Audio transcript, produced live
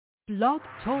Blog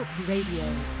Talk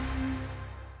Radio.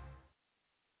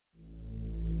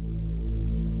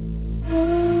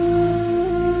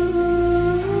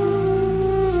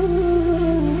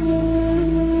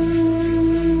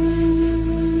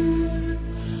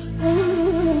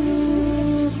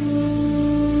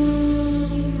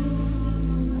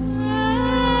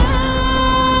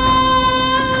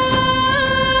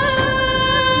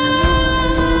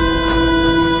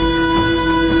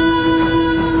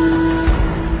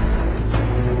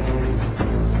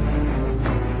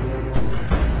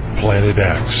 Planet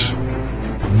X,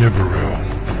 Nibiru,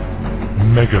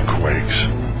 megaquakes,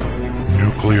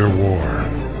 nuclear war,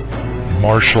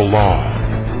 martial law,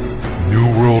 New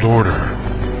World Order,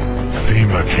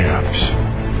 FEMA camps,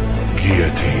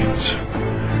 guillotines,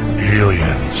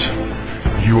 aliens,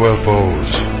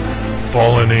 UFOs,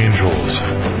 fallen angels,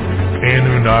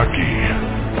 Anunnaki.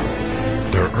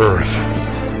 Their Earth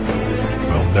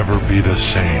will never be the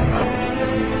same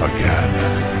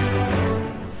again.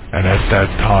 And at that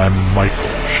time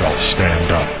Michael shall stand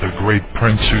up, the great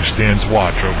prince who stands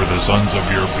watch over the sons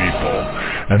of your people.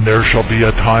 And there shall be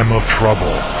a time of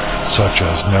trouble, such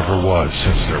as never was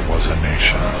since there was a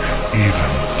nation,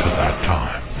 even to that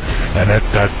time. And at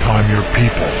that time your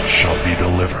people shall be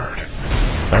delivered,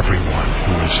 everyone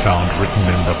who is found written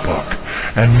in the book.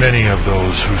 And many of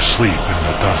those who sleep in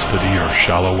the dust of the earth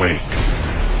shall awake,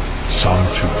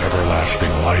 some to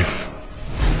everlasting life,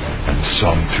 and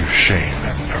some to shame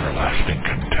and everlasting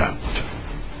contempt.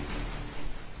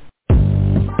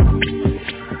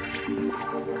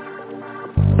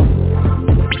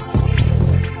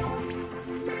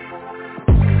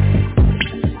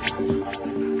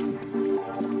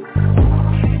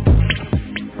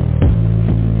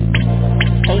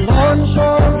 Alarms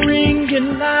are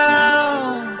ringing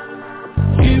now.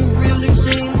 You really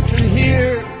seem to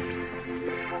hear.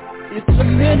 It's a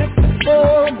minute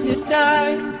before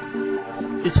midnight.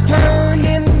 It's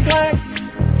turning black.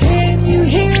 Can you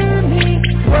hear me?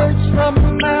 Words from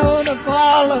the Mount of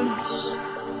Olives.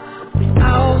 The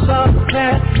owls of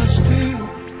Patmos too.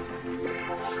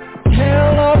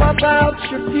 Tell all about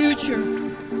your future.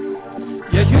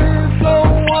 Yeah, you're the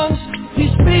ones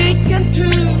he's speaking to.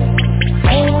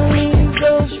 Only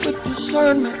those with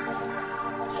discernment,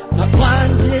 not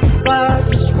blinded by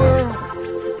this world,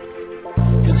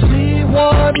 can see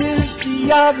what is the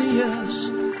obvious.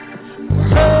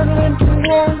 Hurtling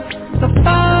toward the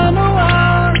final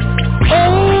hour.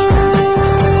 Oh,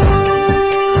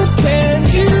 can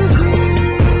you hear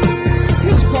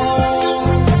his call?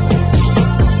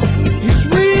 He's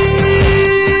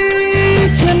reaching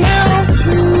out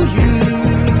to you.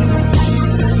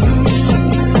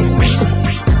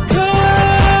 Come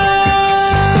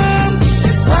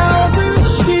while there's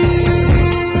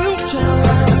still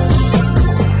time.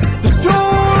 The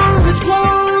door is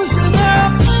closing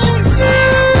up.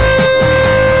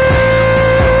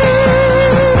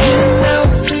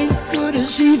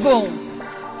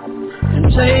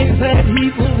 Say that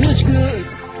evil is good.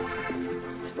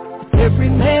 Every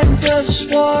man does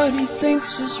what he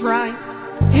thinks is right.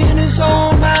 In his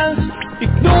own eyes,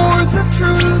 ignore the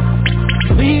truth.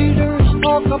 Leaders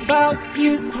talk about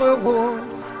nuclear war.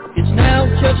 It's now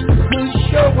just a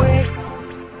push away.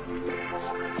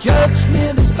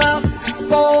 Judgment is about to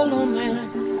fall on man.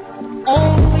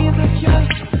 Only the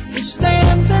just will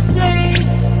stand the day.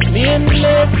 Men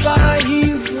led by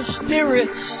evil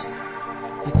spirits,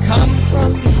 they come from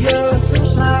the other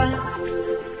side,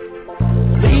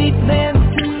 lead men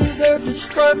to their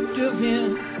destructive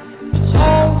end. It's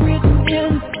all written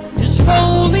in His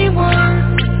holy word.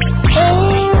 Oh,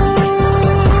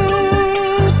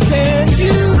 can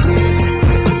you hear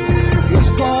His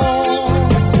call?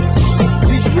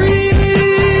 He's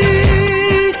reaching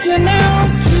out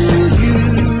to you.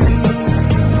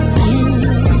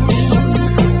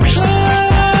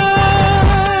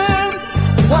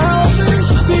 While there's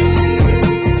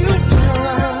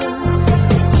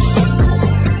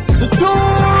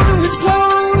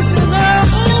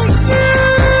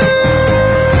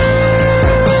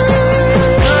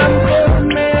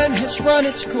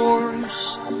its course,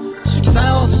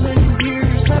 6,000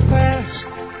 years have passed.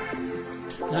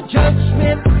 Now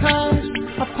judgment comes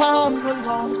upon the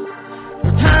lost. No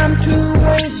time to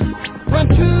waste, run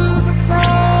to the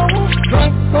cross.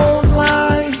 Drunk on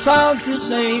lies of this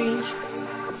age,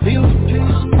 feel too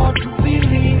smart to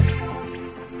believe.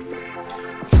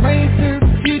 Trade their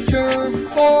future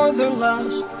for their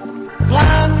lust.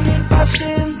 Blinded by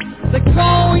sin, they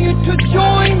call you to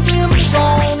join them.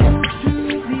 Drawn into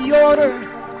the order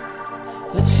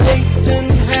that Satan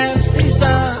has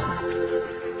designed.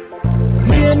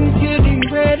 Men getting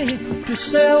ready to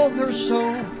sell their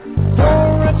soul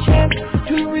for a chance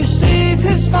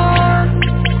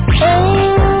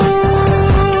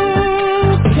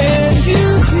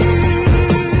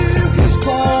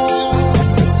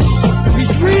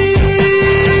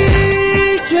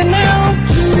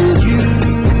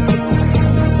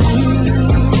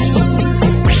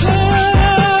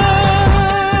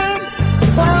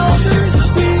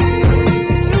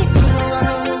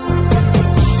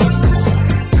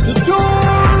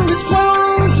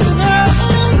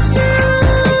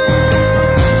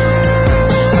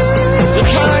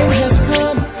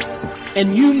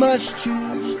and you must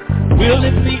choose. Will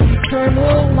it be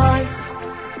eternal life,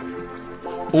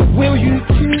 or will you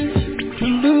choose to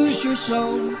lose your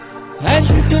soul as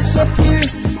you disappear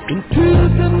into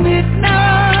the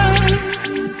midnight?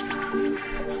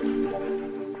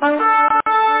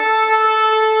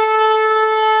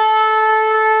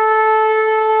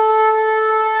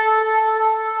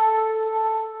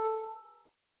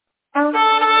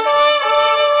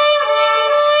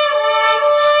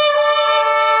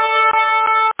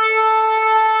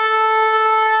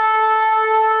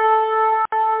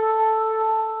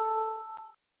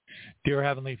 Dear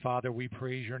Heavenly Father, we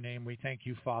praise your name. We thank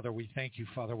you, Father. We thank you,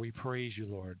 Father. We praise you,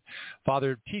 Lord.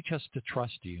 Father, teach us to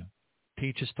trust you.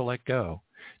 Teach us to let go.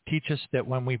 Teach us that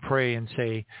when we pray and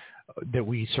say that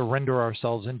we surrender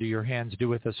ourselves into your hands, do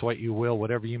with us what you will,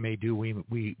 whatever you may do,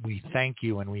 we thank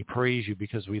you and we praise you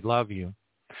because we love you.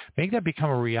 Make that become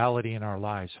a reality in our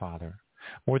lives, Father,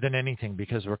 more than anything,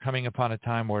 because we're coming upon a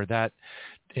time where that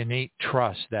innate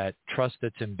trust, that trust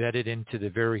that's embedded into the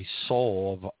very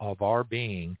soul of our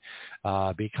being,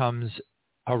 becomes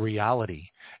a reality.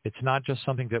 It's not just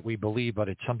something that we believe, but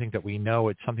it's something that we know,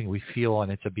 it's something we feel,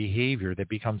 and it's a behavior that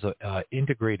becomes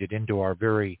integrated into our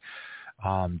very,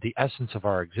 the essence of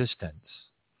our existence.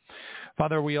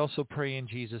 Father, we also pray in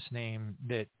Jesus' name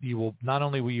that you will, not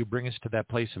only will you bring us to that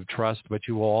place of trust, but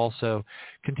you will also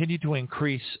continue to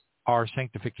increase our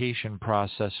sanctification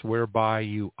process, whereby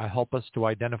you help us to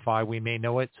identify. We may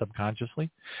know it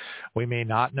subconsciously. We may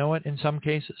not know it in some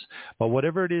cases. But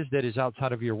whatever it is that is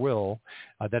outside of your will,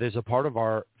 that is a part of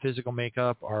our physical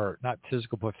makeup, our not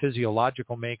physical but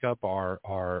physiological makeup, our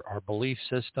belief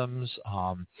systems,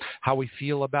 how we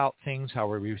feel about things, how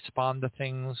we respond to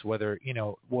things, whether,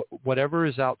 whatever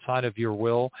is outside of your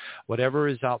will, whatever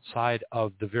is outside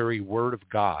of the very Word of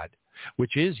God,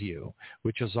 which is you,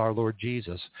 which is our Lord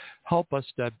Jesus. Help us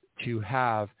to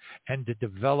have and to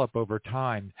develop over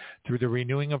time through the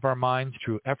renewing of our minds,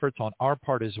 through efforts on our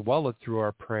part, as well as through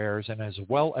our prayers, and as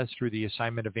well as through the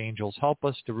assignment of angels. Help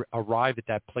us to arrive at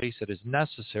that place that is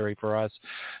necessary for us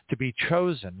to be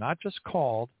chosen, not just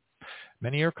called.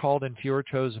 Many are called and few are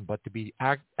chosen, but to be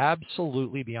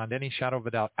absolutely, beyond any shadow of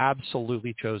a doubt,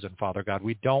 absolutely chosen, Father God.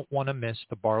 We don't want to miss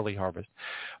the barley harvest.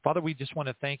 Father, we just want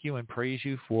to thank you and praise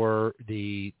you for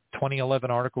the 2011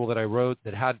 article that I wrote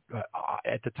that had,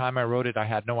 at the time I wrote it, I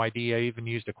had no idea. I even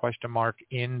used a question mark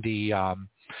in the,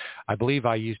 I believe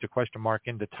I used a question mark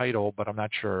in the title, but I'm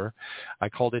not sure. I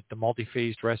called it the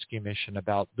Multi-Phased Rescue Mission,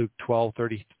 about Luke 12,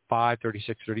 35,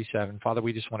 36, 37. Father,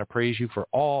 we just want to praise you for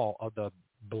all of the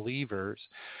believers.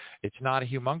 It's not a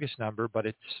humongous number, but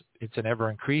it's an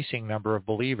ever-increasing number of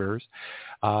believers.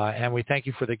 And we thank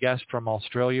you for the guest from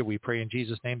Australia. We pray in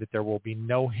Jesus' name that there will be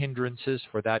no hindrances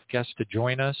for that guest to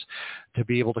join us, to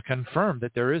be able to confirm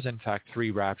that there is, in fact, 3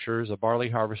 raptures, a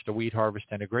barley harvest, a wheat harvest,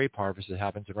 and a grape harvest that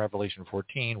happens in Revelation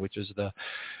 14, which is the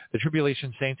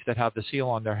tribulation saints that have the seal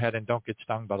on their head and don't get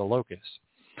stung by the locusts.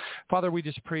 Father, we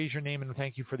just praise your name and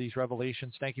thank you for these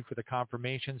revelations. Thank you for the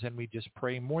confirmations, and we just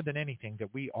pray more than anything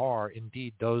that we are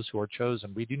indeed those who are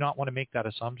chosen. We do not want to make that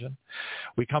assumption.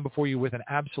 We come before you with an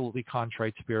absolutely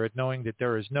contrite spirit, knowing that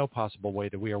there is no possible way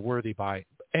that we are worthy by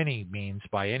any means,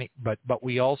 but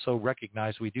we also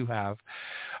recognize we do have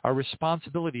a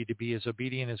responsibility to be as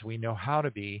obedient as we know how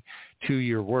to be to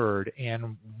your word,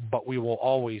 but we will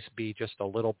always be just a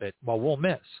little bit, we'll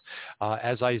miss.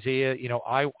 As Isaiah,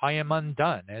 I am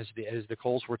undone, as the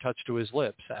coals were touched to his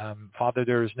lips. Father,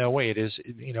 there is no way. It is,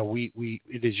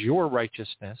 it is your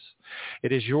righteousness.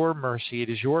 It is your mercy. It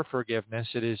is your forgiveness.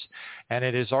 It is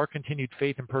our continued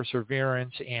faith and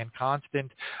perseverance and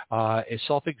constant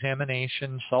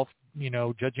self-examination,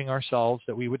 judging ourselves,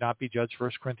 that we would not be judged. 1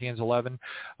 Corinthians 11,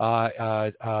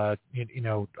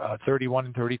 31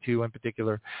 and 32 in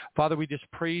particular. Father, we just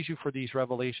praise you for these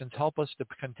revelations. Help us to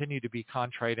continue to be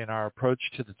contrite in our approach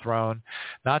to the throne,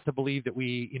 not to believe that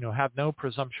we, have no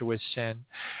presumptuous sin,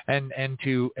 and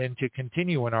to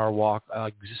continue in our walk,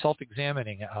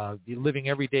 self-examining, living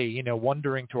every day,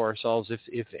 wondering to ourselves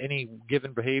if any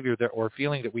given behavior or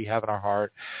feeling that we have in our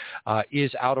heart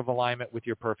is out of alignment with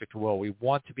your perfect will. We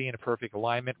want to be in a perfect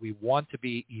alignment. We want to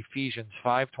be Ephesians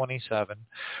 5:27,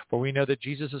 for we know that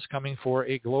Jesus is coming for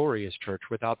a glorious church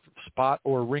without spot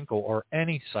or wrinkle or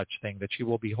any such thing, that she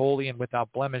will be holy and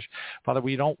without blemish. Father,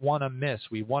 we don't want to miss.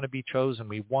 We want to be chosen.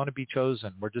 We want to be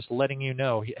chosen. We're just letting you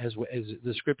know, as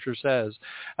the scripture says,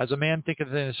 as a man thinketh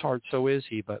in his heart, so is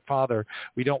he. But Father,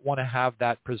 we don't want to have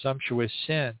that presumptuous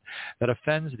sin that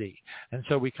offends thee. And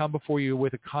so we come before you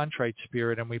with a contrite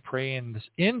spirit, and we pray in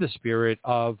the spirit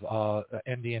of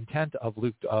and the intent of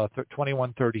Luke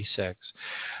 21:36,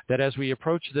 that as we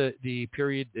approach the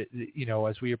period,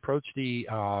 as we approach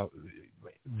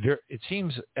it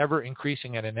seems ever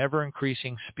increasing at an ever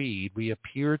increasing speed. We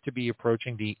appear to be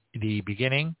approaching the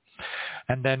beginning,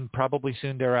 and then probably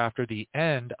soon thereafter the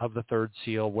end of the third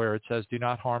seal, where it says, do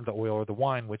not harm the oil or the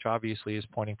wine, which obviously is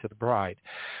pointing to the bride.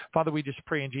 Father, we just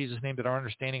pray in Jesus' name that our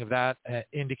understanding of that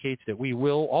indicates that we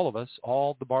will, all of us,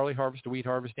 all the barley harvest, the wheat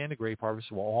harvest, and the grape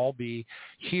harvest will all be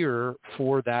here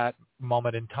for that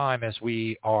moment in time, as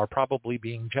we are probably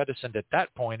being jettisoned at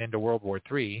that point into World War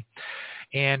III.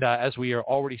 And as we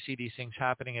already see these things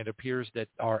happening, it appears that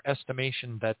our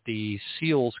estimation that the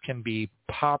seals can be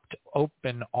popped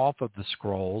open off of the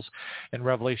scrolls in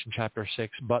Revelation chapter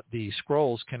 6, but the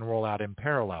scrolls can roll out in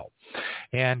parallel.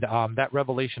 And that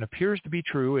revelation appears to be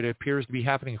true. It appears to be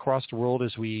happening across the world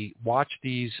as we watch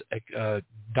these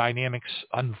dynamics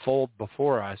unfold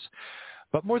before us.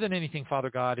 But more than anything, Father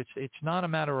God, it's not a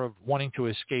matter of wanting to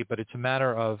escape, but it's a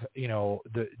matter of,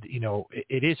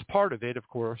 it is part of it, of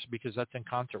course, because that's in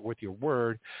concert with your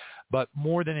word. But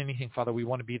more than anything, Father, we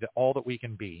want to be all that we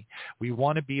can be. We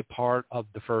want to be a part of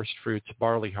the first fruits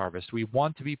barley harvest. We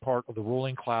want to be part of the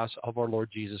ruling class of our Lord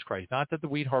Jesus Christ. Not that the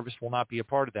wheat harvest will not be a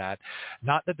part of that.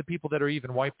 Not that the people that are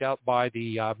even wiped out by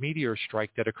the meteor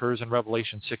strike that occurs in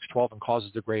Revelation 6:12 and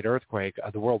causes the great earthquake,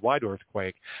 the worldwide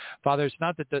earthquake. Father, it's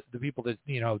not that the people that,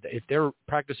 if they're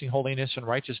practicing holiness and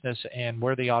righteousness and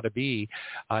where they ought to be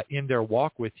in their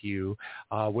walk with you,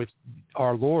 with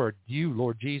our Lord, you,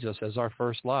 Lord Jesus, as our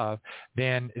first love,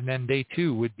 then they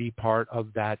too would be part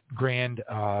of that grand,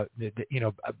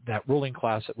 that ruling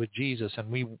class with Jesus,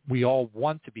 and we all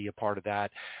want to be a part of that.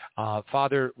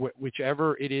 Father,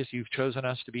 whichever it is you've chosen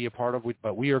us to be a part of,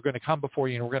 but we are going to come before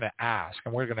you and we're going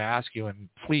to ask, you, and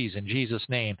please, in Jesus'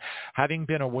 name, having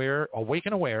been awake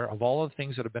and aware of all of the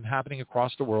things that have been happening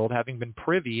across the world, having been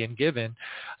privy and given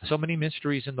so many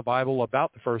mysteries in the Bible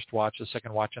about the first watch, the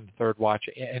second watch, and the third watch,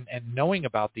 and knowing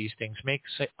about these things makes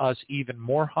us even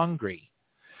more hungry,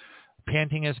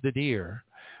 panting as the deer,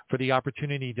 for the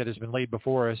opportunity that has been laid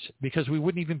before us, because we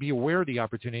wouldn't even be aware of the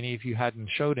opportunity if you hadn't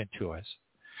showed it to us,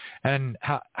 and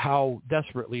how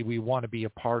desperately we want to be a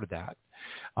part of that.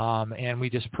 And we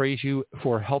just praise you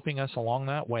for helping us along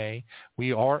that way.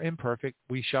 We are imperfect.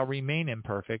 We shall remain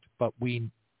imperfect, but we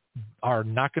are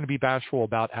not going to be bashful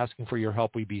about asking for your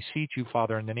help. We beseech you,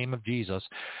 Father, in the name of Jesus.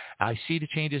 I see the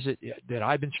changes that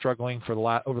I've been struggling for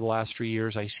over the last 3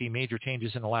 years. I see major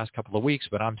changes in the last couple of weeks,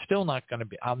 but I'm still not going to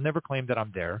be, I'll never claim that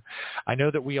I'm there. I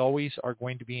know that we always are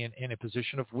going to be in a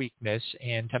position of weakness,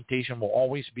 and temptation will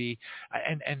always be,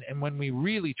 and when we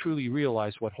really, truly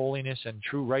realize what holiness and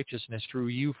true righteousness through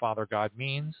you, Father God,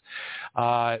 means,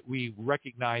 we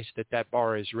recognize that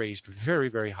bar is raised very,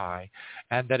 very high,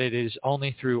 and that it is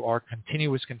only through our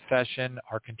continuous confession,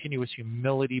 our continuous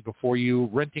humility before you,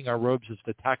 renting our robes as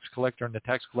the tax collector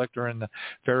in the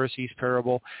Pharisees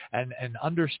parable, and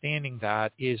understanding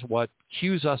that is what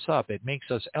cues us up. It makes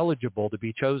us eligible to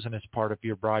be chosen as part of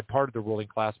your bride, part of the ruling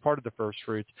class, part of the first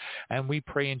fruits. And we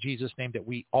pray in Jesus' name that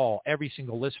we all, every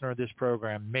single listener of this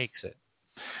program, makes it.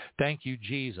 Thank you,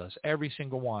 Jesus, every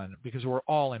single one, because we're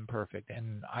all imperfect.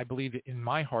 And I believe in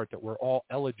my heart that we're all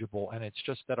eligible, and it's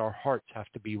just that our hearts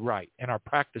have to be right and our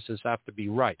practices have to be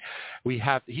right.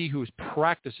 He who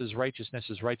practices righteousness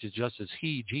is righteous just as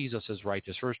he, Jesus, is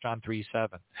righteous, 1 John 3:7.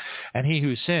 And he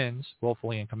who sins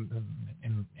willfully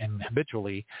and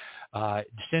habitually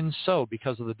sins so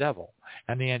because of the devil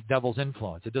and the devil's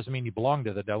influence. It doesn't mean you belong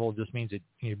to the devil. It just means that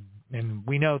and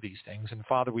we know these things. And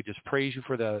Father, we just praise you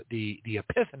for the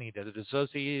epiphany that is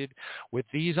associated with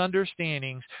these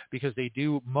understandings, because they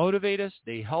do motivate us,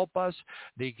 they help us,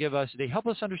 they help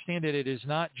us understand that it is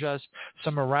not just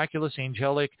some miraculous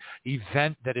angelic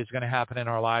event that is going to happen in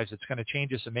our lives. It's going to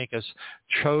change us and make us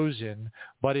chosen,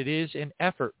 but it is an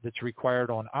effort that's required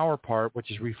on our part,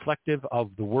 which is reflective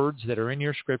of the words that are in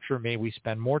your scripture. May we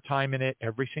spend more time in it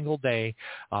every single day,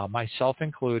 myself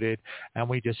included, and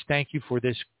we just thank you for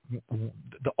this,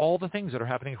 all the things that are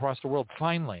happening across the world.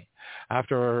 Finally,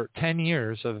 after 10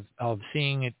 years of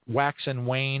seeing it wax and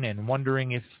wane and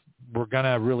wondering if we're going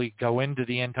to really go into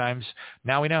the end times,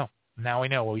 now we know. Now we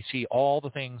know. We see all the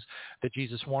things that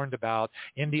Jesus warned about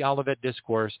in the Olivet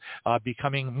Discourse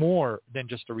becoming more than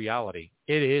just a reality.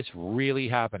 It is really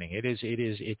happening.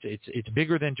 It's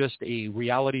bigger than just a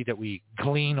reality that we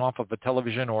glean off of a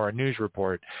television or a news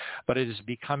report, but it is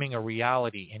becoming a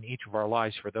reality in each of our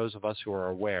lives for those of us who are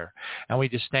aware. And we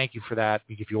just thank you for that.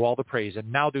 We give you all the praise.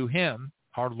 And now to him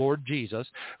our Lord Jesus,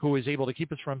 who is able to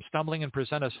keep us from stumbling and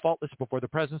present us faultless before the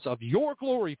presence of your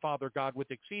glory, Father God,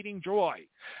 with exceeding joy.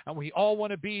 And we all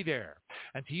want to be there.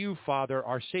 And to you, Father,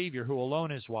 our Savior, who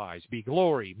alone is wise, be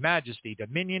glory, majesty,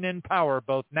 dominion, and power,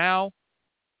 both now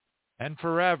and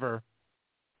forever.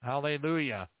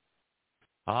 Hallelujah.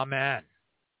 Amen.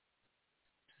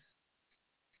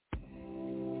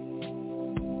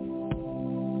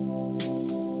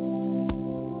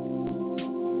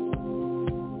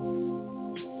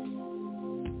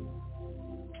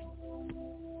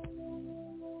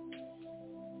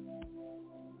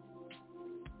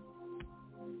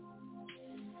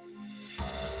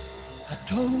 I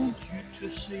told you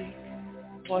to seek,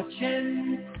 watch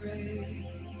and pray,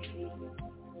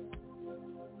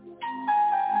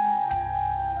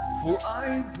 for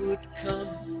I would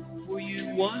come for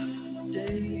you one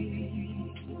day.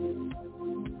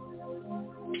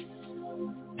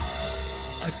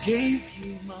 I gave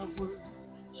you my word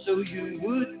so you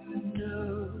would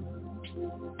know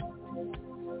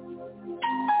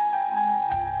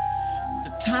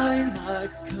the time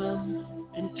I'd come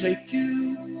and take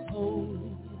you home.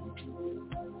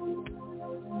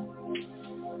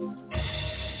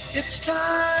 It's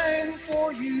time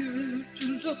for you to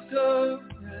look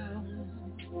around.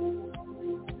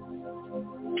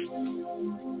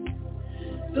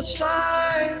 The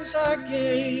signs I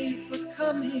gave are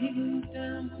coming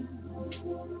down.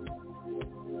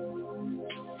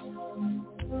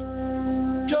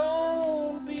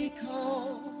 Don't be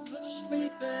caught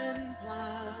asleep and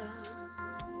blind.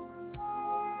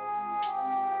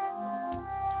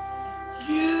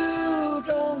 You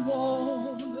don't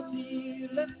want to be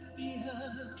left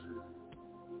behind.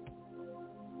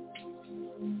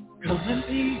 Come and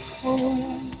be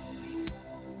home.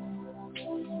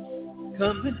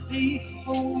 Come and be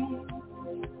home.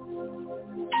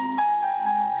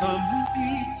 Come and be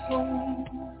home.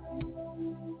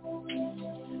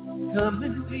 Come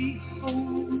and be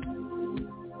home.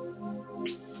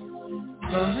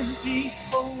 Come and be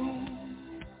home.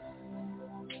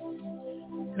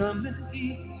 Come and be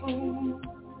home.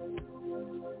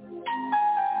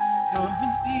 Come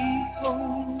and be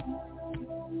home.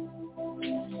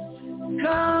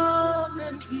 Come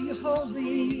and be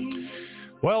holy.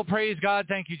 Well, praise God.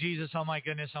 Thank you, Jesus. Oh, my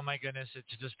goodness. Oh, my goodness. It's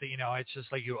just, it's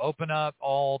just like you open up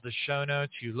all the show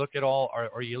notes. You look at all,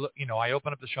 or you look, I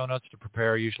open up the show notes to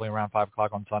prepare usually around 5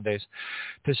 o'clock on Sundays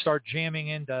to start jamming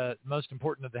into most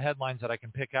important of the headlines that I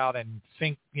can pick out and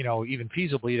think, even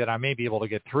feasibly that I may be able to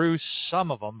get through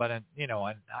some of them. But, and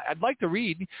I'd like to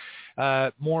read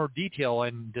more detail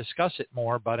and discuss it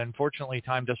more, but unfortunately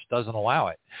time just doesn't allow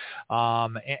it.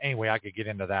 Anyway, I could get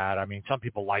into that. I mean, some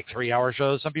people like 3-hour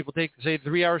shows. Some people say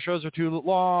 3-hour shows are too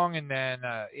long, and then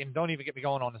and don't even get me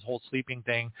going on this whole sleeping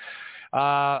thing.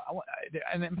 And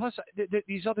then plus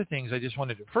these other things I just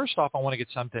wanted to, first off, I want to get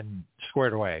something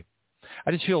squared away.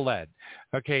 I just feel led.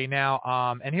 Okay, now,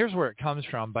 and here's where it comes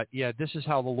from, but yeah, this is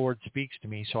how the Lord speaks to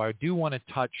me. So I do want to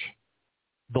touch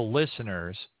the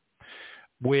listeners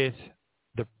with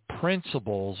the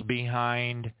principles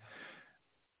behind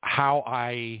how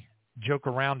I joke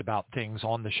around about things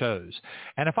on the shows.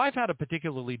 And if I've had a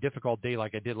particularly difficult day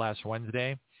like I did last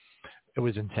Wednesday, it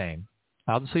was insane.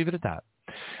 I'll just leave it at that.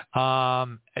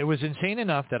 It was insane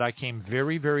enough that I came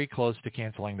very, very close to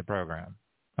canceling the program.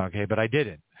 Okay, but I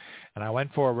didn't. And I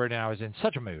went forward, and I was in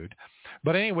such a mood.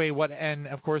 But anyway, and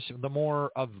of course, the more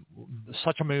of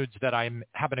such a moods that I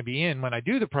happen to be in when I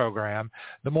do the program,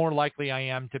 the more likely I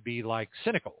am to be like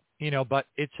cynical, but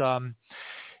it's,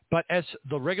 but as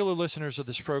the regular listeners of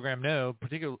this program know,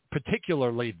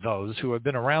 particularly those who have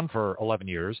been around for 11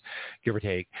 years, give or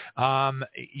take,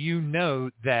 you know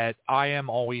that I am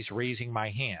always raising my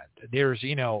hand. There's,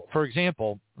 for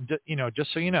example,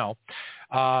 just so you know,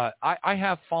 I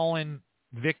have fallen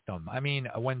victim. I mean,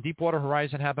 when Deepwater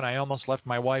Horizon happened, I almost left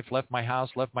my wife, left my house,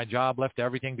 left my job, left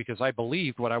everything because I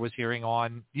believed what I was hearing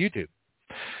on YouTube.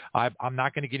 I'm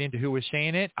not going to get into who was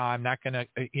saying it. I'm not going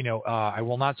to, I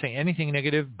will not say anything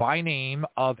negative by name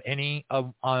of any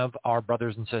of our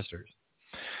brothers and sisters.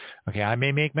 Okay, I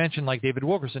may make mention like David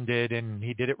Wilkerson did, and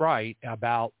he did it right,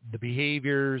 about the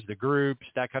behaviors, the groups,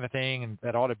 that kind of thing, and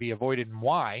that ought to be avoided and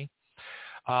why.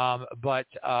 But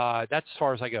that's as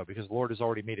far as I go, because the Lord has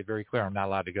already made it very clear I'm not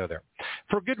allowed to go there.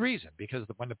 For good reason, because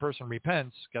when the person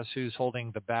repents, guess who's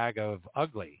holding the bag of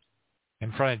ugly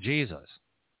in front of Jesus?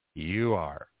 You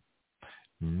are.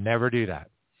 Never do that.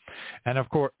 And of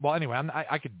course, well, anyway,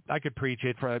 I could preach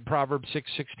it for Proverbs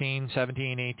 6:16,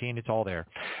 17, 18. It's all there,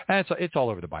 and it's all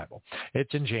over the Bible.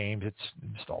 It's in James.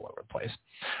 It's all over the place.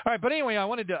 All right, but anyway, I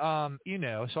wanted to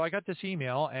so I got this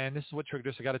email, and this is what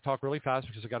triggered this. I got to talk really fast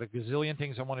because I got a gazillion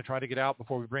things I want to try to get out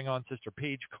before we bring on Sister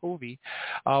Paige Coffey,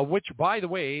 which, by the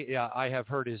way, I have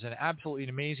heard is an absolutely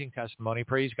amazing testimony.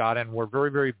 Praise God, and we're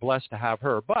very, very blessed to have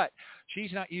her. But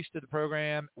she's not used to the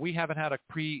program. We haven't had a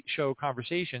pre-show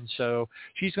conversation, so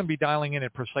she's going to be dialing in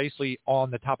at precisely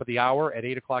on the top of the hour at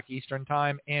 8 o'clock Eastern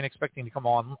time and expecting to come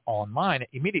online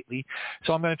immediately.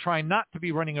 So I'm going to try not to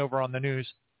be running over on the news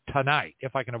tonight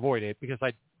if I can avoid it, because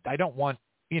I don't want,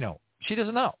 she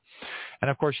doesn't know. And,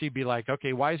 of course, she'd be like,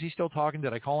 okay, why is he still talking?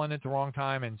 Did I call in at the wrong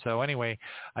time? And so, anyway,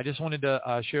 I just wanted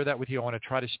to share that with you. I want to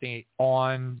try to stay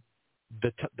on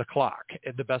the clock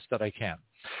the best that I can.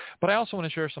 But I also want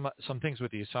to share some things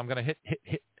with you. So I'm going to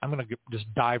I'm going to just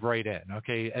dive right in,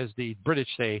 okay? As the British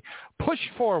say, push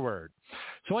forward.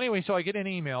 So anyway, so I get an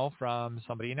email from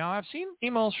somebody. Now, I've seen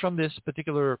emails from this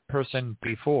particular person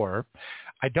before.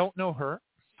 I don't know her.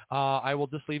 I will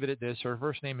just leave it at this. Her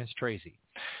first name is Tracy.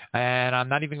 And I'm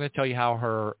not even going to tell you how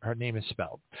her name is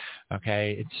spelled.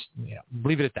 Okay?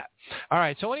 Leave it at that. All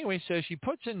right. So anyway, so she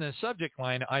puts in the subject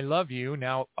line, I love you.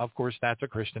 Now, of course, that's a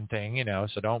Christian thing,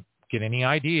 so don't get any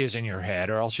ideas in your head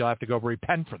or else you'll have to go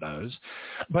repent for those.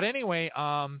 But anyway,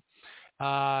 and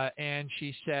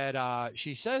she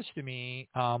says to me,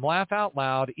 laugh out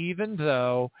loud, even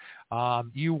though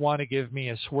you want to give me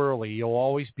a swirly, you'll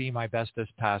always be my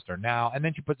bestest pastor. Now, and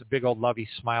then she puts a big old lovey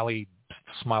smiley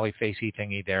facey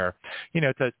thingy there,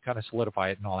 to kind of solidify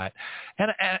it and all that.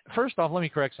 And first off, let me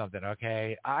correct something,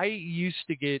 okay? I used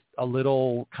to get a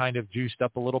little kind of juiced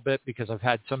up a little bit because I've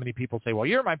had so many people say, well,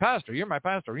 you're my pastor, you're my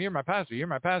pastor, you're my pastor, you're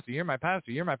my pastor, you're my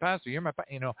pastor, you're my pastor, you're my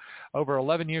over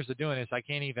 11 years of doing this, I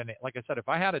can't even, like I said, if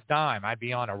I had a dime, I'd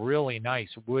be on a really nice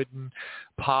wooden,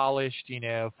 polished,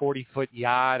 40-foot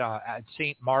yacht at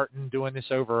St. Martin doing this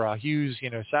over a Hughes,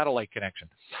 satellite connection.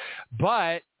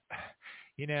 But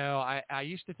I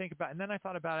used to think about, and then I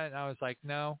thought about it, and I was like,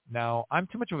 no, I'm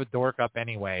too much of a dork up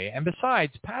anyway. And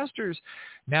besides, pastors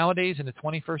nowadays in the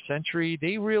 21st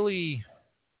century,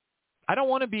 I don't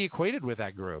want to be equated with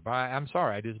that group. I'm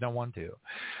sorry, I just don't want to.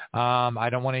 I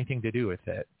don't want anything to do with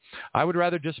it. I would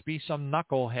rather just be some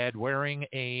knucklehead wearing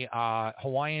a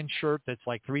Hawaiian shirt that's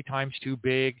like 3 times too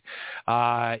big,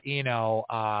 sitting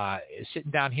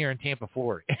down here in Tampa,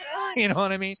 Florida. You know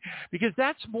what I mean? Because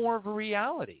that's more of a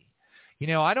reality.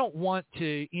 I don't want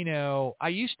to, I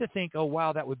used to think, oh,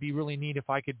 wow, that would be really neat if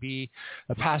I could be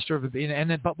a pastor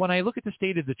but when I look at the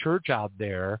state of the church out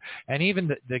there, and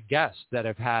even the guests that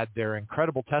have had their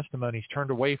incredible testimonies turned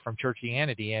away from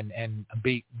churchianity and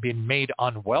been made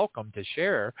unwelcome to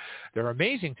share their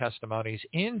amazing testimonies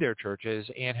in their churches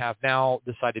and have now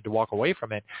decided to walk away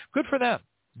from it, good for them.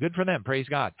 Good for them. Praise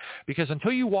God. Because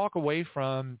until you walk away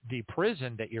from the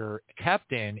prison that you're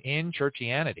kept in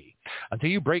churchianity, until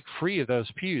you break free of those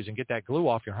pews and get that glue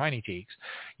off your hiney cheeks,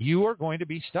 you are going to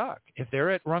be stuck. If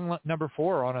they're at rung number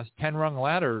 4 on a 10-rung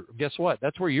ladder, guess what?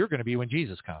 That's where you're going to be when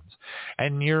Jesus comes.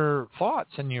 And your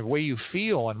thoughts and your way you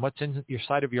feel and what's in your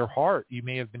side of your heart, you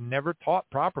may have been never taught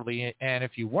properly. And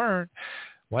if you weren't,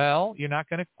 well, you're not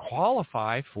going to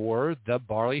qualify for the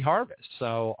barley harvest.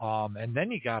 So, and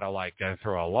then you got to go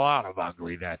through a lot of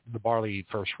ugly that the barley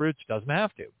first fruits doesn't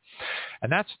have to. And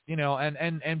that's,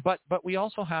 but we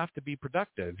also have to be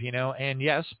productive, and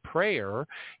yes, prayer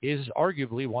is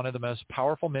arguably one of the most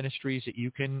powerful ministries that you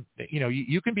can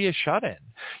be a shut-in.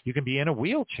 You can be in a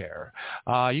wheelchair.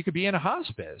 You could be in a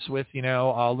hospice with,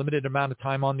 a limited amount of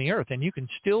time on the earth, and you can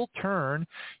still turn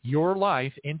your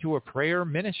life into a prayer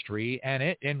ministry.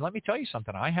 And let me tell you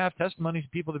something. I have testimonies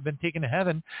of people that have been taken to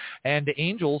heaven, and the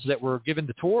angels that were given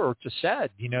the tour just said,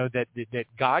 that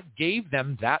God gave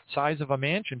them that size of a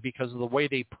mansion because of the way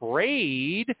they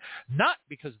prayed, not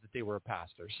because that they were a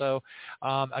pastor. So,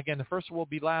 again, the first will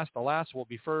be last, the last will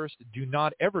be first. Do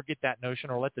not ever get that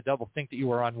notion or let the devil think that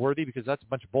you are unworthy, because that's a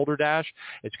bunch of boulder dash.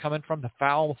 It's coming from the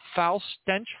foul,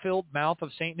 stench-filled mouth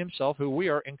of Satan himself, who we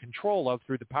are in control of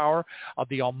through the power of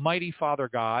the Almighty Father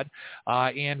God,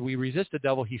 and we resist the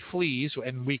devil, he flees,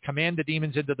 and we command the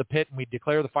demons into the pit, and we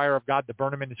declare the fire of God to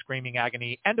burn him into screaming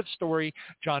agony. End of story.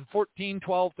 John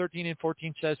 14:12, 13, and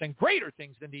 14 says, and greater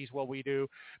things than these will we do,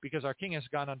 because our King has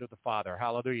gone unto the Father.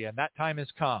 Hallelujah. And that time has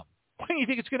come. When do you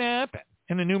think it's going to happen?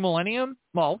 In the new millennium?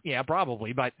 Well, yeah,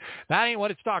 probably, but that ain't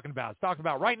what it's talking about. It's talking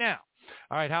about right now.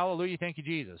 All right, hallelujah, thank you,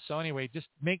 Jesus. So anyway, just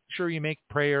make sure you make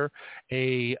prayer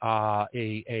a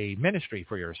ministry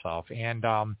for yourself, and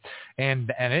God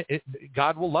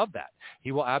will love that.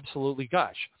 He will absolutely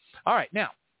gush. All right, now,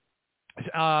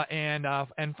 And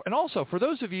also, for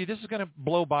those of you, this is going to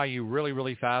blow by you really,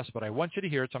 really fast, but I want you to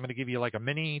hear it, so I'm going to give you like a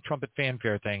mini trumpet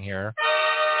fanfare thing here.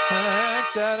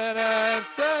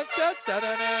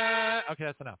 Okay,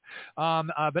 that's enough.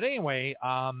 But anyway,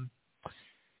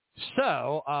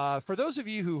 so for those of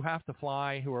you who have to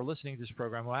fly, who are listening to this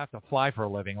program, who have to fly for a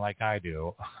living like I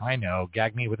do, I know,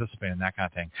 gag me with a spoon, that kind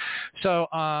of thing. So,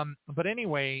 but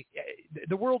anyway,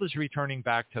 the world is returning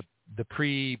back to the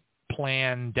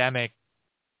pre-pandemic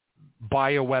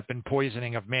bioweapon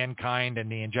poisoning of mankind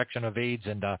and the injection of AIDS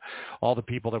into all the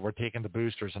people that were taking the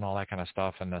boosters and all that kind of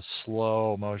stuff, and the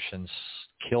slow motion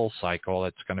kill cycle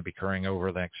that's going to be occurring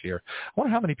over the next year. I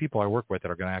wonder how many people I work with that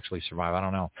are going to actually survive. I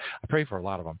don't know. I pray for a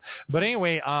lot of them. But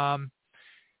anyway,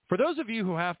 for those of you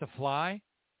who have to fly,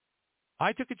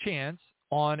 I took a chance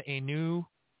on a new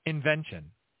invention.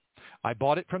 I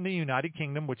bought it from the United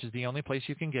Kingdom, which is the only place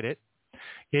you can get it.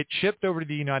 It shipped over to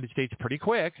the United States pretty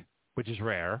quick, which is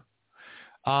rare.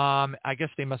 I guess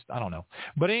they must, I don't know.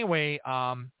 But anyway,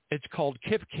 it's called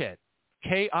KIP Kit,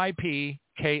 KIPKIT,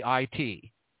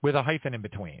 with a hyphen in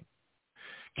between.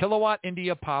 Kilowatt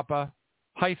India Papa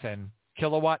hyphen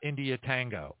Kilowatt India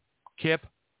Tango. KIP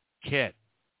Kit.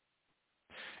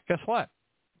 Guess what?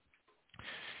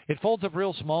 It folds up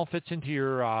real small, fits into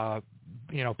your,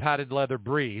 padded leather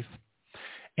brief,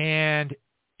 and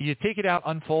you take it out,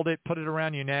 unfold it, put it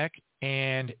around your neck,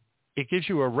 and it gives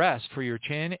you a rest for your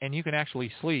chin, and you can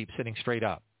actually sleep sitting straight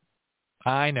up.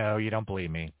 I know you don't believe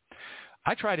me.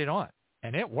 I tried it on,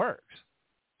 and it works.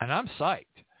 And I'm psyched,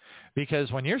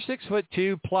 because when you're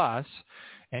 6'2" plus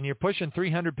and you're pushing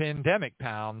 300 pandemic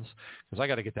pounds, because I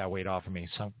got to get that weight off of me,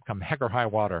 come heck or high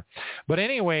water. But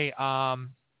anyway,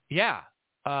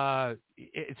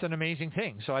 it's an amazing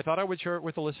thing. So I thought I would share it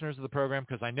with the listeners of the program,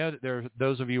 because I know that there are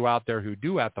those of you out there who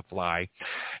do have to fly.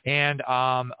 And,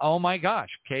 oh my gosh,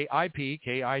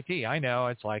 KIPKIT. I know.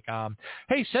 It's like,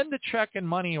 hey, send the check and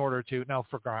money order to, no,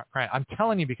 for grant. I'm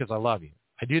telling you because I love you.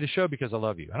 I do the show because I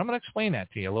love you. And I'm going to explain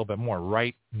that to you a little bit more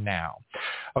right now.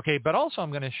 Okay, but also I'm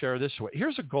going to share this way.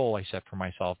 Here's a goal I set for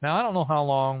myself. Now, I don't know how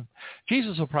long.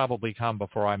 Jesus will probably come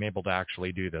before I'm able to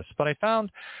actually do this. But I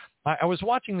found I was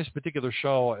watching this particular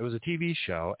show. It was a TV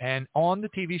show. And on the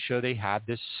TV show, they had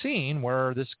this scene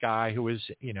where this guy who was,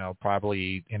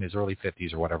 probably in his early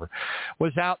 50s or whatever,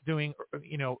 was out doing,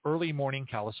 early morning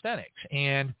calisthenics.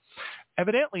 And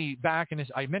evidently back in this,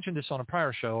 I mentioned this on a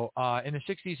prior show, in the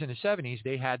 60s and the 70s,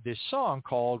 they had this song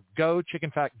called Go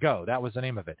Chicken Fat Go. That was the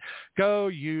name of it. Go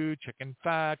you chicken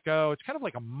fat go. It's kind of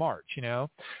like a march,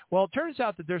 Well, it turns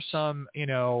out that there's some,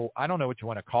 I don't know what you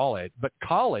want to call it, but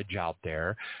college out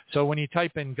there. So when you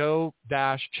type in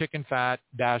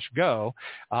go-chicken-fat-go,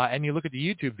 and you look at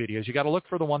the YouTube videos, you got to look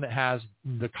for the one that has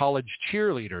the college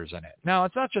cheerleaders in it. Now,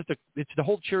 it's not just it's the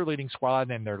whole cheerleading squad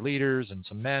and their leaders and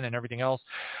some men and everything else,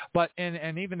 but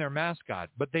and even their mascot.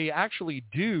 But they actually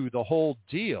do the whole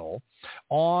deal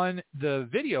on the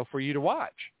video for you to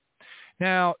watch.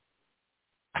 Now,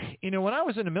 when I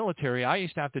was in the military, I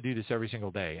used to have to do this every single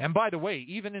day. And by the way,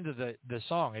 even into the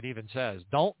song, it even says,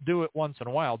 don't do it once in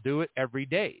a while. Do it every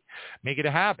day. Make it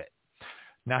a habit.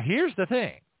 Now, here's the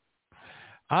thing.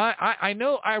 I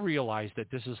know, I realize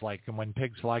that this is like when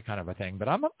pigs fly kind of a thing, but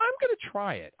I'm going to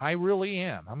try it. I really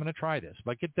am. I'm going to try this.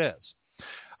 But get this.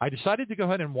 I decided to go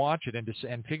ahead and watch it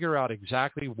and figure out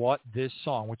exactly what this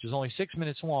song, which is only 6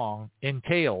 minutes long,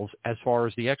 entails as far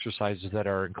as the exercises that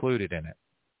are included in it.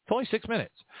 It's only 6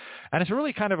 minutes, and it's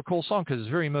really kind of a cool song because it's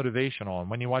very motivational. And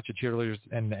when you watch the cheerleaders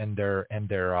and their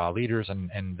leaders and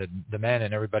the men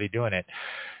and everybody doing it,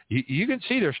 you can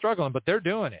see they're struggling, but they're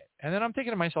doing it. And then I'm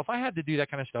thinking to myself, I had to do that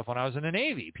kind of stuff when I was in the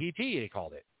Navy, PT they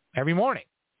called it, every morning.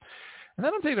 And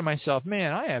then I'm thinking to myself,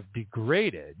 man, I have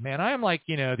degraded. Man, I am like,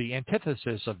 the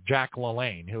antithesis of Jack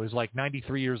LaLanne, who is like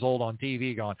 93 years old on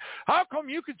TV going, how come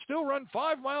you can still run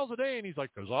 5 miles a day? And he's like,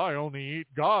 because I only eat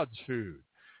God's food.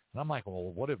 And I'm like,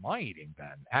 well, what am I eating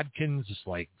then? Atkins is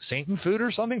like Satan food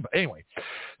or something? But anyway,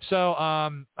 so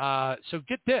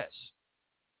get this.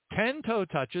 10 toe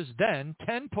touches, then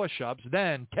 10 push-ups,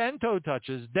 then 10 toe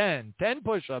touches, then 10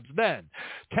 push-ups, then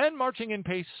 10 marching in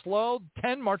pace slow,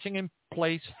 10 marching in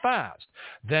place fast,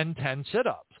 then 10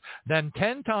 sit-ups, then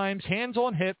 10 times hands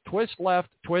on hip, twist left,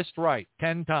 twist right,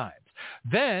 10 times.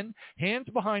 Then hands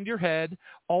behind your head,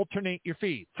 alternate your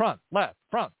feet, front, left,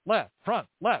 10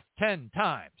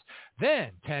 times.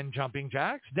 Then 10 jumping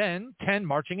jacks, then 10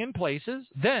 marching in places,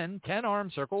 then 10 arm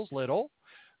circles, little,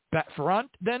 back, front,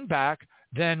 then back,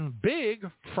 then big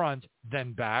front,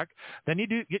 then back. Then you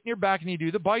get in your back and you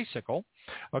do the bicycle.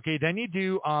 Okay, then you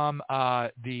do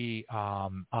then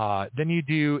you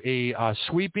do a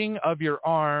sweeping of your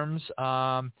arms.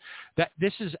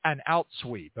 This is an out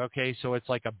sweep. Okay, so it's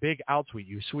like a big out sweep.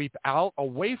 You sweep out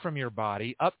away from your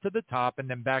body up to the top and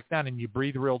then back down, and you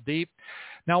breathe real deep.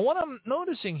 Now, what I'm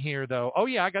noticing here, though,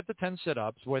 I got the 10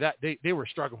 sit-ups. Boy, they were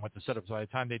struggling with the sit-ups by the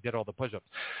time they did all the push-ups.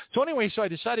 So anyway, I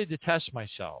decided to test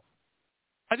myself.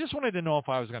 I just wanted to know if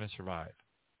I was going to survive.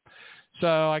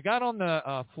 So I got on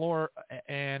the floor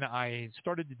and I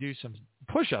started to do some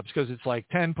push-ups because it's like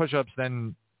 10 push-ups,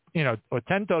 then, or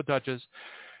 10 toe touches.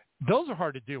 Those are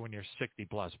hard to do when you're 60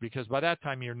 plus because by that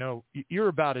time you're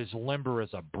about as limber as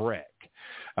a brick.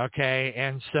 Okay.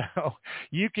 And so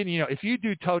you can, if you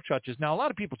do toe touches, now a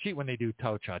lot of people cheat when they do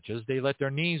toe touches. They let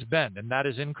their knees bend, and that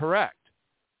is incorrect.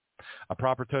 A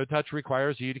proper toe touch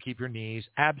requires you to keep your knees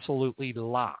absolutely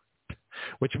locked,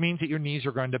 which means that your knees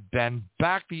are going to bend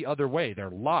back the other way.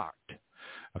 They're locked.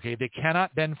 Okay, they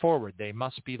cannot bend forward. They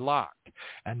must be locked.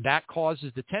 And that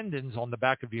causes the tendons on the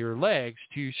back of your legs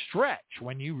to stretch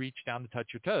when you reach down to touch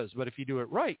your toes. But if you do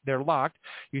it right, they're locked.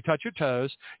 You touch your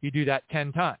toes. You do that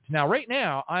 10 times. Now, right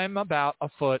now, I'm about a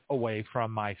foot away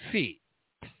from my feet.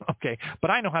 Okay,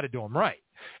 but I know how to do them right.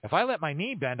 If I let my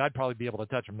knee bend, I'd probably be able to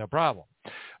touch them, no problem.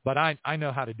 But I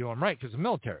know how to do them right because of the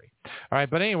military. All right,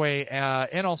 but anyway,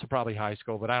 and also probably high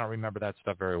school, but I don't remember that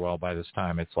stuff very well by this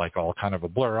time. It's like all kind of a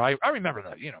blur. I remember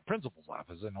the, principal's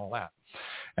office and all that.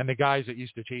 And the guys that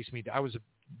used to chase me, I was a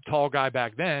tall guy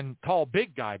back then,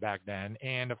 big guy back then.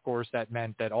 And, of course, that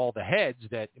meant that all the heads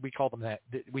that we called them that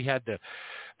we had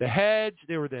the heads,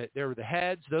 they were the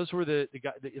heads. Those were the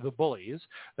bullies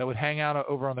that would hang out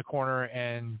over on the corner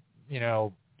and,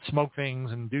 smoke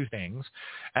things and do things.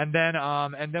 And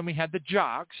then we had the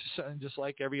jocks, just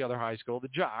like every other high school, the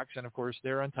jocks. And, of course,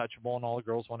 they're untouchable, and all the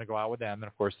girls want to go out with them. And,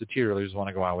 of course, the cheerleaders want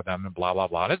to go out with them and blah, blah,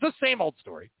 blah. And it's the same old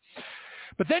story.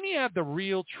 But then you have the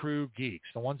real true geeks,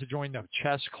 the ones that join the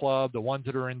chess club, the ones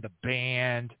that are in the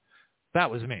band.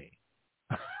 That was me.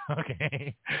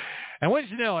 Okay. And what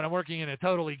you know, and I'm working in a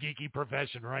totally geeky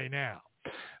profession right now.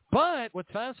 But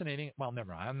what's fascinating, well,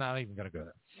 never mind. I'm not even going to go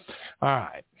there. All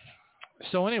right.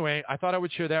 So anyway, I thought I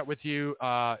would share that with you.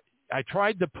 I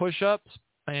tried the push-ups,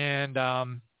 and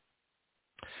I'm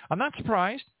not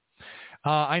surprised.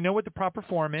 I know what the proper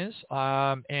form is,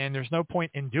 and there's no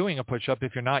point in doing a push-up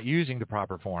if you're not using the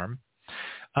proper form.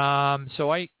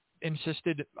 So I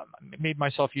made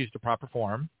myself use the proper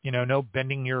form, no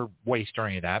bending your waist or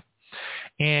any of that.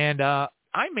 And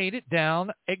I made it down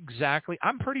exactly.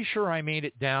 I'm pretty sure I made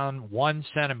it down 1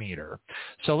 centimeter.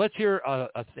 So let's hear an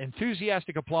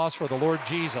enthusiastic applause for the Lord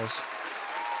Jesus,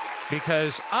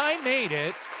 because I made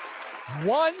it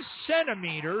 1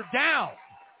 centimeter down.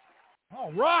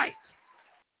 All right.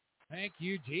 Thank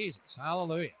you, Jesus.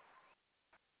 Hallelujah.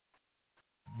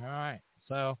 All right.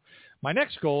 So my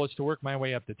next goal is to work my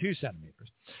way up to 2 centimeters.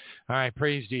 All right,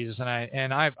 praise Jesus.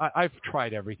 And I've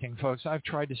tried everything, folks. I've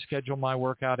tried to schedule my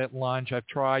workout at lunch. I've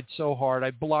tried so hard.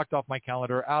 I blocked off my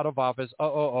calendar, out of office.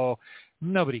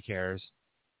 Nobody cares.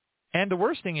 And the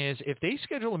worst thing is, if they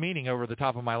schedule a meeting over the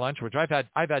top of my lunch, which I've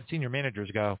had senior managers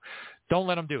go, don't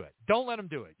let them do it. Don't let them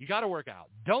do it. You got to work out.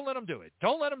 Don't let them do it.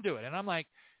 Don't let them do it. And I'm like,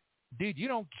 dude, you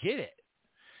don't get it.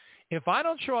 If I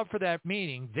don't show up for that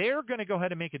meeting, they're going to go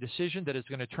ahead and make a decision that is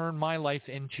going to turn my life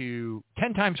into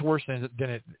 10 times worse than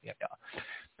it.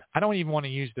 I don't even want to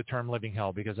use the term living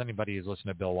hell, because anybody who's listened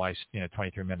to Bill Weiss,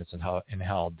 23 minutes in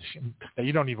hell,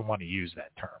 you don't even want to use that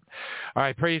term. All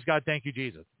right, praise God. Thank you,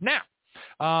 Jesus. Now,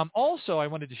 also, I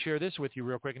wanted to share this with you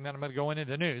real quick, and then I'm going to go into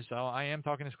the news. So I am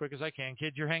talking as quick as I can.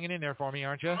 Kids, you're hanging in there for me,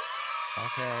 aren't you?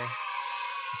 Okay.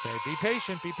 Okay, be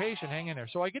patient, hang in there.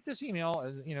 So I get this email,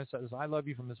 says, I love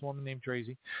you, from this woman named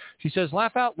Tracy. She says,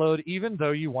 laugh out loud, even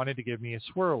though you wanted to give me a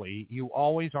swirly, you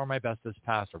always are my bestest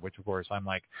pastor, which, of course, I'm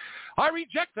like, I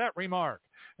reject that remark.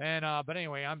 And but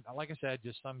anyway, I'm, like I said,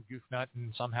 just some goof nut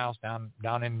in some house down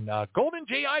in Golden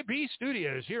JIB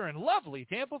Studios here in lovely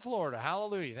Tampa, Florida.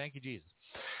 Hallelujah. Thank you, Jesus.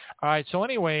 All right, so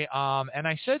anyway, and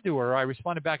I said to her, I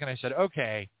responded back and I said,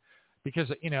 okay,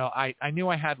 because, I knew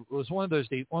it was one of those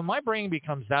days when my brain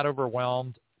becomes that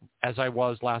overwhelmed as I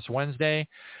was last Wednesday,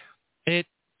 it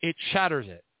shatters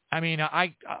it. I mean,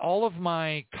 all of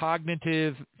my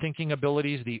cognitive thinking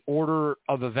abilities, the order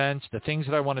of events, the things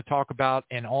that I want to talk about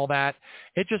and all that,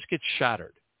 it just gets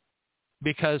shattered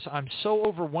because I'm so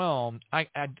overwhelmed.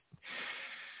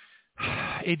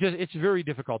 it's very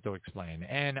difficult to explain.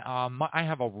 And I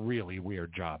have a really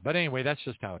weird job. But anyway, that's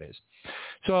just how it is.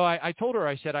 So I told her,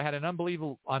 I said, I had an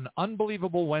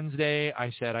unbelievable Wednesday.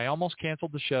 I said, I almost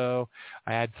canceled the show.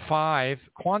 I had 5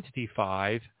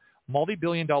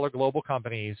 multi-billion-dollar global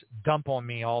companies dump on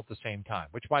me all at the same time,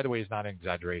 which, by the way, is not an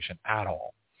exaggeration at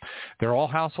all. They're all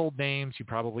household names. You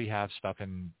probably have stuff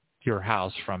in your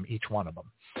house from each one of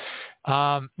them.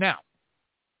 Now,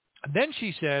 then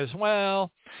she says,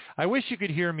 well, I wish you could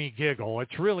hear me giggle.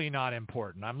 It's really not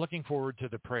important. I'm looking forward to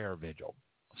the prayer vigil.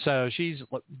 So she's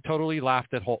totally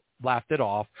laughed it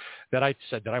off that I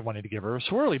said that I wanted to give her a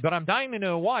swirly. But I'm dying to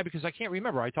know why, because I can't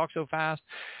remember. I talk so fast.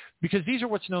 Because these are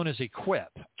what's known as a quip,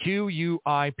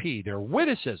 Q-U-I-P. They're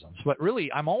witticisms. But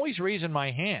really, I'm always raising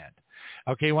my hand.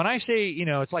 Okay, when I say,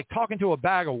 it's like talking to a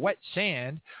bag of wet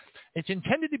sand, it's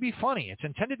intended to be funny. It's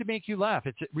intended to make you laugh.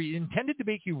 It's intended to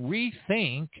make you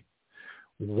rethink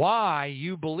why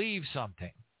you believe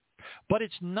something. But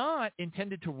it's not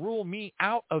intended to rule me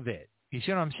out of it. You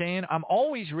see what I'm saying? I'm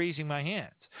always raising my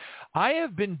hands. I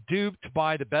have been duped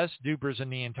by the best dupers in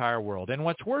the entire world. And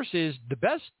what's worse is the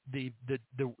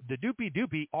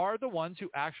doopy are the ones who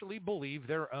actually believe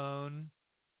their own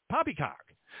poppycock.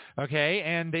 Okay,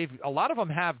 and a lot of them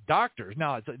have doctors.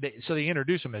 Now, so they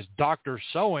introduce them as Dr.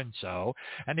 So-and-so,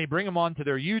 and they bring them onto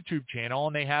their YouTube channel,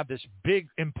 and they have this big,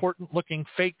 important-looking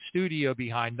fake studio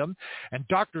behind them, and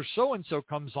Dr. So-and-so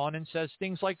comes on and says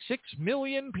things like 6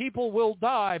 million people will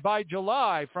die by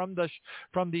July from the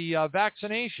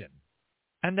vaccination.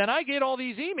 And then I get all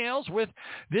these emails with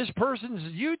this person's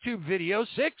YouTube video,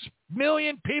 6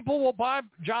 million people will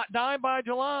die by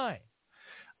July.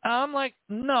 I'm like,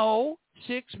 no,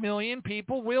 6 million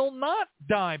people will not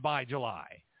die by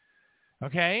July.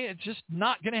 Okay? It's just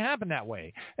not going to happen that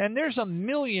way. And there's not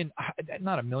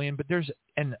a million, but there's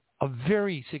a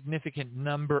very significant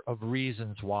number of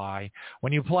reasons why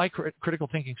when you apply critical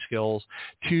thinking skills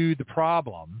to the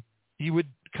problem, you would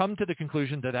come to the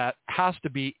conclusion that has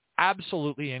to be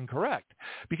absolutely incorrect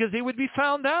because they would be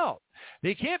found out.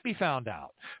 They can't be found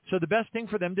out. So the best thing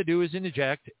for them to do is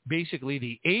inject basically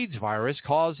the AIDS virus,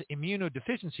 cause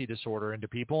immunodeficiency disorder into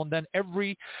people, and then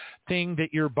everything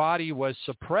that your body was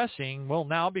suppressing will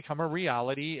now become a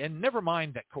reality. And never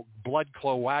mind that blood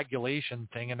coagulation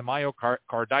thing and the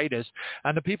myocarditis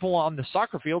and the people on the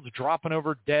soccer fields dropping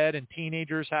over dead and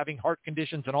teenagers having heart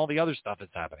conditions and all the other stuff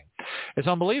that's happening. It's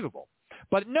unbelievable.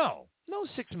 But no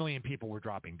 6 million people were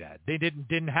dropping dead. They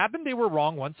didn't happen. They were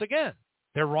wrong once again.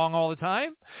 They're wrong all the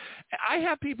time. I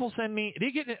have people send me,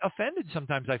 they get offended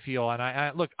sometimes, I feel. And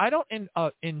I look, I don't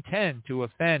intend to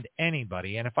offend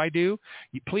anybody. And if I do,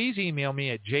 please email me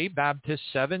at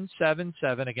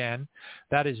jbaptist777. Again,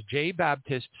 that is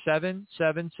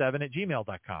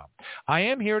jbaptist777@gmail.com. I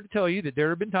am here to tell you that there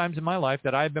have been times in my life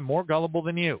that I've been more gullible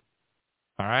than you.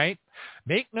 All right?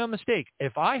 Make no mistake.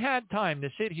 If I had time to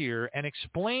sit here and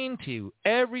explain to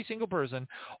every single person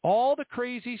all the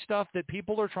crazy stuff that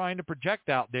people are trying to project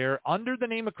out there under the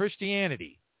name of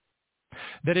Christianity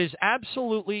that is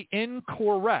absolutely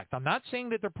incorrect. I'm not saying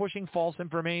that they're pushing false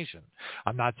information.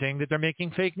 I'm not saying that they're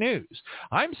making fake news.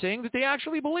 I'm saying that they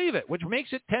actually believe it, which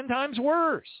makes it 10 times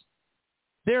worse.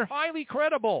 They're highly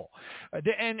credible.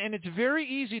 And it's very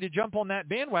easy to jump on that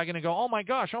bandwagon and go, oh my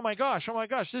gosh,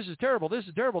 this is terrible, this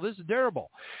is terrible, this is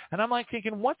terrible. And I'm like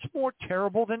thinking, what's more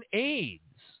terrible than AIDS?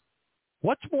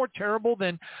 What's more terrible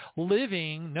than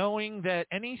living knowing that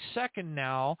any second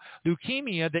now,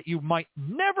 leukemia that you might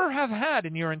never have had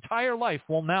in your entire life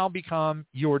will now become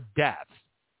your death?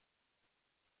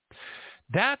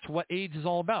 That's what AIDS is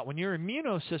all about. When your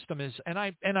immune system is, and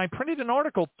I printed an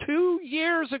article 2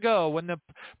 years ago when the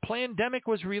pandemic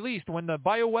was released, when the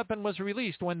bioweapon was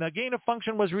released, when the gain of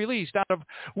function was released out of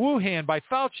Wuhan by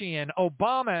Fauci and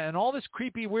Obama and all this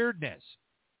creepy weirdness.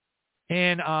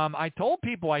 And I told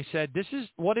people, I said, this is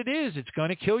what it is. It's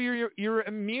going to kill your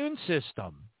immune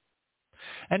system.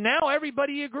 And now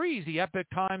everybody agrees. The Epoch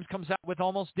Times comes out with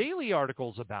almost daily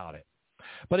articles about it.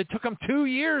 But it took them 2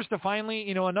 years to finally,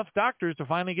 enough doctors to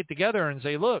finally get together and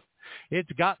say, look,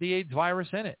 it's got the AIDS virus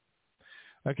in it.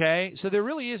 Okay? So there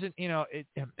really isn't,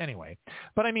 anyway.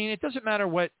 But, I mean, it doesn't matter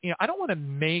what, I don't want to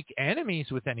make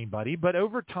enemies with anybody, but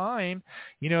over time,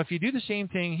 if you do the same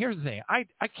thing, here's the thing. I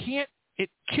can't, it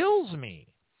kills me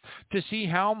to see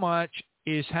how much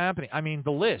is happening. I mean, the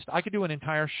list. I could do an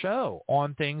entire show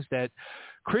on things that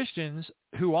Christians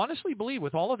who honestly believe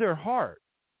with all of their heart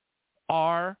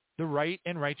are the right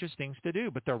and righteous things to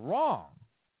do, but they're wrong.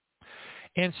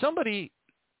 And somebody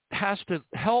has to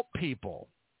help people,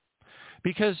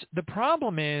 because the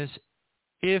problem is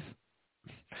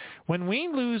when we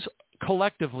lose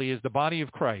collectively as the body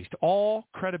of Christ all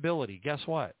credibility, guess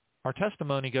what? our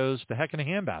testimony goes to heck in a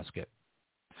handbasket.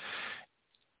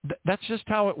 That's just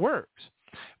how it works.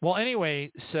 Well,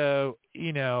 anyway, so,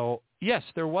 yes,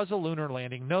 there was a lunar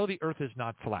landing. No, the Earth is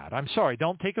not flat. I'm sorry.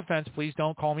 Don't take offense. Please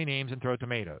don't call me names and throw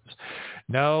tomatoes.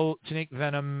 No snake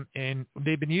venom.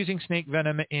 They've been using snake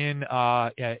venom in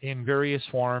various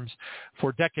forms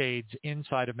for decades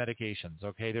inside of medications.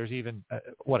 Okay, there's even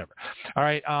whatever. All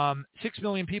right, 6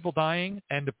 million people dying,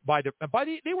 and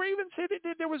they were even saying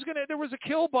that there was a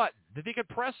kill button that they could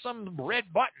press some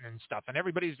red button and stuff, and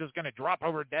everybody's just going to drop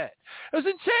over dead. It was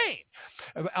insane.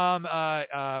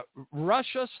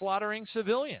 Russia slaughtering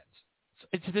civilians.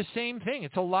 It's the same thing.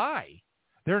 It's a lie.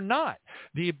 They're not.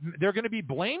 They're going to be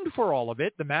blamed for all of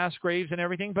it, the mass graves and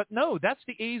everything. But no, that's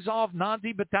the Azov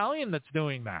Nazi battalion that's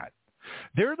doing that.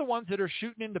 They're the ones that are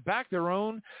shooting in the back their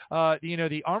own.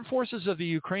 The armed forces of the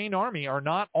Ukraine army are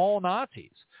not all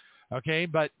Nazis. Okay,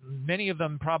 but many of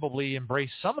them probably embrace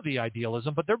some of the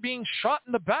idealism, but they're being shot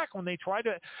in the back when they try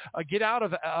to get out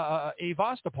of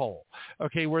Sevastopol,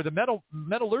 okay, where the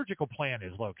metallurgical plant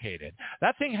is located.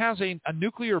 That thing has a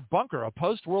nuclear bunker, a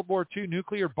post-World War II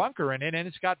nuclear bunker in it, and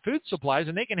it's got food supplies,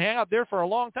 and they can hang out there for a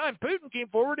long time. Putin came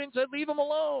forward and said, leave them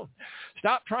alone.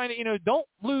 Stop trying to, don't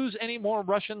lose any more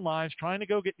Russian lives trying to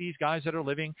go get these guys that are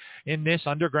living in this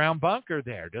underground bunker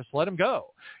there. Just let them go.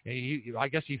 I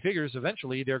guess he figures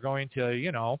eventually they're going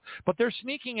to, but they're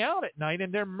sneaking out at night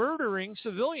and they're murdering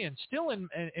civilians still in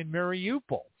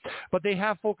Mariupol. But they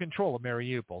have full control of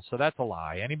Mariupol, so that's a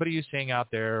lie. Anybody who's saying out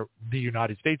there, the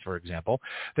United States, for example,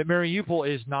 that Mariupol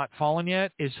is not fallen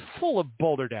yet is full of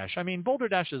boulder dash. I mean, boulder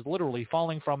dash is literally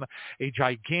falling from a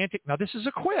gigantic, now this is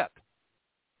a quip.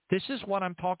 This is what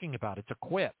I'm talking about. It's a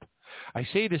quip. I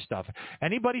say this stuff.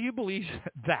 Anybody who believes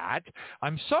that,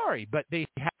 I'm sorry, but they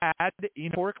had,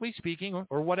 metaphorically speaking,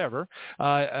 or whatever,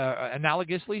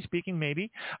 analogously speaking,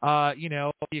 maybe,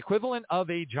 the equivalent of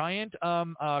a giant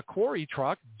quarry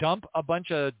truck dump a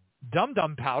bunch of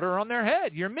dum-dum powder on their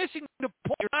head. You're missing the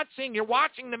point. You're not seeing. You're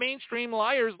watching the mainstream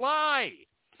liars lie.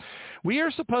 We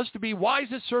are supposed to be wise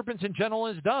as serpents and gentle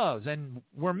as doves, and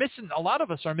a lot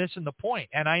of us are missing the point.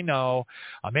 And I know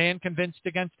a man convinced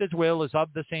against his will is of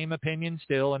the same opinion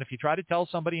still, and if you try to tell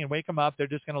somebody and wake them up, they're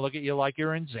just going to look at you like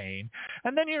you're insane.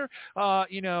 And then your,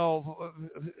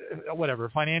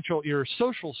 your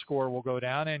social score will go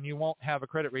down, and you won't have a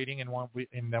credit rating, and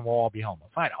then we'll all be homeless.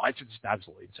 I know, it's just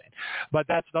absolutely insane. But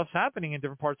that stuff's happening in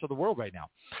different parts of the world right now.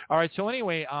 All right, so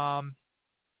anyway,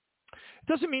 it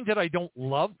doesn't mean that I don't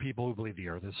love people who believe the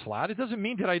earth is flat. It doesn't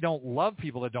mean that I don't love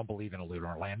people that don't believe in a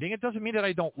lunar landing. It doesn't mean that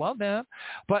I don't love them.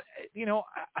 But,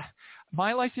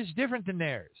 my life is different than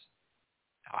theirs.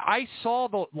 I saw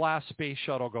the last space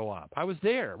shuttle go up. I was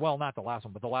there. Well, not the last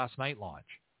one, but the last night launch.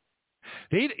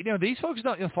 These folks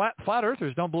don't, flat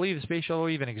earthers don't believe the space shuttle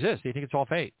even exists. They think it's all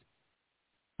fake.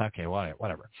 Okay,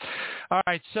 whatever. All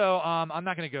right, so I'm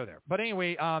not going to go there. But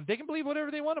anyway, they can believe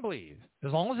whatever they want to believe.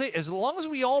 As long as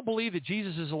we all believe that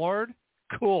Jesus is the Lord,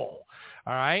 cool.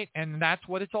 All right, and that's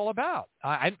what it's all about.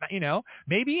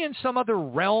 Maybe in some other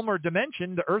realm or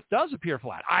dimension, the earth does appear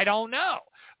flat. I don't know,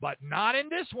 but not in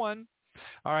this one.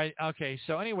 All right, okay,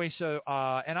 so anyway,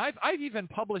 and I've even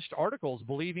published articles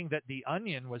believing that The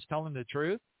Onion was telling the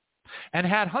truth, and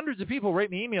had hundreds of people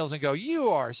write me emails and go, you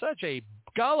are such a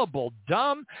gullible,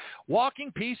 dumb,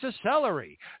 walking piece of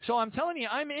celery. So I'm telling you,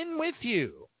 I'm in with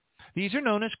you. These are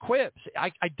known as quips.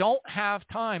 I don't have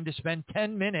time to spend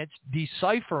 10 minutes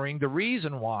deciphering the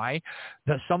reason why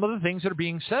some of the things that are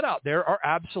being said out there are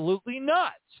absolutely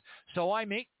nuts. So I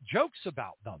make jokes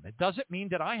about them. It doesn't mean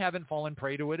that I haven't fallen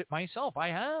prey to it myself. I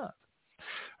have.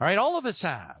 All right, all of us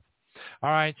have. All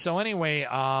right. So anyway,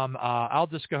 I'll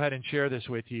just go ahead and share this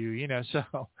with you.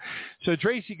 So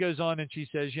Tracy goes on and she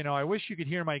says, I wish you could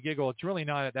hear my giggle. It's really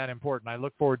not that important. I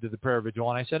look forward to the prayer vigil.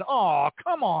 And I said, oh,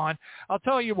 come on. I'll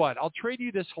tell you what. I'll trade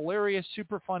you this hilarious,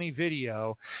 super funny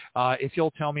video if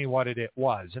you'll tell me what it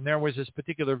was. And there was this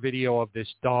particular video of this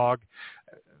dog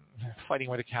fighting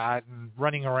with a cat and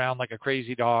running around like a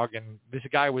crazy dog. And this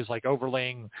guy was like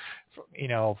overlaying,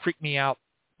 freak me out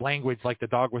language like the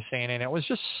dog was saying, and it was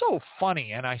just so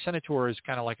funny. And I sent it to her as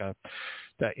kind of like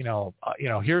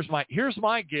here's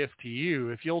my gift to you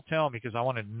if you'll tell me, because I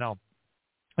wanted to know.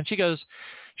 And she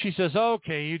says,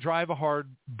 okay, you drive a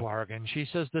hard bargain. She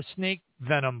says the snake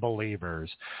venom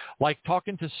believers, like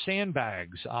talking to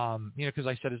sandbags, because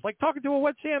I said it's like talking to a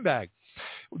wet sandbag.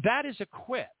 That is a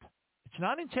quip. It's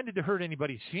not intended to hurt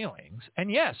anybody's feelings.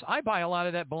 And yes, I buy a lot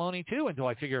of that baloney too until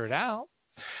I figure it out.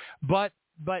 But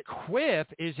quip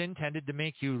is intended to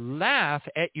make you laugh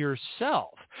at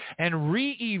yourself and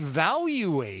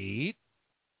reevaluate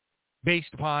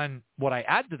based upon what I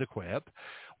add to the quip,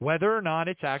 whether or not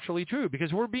it's actually true,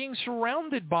 because we're being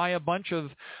surrounded by a bunch of,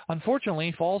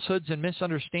 unfortunately, falsehoods and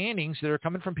misunderstandings that are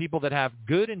coming from people that have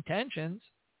good intentions,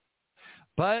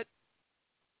 but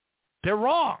they're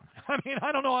wrong. I mean,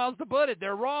 I don't know how else to put it.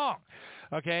 They're wrong.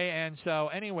 Okay, and so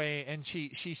anyway, and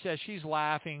she says she's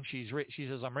laughing. She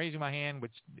says, I'm raising my hand,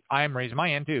 which I am raising my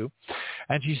hand too.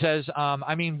 And she says,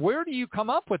 I mean, where do you come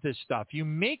up with this stuff? You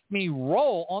make me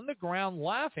roll on the ground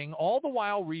laughing, all the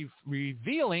while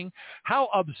revealing how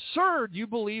absurd you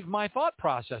believe my thought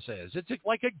process is. It's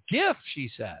like a gift, she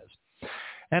says.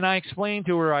 And I explained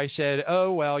to her, I said,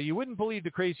 oh, well, you wouldn't believe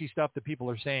the crazy stuff that people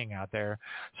are saying out there.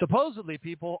 Supposedly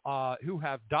people who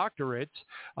have doctorates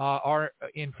are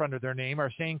in front of their name are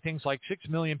saying things like 6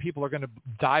 million people are going to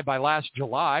die by last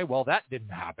July. Well, that didn't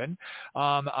happen.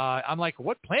 I'm like,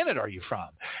 what planet are you from?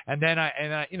 And then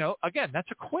I you know, again,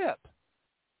 that's a quip.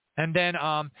 And then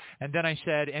I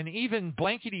said, and even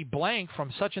blankety blank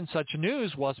from such and such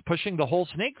news was pushing the whole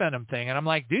snake venom thing. And I'm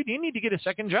like, dude, you need to get a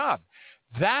second job.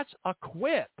 That's a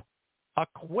quip. A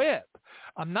quip.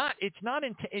 It's not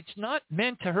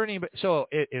meant to hurt anybody. So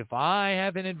if I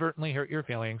have inadvertently hurt your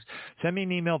feelings, send me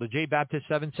an email to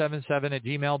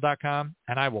jbaptist777@gmail.com,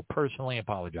 and I will personally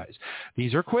apologize.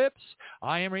 These are quips.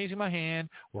 I am raising my hand.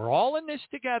 We're all in this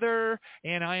together,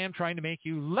 and I am trying to make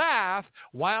you laugh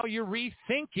while you're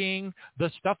rethinking the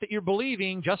stuff that you're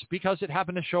believing just because it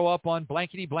happened to show up on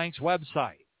blankety blank's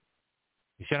website.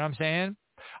 You see what I'm saying?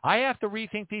 I have to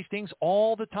rethink these things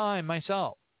all the time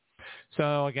myself.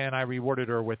 So, again, I rewarded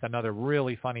her with another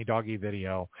really funny doggy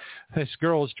video. This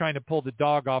girl was trying to pull the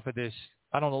dog off of this,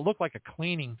 I don't know, it looked like a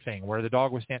cleaning thing where the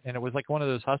dog was standing, and it was like one of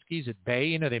those huskies that bay,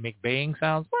 you know, they make baying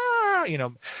sounds, you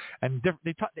know, and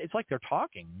it's like they're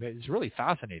talking. It's really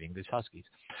fascinating, these huskies.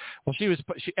 Well,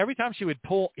 every time she would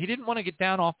pull, he didn't want to get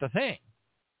down off the thing.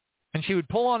 And she would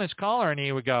pull on his collar, and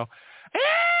he would go,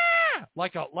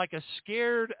 like a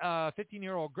scared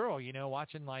 15-year-old girl, you know,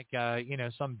 watching like you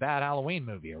know, some bad Halloween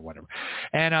movie or whatever,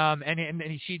 and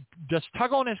she'd just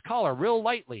tug on his collar real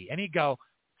lightly, and he'd go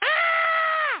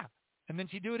ah, and then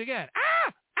she'd do it again,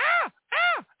 ah ah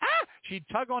ah ah. She'd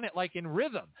tug on it like in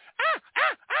rhythm, ah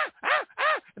ah ah ah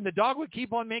ah, and the dog would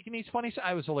keep on making these funny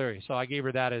sounds. It was hilarious. So I gave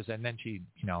her that and then she,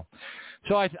 you know,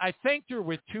 so I thanked her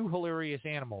with 2 hilarious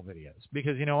animal videos,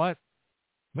 because you know what?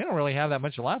 We don't really have that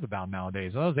much to laugh about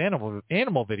nowadays. Those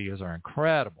animal videos are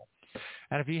incredible.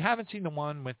 And if you haven't seen the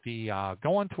one with the,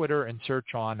 go on Twitter and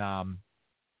search on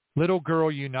little girl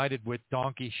united with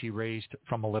donkey she raised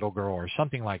from a little girl or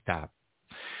something like that.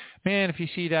 Man, if you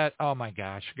see that, oh my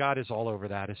gosh, God is all over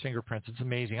that. His fingerprints, it's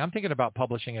amazing. I'm thinking about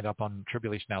publishing it up on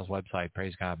Tribulation Now's website.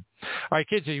 Praise God. All right,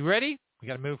 kids, are you ready? We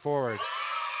got to move forward.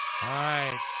 All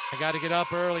right. I got to get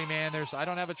up early, man. I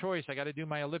don't have a choice. I got to do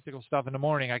my elliptical stuff in the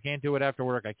morning. I can't do it after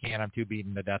work. I can't. I'm too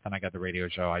beaten to death, and I got the radio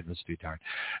show. I'm just too tired.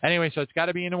 Anyway, so it's got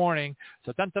to be in the morning.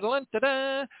 So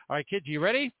dun-da-da-dun-da-da. All right, kids, you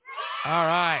ready? All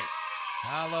right.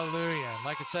 Hallelujah.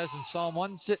 Like it says in Psalm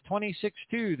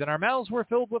 126:2, that our mouths were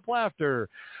filled with laughter,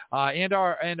 and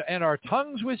our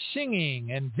tongues with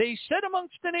singing. And they said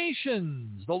amongst the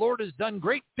nations, the Lord has done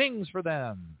great things for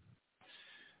them.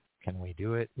 Can we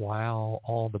do it while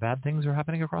all the bad things are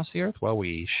happening across the earth? Well,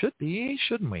 we should be,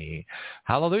 shouldn't we?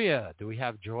 Hallelujah. Do we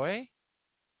have joy?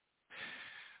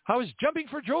 I was jumping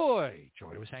for joy.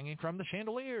 Joy was hanging from the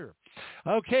chandelier.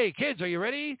 Okay, kids, are you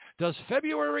ready? Does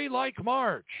February like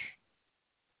March?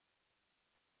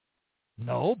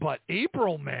 No, but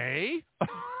April may.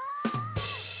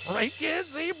 Right, kids?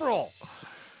 April.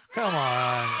 Come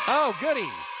on. Oh, goody.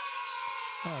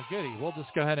 Oh, goody. We'll just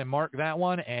go ahead and mark that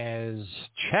one as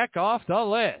check off the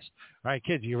list. All right,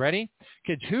 kids, you ready?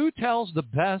 Kids, who tells the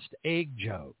best egg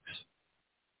jokes?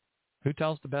 Who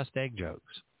tells the best egg jokes?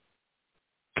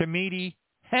 Comedians.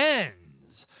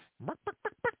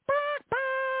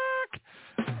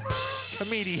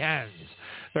 Comedians.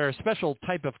 They're a special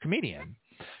type of comedian.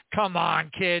 Come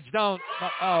on, kids. Don't.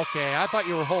 Okay, I thought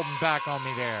you were holding back on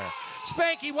me there.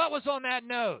 Spanky, what was on that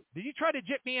note? Did you try to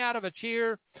jip me out of a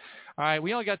cheer? All right,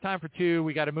 we only got time for 2.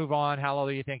 We got to move on.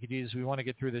 Hallelujah. Thank you, Jesus. We want to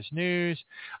get through this news.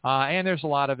 And there's a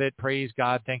lot of it. Praise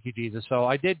God. Thank you, Jesus. So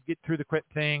I did get through the quit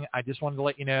thing. I just wanted to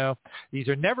let you know these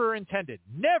are never intended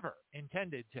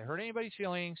to hurt anybody's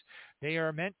feelings. They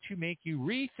are meant to make you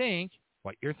rethink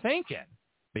what you're thinking.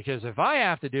 Because if I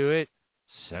have to do it,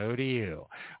 so do you.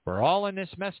 We're all in this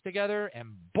mess together. And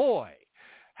boy,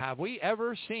 have we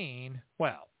ever seen,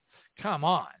 well, come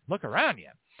on, look around you.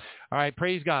 All right,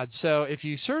 praise God. So if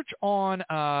you search on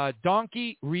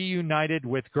Donkey Reunited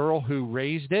with Girl Who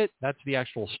Raised It, that's the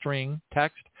actual string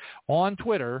text, on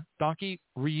Twitter, Donkey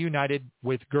Reunited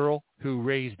with Girl Who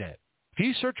Raised It. If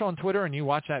you search on Twitter and you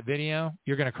watch that video,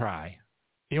 you're going to cry.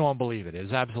 You won't believe it.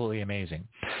 It's absolutely amazing.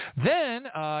 Then,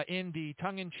 in the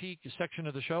tongue-in-cheek section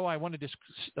of the show, I wanted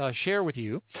to share with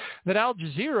you that Al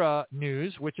Jazeera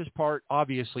News, which is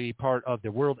obviously part of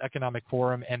the World Economic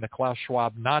Forum and the Klaus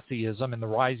Schwab Nazism and the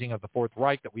rising of the Fourth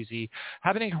Reich that we see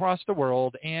happening across the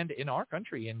world and in our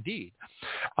country, indeed,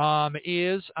 Al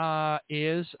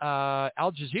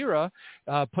Jazeera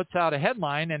puts out a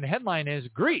headline, and the headline is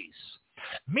Greece.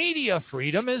 Media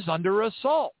freedom is under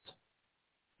assault.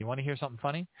 You want to hear something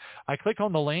funny? I click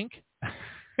on the link,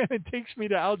 and it takes me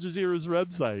to Al Jazeera's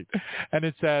website, and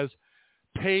it says,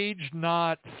 page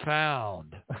not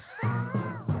found.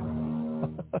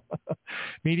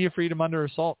 Media freedom under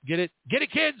assault. Get it,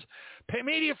 kids?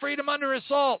 Media freedom under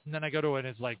assault. And then I go to it, and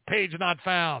it's like, page not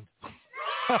found.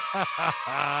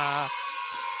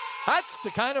 That's the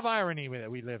kind of irony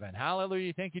that we live in.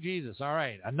 Hallelujah. Thank you, Jesus. All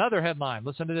right. Another headline.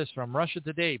 Listen to this from Russia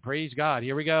Today. Praise God.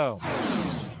 Here we go.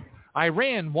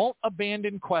 Iran won't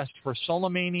abandon quest for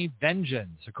Soleimani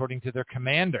vengeance, according to their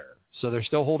commander. So they're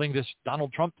still holding this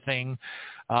Donald Trump thing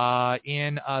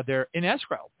in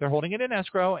escrow. They're holding it in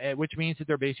escrow, which means that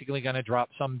they're basically going to drop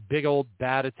some big old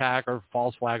bad attack or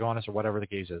false flag on us or whatever the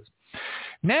case is.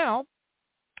 Now,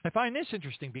 I find this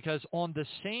interesting because on the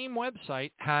same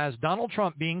website has Donald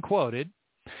Trump being quoted,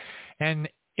 and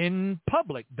in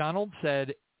public, Donald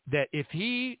said that if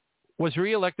he was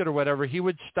reelected or whatever, he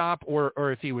would stop, or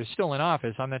if he was still in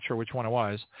office, I'm not sure which one it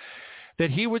was, that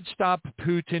he would stop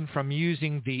Putin from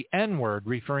using the N-word,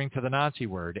 referring to the Nazi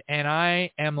word. And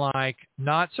I am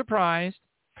not surprised,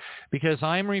 because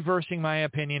I'm reversing my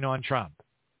opinion on Trump.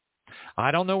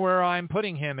 I don't know where I'm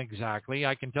putting him exactly.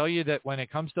 I can tell you that when it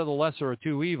comes to the lesser of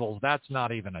two evils, that's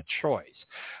not even a choice.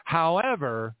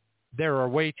 However, there are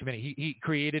way too many. He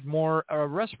created more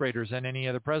respirators than any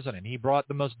other president. He brought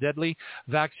the most deadly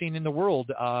vaccine in the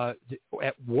world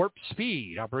at warp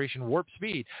speed, Operation Warp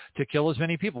Speed, to kill as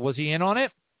many people. Was he in on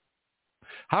it?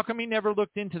 How come he never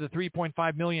looked into the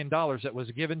 $3.5 million that was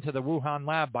given to the Wuhan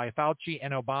lab by Fauci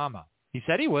and Obama? He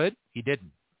said he would. He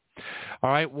didn't. All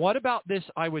right, what about this?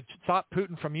 I would stop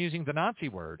Putin from using the Nazi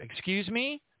word. Excuse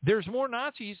me? There's more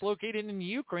Nazis located in the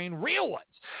Ukraine, real ones,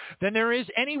 than there is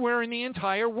anywhere in the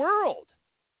entire world.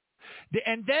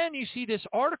 And then you see this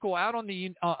article out on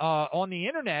the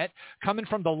internet coming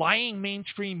from the lying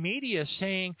mainstream media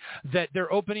saying that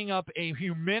they're opening up a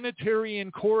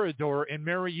humanitarian corridor in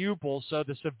Mariupol so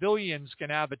the civilians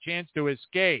can have a chance to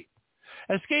escape.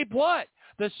 Escape what?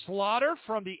 The slaughter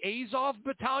from the Azov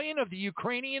battalion of the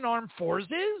Ukrainian armed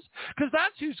forces? Because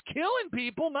that's who's killing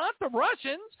people, not the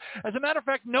Russians. As a matter of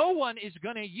fact, no one is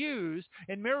going to use,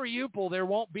 in Mariupol, there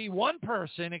won't be one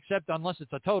person, except unless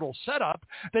it's a total setup,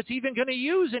 that's even going to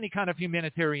use any kind of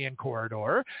humanitarian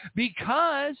corridor,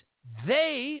 because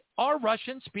they are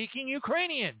Russian-speaking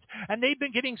Ukrainians. And they've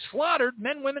been getting slaughtered,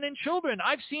 men, women, and children.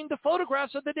 I've seen the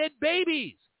photographs of the dead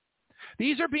babies.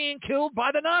 These are being killed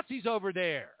by the Nazis over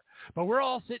there. But we're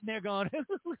all sitting there going,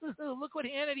 look what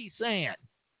Hannity's saying.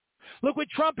 Look what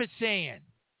Trump is saying.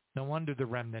 No wonder the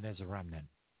remnant is a remnant.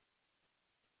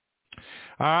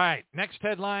 All right, next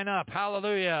headline up.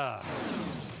 Hallelujah.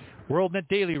 WorldNet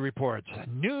Daily reports,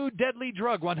 new deadly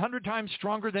drug 100 times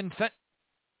stronger than fentanyl.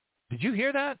 Did you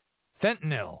hear that?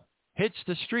 Fentanyl hits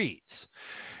the streets.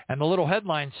 And the little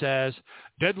headline says,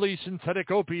 deadly synthetic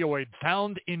opioid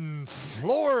found in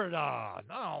Florida.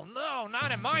 No,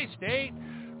 not in my state.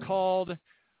 Called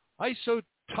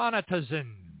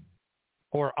isotonitazine,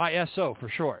 or ISO for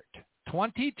short.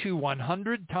 20 to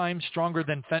 100 times stronger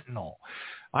than fentanyl.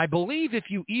 I believe if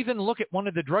you even look at one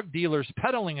of the drug dealers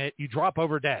peddling it, you drop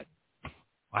over dead.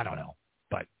 I don't know.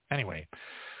 But anyway.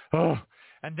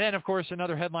 And then, of course,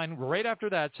 another headline right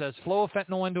after that says, flow of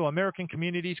fentanyl into American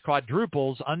communities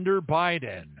quadruples under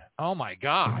Biden. Oh, my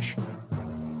gosh.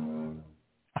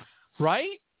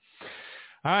 Right?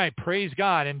 All right, praise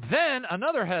God. And then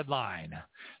another headline.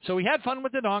 So we had fun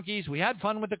with the donkeys. We had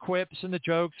fun with the quips and the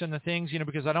jokes and the things,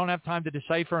 because I don't have time to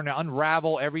decipher and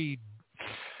unravel every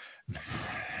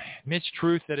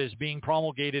mistruth that is being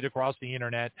promulgated across the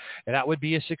internet. And that would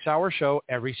be a 6-hour show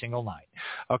every single night.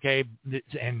 Okay.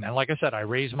 And like I said, I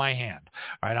raise my hand.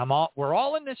 All right. We're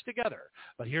all in this together.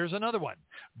 But here's another one.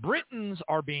 Britons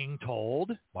are being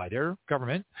told by their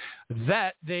government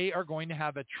that they are going to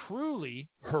have a truly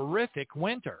horrific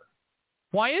winter.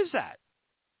 Why is that?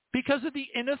 Because of the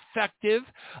ineffective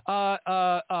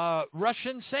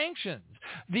Russian sanctions.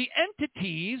 The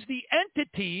entities,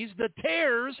 the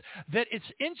tears that it's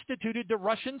instituted the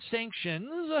Russian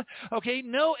sanctions,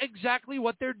 know exactly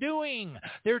what they're doing.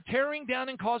 They're tearing down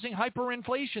and causing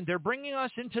hyperinflation. They're bringing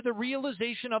us into the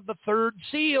realization of the third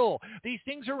seal. These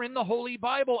things are in the Holy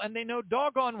Bible, and they know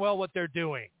doggone well what they're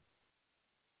doing.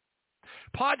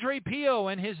 Padre Pio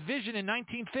and his vision in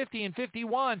 1950 and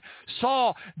 51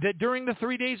 saw that during the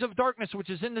 3 days of darkness, which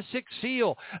is in the sixth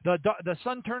seal, the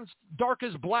sun turns dark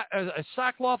as black as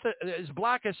sackcloth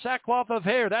of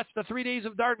hair. That's the 3 days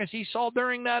of darkness. He saw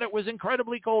during that it was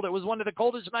incredibly cold. It was one of the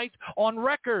coldest nights on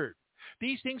record.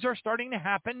 These things are starting to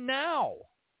happen now.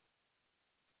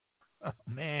 Oh,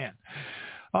 man.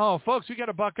 Oh, folks, we got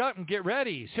to buck up and get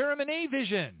ready. Ceremony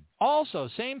vision. Also,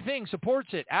 same thing, supports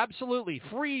it. Absolutely.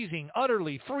 Freezing,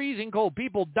 utterly freezing cold.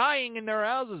 People dying in their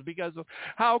houses because of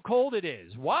how cold it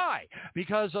is. Why?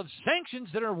 Because of sanctions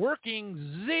that are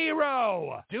working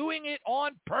zero. Doing it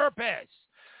on purpose.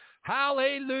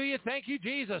 Hallelujah. Thank you,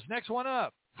 Jesus. Next one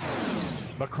up.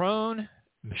 Macron,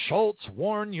 Schultz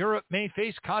warn Europe may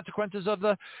face consequences of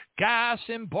the gas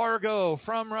embargo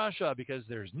from Russia because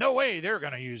there's no way they're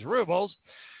going to use rubles.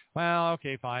 Well,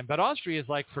 okay, fine. But Austria is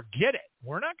like, forget it.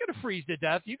 We're not going to freeze to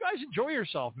death. You guys enjoy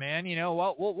yourself, man. You know,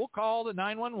 well, we'll call the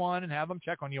 911 and have them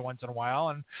check on you once in a while.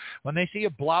 And when they see a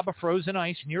blob of frozen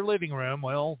ice in your living room,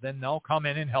 well, then they'll come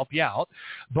in and help you out.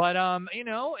 But, you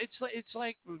know, it's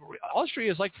like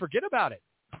Austria is like, forget about it.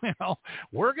 You know,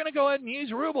 we're going to go ahead and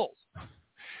use rubles.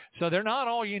 So they're not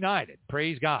all united.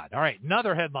 Praise God. All right,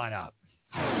 another headline up.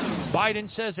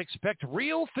 Biden says expect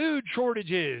real food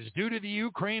shortages due to the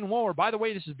Ukraine war. By the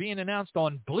way, this is being announced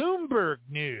on Bloomberg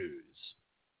News.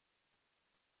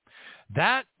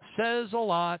 That says a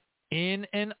lot in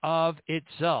and of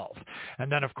itself.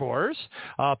 And then, of course,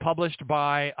 published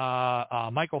by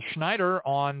Michael Schneider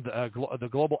on the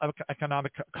Global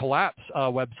Economic Collapse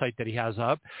website that he has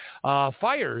up,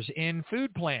 fires in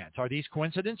food plants. Are these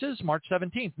coincidences? March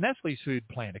 17th, Nestle's food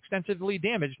plant extensively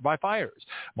damaged by fires.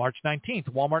 March 19th,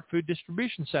 Walmart Food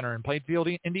Distribution Center in Plainfield,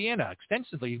 Indiana,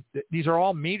 extensively. These are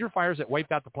all major fires that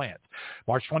wiped out the plants.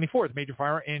 March 24th, major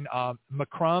fire in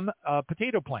Macrum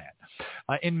potato plant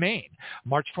in Maine.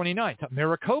 March 29th,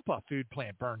 Maricopa food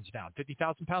plant burns down.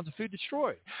 50,000 pounds of food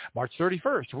destroyed. March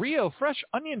 31st, Rio fresh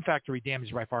onion factory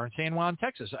damaged by fire in San Juan,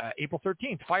 Texas. April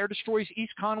 13th, fire destroys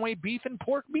East Conway beef and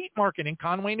pork meat market in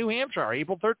Conway, New Hampshire.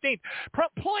 April 13th,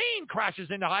 plane crashes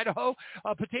into Idaho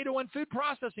potato and food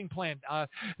processing plant.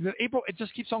 April, it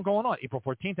just keeps on going on. April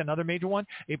 14th, another major one.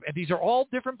 These are all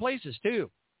different places too.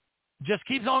 Just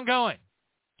keeps on going.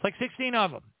 It's like 16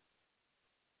 of them.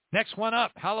 Next one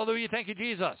up. Hallelujah. Thank you,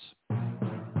 Jesus.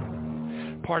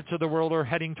 Parts of the world are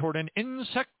heading toward an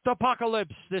insect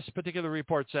apocalypse, this particular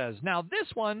report says. Now, this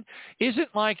one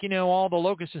isn't like, you know, all the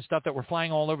locusts and stuff that were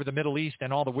flying all over the Middle East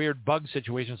and all the weird bug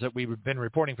situations that we've been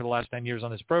reporting for the last 10 years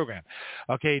on this program.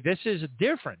 Okay, this is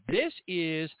different. This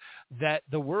is that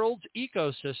the world's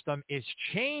ecosystem is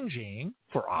changing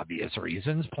for obvious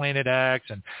reasons, Planet X,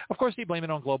 and of course they blame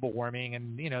it on global warming,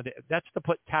 and, you know, that's to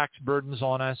put tax burdens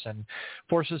on us and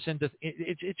force us into,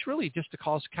 it's really just to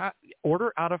cause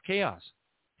order out of chaos.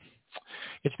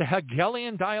 It's the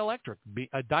Hegelian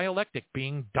dialectic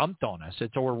being dumped on us.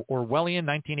 It's Orwellian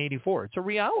 1984. It's a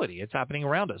reality. It's happening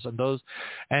around us.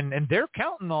 And they're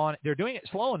counting on, they're doing it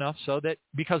slow enough so that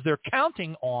because they're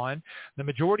counting on the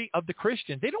majority of the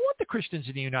Christians. They don't want the Christians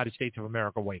in the United States of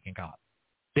America waking up.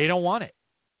 They don't want it.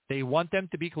 They want them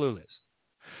to be clueless.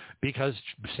 Because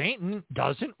Satan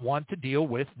doesn't want to deal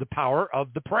with the power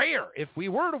of the prayer if we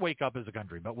were to wake up as a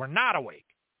country, but we're not awake.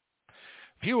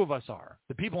 Few of us are.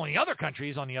 The people in the other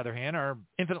countries, on the other hand, are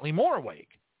infinitely more awake.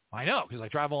 I know, because I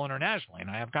travel internationally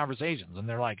and I have conversations, and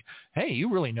they're like, hey,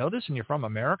 you really know this and you're from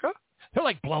America? They're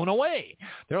like blown away.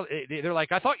 They're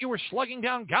like, I thought you were slugging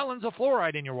down gallons of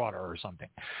fluoride in your water or something.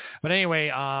 But anyway,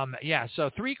 yeah, so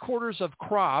 3/4 of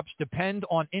crops depend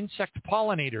on insect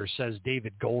pollinators, says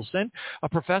David Golston, a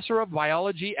professor of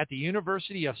biology at the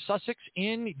University of Sussex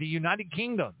in the United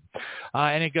Kingdom.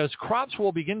 And it goes, crops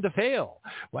will begin to fail.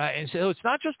 And so it's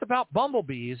not just about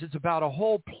bumblebees. It's about a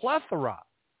whole plethora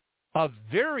of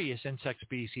various insect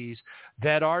species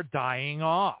that are dying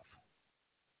off.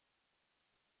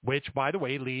 Which, by the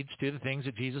way, leads to the things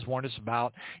that Jesus warned us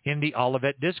about in the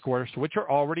Olivet Discourse, which are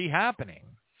already happening.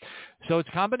 So it's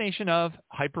a combination of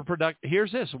hyperproduction.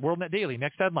 Here's this, WorldNet Daily,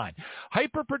 next headline.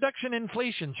 Hyperproduction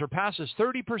inflation surpasses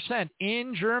 30%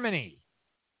 in Germany.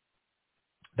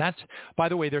 That's, by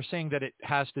the way, they're saying that it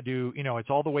has to do, you know,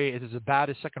 it's all the way, it is as bad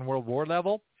as Second World War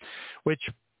level, which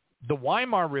the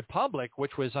Weimar Republic,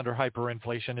 which was under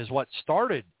hyperinflation, is what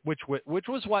started, which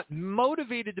was what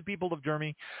motivated the people of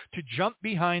Germany to jump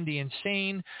behind the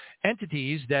insane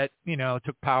entities that, you know,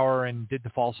 took power and did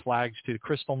the false flags to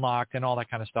Kristallnacht and all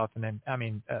that kind of stuff. And then, I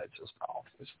mean,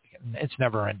 it's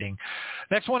never ending.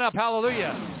 Next one up,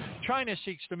 hallelujah. China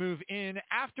seeks to move in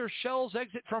after Shell's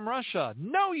exit from Russia.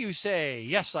 No, you say.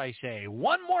 Yes, I say.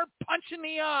 One more punch in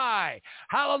the eye.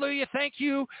 Hallelujah. Thank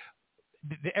you.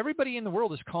 everybody in the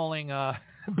world is calling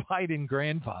Biden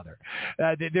grandfather.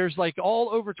 There's like all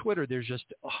over Twitter, there's just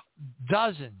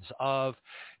dozens of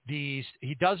these.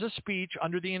 He does a speech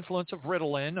under the influence of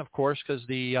Ritalin, of course, because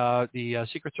the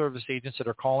Secret Service agents that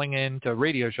are calling in to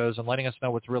radio shows and letting us know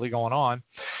what's really going on.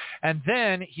 And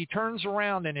then he turns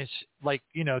around in his, like,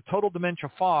 total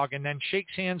dementia fog, and then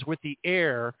shakes hands with the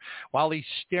air while he's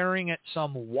staring at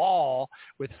some wall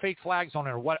with fake flags on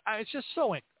it or what. It's just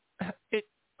so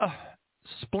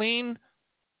spleen,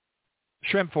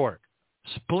 shrimp fork.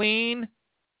 Spleen,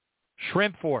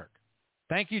 shrimp fork.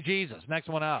 Thank you, Jesus. Next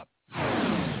one up.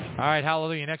 All right,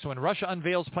 hallelujah. Next one. Russia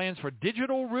unveils plans for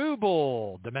digital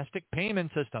ruble domestic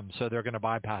payment system. So they're going to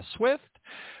bypass SWIFT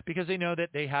because they know that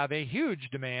they have a huge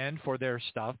demand for their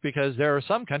stuff, because there are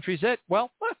some countries that,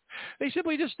 well, they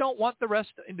simply just don't want the rest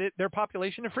of their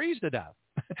population to freeze to death.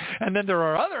 And then there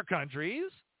are other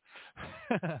countries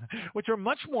which are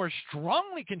much more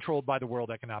strongly controlled by the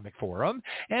World Economic Forum,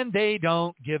 and they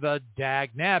don't give a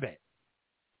dag nabbit.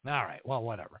 All right, well,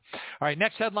 whatever. All right,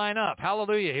 next headline up.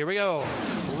 Hallelujah. Here we go.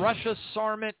 Russia's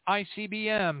Sarmat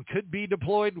ICBM could be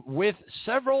deployed with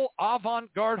several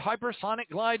avant-garde hypersonic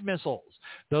glide missiles.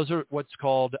 Those are what's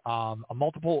called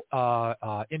multiple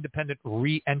independent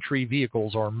re-entry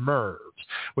vehicles, or MIRVs,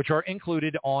 which are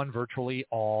included on virtually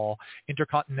all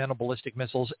intercontinental ballistic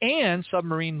missiles and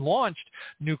submarine-launched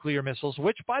nuclear missiles,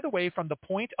 which, by the way, from the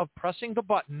point of pressing the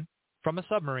button from a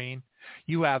submarine,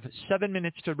 you have 7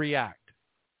 minutes to react.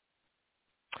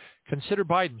 Consider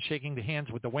Biden shaking the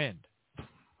hands with the wind.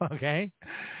 Okay?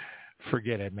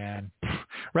 Forget it, man.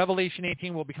 Revelation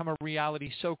 18 will become a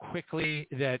reality so quickly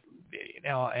that,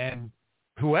 and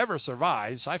whoever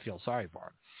survives, I feel sorry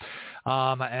for him.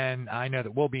 And I know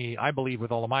that I believe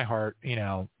with all of my heart,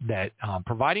 that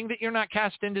providing that you're not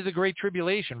cast into the great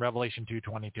tribulation, Revelation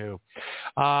 2:22,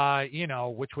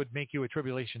 which would make you a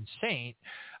tribulation saint.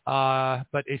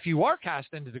 But if you are cast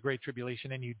into the great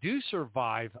tribulation and you do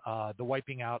survive the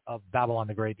wiping out of Babylon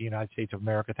the Great, the United States of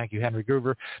America, thank you, Henry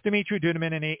Gruver, Dimitri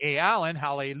Duneman, and A. Allen,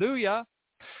 hallelujah,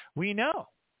 we know.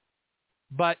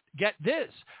 But get this.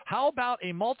 How about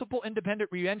a multiple independent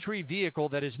reentry vehicle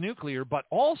that is nuclear but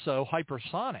also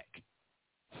hypersonic?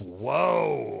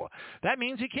 Whoa. That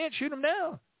means he can't shoot them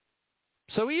down.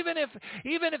 So even if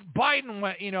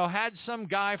Biden had some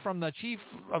guy from the chief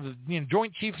of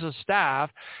Joint Chiefs of Staff,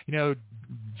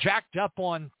 jacked up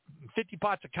on 50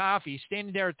 pots of coffee,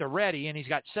 standing there at the ready, and he's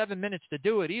got 7 minutes to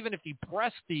do it, even if he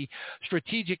pressed the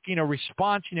strategic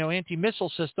response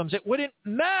anti-missile systems, it wouldn't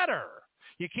matter.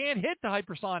 You can't hit the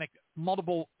hypersonic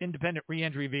multiple independent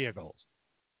reentry vehicles.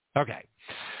 Okay.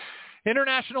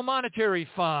 International Monetary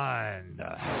Fund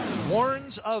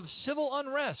warns of civil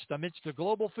unrest amidst a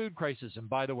global food crisis. And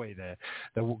by the way,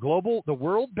 the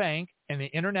World Bank and the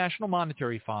International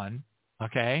Monetary Fund,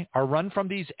 okay, are run from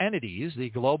these entities, the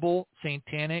Global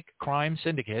Satanic Crime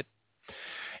Syndicate.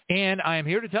 And I am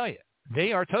here to tell you,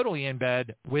 they are totally in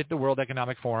bed with the World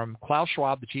Economic Forum, Klaus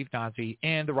Schwab, the chief Nazi,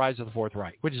 and the rise of the Fourth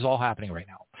Reich, which is all happening right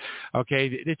now. Okay,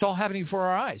 it's all happening before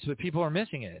our eyes, but people are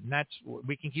missing it, and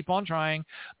we can keep on trying,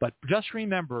 but just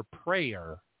remember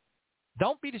prayer.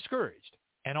 Don't be discouraged,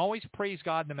 and always praise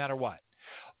God no matter what.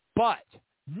 But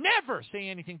never say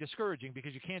anything discouraging,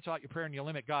 because you cancel out your prayer and you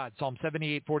limit God. Psalm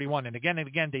 78:41, and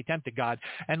again they tempted God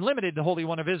and limited the Holy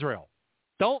One of Israel.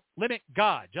 Don't limit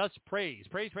God. Just praise.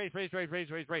 Praise, praise, praise, praise, praise,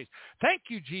 praise, praise. Thank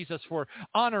you, Jesus, for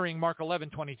honoring Mark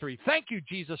 11:23. Thank you,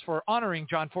 Jesus, for honoring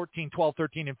John 14:12,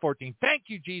 13, and 14. Thank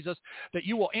you, Jesus, that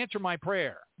you will answer my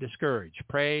prayer. Discourage.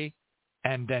 Pray,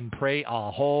 and then pray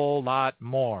a whole lot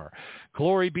more.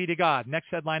 Glory be to God. Next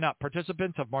headline up.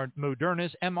 Participants of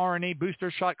Moderna's mRNA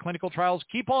booster shot clinical trials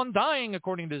keep on dying,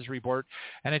 according to this report.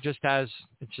 And it's a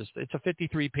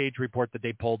 53-page report that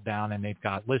they pulled down, and they've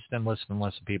got lists and lists and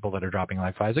lists of people that are dropping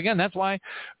like flies. Again, that's why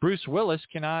Bruce Willis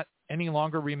cannot any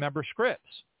longer remember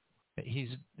scripts. He's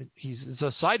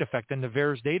a side effect in the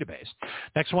VAERS database.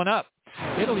 Next one up.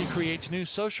 Italy creates new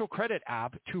social credit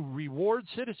app to reward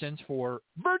citizens for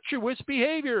virtuous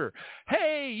behavior.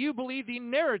 Hey, you believe the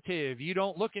narrative. You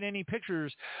don't look at any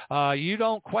pictures. You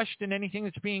don't question anything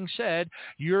that's being said.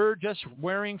 You're just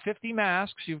wearing 50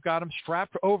 masks. You've got them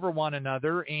strapped over one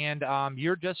another, and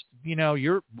you're just,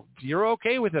 you're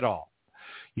okay with it all.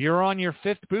 You're on your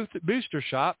 5th booster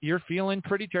shot. You're feeling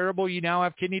pretty terrible. You now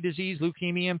have kidney disease,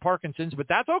 leukemia, and Parkinson's, but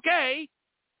that's okay.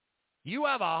 You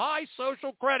have a high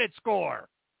social credit score.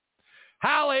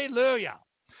 Hallelujah.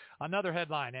 another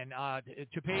headline. And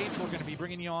to Paige, we're going to be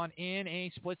bringing you on in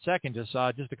a split second. Just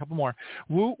a couple more.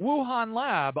 Wuhan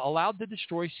lab allowed to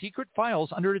destroy secret files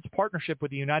under its partnership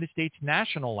with the United States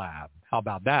National Lab. How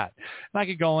about that? And I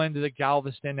could go into the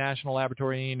Galveston National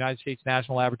Laboratory and the United States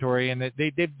National Laboratory, and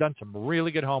they've done some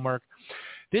really good homework.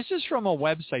 This is from a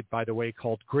website, by the way,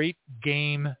 called Great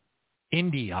Game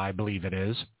India, I believe it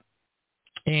is.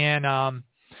 And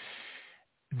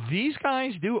these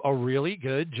guys do a really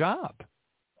good job.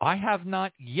 I have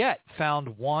not yet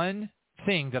found one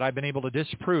thing that I've been able to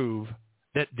disprove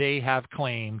that they have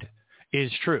claimed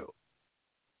is true.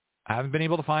 I haven't been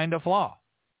able to find a flaw.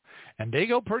 And they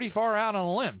go pretty far out on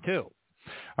a limb, too.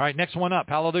 All right, next one up.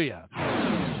 Hallelujah.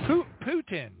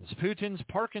 Putin's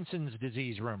Parkinson's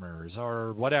disease rumors,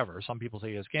 or whatever. Some people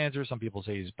say he has cancer. Some people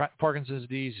say he's Parkinson's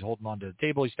disease. He's holding onto the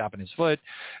table. He's tapping his foot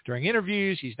during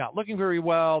interviews. He's not looking very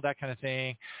well, that kind of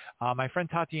thing. My friend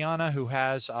Tatiana, who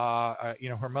has,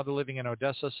 her mother living in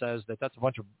Odessa, says that that's a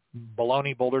bunch of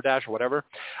baloney, Boulder Dash, or whatever.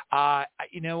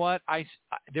 You know what?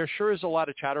 There sure is a lot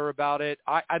of chatter about it.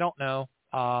 I don't know.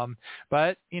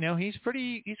 But he's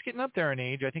getting up there in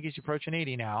age. I think he's approaching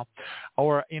 80 now,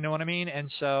 or you know what I mean?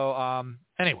 And so,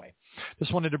 anyway,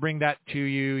 just wanted to bring that to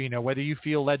you, whether you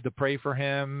feel led to pray for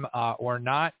him, or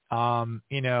not.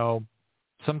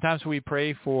 Sometimes we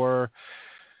pray for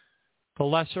the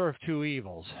lesser of two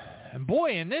evils. And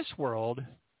boy, in this world,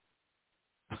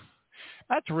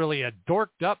 that's really a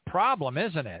dorked up problem,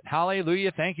 isn't it?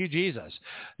 Hallelujah. Thank you, Jesus.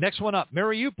 Next one up.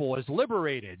 Mariupol is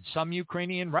liberated. Some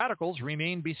Ukrainian radicals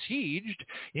remain besieged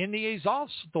in the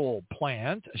Azovstal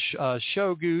plant.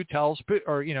 Shoigu tells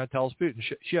Putin.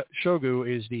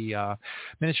 Shoigu is the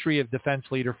Ministry of Defense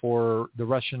leader for the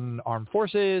Russian armed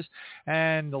forces,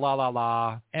 and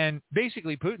And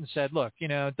basically Putin said, look,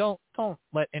 don't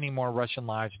let any more Russian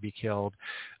lives be killed.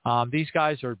 These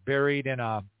guys are buried in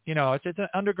it's an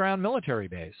underground military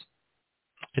base.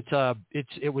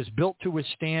 It was built to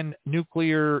withstand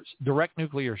direct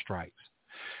nuclear strikes,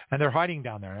 and they're hiding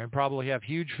down there and probably have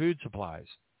huge food supplies.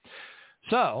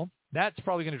 So that's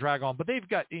probably going to drag on, but they've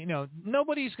got,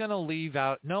 nobody's going to leave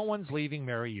out. No one's leaving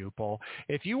Mariupol.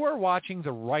 If you are watching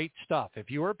the right stuff,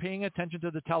 if you are paying attention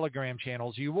to the Telegram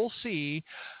channels, you will see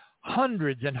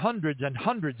hundreds and hundreds and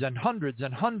hundreds and hundreds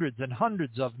and hundreds and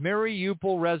hundreds of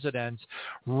Mariupol residents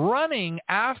running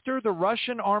after the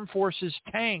Russian armed forces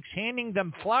tanks, handing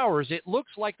them flowers. It looks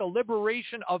like the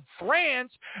liberation of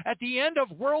France at the end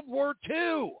of World War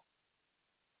II.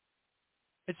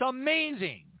 It's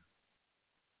amazing.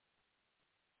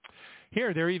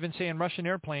 Here, they're even saying Russian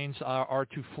airplanes are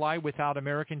to fly without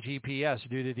American GPS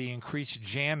due to the increased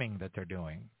jamming that they're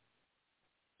doing.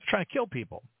 They're trying to kill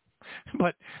people.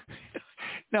 But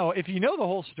no, if you know the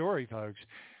whole story, folks,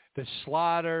 the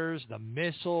slaughters, the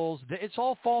missiles, it's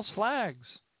all false flags.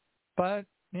 But,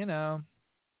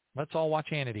 let's all watch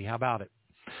Hannity. How about it?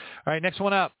 All right, next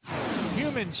one up.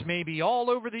 Humans may be all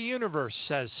over the universe,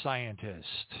 says scientist.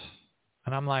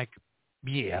 And I'm like,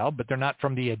 yeah, but they're not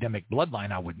from the Adamic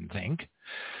bloodline, I wouldn't think.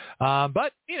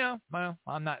 But, well,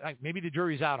 I'm not. Maybe the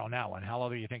jury's out on that one.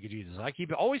 Hallelujah, thank you, Jesus. I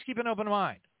always keep an open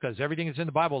mind, because everything that's in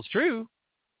the Bible is true.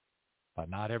 But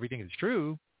not everything that's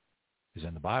true is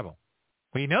in the Bible.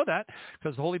 We know that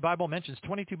because the Holy Bible mentions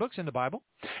 22 books in the Bible,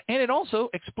 and it also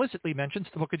explicitly mentions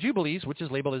the Book of Jubilees, which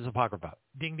is labeled as Apocrypha.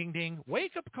 Ding, ding, ding.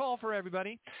 Wake-up call for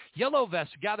everybody. Yellow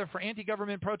vests gather for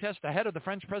anti-government protests ahead of the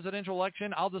French presidential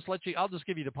election. I'll just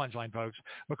give you the punchline, folks.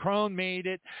 Macron made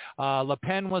it. Le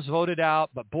Pen was voted out,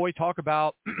 but boy, talk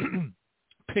about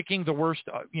picking the worst,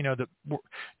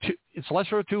 it's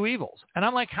lesser of two evils. And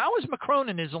I'm like, how is Macron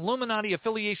and his Illuminati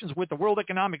affiliations with the World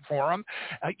Economic Forum,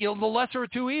 the lesser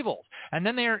of two evils? And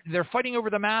then they're fighting over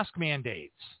the mask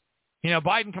mandates.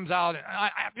 Biden comes out, and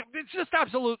it's just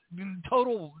absolute,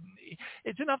 total,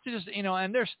 it's enough to just,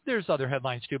 and there's other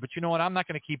headlines too, but you know what, I'm not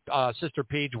going to keep Sister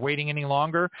Paige waiting any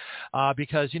longer,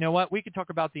 because you know what, we could talk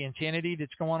about the insanity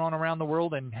that's going on around the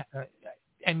world,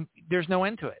 and there's no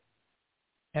end to it.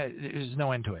 There's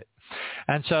no end to it.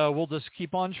 And so we'll just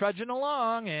keep on trudging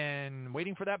along and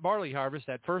waiting for that barley harvest,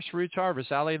 that first fruits harvest,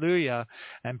 hallelujah,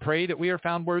 and pray that we are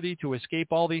found worthy to escape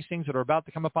all these things that are about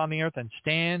to come upon the earth and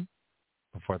stand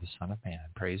before the Son of Man.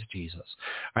 Praise Jesus.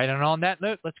 All right, and on that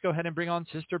note, let's go ahead and bring on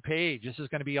Sister Paige. This is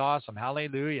going to be awesome.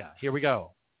 Hallelujah. Here we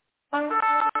go.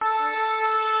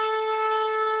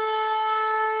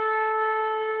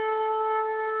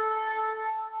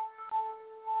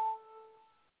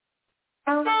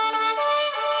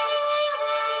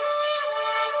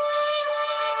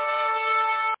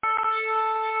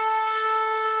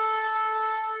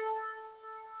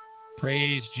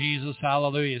 Praise Jesus.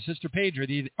 Hallelujah. Sister Paige,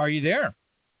 are you there?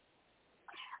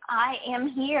 I am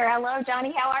here. Hello,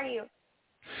 Johnny. How are you?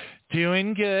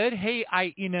 Doing good. Hey,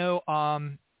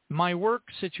 my work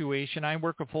situation, I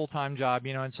work a full-time job,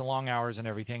 it's a long hours and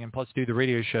everything, and plus do the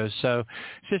radio shows. So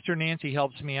Sister Nancy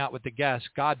helps me out with the guests.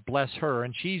 God bless her.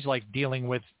 And she's like dealing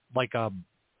with like a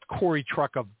Corey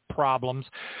truck of problems.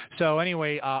 So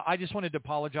anyway, I just wanted to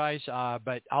apologize,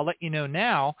 but I'll let you know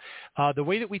now. The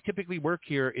way that we typically work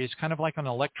here is kind of like an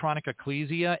electronic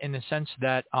ecclesia in the sense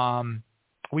that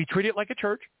we treat it like a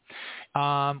church.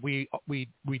 We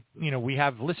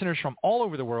have listeners from all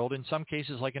over the world. In some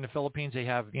cases, like in the Philippines, they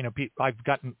have, I've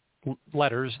gotten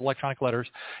letters, electronic letters,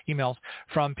 emails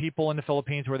from people in the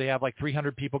Philippines where they have like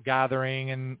 300 people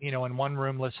gathering and, in one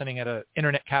room listening at an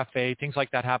internet cafe. Things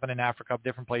like that happen in Africa,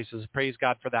 different places. Praise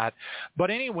God for that.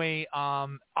 But anyway,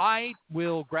 I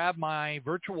will grab my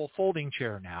virtual folding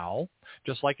chair now,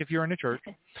 just like if you're in a church,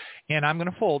 and I'm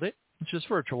going to fold it. It's just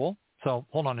virtual. So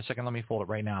hold on a second. Let me fold it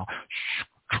right now.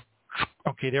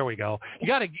 Okay, there we go. You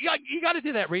got to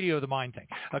do that radio of the mind thing.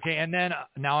 Okay, and then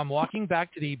now I'm walking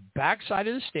back to the back side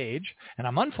of the stage, and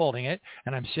I'm unfolding it,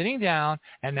 and I'm sitting down,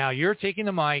 and now you're taking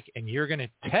the mic, and you're going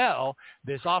to tell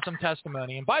this awesome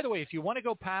testimony. And by the way, if you want to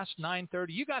go past 9:30,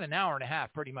 you got an hour and a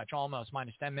half, pretty much, almost,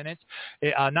 minus 10 minutes.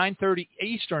 9:30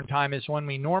 Eastern time is when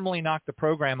we normally knock the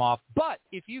program off. But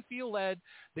if you feel led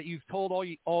that you've told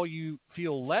all you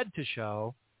feel led to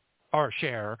show, or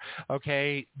share,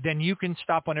 okay, then you can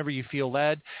stop whenever you feel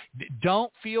led.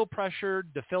 Don't feel pressured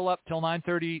to fill up till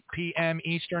 9:30 p.m.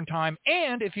 Eastern time.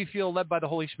 And if you feel led by the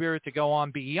Holy Spirit to go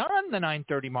on beyond the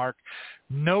 9:30 mark,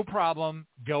 no problem.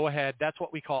 Go ahead. That's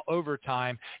what we call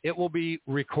overtime. It will be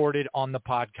recorded on the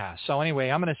podcast. So anyway,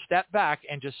 I'm going to step back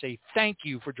and just say thank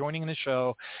you for joining the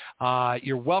show.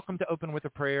 You're welcome to open with a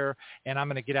prayer, and I'm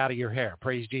going to get out of your hair.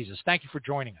 Praise Jesus. Thank you for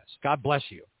joining us. God bless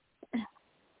you.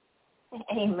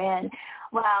 Amen.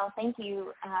 Wow, thank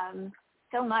you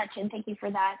so much, and thank you for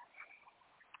that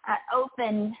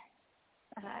open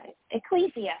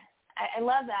ecclesia. I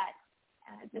love that.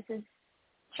 This is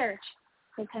church.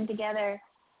 We come together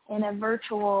in a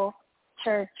virtual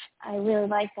church. I really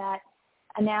like that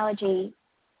analogy,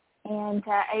 and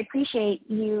I appreciate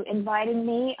you inviting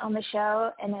me on the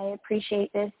show, and I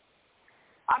appreciate this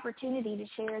opportunity to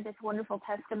share this wonderful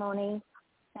testimony.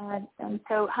 I'm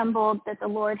so humbled that the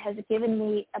Lord has given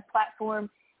me a platform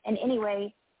in any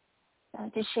way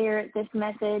to share this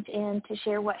message and to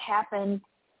share what happened.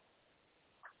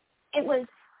 It was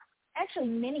actually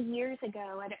many years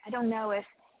ago. I don't know if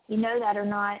you know that or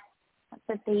not,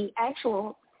 but the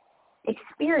actual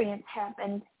experience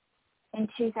happened in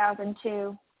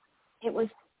 2002. It was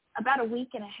about a week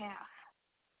and a half.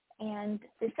 And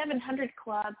the 700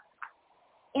 Club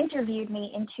interviewed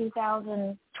me in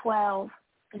 2012.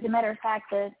 As a matter of fact,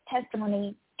 the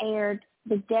testimony aired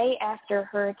the day after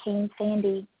Hurricane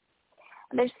Sandy.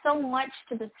 There's so much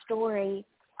to the story,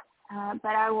 but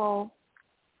I'm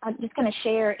just going to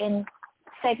share in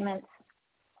segments.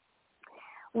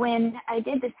 When I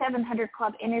did the 700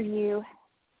 Club interview,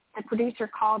 the producer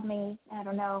called me, I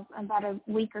don't know, about a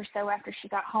week or so after she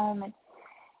got home, and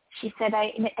she said,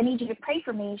 I need you to pray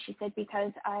for me. She said,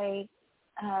 because I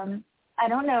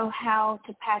don't know how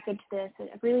to package this. I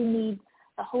really need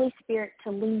the Holy Spirit to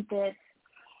lead this.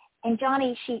 And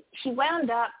Johnny, she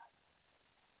wound up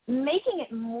making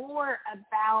it more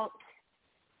about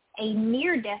a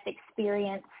near-death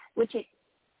experience, which it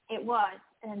was,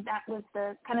 and that was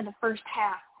the kind of the first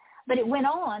half. But it went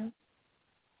on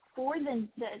for the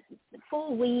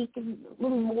full week, a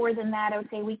little more than that, I would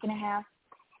say a week and a half,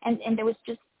 and there was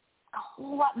just a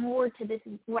whole lot more to this,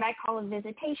 what I call a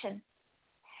visitation.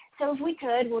 So if we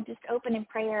could, we'll just open in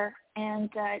prayer and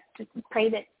just pray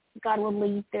that God will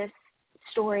lead this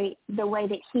story the way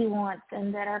that he wants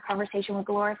and that our conversation will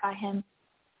glorify him.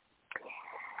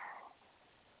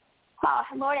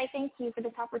 Lord, I thank you for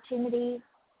this opportunity.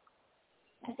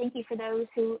 I thank you for those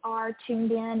who are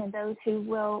tuned in and those who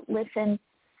will listen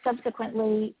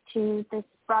subsequently to this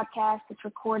broadcast, this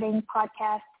recording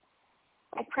podcast.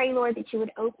 I pray, Lord, that you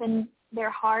would open their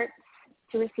hearts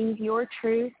to receive your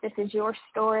truth. This is your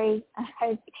story.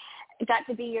 I've got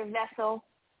to be your vessel.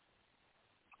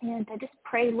 And I just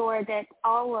pray, Lord, that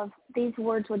all of these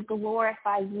words would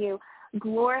glorify you,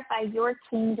 glorify your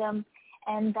kingdom,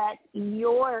 and that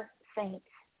your saints,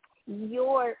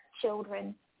 your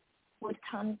children would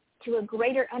come to a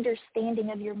greater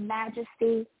understanding of your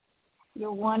majesty,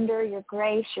 your wonder, your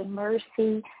grace, your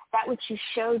mercy, that which you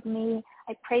showed me.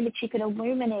 I pray that you could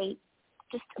illuminate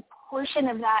just a portion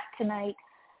of that tonight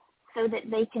so that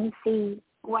they can see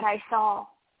what I saw,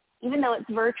 even though it's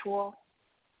virtual.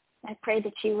 I pray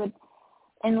that you would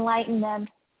enlighten them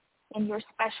in your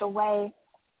special way.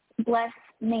 Bless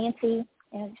Nancy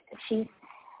and she's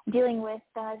dealing with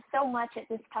so much at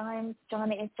this time,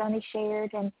 as Johnny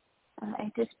shared, and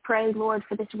I just pray, Lord,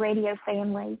 for this radio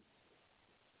family.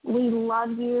 We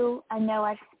love you. I know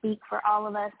I speak for all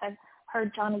of us. I've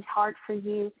heard Johnny's heart for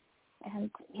you and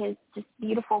his just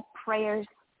beautiful prayers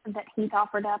that he's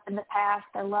offered up in the past.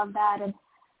 I love that, and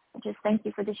I just thank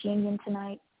you for this union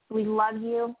tonight. We love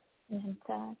you, and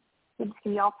we just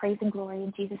give you all praise and glory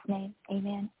in Jesus' name.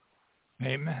 Amen.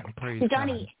 Amen. Praise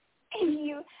Johnny, God. if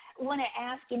you want to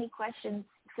ask any questions,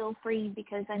 feel free,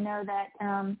 because I know that,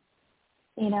 I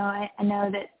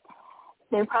know that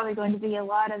there are probably going to be a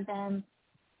lot of them.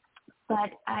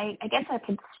 But I guess I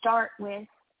could start with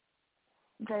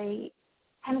the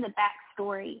kind of the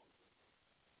backstory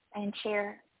and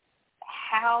share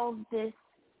how this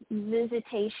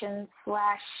visitation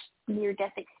 /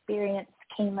 near-death experience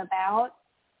came about.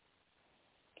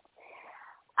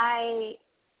 I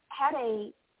had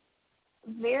a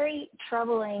very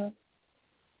troubling,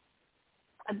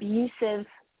 abusive,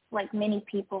 like many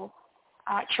people,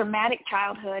 traumatic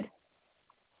childhood,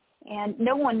 and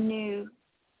no one knew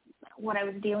what I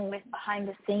was dealing with behind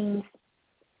the scenes.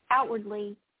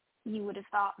 Outwardly, you would have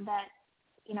thought that,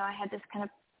 I had this kind of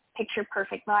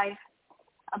picture-perfect life,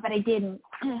 but I didn't.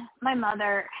 My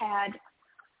mother had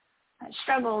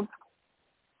struggled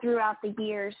throughout the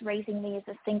years raising me as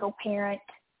a single parent.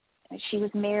 She was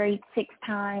married 6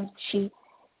 times. She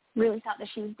really thought that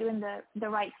she was doing the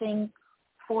right thing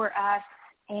for us,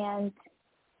 and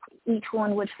each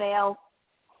one would fail.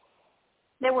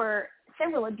 There were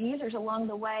several abusers along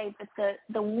the way, but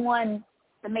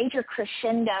the major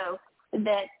crescendo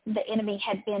that the enemy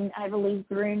had been, I believe,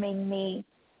 grooming me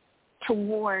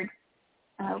toward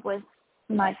was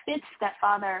my 5th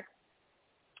stepfather.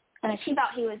 She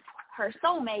thought he was her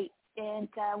soulmate, and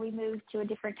we moved to a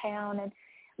different town. And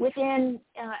within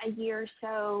a year or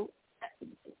so,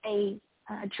 a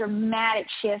dramatic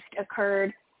shift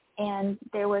occurred, and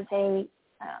there was a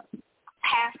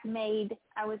path made.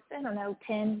 I was,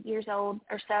 10 years old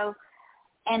or so,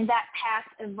 and that path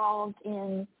evolved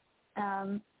in,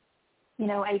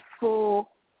 a full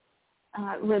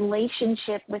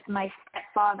relationship with my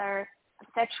stepfather, a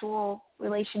sexual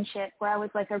relationship where I was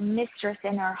like a mistress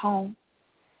in our home.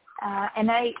 And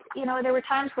there were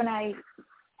times when I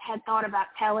had thought about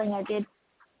telling. I did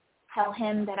tell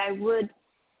him that I would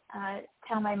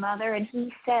tell my mother, and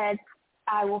he said,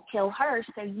 I will kill her,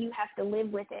 so you have to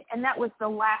live with it. And that was the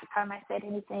last time I said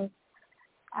anything.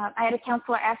 I had a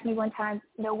counselor ask me one time,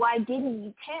 why didn't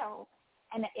you tell?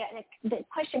 And the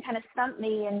question kind of stumped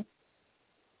me, and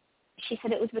she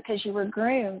said it was because you were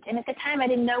groomed. And at the time I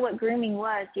didn't know what grooming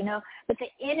was, but the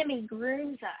enemy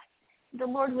grooms us. The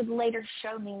Lord would later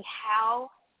show me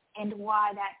how and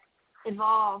why that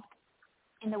evolved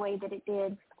in the way that it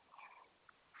did.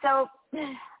 So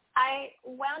I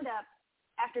wound up,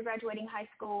 after graduating high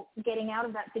school, getting out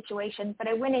of that situation, but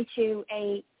I went into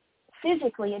a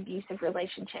physically abusive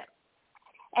relationship.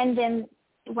 And then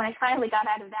when I finally got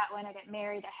out of that one, I got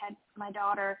married, I had my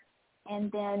daughter,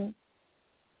 and then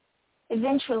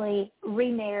eventually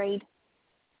remarried.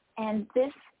 And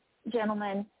this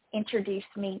gentleman introduced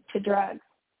me to drugs.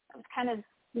 I was kind of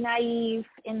naive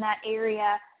in that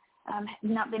area,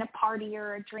 not been a partier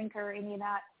or a drinker or any of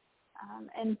that.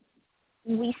 And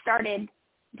we started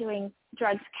doing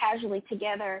drugs casually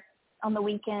together on the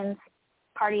weekends,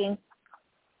 partying,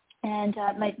 and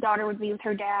my daughter would be with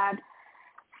her dad.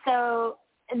 So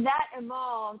that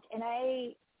evolved, and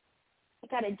I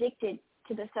got addicted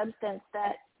to the substance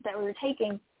that we were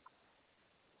taking.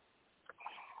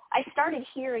 I started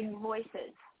hearing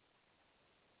voices,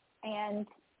 and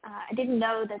I didn't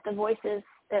know that the voices,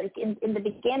 in the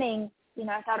beginning,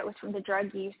 I thought it was from the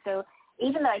drug use. So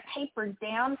even though I tapered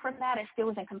down from that, I still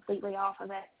wasn't completely off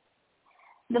of it.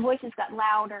 The voices got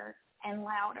louder and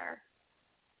louder,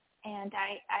 and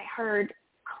I heard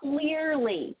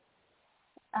clearly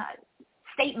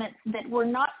statements that were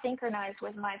not synchronized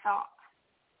with my thoughts.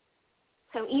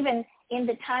 So even in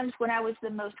the times when I was the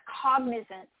most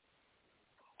cognizant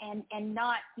and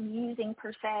not using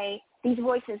per se, these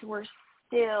voices were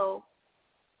still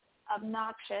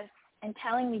obnoxious and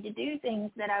telling me to do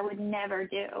things that I would never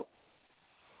do.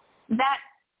 That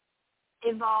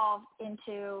evolved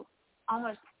into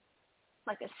almost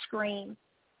like a scream.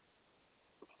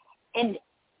 And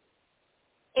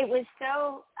it was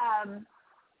so,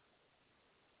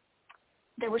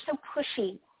 they were so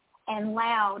pushy and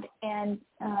loud and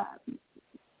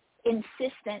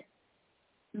insistent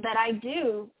that I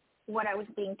do what I was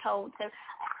being told. So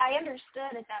I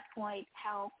understood at that point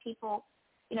how people,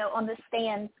 on the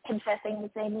stand confessing and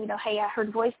saying, hey, I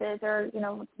heard voices, or,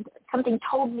 something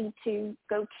told me to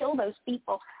go kill those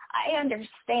people. I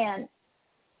understand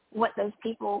what those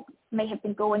people may have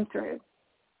been going through.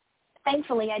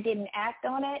 Thankfully, I didn't act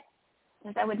on it,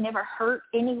 because I would never hurt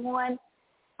anyone,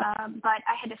 but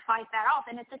I had to fight that off.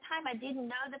 And at the time, I didn't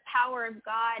know the power of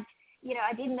God.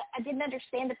 I didn't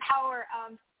understand the power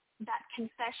of that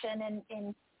confession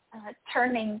and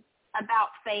turning about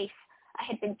faith. I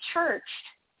had been churched.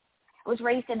 I was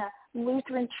raised in a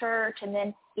Lutheran church, and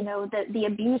then, the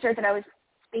abuser that I was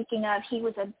speaking of, he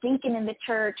was a deacon in the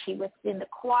church. He was in the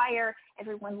choir.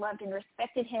 Everyone loved and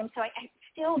respected him. So I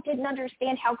still didn't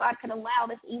understand how God could allow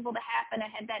this evil to happen. I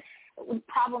had that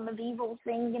problem of evil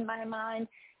thing in my mind.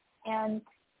 And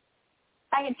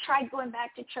I had tried going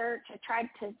back to church. I tried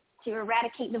to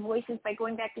eradicate the voices by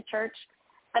going back to church.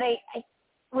 But I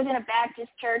was in a Baptist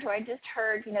church where I just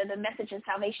heard, the message of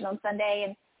salvation on Sunday,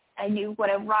 and I knew what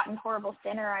a rotten, horrible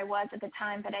sinner I was at the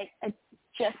time, but I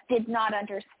just did not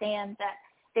understand that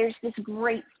there's this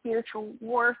great spiritual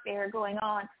warfare going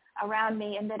on around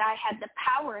me, and that I had the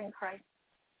power in Christ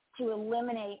to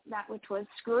eliminate that which was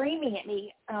screaming at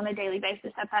me on a daily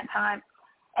basis at that time.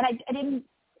 And I didn't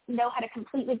know how to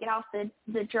completely get off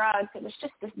the drugs. It was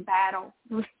just this battle.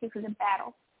 It was a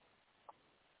battle.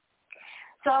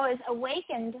 So I was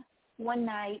awakened one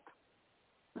night.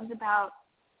 It was about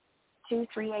 2,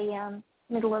 3 a.m.,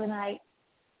 middle of the night,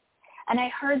 and I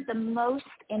heard the most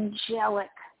angelic,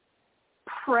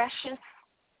 precious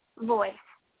voice.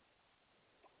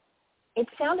 It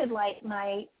sounded like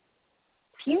my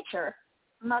future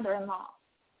mother-in-law,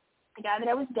 the guy that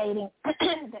I was dating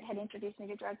that had introduced me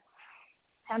to drugs,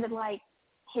 sounded like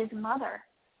his mother.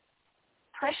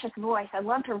 Precious voice. I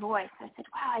loved her voice. I said,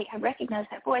 wow, I recognize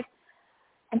that voice.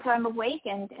 And so I'm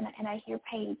awakened, and I hear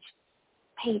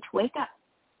Paige, wake up.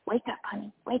 Wake up,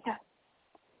 honey. Wake up.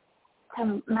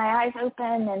 So my eyes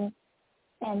open,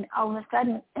 and all of a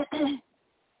sudden,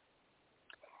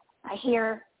 I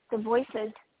hear the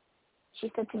voices.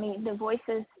 She said to me, the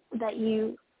voices that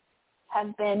you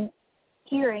have been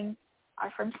hearing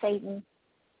are from Satan,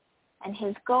 and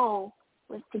his goal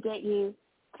was to get you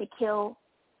to kill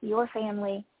your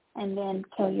family and then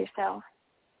kill yourself.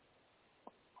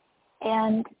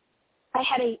 And I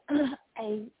had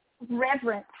a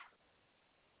reverence,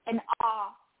 an awe.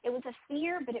 It was a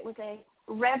fear, but it was a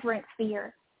reverent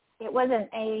fear. It wasn't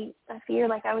a fear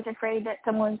like I was afraid that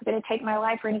someone was going to take my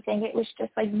life or anything. It was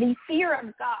just like the fear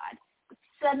of God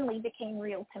suddenly became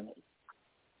real to me.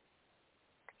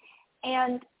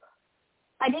 And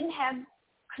I didn't have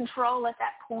control at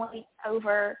that point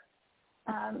over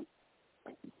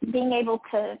being able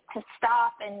to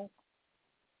stop and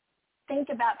think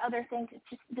about other things. It's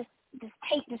just this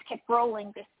tape just kept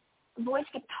rolling. This voice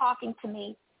kept talking to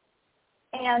me.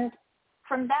 And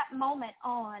from that moment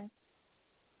on,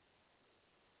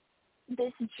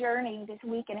 this journey, this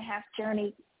week and a half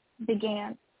journey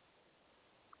began.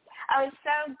 I was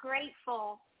so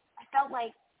grateful. I felt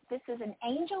like this is an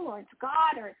angel, or it's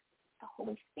God, or it's the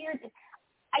Holy Spirit.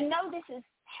 I know this is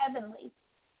heavenly.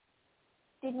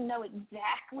 Didn't know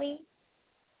exactly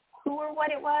who or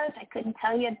what it was. I couldn't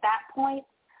tell you at that point.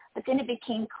 But then it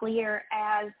became clear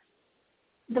as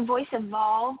the voice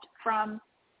evolved from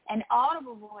an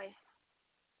audible voice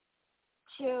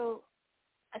to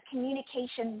a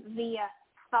communication via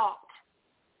thought.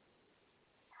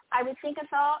 I would think a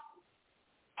thought,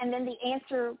 and then the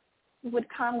answer would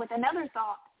come with another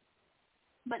thought.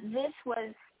 But this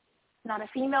was not a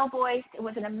female voice. It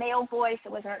wasn't a male voice.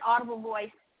 It wasn't an audible voice.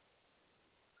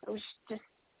 It was just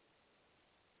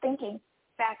thinking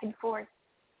back and forth.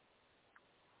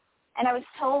 And I was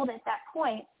told at that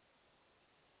point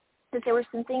that there were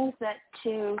some things that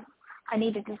I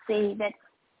needed to see, that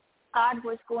God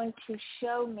was going to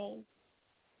show me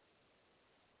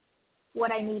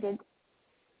what I needed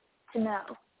to know.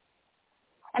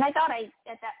 And I thought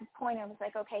at that point, I was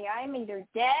like, okay, I'm either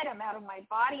dead, I'm out of my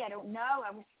body, I don't know.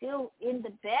 I was still in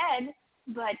the bed,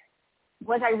 but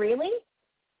was I really?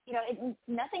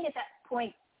 Nothing at that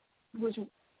point was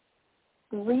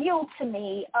real to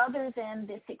me other than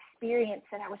this experience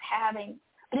that I was having.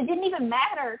 But it didn't even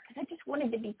matter, because I just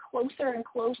wanted to be closer and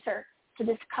closer to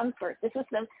this comfort. This was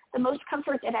the most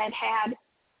comfort that I'd had.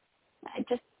 I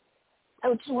just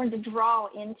wanted to draw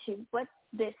into what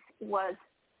this was.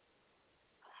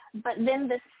 But then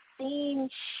the scene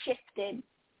shifted,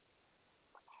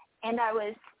 and I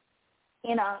was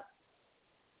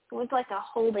it was like a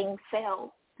holding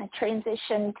cell. I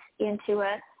transitioned into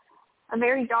a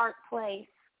very dark place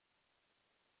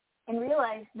and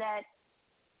realized that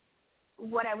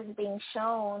what I was being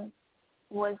shown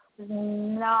was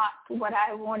not what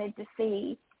I wanted to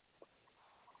see.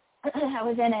 I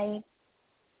was in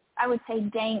I would say,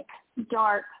 dank,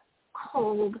 dark,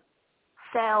 cold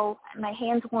cell. My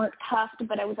hands weren't cuffed,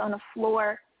 but I was on a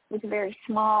floor. It was very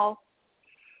small.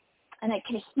 And I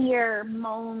could hear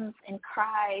moans and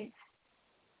cries.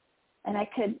 And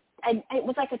it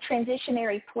was like a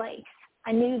transitionary place.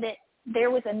 I knew that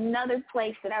there was another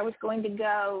place that I was going to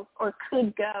go or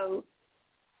could go.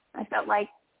 I felt like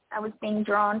I was being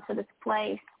drawn to this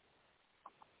place.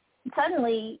 And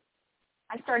suddenly,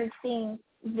 I started seeing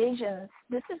visions.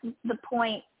 This is the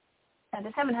point.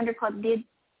 The 700 Club did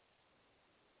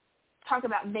talk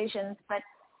about visions, but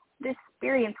this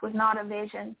experience was not a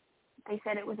vision. They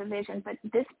said it was a vision, but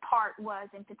this part was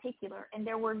in particular. And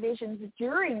there were visions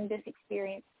during this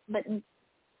experience, but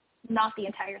not the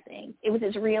entire thing. It was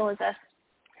as real as us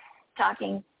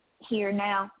talking here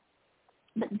now.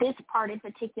 But this part in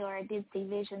particular, I did see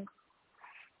visions.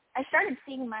 I started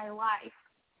seeing my life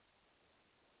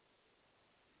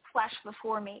flash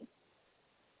before me.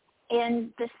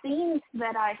 And the scenes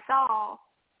that I saw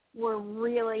were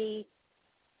really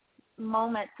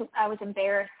moments I was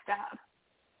embarrassed of.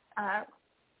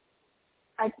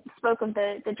 I spoke of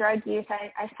the drug use.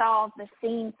 I saw the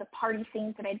scenes, the party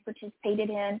scenes that I'd participated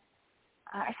in.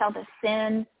 I saw the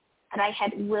sin that I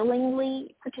had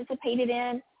willingly participated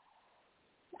in.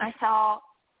 I saw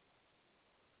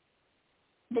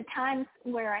the times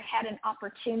where I had an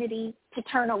opportunity to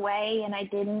turn away and I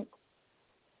didn't.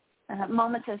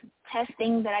 Moments of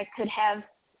testing that I could have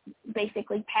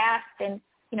basically passed and,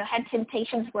 had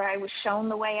temptations where I was shown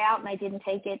the way out and I didn't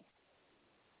take it.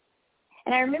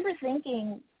 And I remember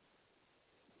thinking,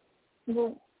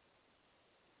 well,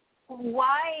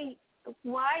 why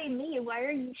me? Why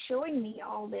are you showing me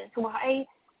all this? Why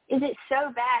is it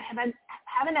so bad?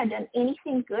 Haven't I done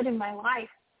anything good in my life?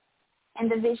 And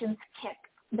the visions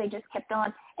just kept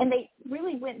on. And they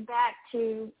really went back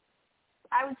to,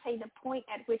 I would say, the point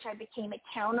at which I became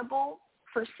accountable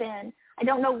for sin. I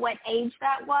don't know what age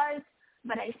that was,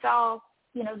 but I saw,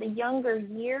 the younger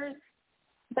years,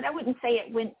 but I wouldn't say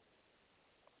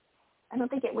I don't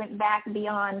think it went back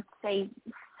beyond, say,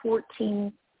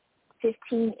 14,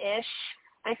 15-ish.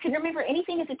 I couldn't remember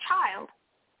anything as a child.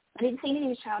 I didn't see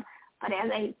anything as a child, but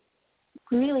as I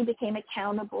really became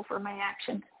accountable for my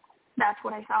actions, that's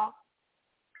what I saw.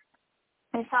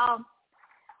 I saw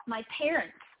my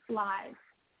parents' lives,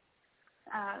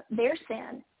 their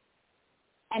sin,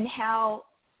 and how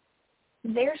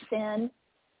their sin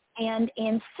and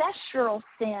ancestral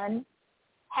sin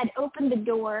had opened the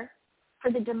door for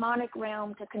the demonic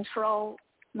realm to control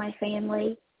my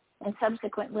family and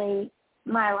subsequently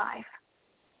my life.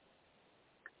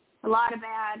 A lot of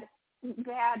bad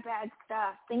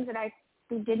stuff, things that I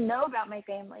didn't know about my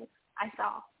family, I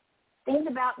saw. Things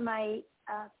about my,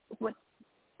 what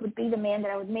would be the man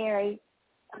that I would marry,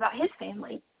 about his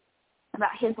family,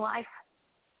 about his life.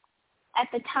 At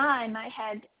the time, I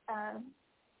had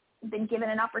been given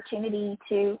an opportunity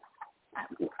to,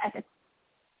 at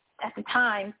the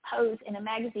time, pose in a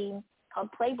magazine called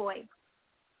Playboy.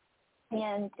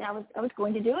 And I was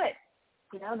going to do it.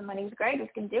 The money was great. I was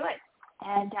going to do it.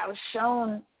 And I was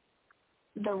shown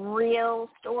the real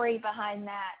story behind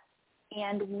that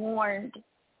and warned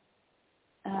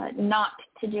not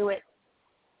to do it.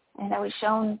 And I was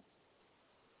shown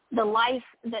the life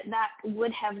that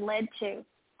would have led to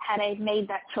had I made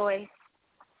that choice.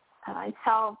 I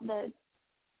saw the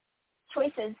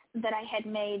choices that I had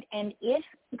made, and if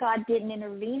God didn't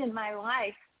intervene in my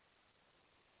life,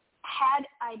 had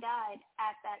I died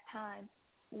at that time,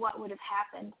 what would have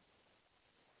happened?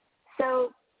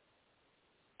 So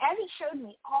as he showed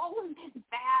me all of this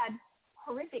bad,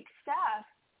 horrific stuff,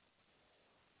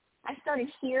 I started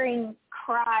hearing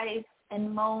cries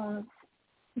and moans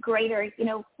greater.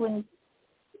 When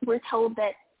we're told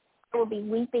that there will be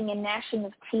weeping and gnashing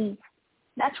of teeth,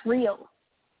 that's real.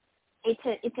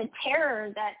 It's a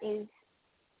terror that is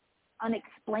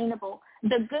unexplainable.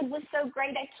 The good was so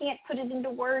great I can't put it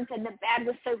into words, and the bad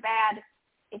was so bad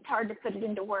it's hard to put it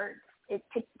into words.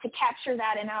 To capture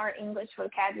that in our English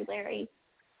vocabulary.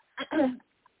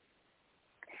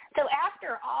 So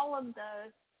after all of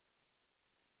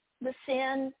the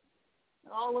sin,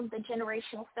 all of the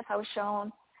generational stuff I was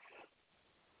shown,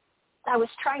 I was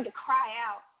trying to cry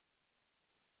out,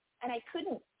 and I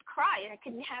couldn't cry. I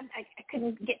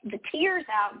couldn't get the tears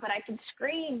out, but I could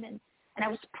scream, and I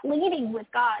was pleading with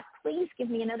God, please give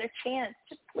me another chance.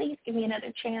 Just please give me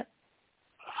another chance.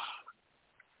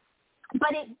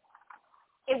 But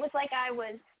it was like I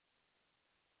was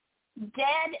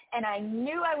dead, and I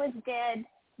knew I was dead.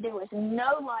 There was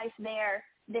no life there.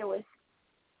 There was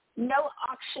no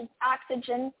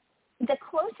oxygen. The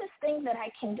closest thing that I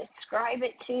can describe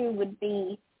it to would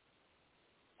be,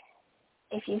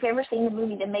 if you've ever seen the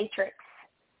movie The Matrix,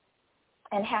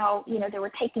 and how, they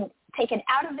were taken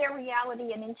out of their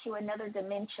reality and into another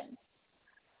dimension.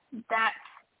 That's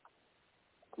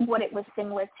what it was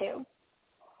similar to.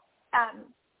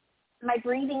 My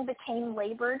breathing became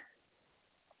labored.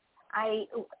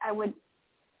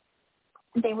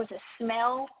 There was a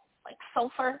smell like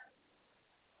sulfur,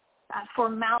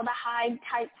 formaldehyde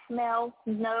type smell,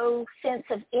 no sense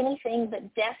of anything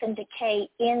but death and decay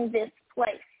in this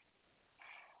place.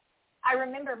 I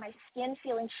remember my skin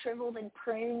feeling shriveled and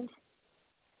pruned.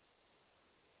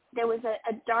 There was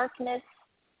a darkness,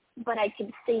 but I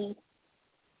could see.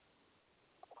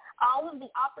 All of the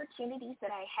opportunities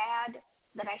that I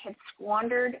had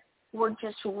squandered, were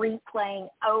just replaying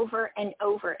over and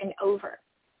over and over.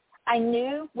 I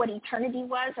knew what eternity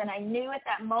was, and I knew at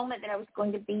that moment that I was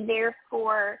going to be there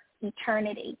for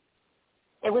eternity.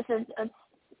 It was a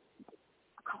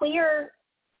clear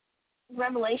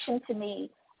revelation to me.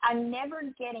 I'm never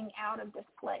getting out of this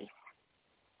place.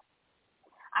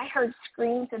 I heard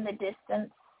screams in the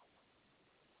distance.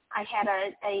 I had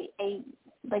a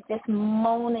like this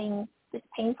moaning, this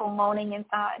painful moaning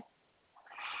inside.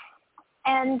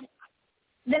 And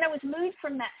then I was moved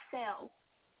from that cell,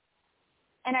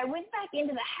 and I went back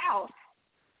into the house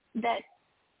that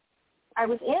I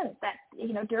was in,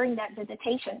 during that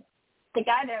visitation. The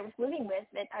guy that I was living with,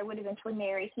 that I would eventually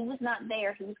marry, he was not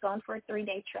there. He was gone for a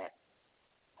 3-day trip,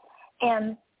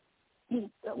 and he's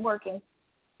working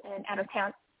and out of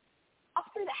town. Up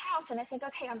through the house, and I think,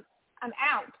 okay, I'm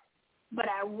out, but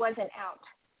I wasn't out.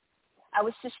 I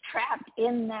was just trapped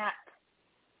in that,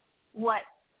 what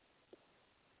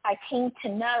I came to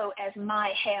know as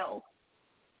my hell.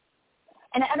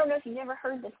 And I don't know if you've ever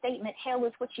heard the statement, hell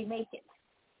is what you make it.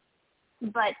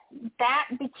 But that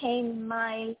became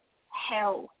my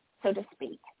hell, so to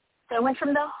speak. So I went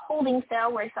from the holding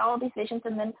cell where I saw all these visions,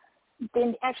 and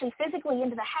then actually physically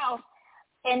into the house.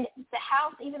 And the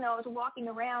house, even though I was walking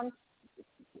around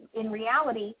in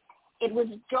reality, it was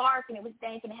dark and it was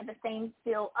dank and it had the same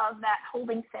feel of that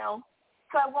holding cell.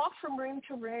 So I walked from room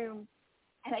to room,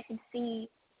 and I could see,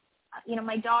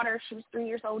 my daughter, she was 3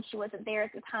 years old. She wasn't there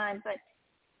at the time, but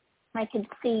I could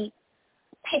see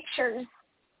pictures.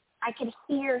 I could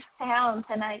hear sounds,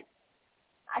 and I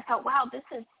thought, wow,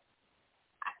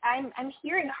 I'm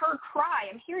hearing her cry.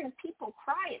 I'm hearing people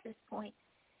cry at this point.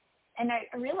 And I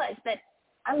realized that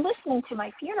I'm listening to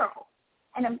my funeral,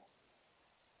 and I'm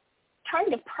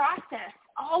trying to process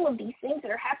all of these things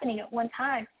that are happening at one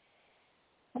time.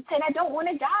 I said, I don't want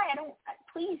to die.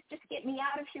 Please just get me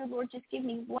out of here, Lord. Just give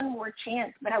me one more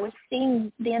chance. But I was seeing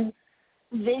then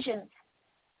visions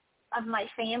of my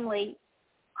family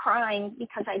crying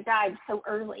because I died so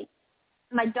early.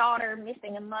 My daughter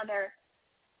missing a mother.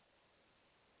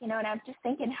 And I'm just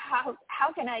thinking, how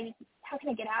can I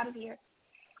get out of here?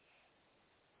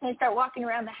 And I start walking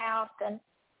around the house,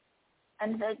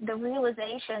 and the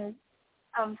realization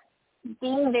of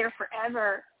being there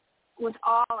forever was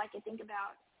all I could think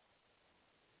about.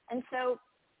 And so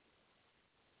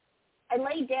I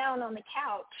lay down on the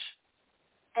couch,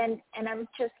 and I'm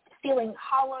just feeling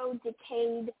hollow,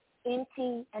 decayed,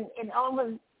 empty, and all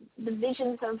of the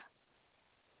visions of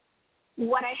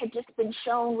what I had just been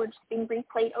shown were just being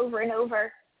replayed over and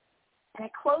over. And I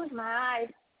closed my eyes,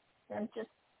 and I'm just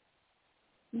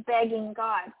begging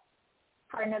God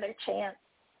for another chance.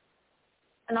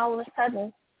 And all of a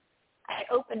sudden, I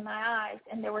opened my eyes,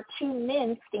 and there were 2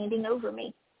 men standing over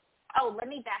me. Oh, let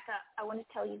me back up. I want to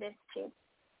tell you this, too.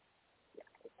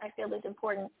 I feel it's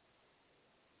important.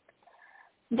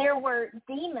 There were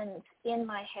demons in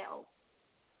my hell.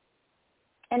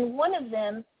 And one of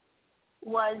them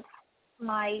was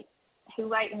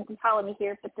you can follow me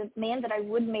here, but the man that I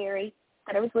would marry,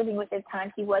 that I was living with at the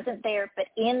time, he wasn't there. But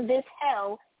in this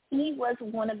hell, he was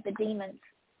one of the demons.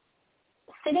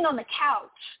 Sitting on the couch,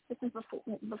 this is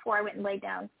before I went and laid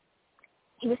down,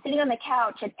 he was sitting on the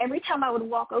couch, and every time I would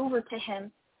walk over to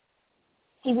him,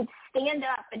 he would stand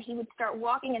up and he would start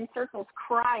walking in circles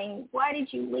crying, why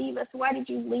did you leave us? Why did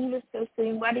you leave us so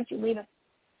soon? Why did you leave us?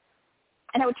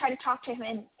 And I would try to talk to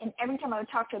him, and every time I would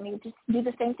talk to him, he would just do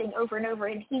the same thing over and over,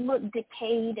 and he looked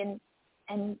decayed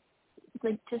and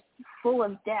like just full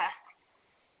of death.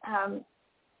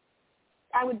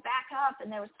 I would back up,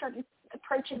 and I would start to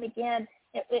approach him again,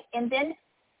 and then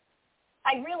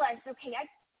I realized, okay,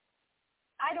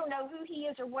 I don't know who he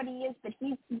is or what he is, but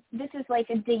this is like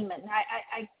a demon.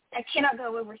 I cannot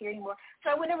go over here anymore. So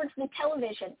I went over to the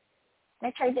television, and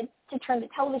I tried to turn the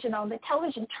television on. The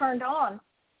television turned on,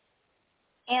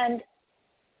 and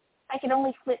I could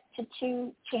only flip to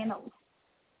 2 channels.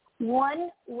 One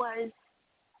was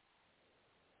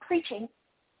preaching,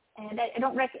 And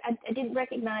I didn't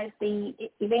recognize the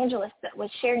evangelist that was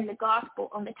sharing the gospel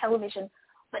on the television,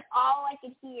 but all I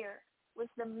could hear was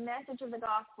the message of the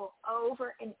gospel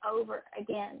over and over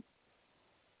again.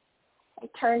 I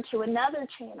turned to another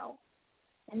channel,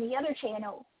 and the other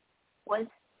channel was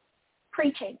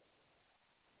preaching.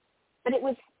 But it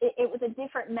was a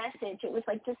different message. It was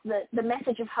like just the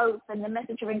message of hope and the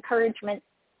message of encouragement.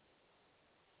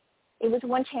 It was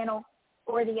one channel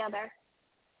or the other.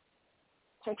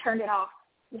 So I turned it off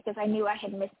because I knew I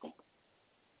had missed it.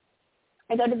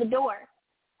 I go to the door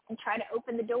and try to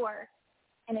open the door.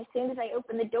 And as soon as I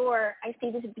open the door, I see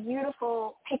this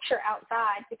beautiful picture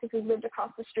outside because we lived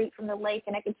across the street from the lake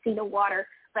and I could see the water,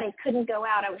 but I couldn't go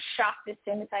out. I was shocked as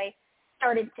soon as I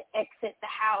started to exit the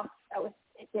house.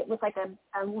 It was like an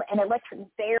electric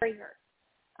barrier.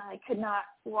 I could not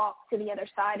walk to the other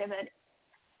side of it.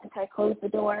 And so I closed the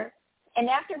door. And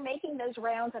after making those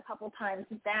rounds a couple times,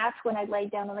 that's when I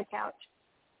laid down on the couch.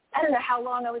 I don't know how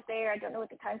long I was there. I don't know what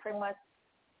the time frame was.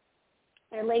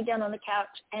 I laid down on the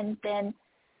couch, and then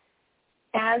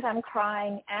as I'm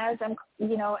crying, as I'm,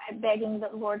 begging the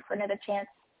Lord for another chance,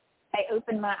 I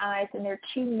opened my eyes, and there are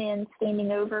two men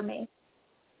standing over me.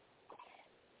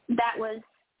 That was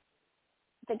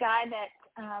the guy that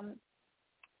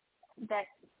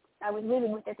I was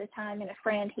living with at the time, and a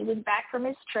friend. He was back from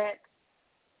his trip,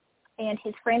 and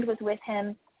his friend was with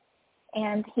him,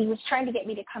 and he was trying to get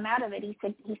me to come out of it. He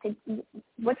said,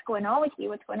 "What's going on with you?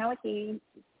 What's going on with you?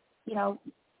 You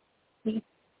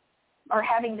are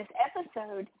having this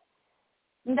episode."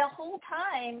 The whole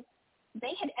time,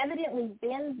 they had evidently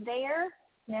been there.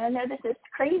 Now, I know this is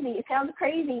crazy. It sounds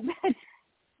crazy, but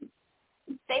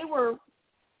they were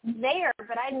there,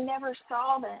 but I never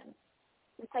saw them.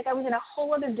 It's like I was in a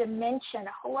whole other dimension,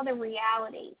 a whole other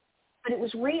reality, but it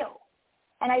was real.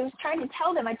 And I was trying to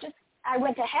tell them, I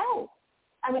went to hell.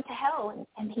 I went to hell.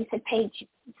 And he said, "Paige,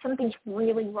 something's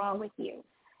really wrong with you."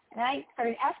 And I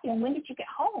started asking him, "When did you get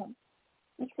home?"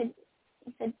 He said,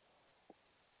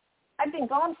 "I've been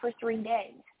gone for 3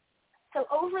 days." So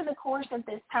over the course of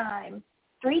this time,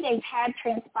 3 days had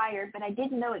transpired, but I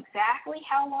didn't know exactly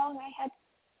how long I had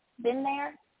been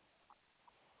there.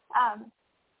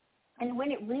 And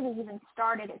when it really even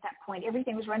started at that point,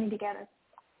 everything was running together.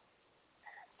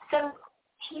 So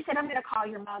he said, "I'm going to call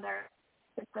your mother.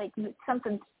 It's like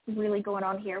something's really going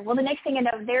on here." Well, the next thing I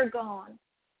know, they're gone.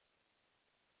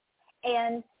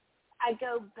 And I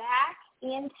go back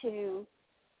into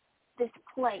this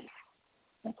place.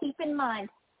 And keep in mind,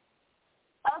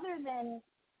 other than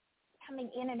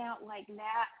coming in and out like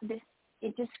that,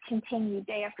 it just continued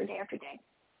day after day after day.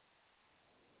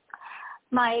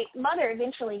 My mother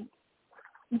eventually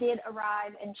did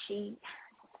arrive, and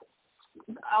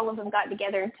all of them got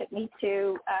together and took me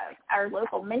to our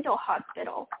local mental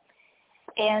hospital.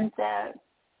 And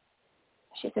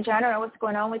she said, "I don't know what's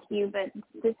going on with you, but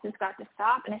this has got to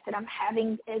stop." And I said, "I'm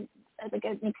having an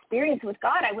experience with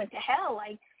God. I went to hell.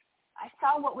 I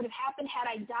saw what would have happened had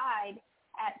I died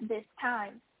at this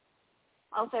time."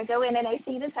 Also, I go in and I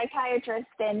see the psychiatrist,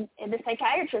 and the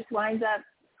psychiatrist winds up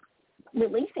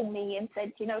releasing me and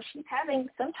said, she's having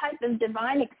some type of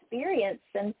divine experience.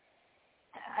 And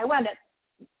I wound up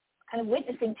kind of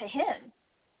witnessing to him.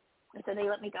 And so they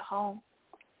let me go home.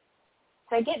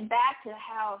 So I get back to the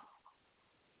house,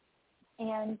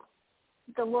 and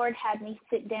the Lord had me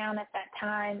sit down at that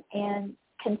time and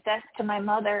confess to my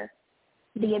mother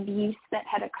the abuse that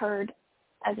had occurred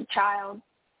as a child.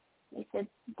 He said,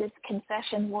 "This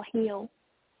confession will heal."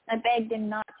 I begged him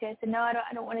not to. I said, "No, I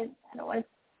don't want to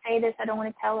say this. I don't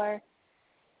want to tell her."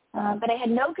 But I had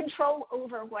no control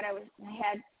over what I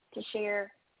had to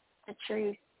share the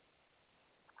truth.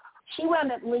 She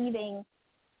wound up leaving,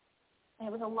 and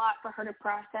it was a lot for her to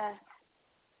process.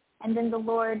 And then the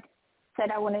Lord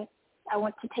said, I want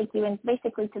to take you in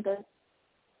basically to the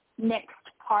next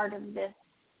part of this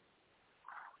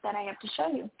that I have to show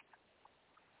you.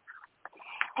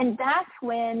 And that's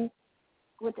when,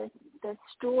 with the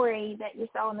story that you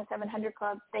saw in the 700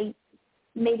 Club, they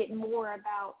made it more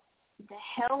about the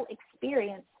hell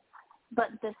experience, but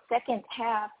the second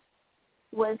half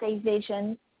was a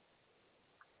vision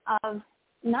of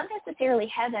not necessarily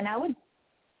heaven. I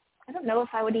don't know if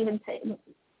I would even say it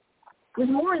was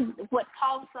more what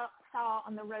Paul saw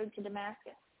on the road to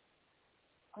Damascus,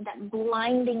 that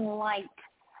blinding light.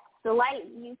 The light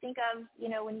you think of,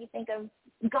 when you think of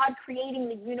God creating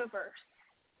the universe,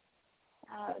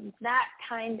 that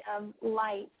kind of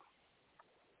light.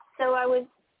 So I was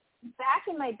back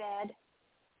in my bed,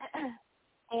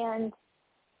 and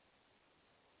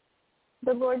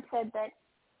the Lord said that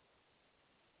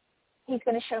he's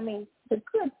going to show me the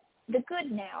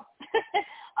good now.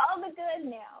 all the good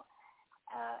now.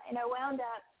 And I wound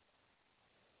up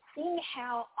seeing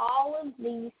how all of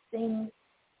these things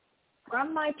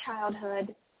from my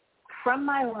childhood, from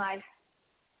my life,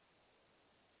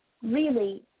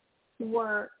 really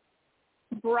were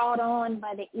brought on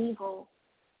by the evil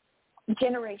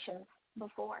generations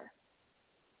before.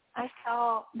 I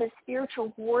saw the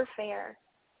spiritual warfare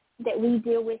that we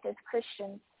deal with as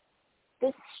Christians.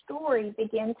 This story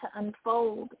began to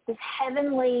unfold, this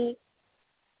heavenly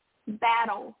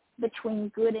battle between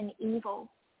good and evil.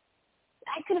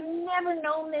 I could have never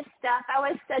known this stuff. I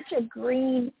was such a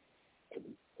green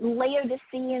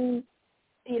Laodicean,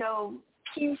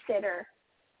 pew sitter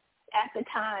at the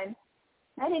time.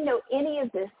 I didn't know any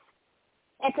of this.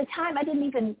 At the time, I didn't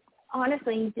even,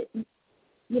 honestly,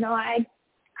 I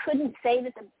couldn't say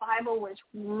that the Bible was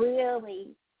really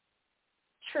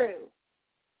true.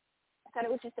 I thought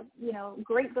it was just a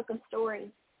great book of stories.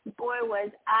 Boy,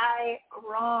 was I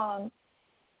wrong.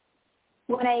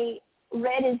 When I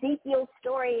read Ezekiel's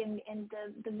story and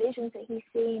the visions that he's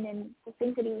seen and the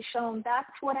things that he was shown,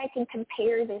 that's what I can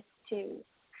compare this to.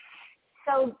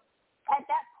 So at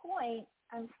that point,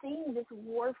 I'm seeing this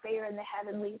warfare in the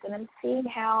heavenlies, and I'm seeing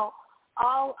how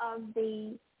all of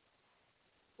the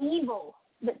evil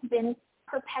that's been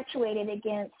perpetuated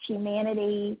against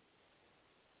humanity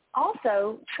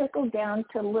also trickled down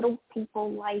to little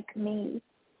people like me,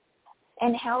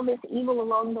 and how this evil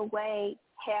along the way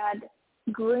had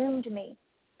groomed me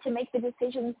to make the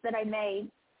decisions that I made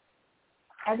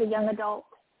as a young adult.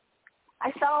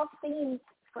 I saw scenes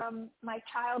from my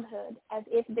childhood as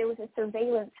if there was a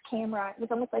surveillance camera. It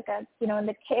was almost like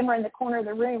the camera in the corner of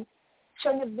the room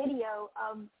showing a video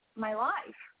of my life.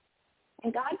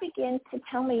 And God began to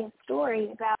tell me a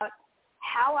story about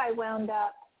how I wound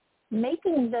up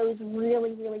making those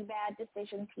really, really bad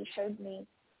decisions he showed me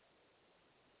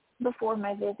before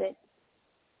my visit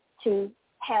to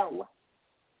hell.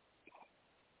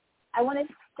 I want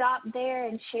to stop there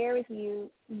and share with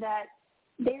you that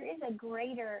there is a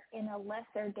greater and a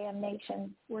lesser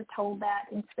damnation. We're told that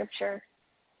in Scripture.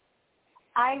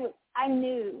 I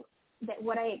knew that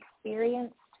what I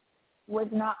experienced was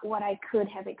not what I could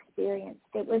have experienced.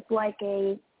 It was like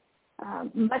a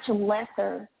much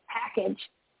lesser package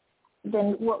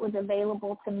than what was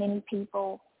available to many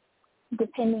people,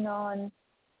 depending on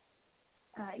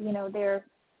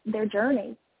their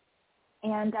journey.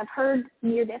 And I've heard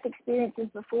near-death experiences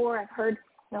before. I've heard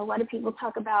a lot of people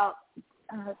talk about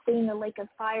seeing the lake of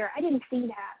fire. I didn't see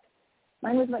that.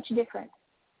 Mine was much different.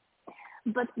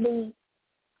 But the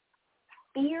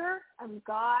fear of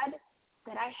God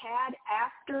that I had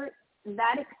after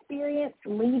that experience,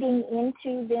 leading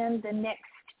into then the next,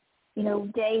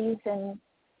 days and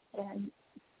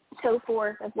so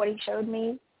forth of what he showed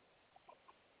me,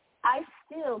 I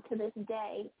still to this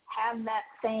day have that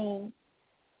same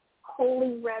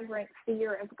holy reverent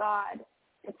fear of God.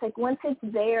 It's like once it's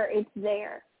there, it's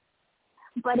there.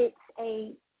 But it's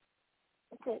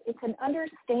an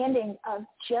understanding of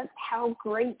just how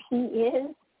great he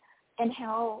is and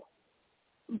how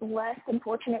blessed and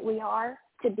fortunate we are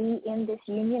to be in this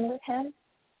union with him.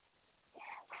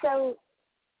 So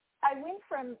I went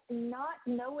from not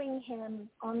knowing him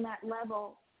on that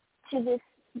level to this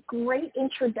great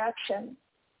introduction.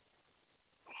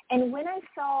 And when I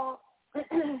saw,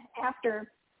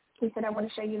 after he said, I want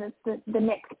to show you the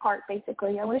next part,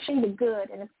 basically. I want to show you the good,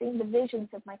 and I've seen the visions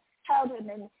of my childhood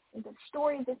and the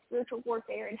story of the spiritual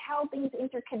warfare and how things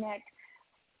interconnect.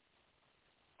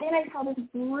 Then I saw this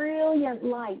brilliant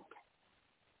light,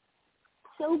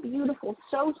 so beautiful,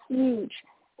 so huge,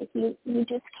 that you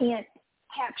just can't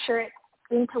capture it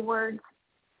into words.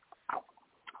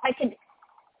 I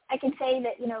could say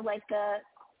that, like the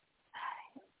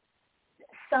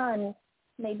sun,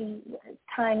 maybe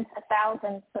times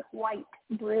 1,000, but white,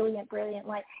 brilliant, brilliant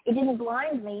light. It didn't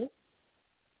blind me,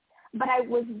 but I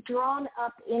was drawn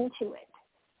up into it.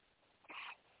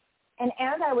 And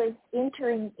as I was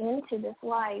entering into this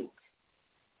light,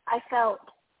 I felt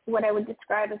what I would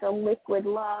describe as a liquid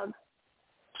love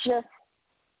just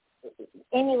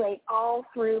emulate all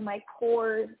through my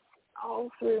pores, all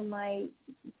through my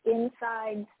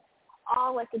insides.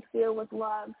 All I could feel was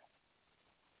love.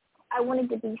 I wanted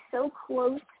to be so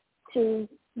close to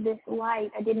this light,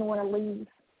 I didn't want to leave.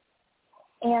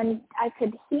 And I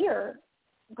could hear,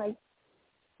 like,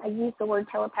 I use the word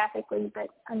telepathically, but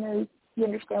I know you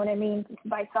understand what I mean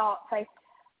by thoughts. I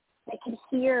could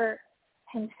hear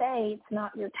him say, it's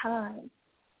not your time.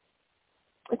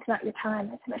 It's not your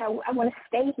time. I said, I want to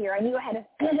stay here. I knew I had a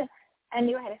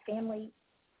family,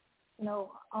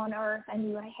 on earth. I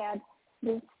knew I had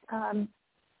this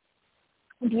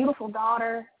beautiful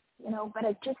daughter, but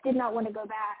I just did not want to go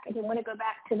back. I didn't want to go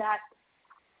back to that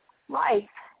life.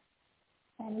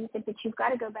 And he said, but you've got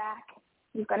to go back.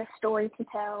 You've got a story to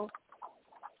tell.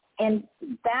 And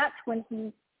that's when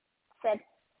he said,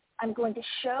 I'm going to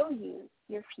show you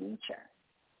your future.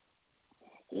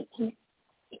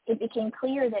 It became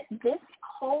clear that this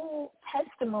whole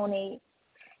testimony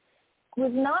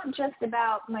was not just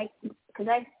about because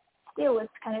I still was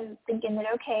kind of thinking that,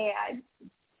 okay,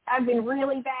 I've been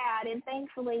really bad, and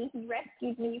thankfully he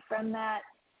rescued me from that.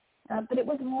 But it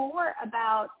was more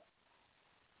about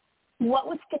what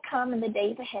was to come in the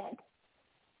days ahead.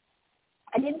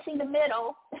 I didn't see the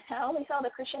middle. I only saw the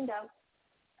crescendo.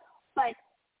 But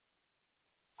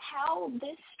how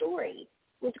this story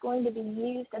was going to be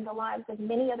used in the lives of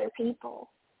many other people,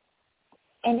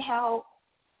 and how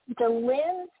the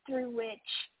lens through which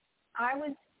I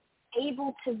was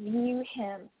able to view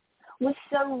him was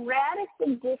so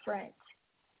radically different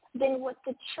than what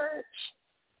the church,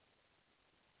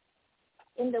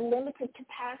 in the limited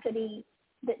capacity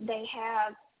that they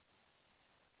have,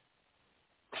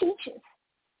 teaches.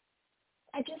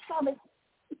 I just saw this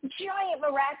giant,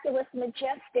 miraculous,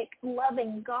 majestic,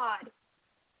 loving God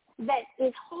that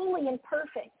is holy and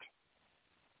perfect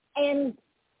and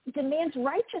demands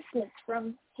righteousness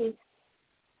from his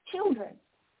children.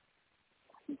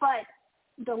 But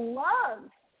the love,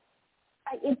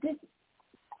 I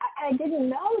didn't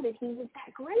know that he was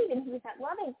that great and he was that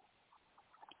loving.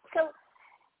 So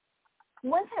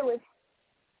once I was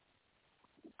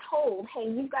told, hey,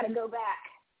 you've got to go back,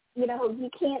 you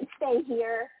can't stay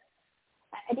here.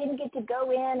 I didn't get to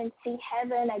go in and see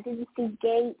heaven. I didn't see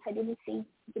gates. I didn't see,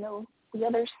 the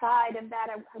other side of that.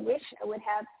 I wish I would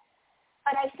have.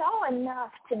 But I saw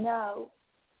enough to know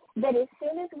that as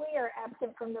soon as we are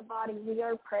absent from the body, we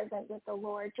are present with the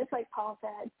Lord, just like Paul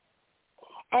said.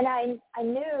 And I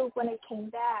knew when I came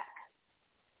back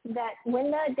that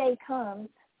when that day comes,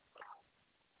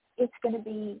 it's going to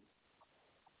be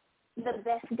the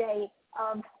best day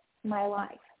of my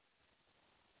life.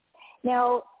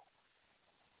 Now,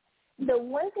 the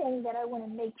one thing that I want to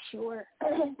make sure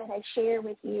that I share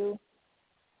with you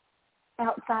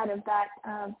outside of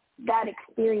that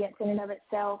experience in and of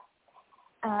itself,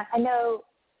 I know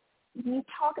you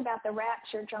talk about the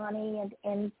rapture, Johnny,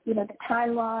 and the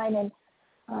timeline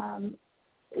and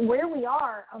where we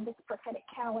are on this prophetic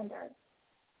calendar.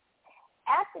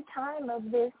 At the time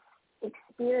of this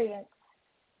experience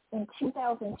in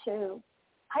 2002,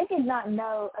 I did not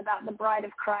know about the bride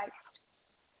of Christ.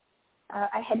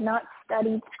 I had not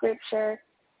studied Scripture,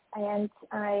 and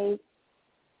I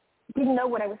didn't know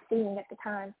what I was seeing at the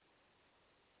time.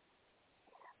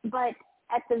 But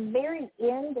at the very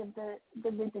end of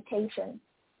the visitation,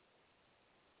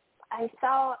 I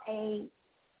saw a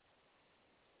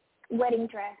wedding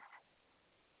dress.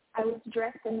 I was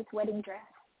dressed in this wedding dress.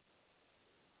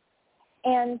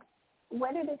 And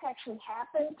whether this actually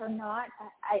happened or not,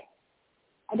 I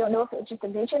don't know if it was just a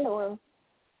vision or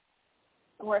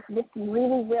if this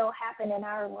really will happen in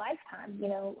our lifetime,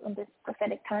 on this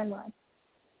prophetic timeline.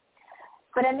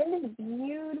 But I'm in this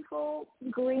beautiful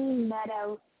green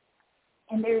meadow,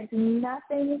 and there's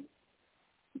nothing,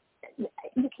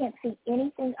 you can't see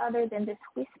anything other than this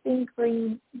wisping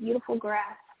green, beautiful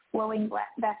grass flowing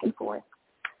back and forth.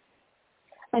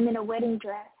 I'm in a wedding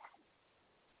dress.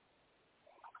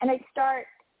 And I start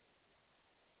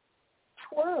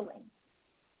twirling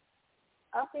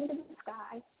up into the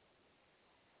sky.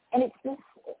 And it's this,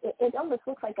 it almost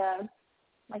looks like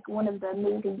one of the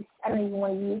movies. I don't even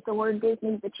want to use the word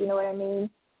Disney, but you know what I mean.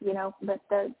 But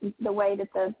the way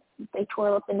that they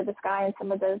twirl up into the sky in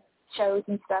some of the shows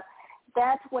and stuff.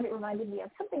 That's what it reminded me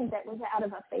of, something that was out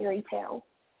of a fairy tale.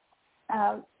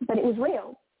 But it was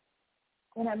real.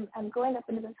 And I'm going up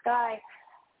into the sky,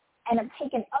 and I'm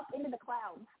taken up into the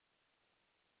clouds.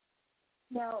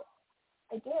 Now,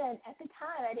 again, at the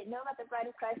time, I didn't know about the bride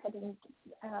of Christ.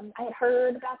 I had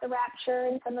heard about the rapture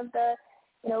and some of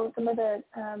the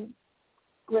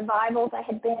revivals I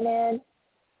had been in,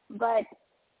 but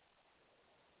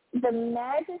the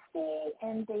majesty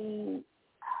and the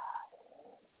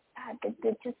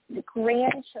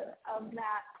grandeur of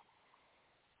that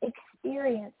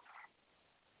experience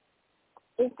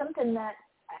is something that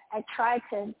I try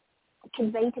to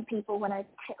convey to people when I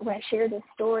share this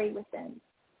story with them.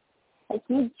 Like,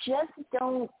 you just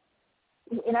don't,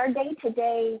 in our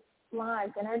day-to-day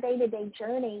lives, in our day-to-day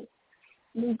journey,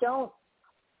 we don't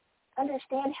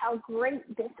understand how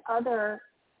great this other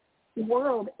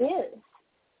world is,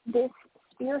 this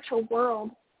spiritual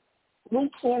world we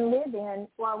can live in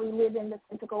while we live in the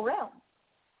physical realm,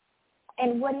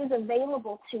 and what is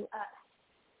available to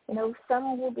us.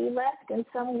 Some will be left and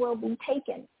some will be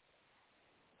taken.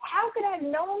 how could I have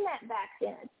known that back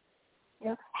then?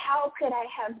 How could I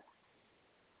have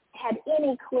had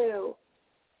any clue?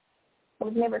 I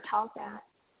was never taught that.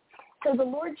 So the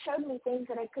Lord showed me things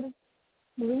that I could have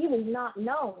really not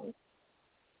known.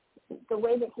 The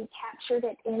way that he captured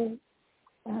it in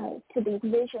to these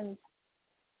visions.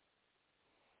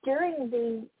 During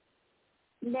the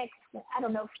next,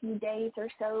 few days or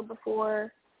so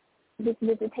before this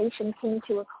visitation came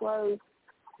to a close,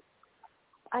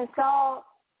 I saw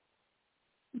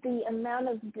the amount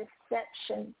of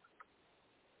deception,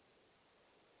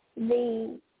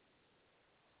 and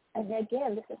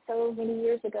again, this is so many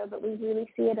years ago, but we really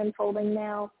see it unfolding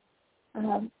now.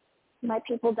 My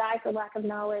people die for lack of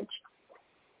knowledge.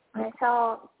 I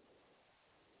saw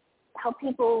how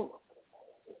people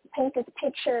paint this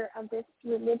picture of this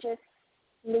religious,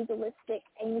 legalistic,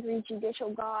 angry,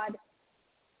 judicial God,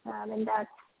 and that's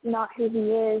not who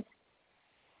he is.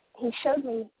 He showed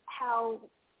me how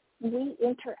we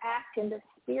interact in the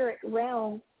spirit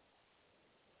realm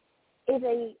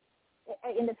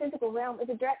in the physical realm is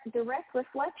a direct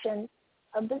reflection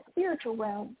of the spiritual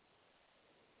realm.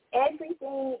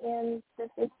 Everything in the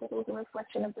physical is a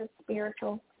reflection of the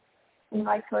spiritual, and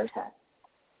vice versa.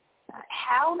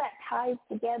 How that ties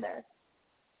together.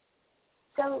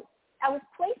 So I was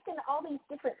placed in all these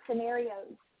different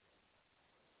scenarios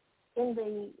in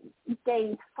the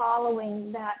days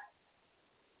following that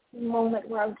moment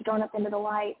where I was thrown up into the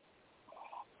light.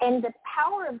 And the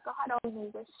power of God on me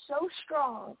was so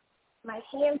strong. My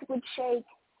hands would shake.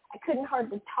 I couldn't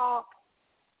hardly talk.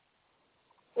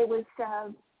 It was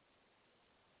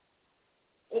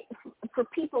for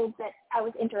people that I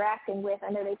was interacting with,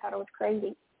 I know they thought I was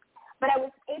crazy. But I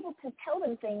was able to tell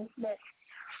them things that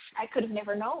I could have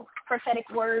never known. Prophetic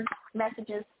words,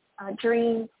 messages,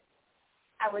 dreams.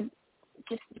 I would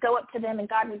just go up to them and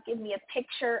God would give me a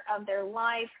picture of their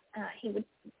life. He would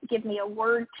give me a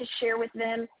word to share with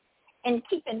them. And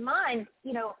keep in mind,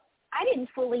 I didn't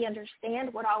fully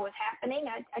understand what all was happening.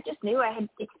 I just knew I had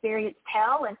experienced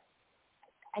hell, and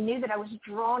I knew that I was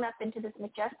drawn up into this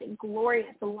majestic,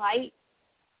 glorious light,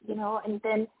 and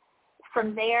then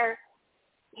from there,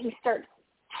 he starts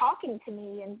talking to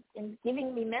me and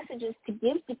giving me messages to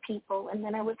give to people. And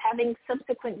then I was having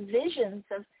subsequent visions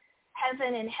of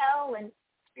heaven and hell and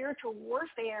spiritual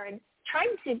warfare and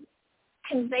trying to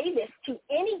convey this to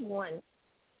anyone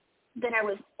that I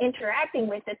was interacting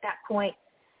with at that point.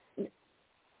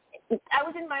 I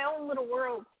was in my own little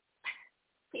world.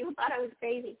 People thought I was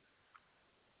crazy.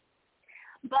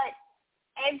 But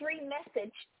every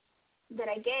message that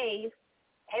I gave,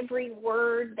 every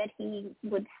word that he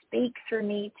would speak through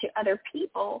me to other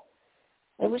people,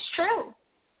 it was true.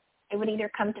 It would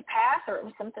either come to pass or it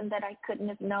was something that I couldn't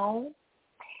have known.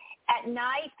 At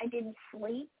night, I didn't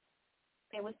sleep.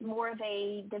 It was more of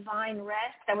a divine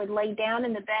rest. I would lay down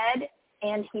in the bed,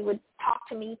 and he would talk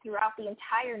to me throughout the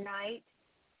entire night.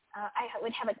 I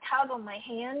would have a tug on my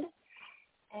hand,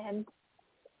 and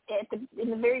in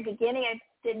the very beginning, I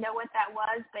didn't know what that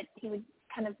was, but he would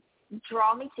kind of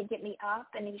draw me to get me up,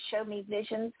 and he showed me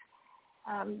visions.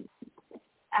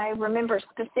 I remember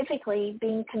specifically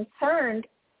being concerned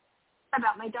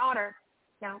about my daughter.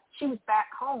 Now, she was back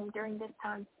home during this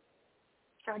time.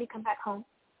 She'd already come back home.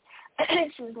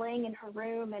 She was laying in her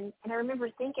room, and I remember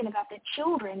thinking about the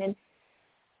children and,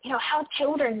 how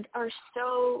children are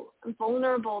so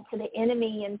vulnerable to the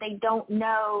enemy and they don't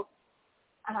know.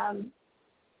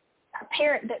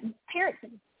 Parents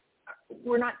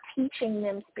were not teaching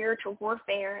them spiritual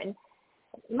warfare, and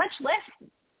much less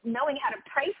knowing how to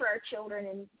pray for our children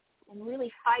and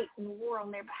really fight and war on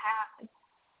their behalf. And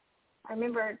I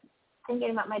remember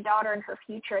thinking about my daughter and her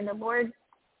future, and the Lord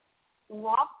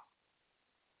walked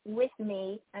with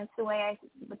me. That's the way I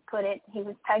would put it. He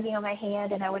was tugging on my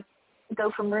hand, and I would go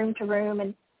from room to room.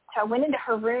 And so I went into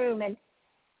her room, and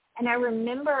I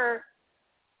remember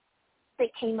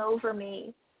it came over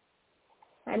me.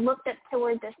 I looked up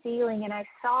toward the ceiling, and I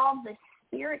saw the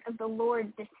Spirit of the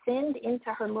Lord descend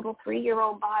into her little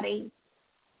 3-year-old body.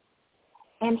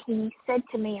 And he said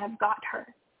to me, I've got her.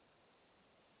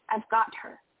 I've got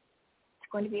her.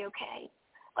 It's going to be okay.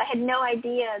 I had no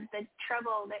idea the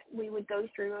trouble that we would go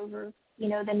through over,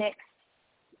 the next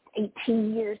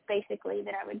 18 years, basically,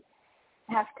 that I would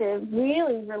have to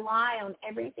really rely on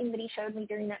everything that he showed me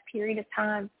during that period of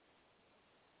time.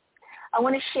 I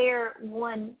want to share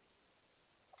one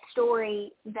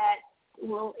story that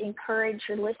will encourage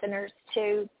your listeners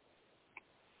to.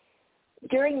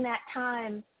 During that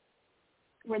time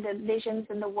where the visions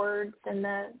and the words and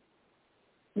the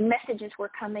messages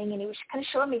were coming, and he was kind of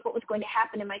showing me what was going to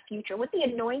happen in my future with the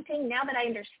anointing. Now that I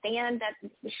understand that, he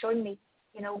was showing me,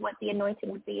 what the anointing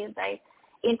would be as I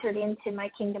entered into my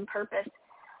kingdom purpose,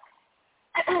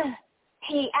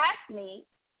 he asked me,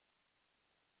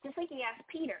 just like he asked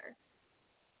Peter,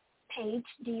 Paige,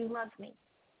 do you love me?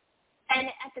 And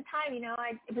at the time,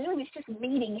 I really was just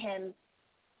meeting him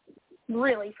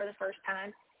really for the first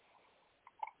time.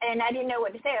 And I didn't know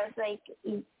what to say. I was like,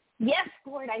 yes,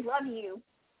 Lord, I love you.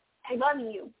 I love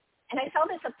you. And I saw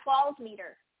this applause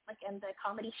meter, like in the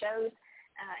comedy shows,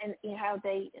 and how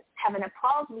they have an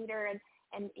applause meter,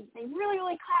 and they really,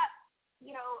 really clap,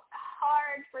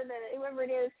 hard for whoever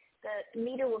it is. The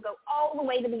meter will go all the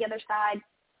way to the other side.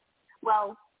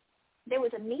 Well, there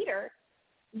was a meter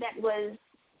that was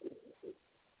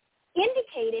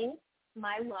indicating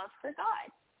my love for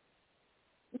God.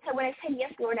 And so when I said,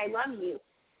 yes, Lord, I love you,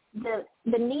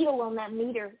 the needle on that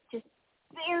meter just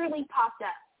barely popped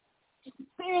up, just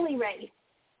barely raised.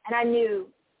 And I knew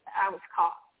I was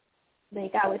caught.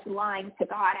 Like I was lying to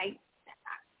God.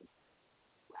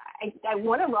 I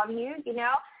want to love you,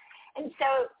 And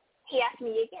so he asked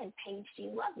me again, Paige, do you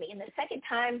love me? And the second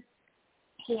time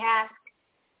he asked,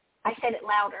 I said it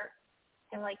louder.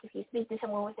 And like if you speak to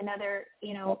someone with another,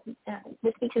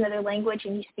 that speaks another language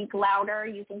and you speak louder,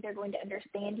 you think they're going to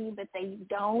understand you, but they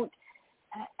don't.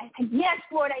 I said, yes,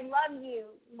 Lord, I love you,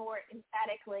 more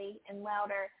emphatically and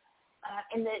louder.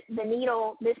 And the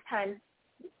needle this time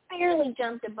barely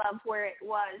jumped above where it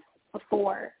was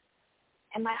before.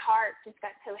 And my heart just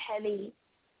got so heavy.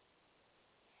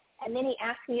 And then he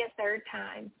asked me a third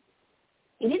time.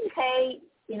 He didn't say,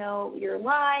 you're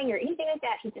lying or anything like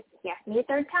that. He asked me a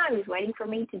third time. He was waiting for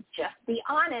me to just be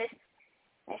honest.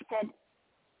 I said,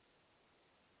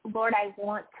 Lord, I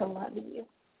want to love you.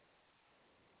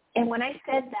 And when I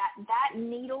said that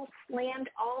needle slammed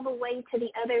all the way to the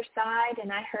other side,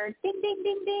 and I heard ding, ding,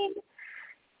 ding, ding.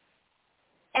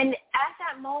 And at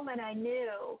that moment, I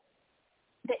knew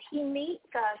that he meets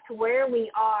us where we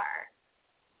are,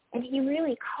 and he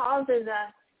really causes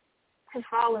us to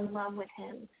fall in love with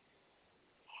him.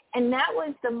 And that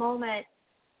was the moment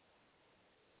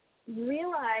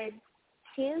realize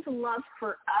his love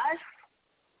for us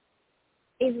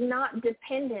is not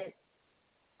dependent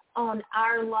on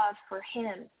our love for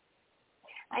him.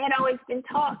 I had always been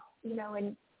taught,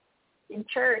 in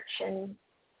church, and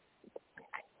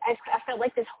I felt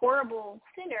like this horrible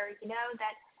sinner,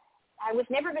 that I was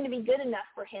never going to be good enough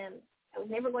for him. I was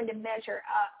never going to measure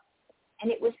up.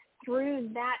 And it was through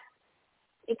that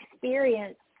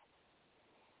experience,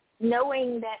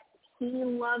 knowing that he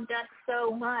loved us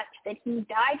so much that he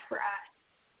died for us,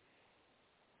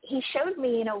 he showed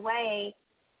me in a way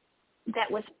that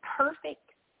was perfect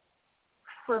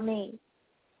for me.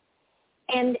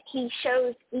 And he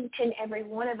shows each and every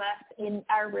one of us in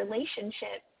our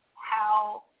relationship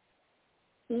how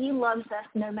he loves us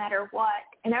no matter what.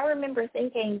 And I remember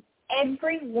thinking,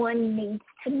 everyone needs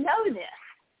to know this.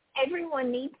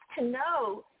 Everyone needs to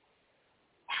know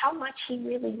how much he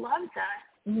really loves us,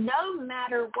 no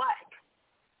matter what.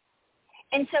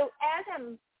 And so as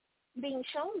I'm being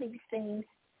shown these things,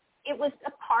 it was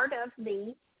a part of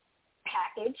the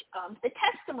package of the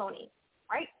testimony,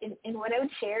 right, in what I would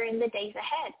share in the days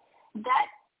ahead. That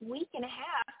week and a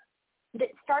half that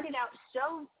started out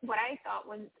so, what I thought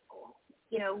was,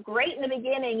 great in the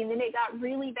beginning, and then it got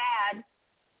really bad.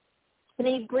 And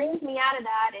he brings me out of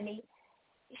that, and he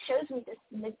shows me this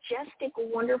majestic,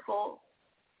 wonderful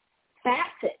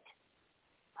facet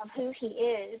of who he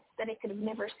is that I could have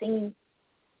never seen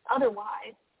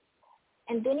otherwise.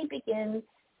 And then he begins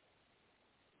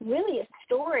really a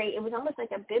story. It was almost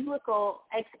like a biblical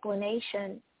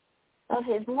explanation of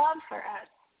his love for us,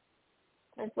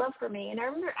 his love for me. And I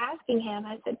remember asking him,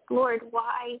 I said, Lord,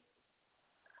 why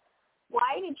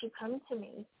did you come to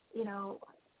me?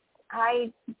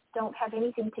 I don't have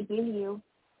anything to give you.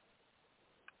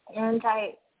 And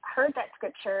I heard that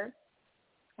scripture,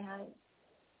 and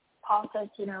Paul says,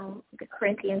 the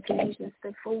Corinthians, he uses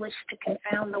the foolish to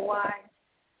confound the wise.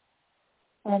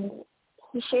 And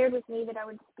he shared with me that I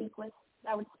would speak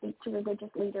to religious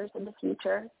leaders in the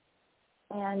future,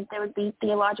 and there would be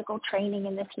theological training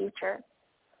in the future,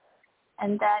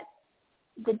 and that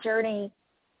the journey,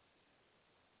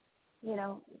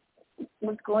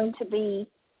 was going to be,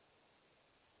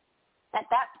 at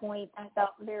that point, I felt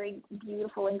very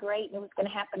beautiful and great, and it was going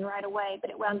to happen right away,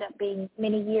 but it wound up being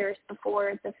many years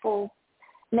before the full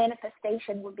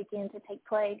manifestation would begin to take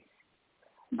place.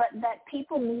 But that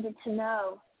people needed to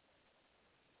know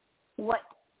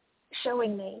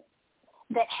showing me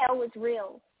that hell was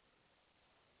real.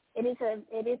 It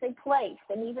is a place,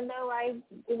 and even though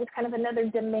it was kind of another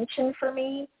dimension for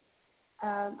me,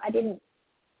 I didn't,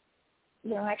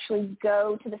 actually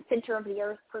go to the center of the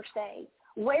earth per se.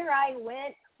 Where I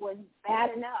went was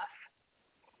bad enough.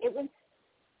 it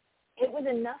was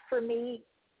enough for me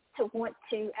to want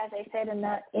to, as I said in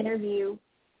that interview,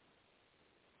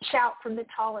 shout from the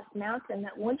tallest mountain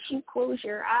that once you close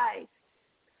your eyes,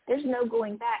 there's no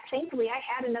going back. Thankfully, I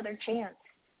had another chance,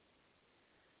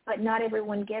 but not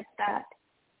everyone gets that.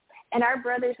 And our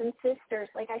brothers and sisters,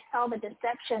 like I saw the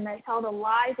deception, I saw the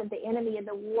lies of the enemy and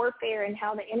the warfare and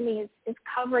how the enemy is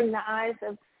covering the eyes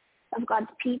of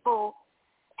God's people.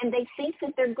 And they think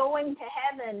that they're going to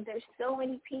heaven. There's so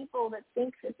many people that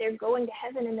think that they're going to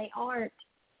heaven and they aren't.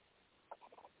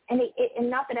 And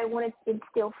not that I want to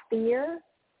instill fear,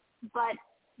 but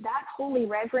that holy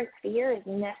reverent fear is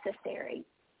necessary.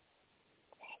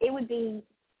 It would be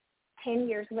 10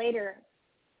 years later,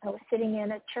 I was sitting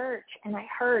in a church, and I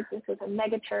heard, this was a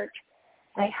mega church,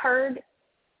 and I heard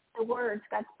the words,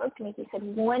 God spoke to me. He said,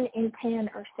 1 in 10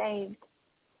 are saved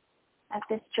at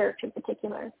this church in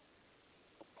particular.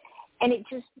 And it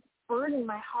just burdened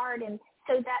my heart. And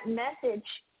so that message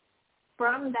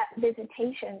from that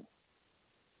visitation,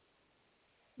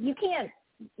 you can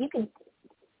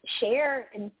share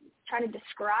and try to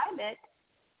describe it,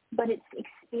 but it's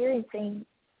experiencing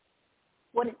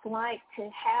what it's like to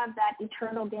have that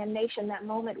eternal damnation, that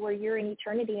moment where you're in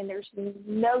eternity and there's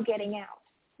no getting out.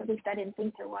 At least I didn't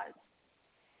think there was.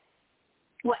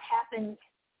 What happens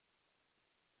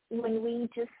when we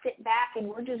just sit back and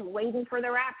we're just waiting for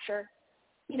the rapture?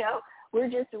 You know, we're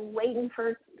just waiting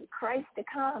for Christ to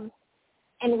come,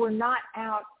 and we're not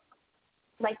out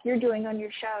like you're doing on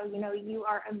your show. You know, you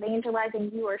are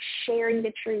evangelizing, you are sharing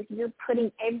the truth, you're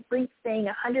putting everything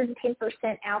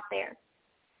 110% out there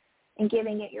and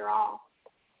giving it your all.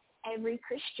 Every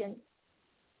Christian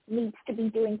needs to be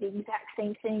doing the exact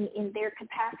same thing in their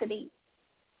capacity,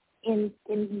 in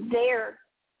their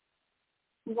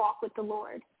walk with the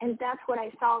Lord. And that's what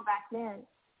I saw back then.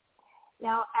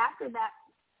 Now, after that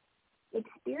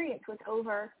experience was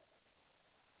over,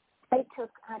 it took,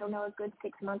 I don't know, a good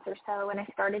 6 months or so, and I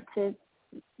started to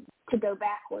go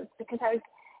backwards because I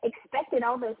expected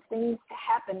all those things to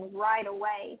happen right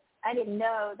away. I didn't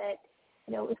know that,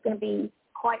 you know, it was going to be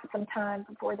quite some time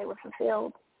before they were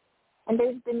fulfilled. And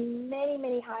there's been many,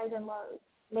 many highs and lows,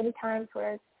 many times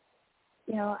where,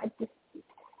 you know,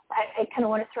 I kind of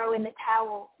want to throw in the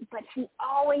towel, but he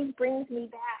always brings me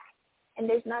back. And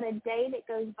there's not a day that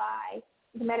goes by.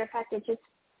 As a matter of fact, it just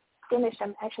finished.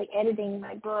 I'm actually editing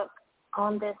my book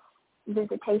on this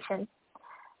visitation.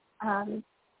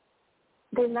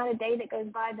 There's not a day that goes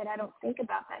by that I don't think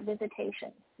about that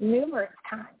visitation numerous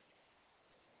times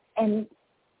and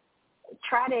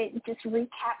try to just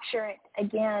recapture it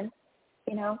again,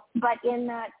 you know. But in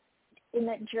that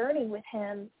journey with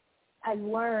him, I've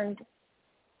learned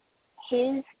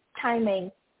his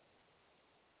timing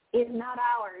is not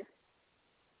ours.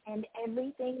 And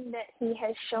everything that he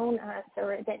has shown us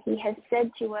or that he has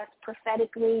said to us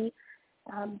prophetically,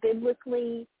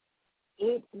 biblically,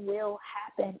 it will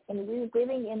happen. And we're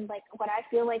living in like what I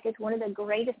feel like is one of the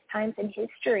greatest times in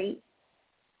history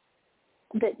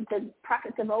that the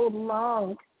prophets of old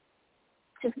longed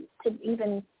to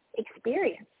even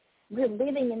experience. We're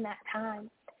living in that time.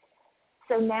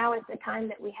 So now is the time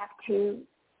that we have to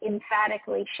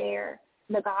emphatically share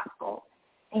the gospel.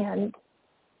 And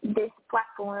this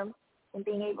platform and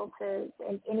being able to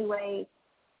in any way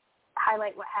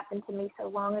highlight what happened to me so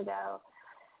long ago,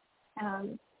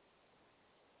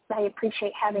 I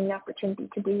appreciate having the opportunity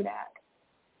to do that.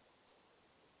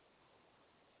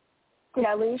 Did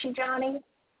I lose you, Johnny?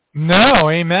 No,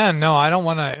 amen. No, I don't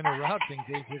want to interrupt in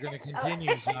case you're going to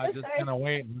continue, so I'm just kind of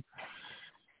waiting.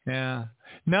 Yeah.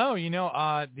 No, you know,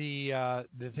 the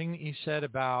thing that you said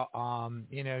about,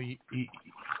 you know,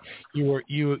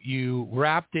 you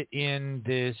wrapped it in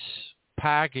this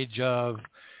package of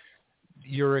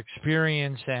your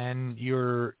experience and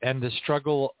the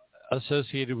struggle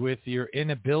associated with your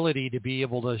inability to be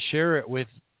able to share it with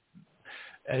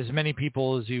as many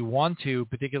people as you want to,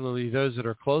 particularly those that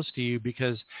are close to you,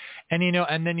 because, and you know,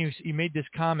 and then you made this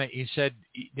comment, you said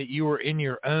that you were in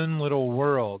your own little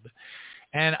world.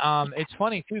 And it's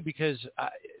funny too, because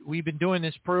we've been doing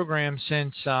this program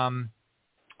since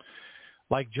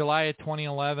like July of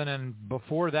 2011, and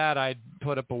before that I'd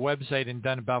put up a website and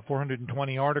done about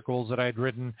 420 articles that I'd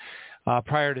written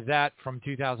prior to that from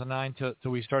 2009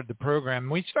 till we started the program.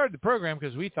 We started the program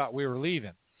because we thought we were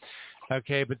leaving.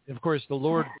 Okay, but of course the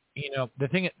Lord, you know, the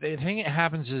thing that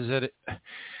happens is that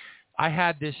I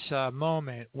had this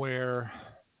moment where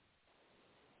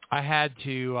I had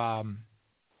to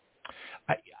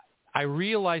I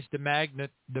realized the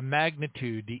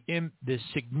magnitude, the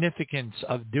significance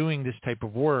of doing this type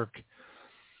of work,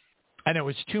 and it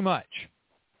was too much.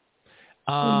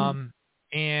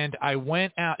 And I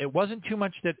went out. It wasn't too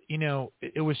much that,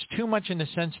 it was too much in the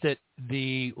sense that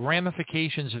the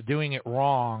ramifications of doing it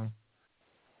wrong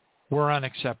were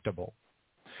unacceptable.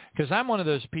 Because I'm one of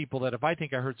those people that if I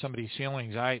think I hurt somebody's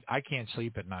feelings, I can't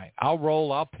sleep at night.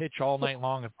 I'll pitch all night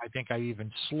long if I think I even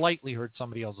slightly hurt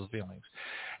somebody else's feelings.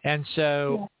 And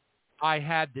so I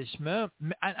had this moment.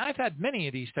 I've had many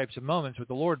of these types of moments with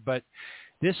the Lord, but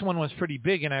this one was pretty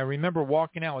big. And I remember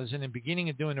walking out. I was in the beginning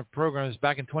of doing the program. It was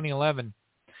back in 2011.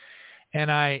 And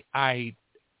I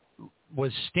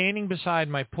was standing beside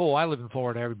my pool. I live in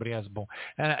Florida. Everybody has a pool.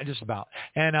 And just about.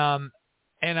 And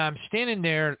I'm standing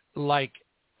there like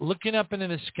looking up into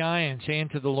the sky and saying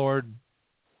to the Lord,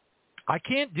 I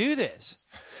can't do this.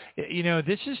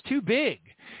 This is too big.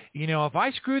 If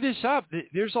I screw this up,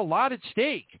 there's a lot at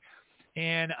stake.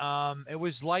 And it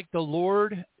was like the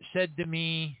Lord said to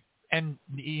me, and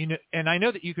I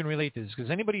know that you can relate to this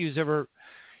because anybody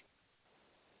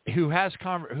who has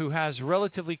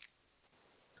relatively,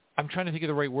 I'm trying to think of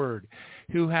the right word,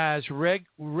 who has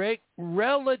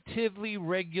relatively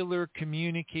regular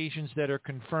communications that are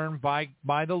confirmed by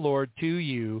the Lord to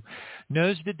you,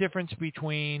 knows the difference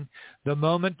between the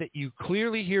moment that you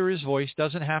clearly hear his voice,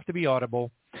 doesn't have to be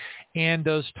audible, and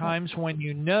those times when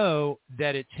you know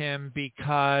that it's him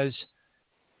because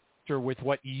with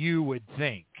what you would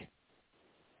think.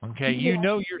 Okay, you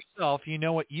know yourself, you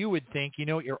know what you would think, you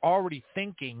know what you're already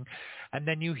thinking, and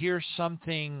then you hear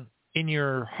something in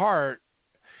your heart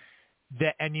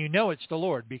and it's the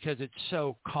Lord because it's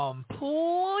so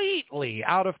completely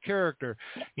out of character.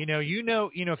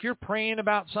 If you're praying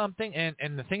about something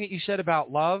and the thing that you said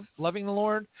about loving the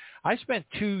Lord, I spent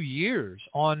 2 years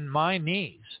on my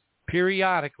knees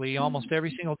periodically, almost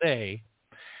every single day,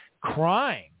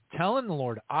 crying, telling the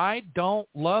Lord, I don't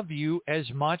love you as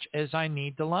much as I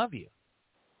need to love you.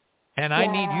 And I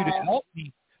need you to help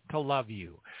me to love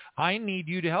you. I need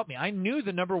you to help me. I knew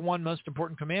the number one most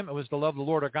important commandment was to love the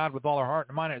Lord our God with all our heart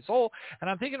and mind and soul. And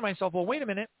I'm thinking to myself, well, wait a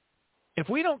minute. If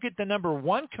we don't get the number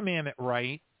one commandment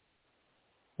right,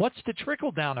 what's the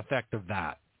trickle-down effect of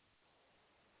that?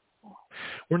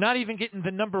 We're not even getting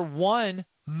the number one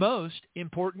most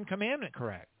important commandment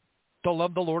correct. To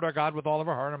love the Lord our God with all of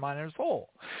our heart and mind and soul.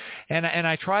 And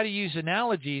I try to use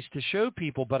analogies to show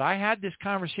people, but I had this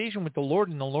conversation with the Lord,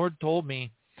 and the Lord told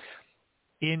me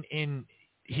in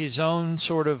his own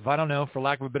sort of, I don't know, for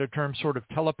lack of a better term, sort of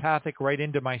telepathic right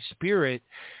into my spirit,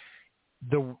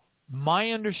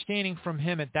 my understanding from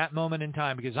him at that moment in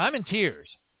time, because I'm in tears,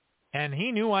 and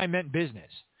he knew I meant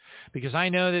business. Because I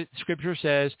know that Scripture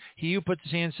says, he who puts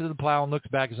his hands to the plow and looks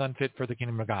back is unfit for the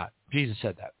kingdom of God. Jesus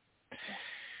said that.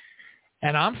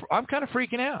 And I'm kind of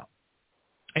freaking out.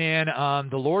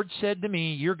 And the Lord said to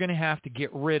me, you're going to have to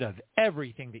get rid of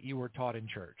everything that you were taught in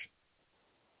church.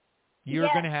 You're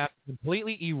going to have to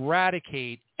completely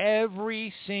eradicate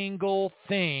every single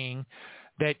thing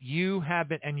that you have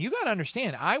been. And you got to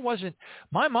understand,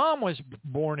 my mom was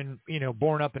born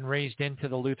up and raised into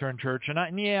the Lutheran church. And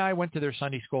I went to their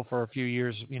Sunday school for a few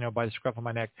years, by the scruff of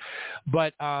my neck.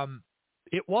 But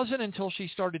it wasn't until she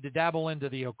started to dabble into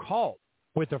the occult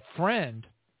with a friend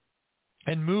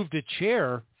and moved a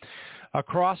chair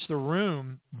across the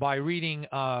room by reading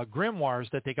grimoires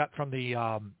that they got from the,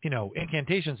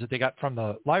 incantations that they got from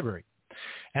the library.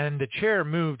 And the chair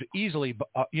moved easily,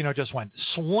 just went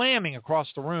slamming across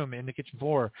the room in the kitchen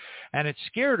floor. And it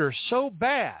scared her so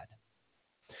bad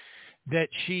that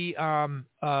she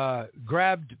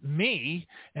grabbed me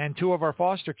and two of our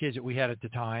foster kids that we had at the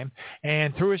time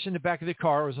and threw us in the back of the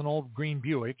car. It was an old green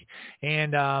Buick.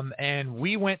 And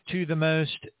we went to the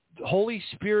most Holy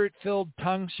Spirit-filled,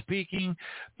 tongue-speaking,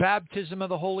 baptism of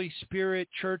the Holy Spirit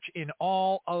church in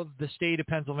all of the state of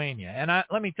Pennsylvania. And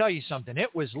let me tell you something.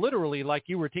 It was literally like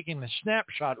you were taking the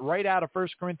snapshot right out of 1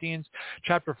 Corinthians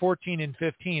chapter 14 and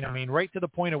 15. I mean, right to the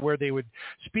point of where they would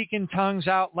speak in tongues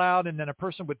out loud, and then a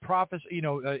person would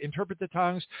interpret the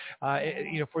tongues,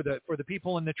 for the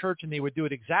people in the church, and they would do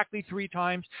it exactly 3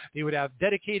 times. They would have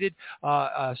dedicated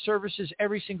services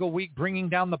every single week, bringing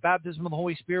down the baptism of the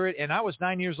Holy Spirit. And I was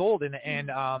 9 years old,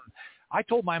 and I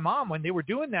told my mom when they were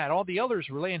doing that, all the elders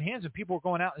were laying hands and people were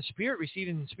going out in the Spirit,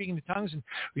 receiving and speaking the tongues and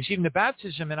receiving the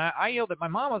baptism. And I yelled at my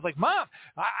mom. I was like, Mom,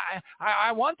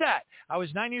 I want that. I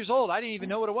was 9 years old. I didn't even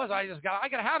know what it was. I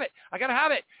gotta have it. I gotta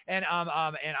have it. And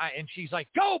she's like,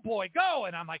 go boy, go.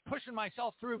 And I'm like pushing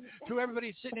myself through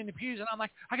everybody sitting in the pews. And I'm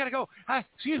like, I gotta go.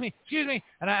 Excuse me.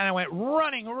 And I went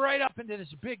running right up into this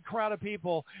big crowd of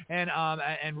people and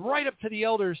right up to the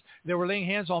elders that were laying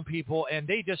hands on people. And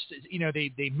they just,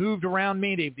 they moved around around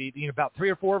me. They about 3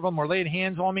 or 4 of them were laying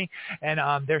hands on me, and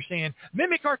they're saying,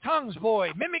 "Mimic our tongues,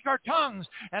 boy, mimic our tongues."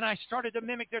 And I started to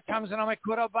mimic their tongues, and I'm like,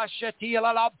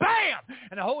 bam!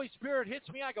 And the Holy Spirit hits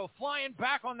me. I go flying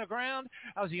back on the ground.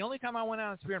 That was the only time I went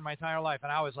out in spirit in my entire life,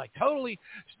 and I was like totally,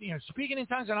 speaking in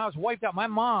tongues, and I was wiped out. My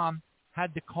mom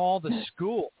had to call the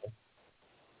school.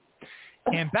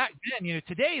 And back then,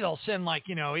 today they'll send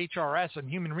HRS and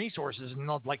human resources, and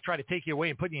they'll try to take you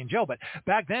away and put you in jail. But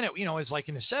back then, it was like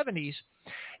in the 70s.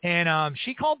 And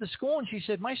she called the school and she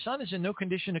said, "My son is in no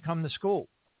condition to come to school."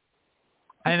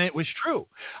 And it was true.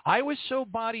 I was so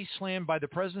body slammed by the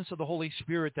presence of the Holy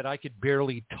Spirit that I could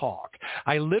barely talk.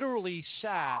 I literally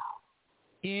sat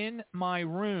in my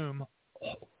room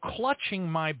clutching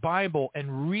my Bible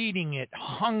and reading it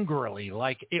hungrily.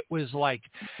 It was like,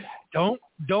 don't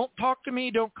talk to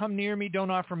me, don't come near me, don't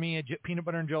offer me a peanut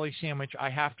butter and jelly sandwich. I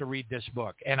have to read this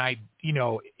book. And I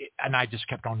just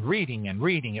kept on reading and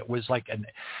reading. It was like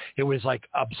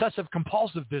obsessive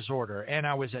compulsive disorder. And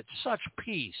I was at such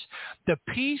peace. The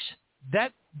peace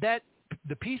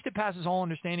the peace that passes all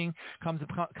understanding comes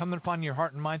upon your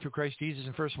heart and mind through Christ Jesus,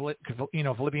 in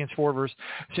Philippians 4 verse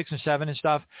 6 and 7 and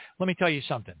stuff. Let me tell you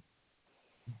something.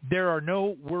 There are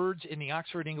no words in the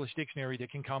Oxford English Dictionary that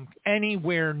can come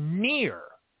anywhere near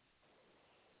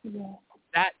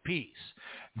that peace.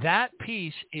 That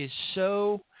peace is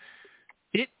so.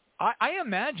 I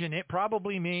imagine it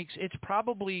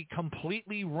probably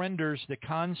completely renders the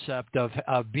concept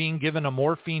of being given a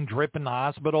morphine drip in the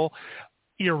hospital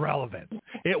irrelevant.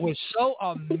 It was so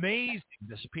amazing,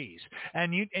 this piece.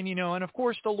 And of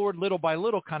course the Lord little by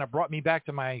little kind of brought me back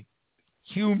to my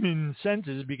human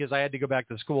senses, because I had to go back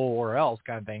to school or else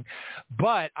kind of thing.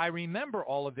 But I remember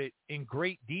all of it in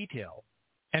great detail.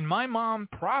 And my mom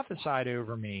prophesied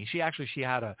over me. She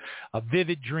had a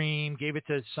vivid dream, gave it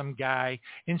to some guy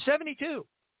in 72.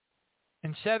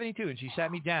 And she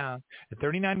sat me down at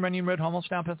 39 Runyon Road,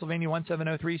 Homelstown, Pennsylvania,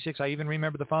 17036. I even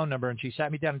remember the phone number. And she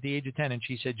sat me down at the age of 10, and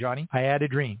she said, "Johnny, I had a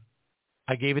dream.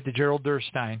 I gave it to Gerald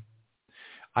Durstein.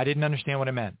 I didn't understand what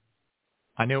it meant.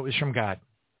 I knew it was from God.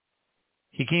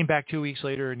 He came back 2 weeks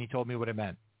later, and he told me what it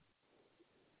meant.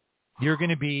 You're going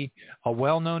to be a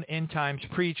well-known end times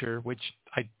preacher," which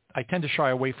I tend to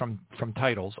shy away from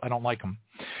titles. I don't like them.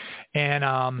 And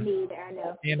I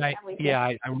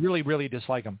really, really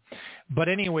dislike them. But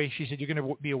anyway, she said, "You're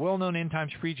going to be a well-known end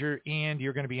times preacher, and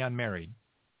you're going to be unmarried."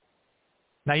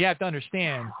 Now you have to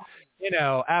understand,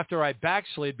 after I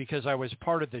backslid, because I was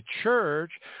part of the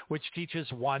church, which teaches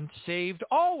once saved,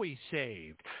 always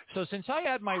saved. So since I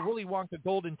had my Willy Wonka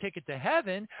golden ticket to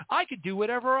heaven, I could do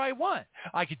whatever I want.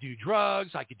 I could do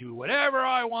drugs. I could do whatever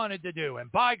I wanted to do.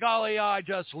 And by golly, I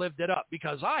just lived it up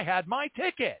because I had my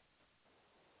ticket.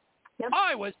 Yep.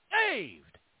 I was saved.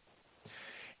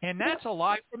 And that's a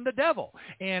lie from the devil.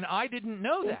 And I didn't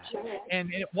know that.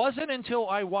 And it wasn't until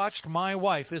I watched my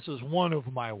wife. This is one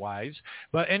of my wives.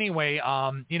 But anyway,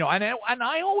 and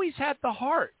I always had the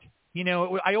heart.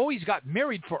 I always got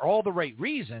married for all the right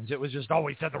reasons. It was just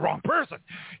always had the wrong person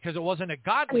because it wasn't a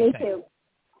godly thing.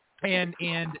 And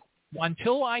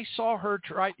until I saw her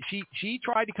she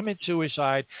tried to commit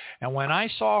suicide. And when I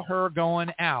saw her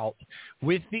going out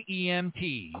with the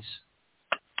EMTs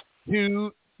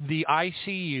to the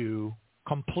ICU,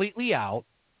 completely out,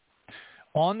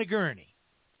 on the gurney,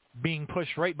 being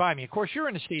pushed right by me. Of course, you're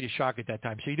in a state of shock at that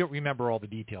time, so you don't remember all the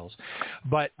details.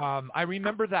 But I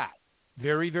remember that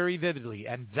very, very vividly.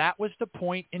 And that was the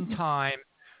point in time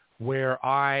where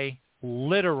I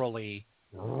literally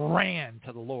ran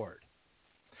to the Lord.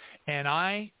 And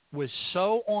I was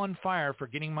so on fire for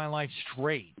getting my life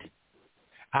straight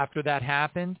after that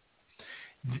happened.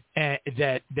 That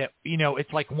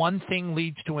it's like one thing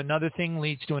leads to another thing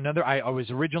leads to another. I was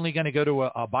originally going to go to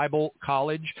a Bible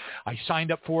college. I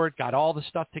signed up for it, got all the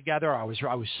stuff together. I was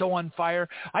so on fire.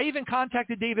 I even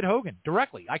contacted David Hogan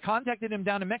directly. I contacted him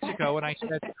down in Mexico, and I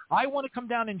said, "I want to come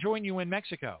down and join you in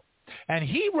Mexico." And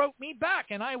he wrote me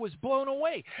back, and I was blown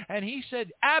away. And he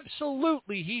said,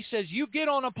 "Absolutely." He says, "You get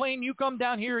on a plane, you come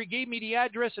down here." He gave me the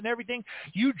address and everything.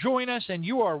 "You join us, and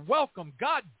you are welcome.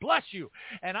 God bless you."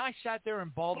 And I sat there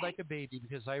and bawled like a baby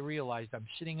because I realized I'm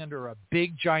sitting under a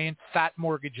big, giant, fat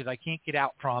mortgage that I can't get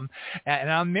out from.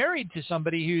 And I'm married to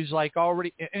somebody who's like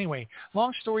already – anyway,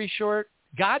 long story short,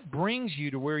 God brings you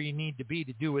to where you need to be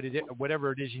to do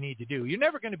whatever it is you need to do. You're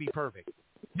never going to be perfect.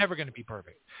 Never going to be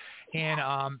perfect.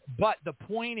 And but the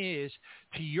point is,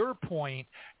 to your point,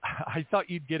 I thought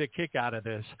you'd get a kick out of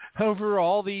this. Over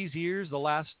all these years, the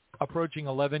last approaching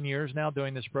 11 years now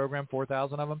doing this program,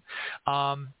 4,000 of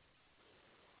them,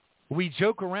 we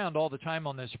joke around all the time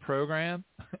on this program.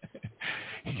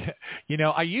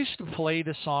 I used to play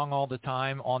the song all the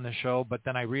time on the show, but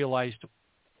then I realized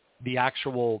the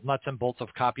actual nuts and bolts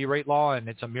of copyright law, and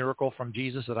it's a miracle from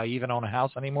Jesus that I even own a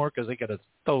house anymore, because they could have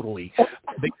totally,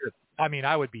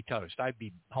 I would be toast. I'd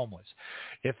be homeless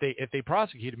if they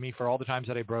prosecuted me for all the times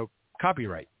that I broke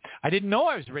copyright. I didn't know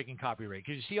I was breaking copyright,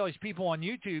 because you see all these people on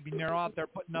YouTube and they're out there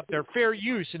putting up their fair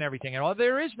use and everything. And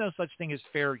there is no such thing as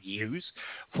fair use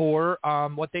for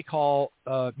what they call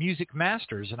music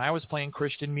masters. And I was playing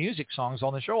Christian music songs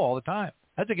on the show all the time.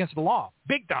 That's against the law,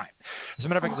 big time. As a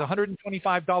matter of fact, it's a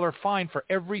 $125 fine for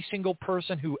every single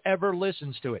person who ever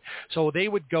listens to it. So they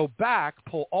would go back,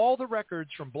 pull all the records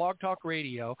from Blog Talk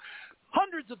Radio,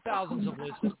 hundreds of thousands of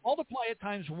listens, multiply it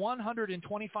times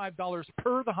 $125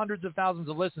 per the hundreds of thousands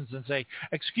of listens, and say,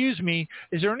 excuse me,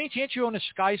 is there any chance you own a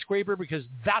skyscraper? Because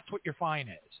that's what your fine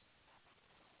is.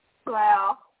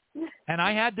 Wow. And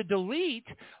I had to delete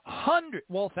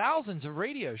thousands of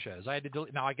radio shows. I had to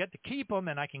delete. Now I get to keep them,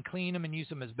 and I can clean them and use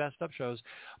them as best of shows.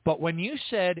 But when you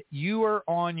said you are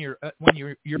on your when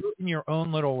you're in your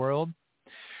own little world,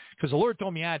 because the Lord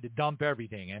told me I had to dump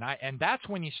everything, and that's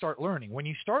when you start learning. When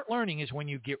you start learning is when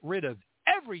you get rid of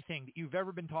everything that you've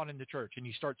ever been taught in the church, and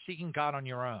you start seeking God on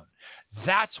your own.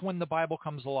 That's when the Bible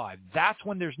comes alive. That's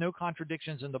when there's no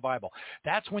contradictions in the Bible.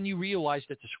 That's when you realize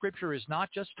that the Scripture is not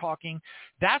just talking.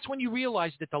 That's when you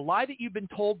realize that the lie that you've been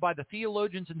told by the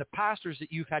theologians and the pastors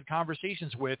that you've had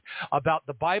conversations with about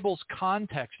the Bible's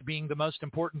context being the most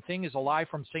important thing is a lie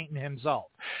from Satan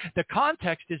himself. The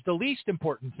context is the least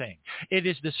important thing. It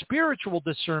is the spiritual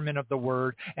discernment of the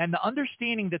Word and the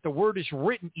understanding that the Word is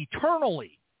written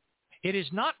eternally. It is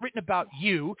not written about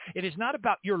you. It is not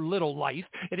about your little life.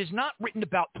 It is not written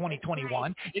about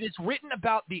 2021. It is written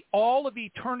about the all of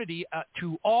eternity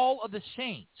to all of the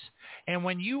saints. And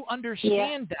when you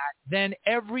understand that, then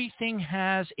everything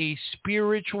has a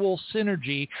spiritual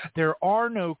synergy. There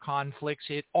are no conflicts.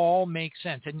 It all makes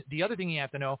sense. And the other thing you have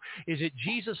to know is that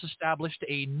Jesus established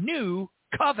a new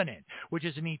covenant, which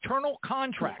is an eternal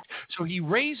contract. So he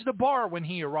raised the bar when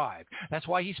he arrived. That's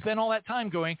why he spent all that time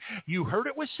going, you heard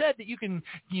it was said that you can,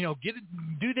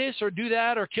 do this or do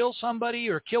that or kill somebody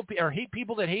or hate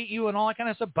people that hate you and all that kind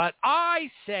of stuff. But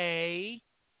I say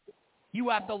you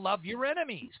have to love your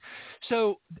enemies.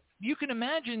 So you can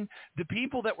imagine the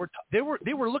people that they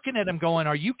were looking at him going,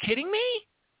 are you kidding me?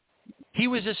 He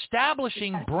was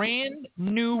establishing brand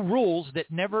new rules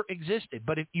that never existed.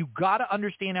 But if you got to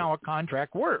understand how a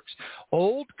contract works.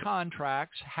 Old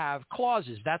contracts have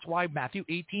clauses. That's why Matthew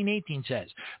 18:18 says,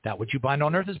 that which you bind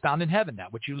on earth is bound in heaven.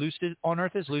 That which you loose on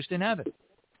earth is loosed in heaven.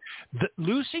 The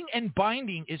loosing and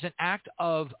binding is an act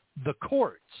of the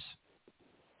courts.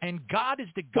 And God is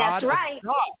the God of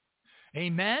God.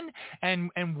 Amen? And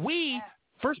we,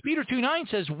 1 Peter 2:9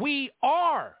 says, we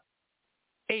are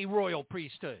a royal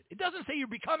priesthood. It doesn't say you're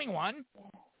becoming one.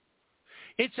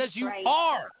 It says you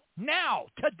are now,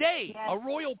 today, a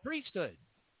royal priesthood.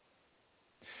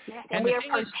 Yes, and we are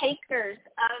partakers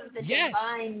of the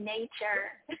divine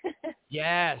nature.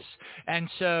 Yes. And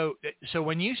so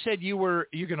when you said you're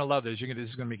going to love this, this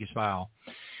is going to make you smile.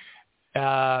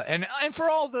 And for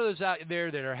all those out there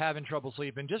that are having trouble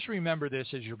sleeping, just remember this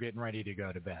as you're getting ready to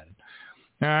go to bed.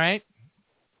 All right?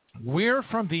 We're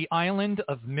from the island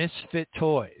of misfit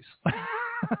toys.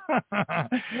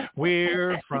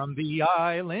 We're from the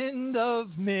island of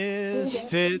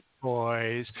misfit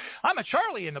toys. I'm a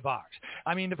Charlie in the box.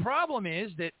 I mean, the problem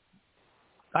is that,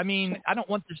 I don't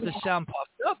want this to sound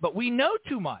puffed up, but we know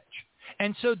too much.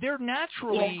 And so they're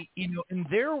naturally, in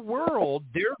their world,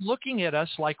 they're looking at us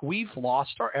like we've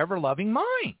lost our ever-loving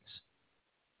minds.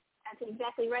 That's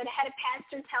exactly right. I had a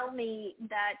pastor tell me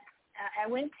that I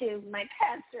went to my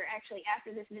pastor actually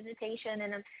after this visitation,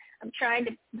 and I'm trying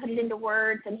to put it into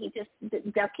words, and he just,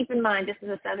 now keep in mind, this is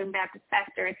a Southern Baptist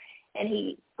pastor, and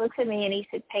he looks at me and he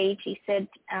said, Paige, he said,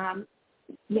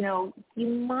 you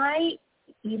might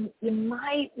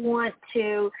want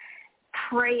to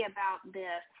pray about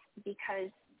this because,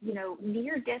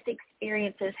 near-death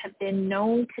experiences have been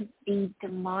known to be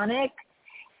demonic,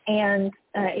 and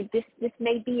this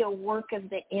may be a work of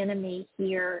the enemy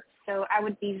here. So I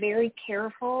would be very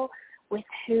careful with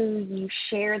who you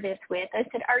share this with. I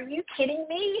said, are you kidding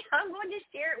me? I'm going to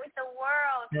share it with the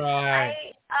world.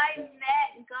 Right. I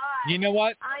met God. You know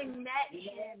what? I met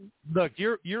him. Look,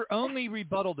 your only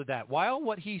rebuttal to that, while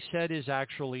what he said is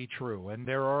actually true, and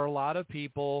there are a lot of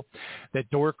people that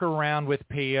dork around with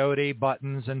peyote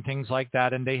buttons and things like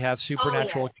that, and they have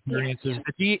supernatural experiences.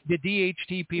 Yes. The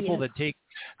DHT people that take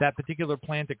that particular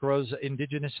plant that grows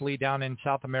indigenously down in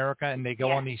South America, and they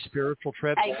go on these spiritual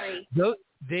trips. I agree.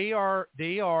 They are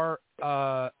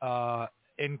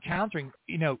encountering,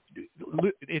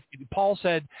 Paul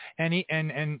said,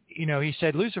 he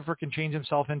said Lucifer can change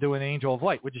himself into an angel of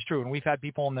light, which is true. And we've had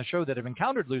people on the show that have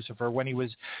encountered Lucifer when he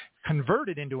was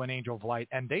converted into an angel of light,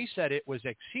 and they said it was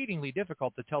exceedingly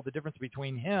difficult to tell the difference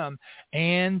between him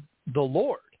and the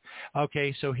Lord.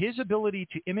 Okay, so his ability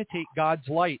to imitate God's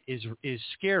light is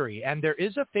scary, and there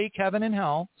is a fake heaven and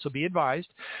hell, so be advised.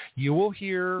 You will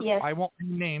hear, yes. I won't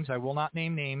name names, I will not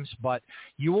name names, but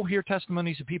you will hear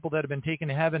testimonies of people that have been taken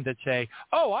to heaven that say,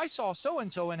 oh, I saw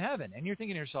so-and-so in heaven, and you're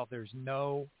thinking to yourself, there's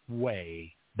no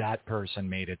way that person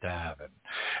made it to heaven.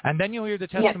 And then you'll hear the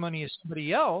testimony of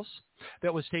somebody else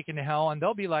that was taken to hell, and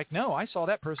they'll be like, no, I saw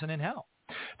that person in hell.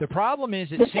 The problem is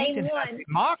that Satan has a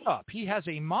mock-up. He has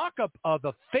a mock-up of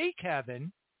a fake heaven.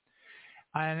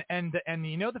 And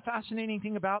you know the fascinating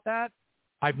thing about that?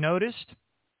 I've noticed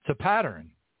it's a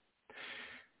pattern.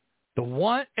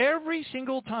 Every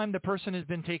single time the person has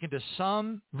been taken to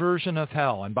some version of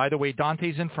hell, and by the way,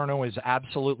 Dante's Inferno is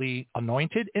absolutely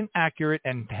anointed and accurate,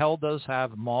 and hell does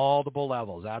have multiple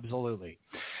levels, absolutely.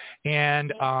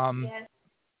 And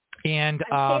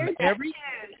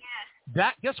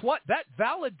guess what? That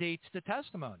validates the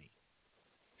testimony.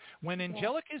 When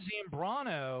Angelica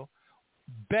Zambrano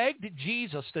begged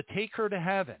Jesus to take her to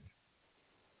heaven,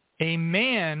 a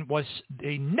man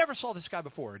they never saw this guy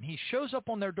before, and he shows up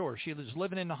on their door. She was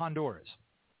living in Honduras.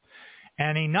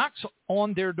 And he knocks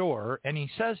on their door, and he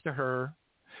says to her,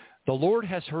 the Lord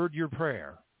has heard your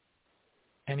prayer.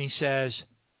 And he says,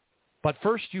 but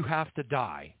first you have to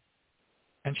die.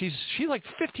 And she's like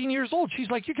 15 years old.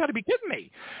 She's like, you got to be kidding me.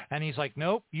 And he's like,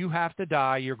 nope, you have to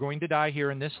die. You're going to die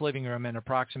here in this living room. In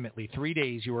approximately 3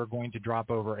 days, you are going to drop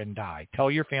over and die.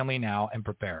 Tell your family now and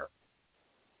prepare.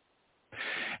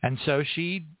 And so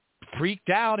she freaked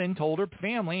out and told her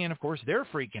family. And, of course, they're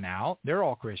freaking out. They're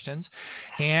all Christians.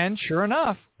 And sure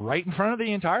enough, right in front of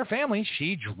the entire family,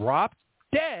 she dropped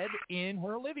dead in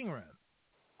her living room.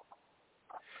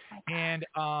 And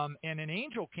an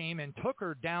angel came and took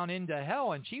her down into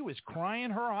hell, and she was crying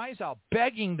her eyes out,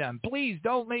 begging them, please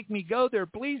don't make me go there.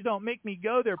 Please don't make me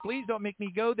go there. Please don't make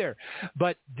me go there.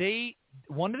 But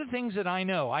one of the things that I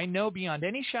know beyond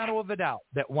any shadow of a doubt,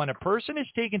 that when a person is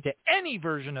taken to any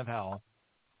version of hell,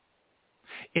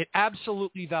 it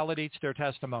absolutely validates their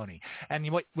testimony. And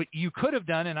what you could have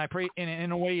done, and I pray, in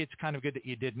a way, it's kind of good that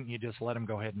you didn't. You just let him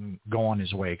go ahead and go on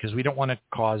his way, because we don't want to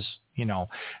cause,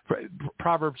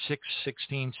 Proverbs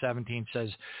 6:16-17 says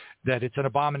that it's an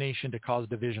abomination to cause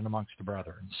division amongst the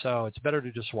brethren. So it's better to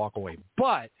just walk away.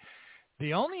 But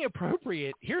the only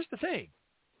appropriate, here's the thing.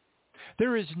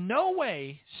 There is no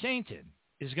way Satan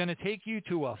is going to take you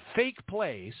to a fake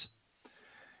place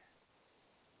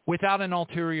without an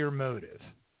ulterior motive.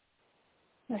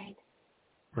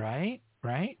 Right.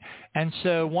 And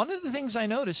so one of the things I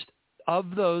noticed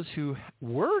of those who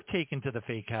were taken to the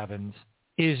fake heavens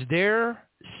is they're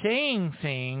saying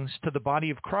things to the body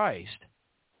of Christ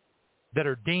that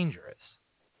are dangerous.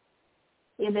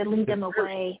 Yeah, that lead them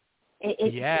away.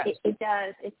 It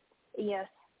does. Yes.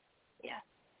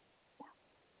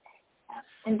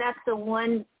 And that's the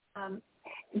one.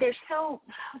 There's so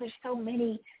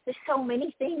many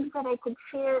things that I could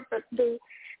share, but the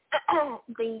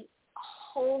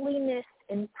holiness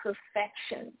and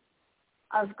perfection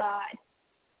of God,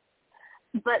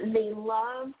 but the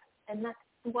love, and that's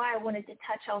why I wanted to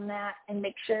touch on that and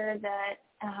make sure that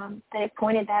I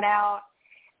pointed that out.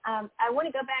 I want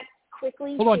to go back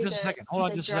quickly. Hold on just a second.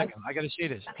 I got to say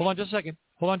this. Okay. Hold on just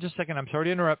a second. I'm sorry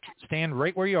to interrupt. Stand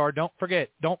right where you are. Don't forget.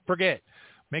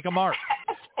 Make a mark.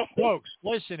 Folks,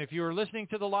 listen, if you are listening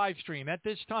to the live stream at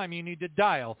this time, you need to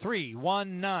dial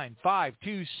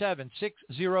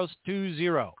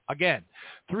 319-527-6020. Again,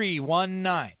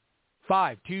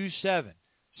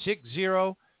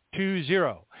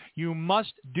 319-527-6020. You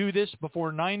must do this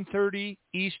before 9:30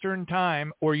 Eastern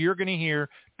Time, or you're going to hear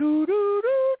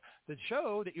doo-doo-doo. The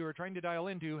show that you were trying to dial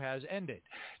into has ended.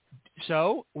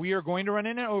 So we are going to run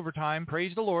into overtime.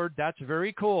 Praise the Lord. That's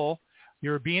very cool.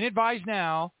 You're being advised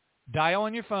now. Dial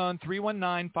on your phone,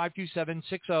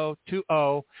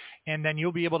 319-527-6020, and then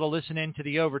you'll be able to listen into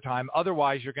the overtime.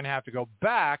 Otherwise, you're going to have to go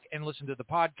back and listen to the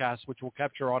podcast, which will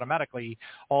capture automatically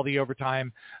all the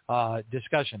overtime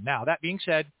discussion. Now, that being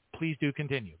said, please do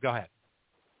continue. Go ahead.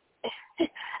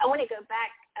 I want to go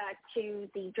back to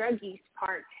the drug use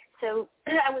part. So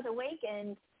I was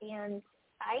awakened, and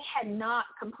I had not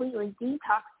completely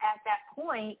detoxed at that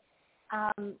point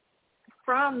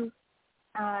from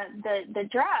the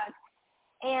drug,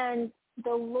 and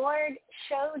the Lord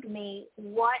showed me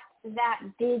what that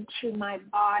did to my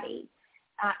body.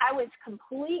 I was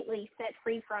completely set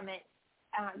free from it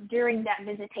during that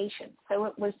visitation. So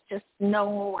it was just no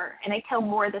more. And I tell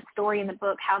more of the story in the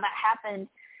book, how that happened.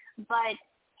 But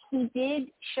he did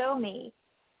show me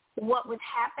what was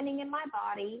happening in my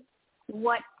body,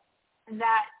 what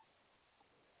that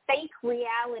fake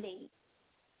reality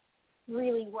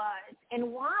really was,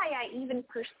 and why I even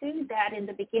pursued that in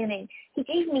the beginning. He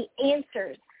gave me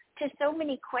answers to so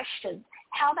many questions,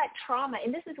 how that trauma,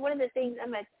 and this is one of the things,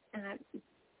 I'm a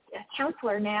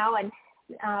counselor now, and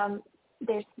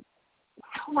there's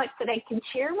so much that I can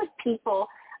share with people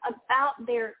about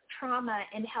their trauma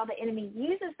and how the enemy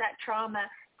uses that trauma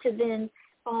to then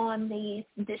spawn these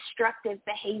destructive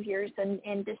behaviors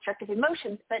and destructive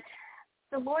emotions. But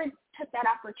the Lord took that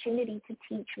opportunity to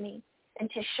teach me and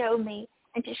to show me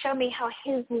how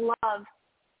his love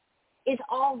is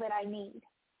all that I need.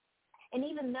 And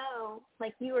even though,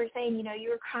 like you were saying, you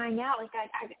were crying out, like,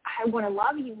 I want to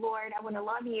love you, Lord, I want to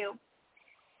love you.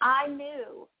 I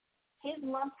knew his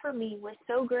love for me was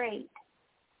so great.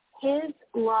 His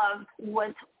love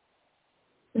was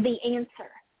the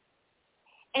answer.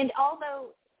 And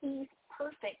although he's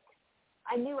perfect,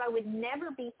 I knew I would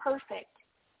never be perfect,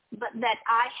 but that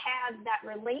I had that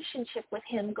relationship with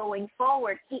him going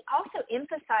forward. He also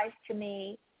emphasized to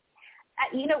me,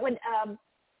 when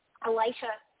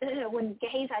when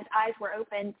Gehazi's eyes were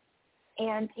opened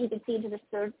and he could see into the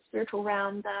spiritual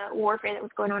realm, the warfare that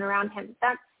was going on around him,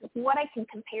 that's what I can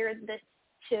compare this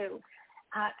to.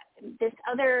 This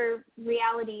other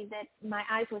reality that my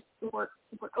eyes were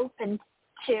opened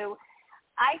to,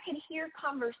 I could hear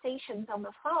conversations on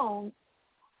the phone.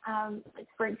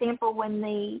 For example, when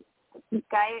the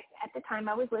guy at the time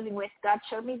I was living with, God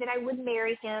showed me that I would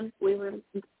marry him. We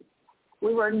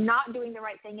were not doing the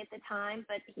right thing at the time,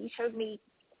 but he showed me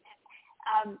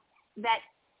that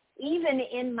even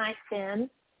in my sin,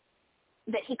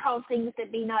 that he calls things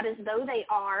that be not as though they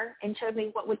are, and showed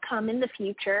me what would come in the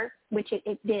future, which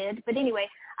it did. But anyway,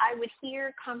 I would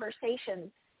hear conversations,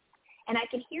 and I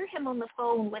could hear him on the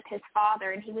phone with his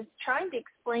father, and he was trying to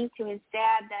explain to his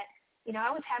dad that,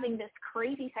 I was having this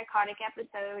crazy psychotic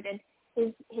episode, and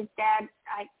his dad,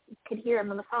 I could hear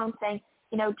him on the phone saying,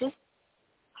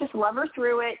 just love her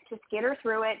through it, just get her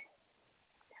through it.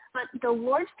 But the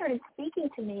Lord started speaking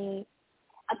to me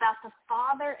about the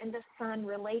father and the son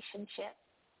relationship.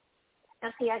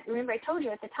 Now, see, I remember I told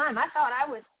you at the time, I thought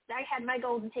I had my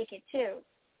golden ticket too.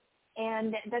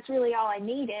 And that's really all I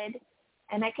needed.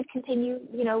 And I could continue,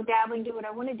 dabbling, do what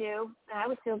I want to do. And I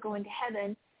was still going to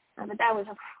heaven. But that was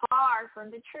far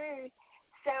from the truth.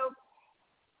 So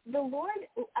the Lord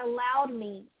allowed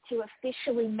me to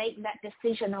officially make that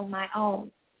decision on my own.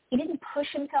 He didn't push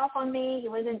himself on me. He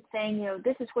wasn't saying,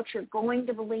 this is what you're going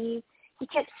to believe. He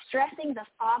kept stressing the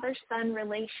father-son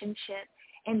relationship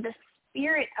and the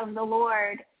Spirit of the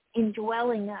Lord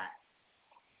indwelling us.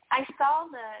 I saw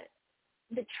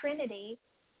the Trinity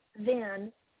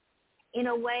then in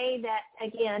a way that,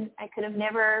 again, I could have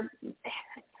never...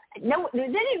 No, they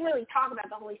didn't really talk about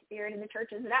the Holy Spirit in the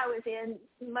churches that I was in,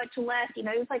 much less, it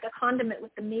was like a condiment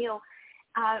with the meal,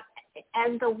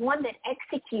 as the one that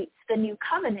executes the new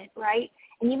covenant, right?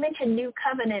 And you mentioned new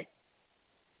covenant.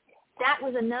 That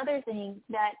was another thing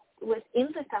that was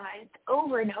emphasized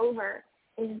over and over,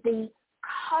 is the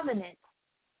covenant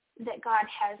that God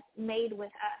has made with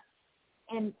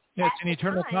us. And it's an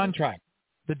eternal contract.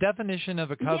 The definition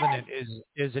of a covenant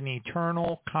is an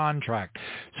eternal contract.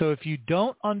 So if you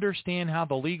don't understand how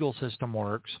the legal system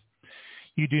works,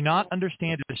 you do not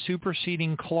understand the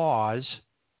superseding clause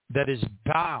that is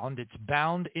bound. It's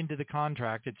bound into the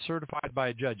contract. It's certified by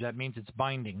a judge. That means it's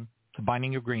binding. It's a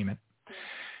binding agreement.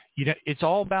 It's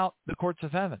all about the courts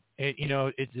of heaven.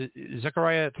 It's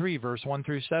Zechariah 3, verse 1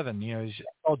 through 7. It's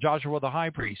called Joshua the high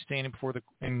priest standing before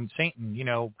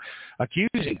Satan,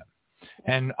 accusing him.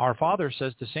 And our Father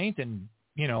says to Satan,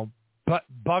 but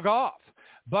bug off.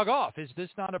 Bug off. Is this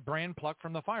not a brand plucked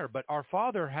from the fire? But our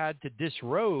Father had to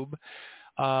disrobe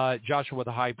Joshua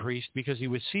the high priest because he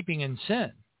was seeping in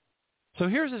sin. So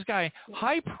here's this guy,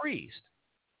 high priest,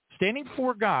 standing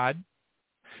before God.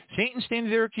 Satan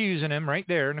standing there accusing him right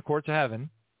there in the courts of heaven.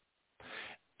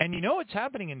 And it's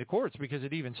happening in the courts because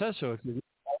it even says so if you read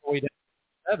all the way down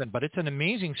to 7. But it's an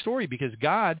amazing story because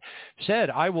God said,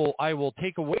 I will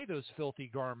take away those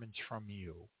filthy garments from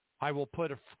you. I will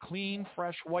put a clean,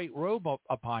 fresh white robe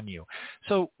upon you.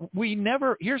 So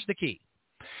here's the key.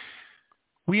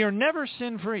 We are never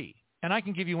sin-free. And I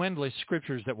can give you endless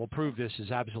scriptures that will prove this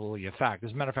is absolutely a fact.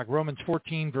 As a matter of fact, Romans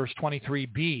 14, verse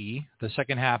 23b, the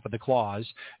second half of the clause,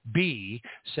 B,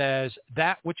 says,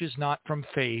 that which is not from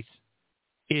faith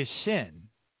is sin.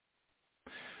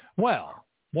 Well,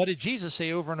 what did Jesus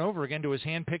say over and over again to his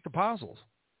hand-picked apostles?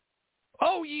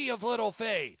 "Oh, ye of little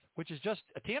faith," which is just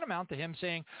a tantamount to him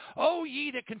saying, "Oh,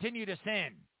 ye that continue to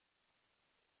sin."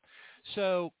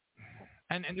 So,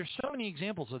 and there's so many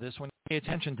examples of this when you pay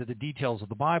attention to the details of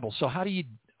the Bible. So how do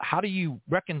you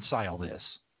reconcile this?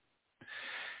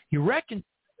 You reconcile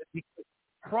it because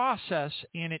process,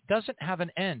 and it doesn't have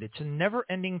an end. It's a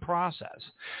never-ending process.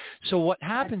 So what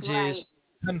happens is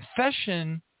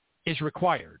confession is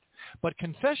required, but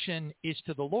confession is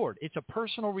to the Lord. It's a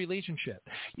personal relationship.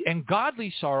 And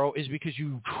godly sorrow is because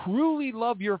you truly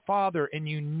love your Father and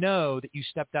you know that you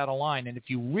stepped out of line. And if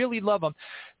you really love him,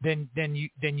 then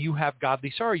you have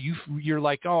godly sorrow. You're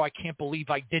like, "Oh, I can't believe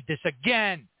I did this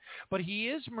again." But he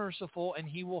is merciful, and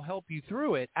he will help you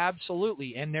through it,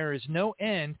 absolutely. And there is no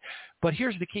end. But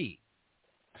here's the key.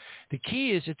 The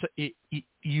key is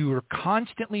you are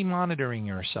constantly monitoring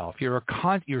yourself. Your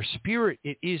spirit,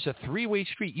 it is a three-way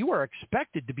street. You are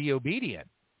expected to be obedient.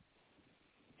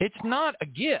 It's not a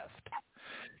gift.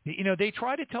 You know, they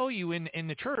try to tell you in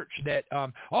the church that,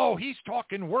 he's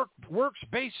talking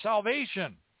works-based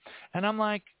salvation. And I'm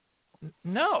like,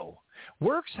 no.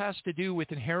 Works has to do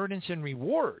with inheritance and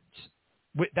rewards.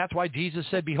 That's why Jesus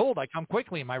said, "Behold, I come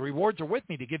quickly, and my rewards are with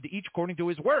me to give to each according to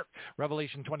his work."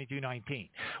 Revelation 22:19.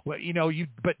 Well,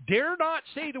 but dare not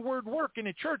say the word work in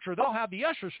a church, or they'll have the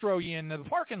ushers throw you in the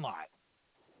parking lot.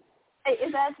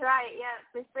 That's right,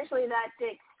 yeah. Especially that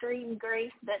extreme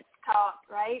grace that's taught,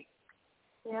 right?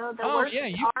 The works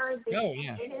are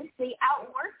it is the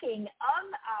outworking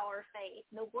of our faith.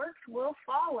 The works will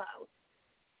follow.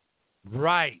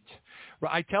 Right.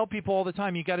 I tell people all the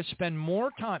time, you got to spend more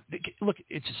time. Look,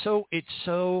 it's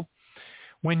so,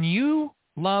 when you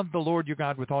love the Lord your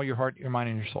God with all your heart, your mind,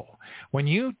 and your soul, when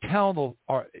you tell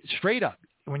straight up,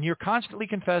 when you're constantly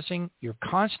confessing, you're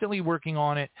constantly working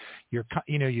on it,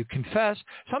 you confess.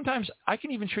 Sometimes I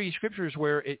can even show you scriptures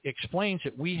where it explains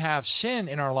that we have sin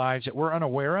in our lives that we're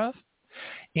unaware of.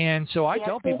 And so I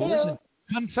tell people, listen,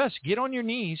 confess, get on your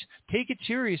knees, take it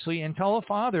seriously, and tell the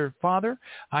Father,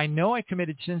 I know I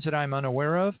committed sins that I'm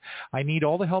unaware of. I need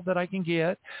all the help that I can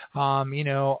get,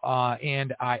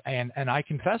 and I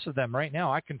confess of them right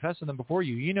now. I confess of them before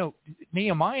you.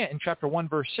 Nehemiah in chapter 1,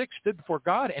 verse 6 stood before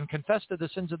God and confessed of the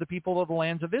sins of the people of the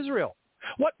lands of Israel.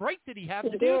 What right did he have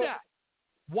to do that?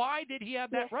 Why did he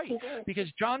have that right? Because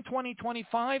John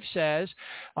 20:25 says,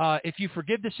 if you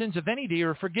forgive the sins of any, you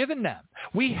are forgiven them.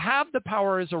 We have the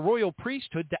power as a royal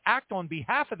priesthood to act on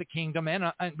behalf of the kingdom,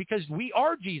 and because we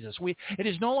are Jesus. It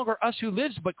is no longer us who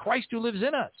lives, but Christ who lives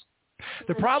in us.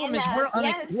 The problem is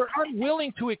we're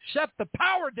unwilling to accept the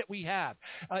power that we have,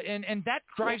 and that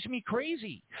drives me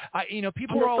crazy.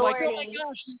 People are all like, "Oh my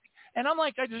gosh," and I'm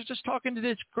like, I was just talking to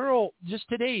this girl just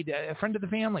today, a friend of the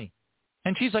family.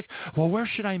 And she's like, "Well, where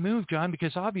should I move, John?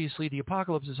 Because obviously the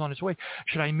apocalypse is on its way.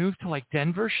 Should I move to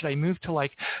Denver? Should I move to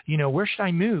where should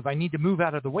I move? I need to move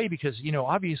out of the way because,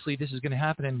 obviously this is going to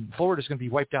happen and Florida's going to be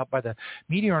wiped out by the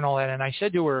meteor and all that." And I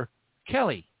said to her,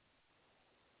 "Kelly,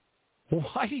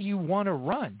 why do you want to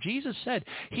run? Jesus said,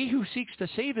 he who seeks to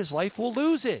save his life will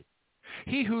lose it.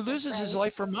 He who loses his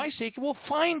life for my sake will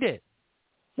find it.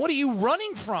 What are you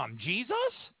running from, Jesus?"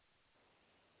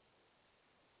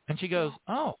 And she goes,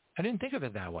 "Oh, I didn't think of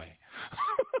it that way."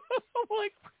 I'm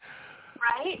like,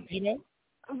 right?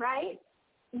 Right?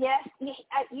 Yes,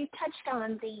 you touched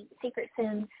on the secret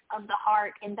sins of the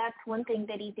heart, and that's one thing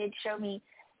that he did show me.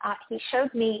 He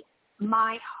showed me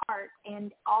my heart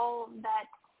and all that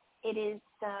it is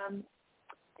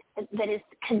that is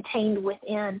contained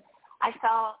within. I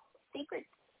saw secret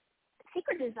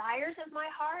desires of my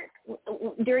heart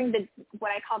during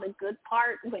what I call the good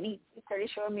part, when he started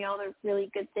showing me all the really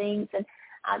good things and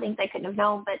things I couldn't have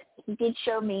known. But he did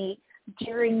show me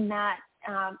during that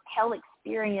hell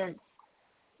experience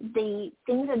the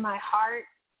things in my heart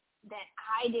that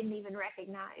I didn't even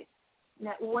recognize.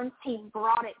 That once he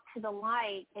brought it to the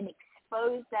light and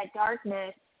exposed that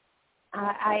darkness,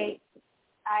 I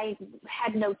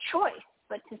had no choice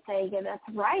but to say, "Yeah, that's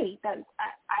right. That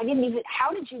I didn't even.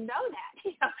 How did you know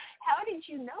that? How did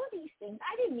you know these things?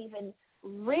 I didn't even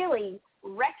really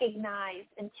recognize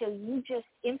until you just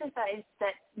emphasized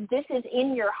that this is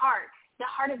in your heart. The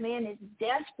heart of man is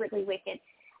desperately wicked."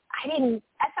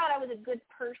 I thought I was a good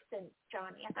person,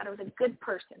 Johnny. I thought I was a good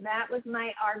person. That was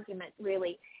my argument,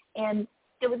 really. And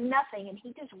there was nothing, and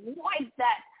he just wiped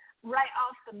that right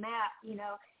off the map.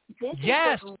 This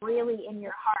is what's really in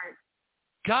your heart.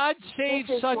 God saves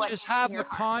such what's as have in a your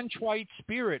heart. contrite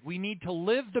spirit. We need to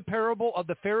live the parable of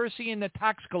the Pharisee and the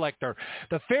tax collector.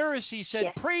 The Pharisee said,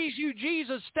 Yes. "Praise you,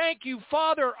 Jesus. Thank you,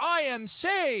 Father. I am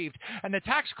saved." And the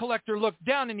tax collector looked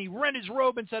down and he rent his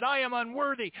robe and said, "I am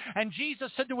unworthy." And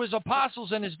Jesus said to his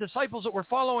apostles and his disciples that were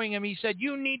following him, he said,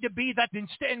 "You need to be that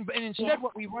instead." And instead,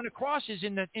 what we run across is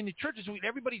in the churches,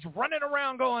 everybody's running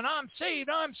around going, "I'm saved,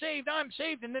 I'm saved, I'm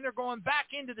saved," and then they're going back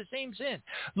into the same sin.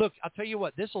 Look, I'll tell you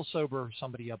what, this will sober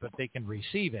somebody up if they can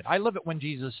receive it. I love it when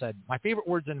Jesus said, my favorite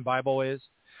words in the Bible is,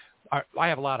 I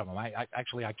have a lot of them. I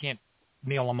can't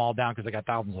nail them all down because I got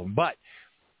thousands of them. But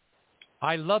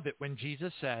I love it when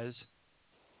Jesus says,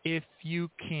 if you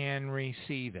can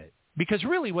receive it. Because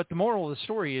really what the moral of the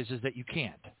story is that you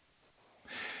can't.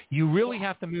 You really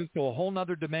have to move to a whole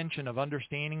nother dimension of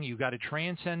understanding. You've got to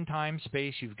transcend time,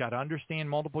 space. You've got to understand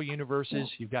multiple universes.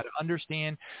 You've got to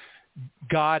understand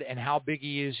God and how big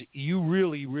he is. You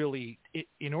really,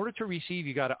 in order to receive,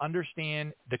 you got to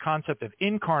understand the concept of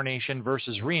incarnation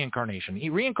versus reincarnation.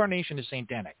 Reincarnation is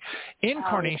satanic.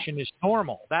 Incarnation is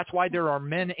normal. That's why there are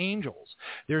men angels.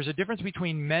 There's a difference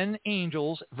between men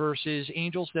angels versus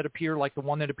angels that appear like the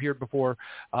one that appeared before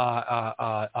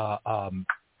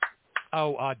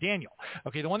Daniel.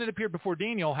 Okay, the one that appeared before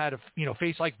Daniel had a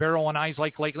face like beryl and eyes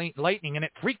like lightning, and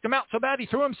it freaked him out so bad he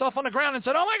threw himself on the ground and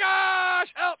said, "Oh my gosh,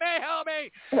 help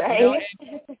me!" Right.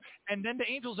 And then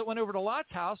the angels that went over to Lot's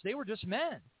house, they were just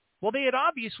men. Well, they had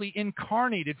obviously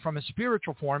incarnated from a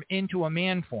spiritual form into a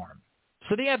man form.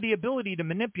 So they have the ability to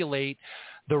manipulate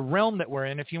the realm that we're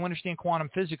in. If you understand quantum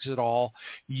physics at all,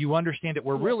 you understand that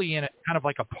we're really in a kind of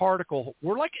like a particle.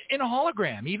 We're like in a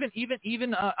hologram.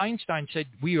 Even Einstein said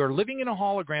we are living in a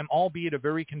hologram, albeit a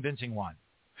very convincing one.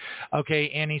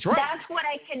 Okay, and he's right. That's what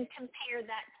I can compare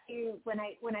that to when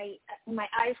my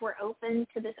eyes were open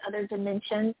to this other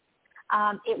dimension.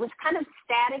 It was kind of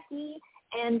staticky,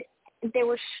 and there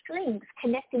were strings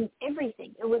connecting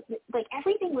everything. It was like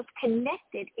everything was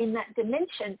connected in that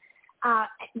dimension.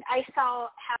 I saw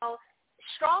how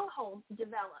strongholds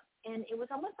developed, and it was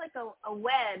almost like a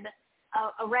web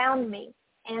around me.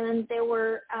 And there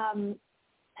were,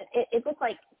 it looked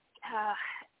like,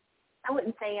 I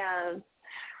wouldn't say it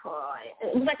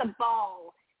was like a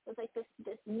ball. It was like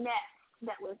this nest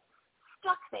that was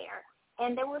stuck there.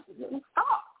 And it was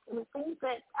thoughts. It was things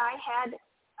that I had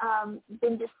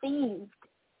been deceived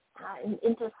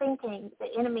into thinking. The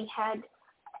enemy had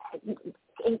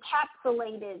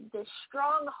encapsulated this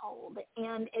stronghold,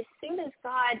 and as soon as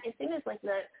like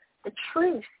the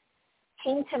truth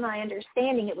came to my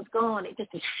understanding, it was gone. It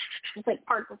was like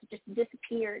particles just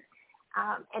disappeared,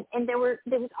 and there was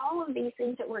all of these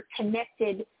things that were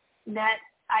connected that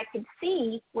I could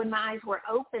see when my eyes were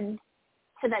opened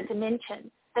to that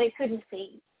dimension that I couldn't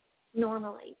see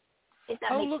normally. If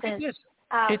that makes look sense. At this.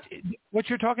 What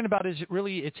you're talking about is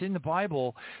it's in the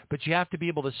Bible, but you have to be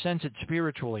able to sense it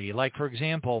spiritually. Like, for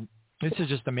example, this is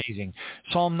just amazing.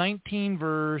 Psalm 19,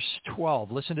 verse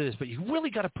 12. Listen to this, but you really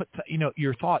got to put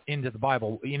your thought into the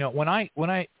Bible. When I'm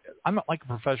not like a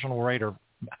professional writer.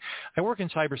 I work in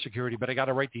cybersecurity, but I got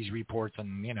to write these reports,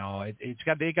 and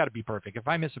they got to be perfect. If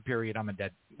I miss a period, I'm a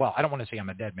dead. Well, I don't want to say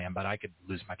I'm a dead man, but I could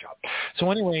lose my job. So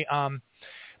anyway,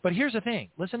 but here's the thing.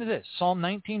 Listen to this. Psalm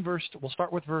 19, we'll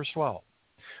start with verse 12.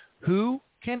 Who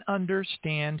can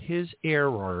understand his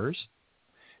errors?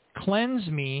 Cleanse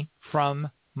me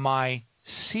from my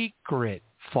secret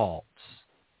faults.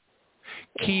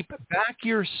 Keep back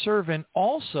your servant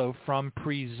also from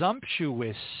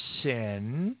presumptuous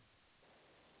sin.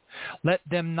 Let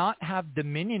them not have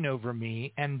dominion over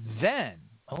me, and then,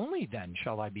 only then,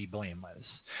 shall I be blameless.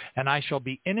 And I shall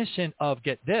be innocent of,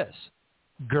 get this,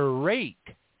 great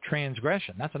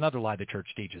transgression. That's another lie the church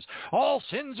teaches. All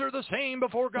sins are the same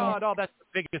before God. Oh, that's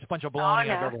the biggest bunch of baloney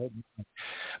I've ever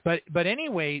heard. But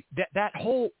anyway, that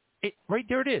whole, right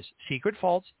there it is. Secret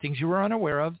faults, things you were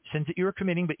unaware of, sins that you were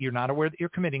committing, but you're not aware that you're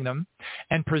committing them,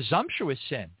 and presumptuous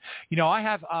sin. I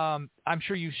have, I'm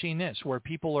sure you've seen this, where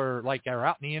people are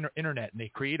out in the internet and they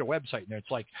create a website and it's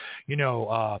like,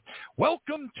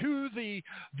 welcome to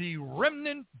the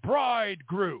Remnant Bride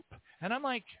group. And I'm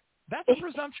like, that's a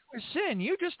presumptuous sin.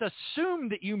 You just assume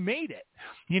that you made it.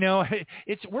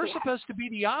 We're supposed to be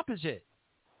the opposite.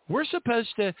 We're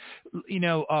supposed to,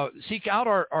 seek out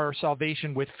our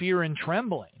salvation with fear and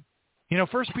trembling. 1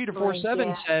 Peter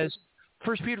 4:7 says,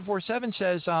 1 Peter 4:7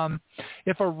 says,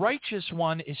 if a righteous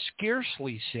one is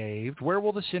scarcely saved, where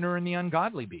will the sinner and the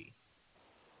ungodly be?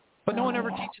 But no one ever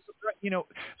teaches,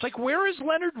 it's like, where is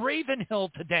Leonard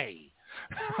Ravenhill today?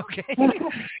 Okay.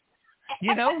 We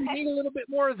need a little bit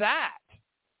more of that.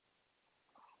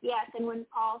 Yes, and when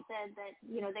Paul said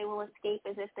that, they will escape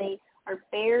as if they are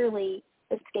barely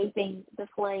escaping the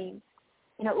flames.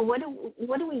 You know, what do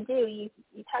we do? You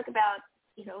talk about,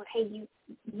 you know, hey,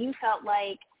 you felt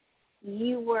like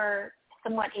you were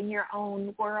somewhat in your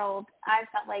own world. I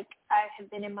felt like I have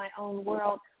been in my own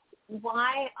world.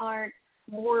 Why aren't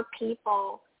more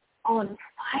people on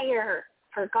fire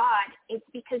for God? It's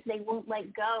because they won't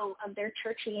let go of their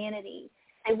churchianity.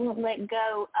 They won't let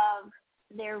go of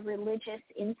their religious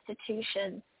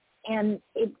institution. And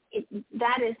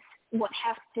that is what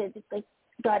has to, like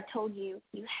God told you,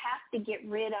 you have to get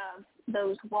rid of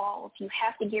those walls. You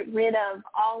have to get rid of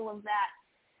all of that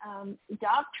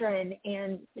doctrine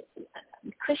and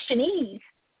Christianese.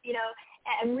 You know,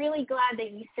 I'm really glad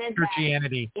that you said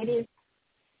Christianity. That. It is,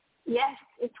 yes,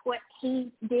 it's what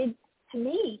he did to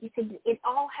me. He said it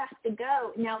all has to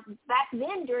go. Now, back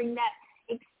then during that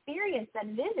experience, that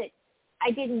visit, I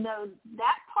didn't know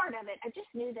that part of it. I just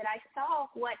knew that I saw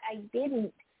what I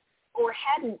didn't or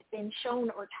hadn't been shown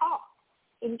or taught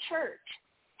in church.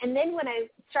 And then when I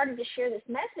started to share this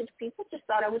message, people just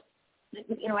thought I was,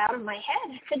 you know, out of my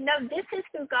head. I said, no, this is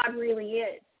who God really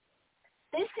is.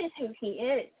 This is who he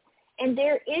is. And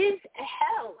there is a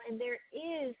hell and there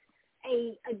is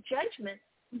a judgment,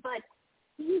 but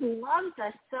he loves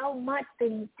us so much that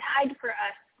he died for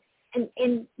us,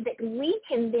 and that we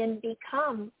can then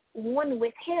become one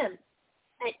with him,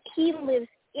 that he lives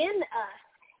in us.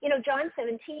 You know, John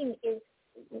 17 is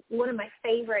one of my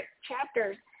favorite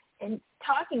chapters, and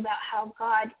talking about how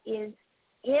God is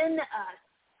in us,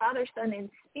 Father, Son, and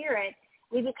Spirit.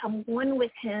 We become one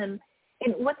with him,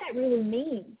 and what that really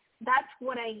means. That's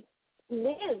what I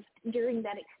lived during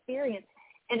that experience.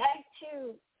 And I,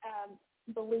 too,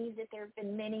 believe that there have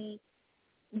been many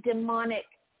demonic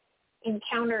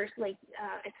encounters, like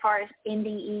as far as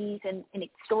NDEs and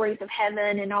stories of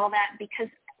heaven and all that, because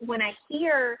when I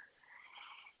hear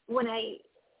what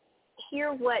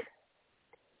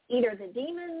either the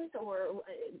demons or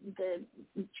the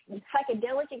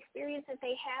psychedelic experience that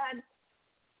they had,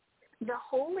 the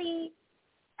holiness,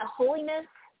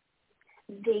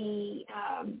 the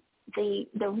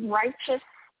righteous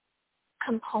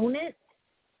component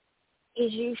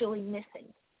is usually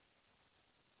missing.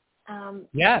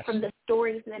 Yes. From the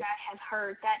stories that I have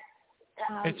heard, that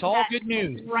it's all good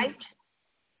news. Right.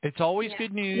 It's always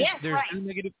good news. Yes, There's right. no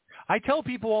negative. I tell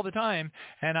people all the time,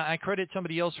 and I credit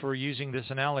somebody else for using this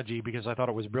analogy because I thought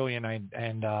it was brilliant.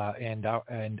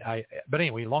 But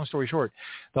anyway, long story short,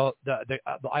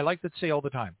 I like to say all the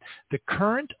time, the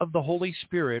current of the Holy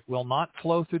Spirit will not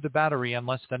flow through the battery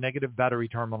unless the negative battery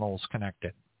terminal is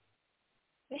connected.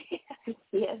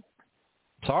 Yes.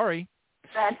 Sorry.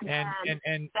 That's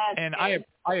and I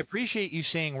appreciate you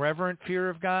saying reverent fear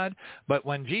of God, but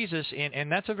when Jesus,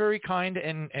 and that's a very kind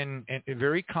and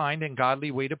very kind and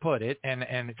godly way to put it,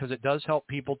 and because it does help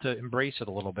people to embrace it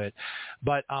a little bit,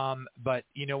 but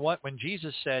you know what? When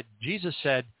Jesus said,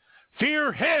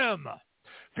 fear him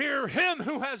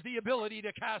who has the ability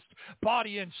to cast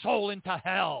body and soul into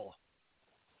hell.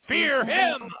 Fear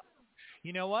him.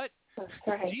 You know what? That's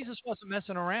right. Jesus wasn't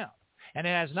messing around. And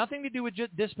it has nothing to do with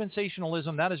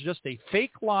dispensationalism. That is just a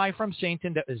fake lie from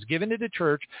Satan that is given to the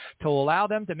church to allow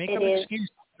them to make up excuses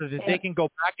so that they can go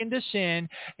back into sin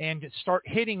and start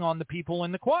hitting on the people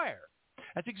in the choir.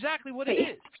 That's exactly what it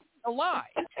is. It's a lie.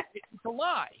 It's a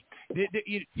lie.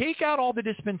 You take out all the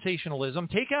dispensationalism,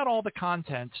 take out all the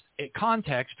context,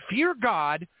 fear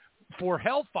God for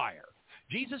hellfire.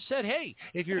 Jesus said, hey,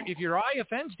 if your eye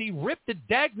offends thee, rip the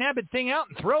dag-nabbit thing out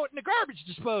and throw it in the garbage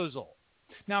disposal.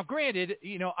 Now, granted,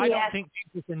 you know, I don't think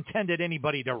Jesus intended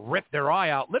anybody to rip their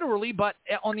eye out literally, but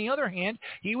on the other hand,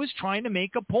 he was trying to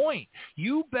make a point.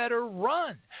 You better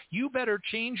run. You better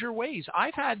change your ways.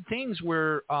 I've had things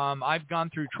where I've gone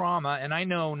through trauma, and I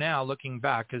know now, looking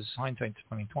back, because hindsight's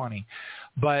 20/20,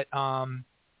 but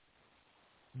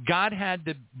God had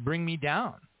to bring me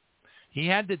down. He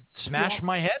had to smash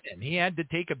my head in. He had to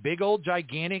take a big old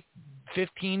gigantic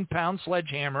 15-pound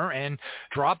sledgehammer and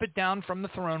drop it down from the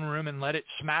throne room and let it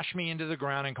smash me into the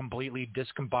ground and completely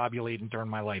discombobulate and turn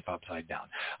my life upside down.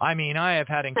 I mean, I have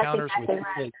had encounters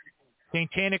with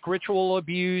satanic ritual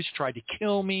abuse, tried to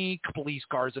kill me, police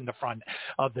cars in the front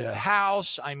of the house.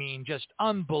 I mean, just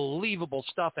unbelievable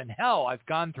stuff and hell I've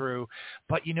gone through.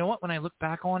 But you know what? When I look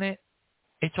back on it,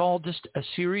 it's all just a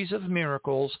series of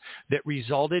miracles that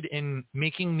resulted in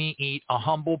making me eat a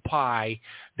humble pie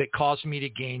that caused me to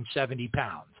gain 70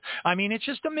 pounds. I mean, it's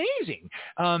just amazing.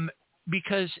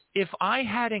 Because if I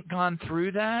hadn't gone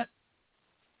through that,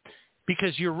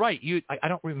 because you're right, I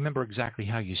don't remember exactly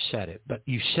how you said it, but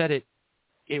you said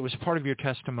it was part of your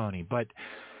testimony. But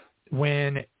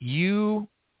when you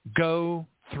go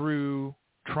through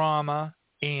trauma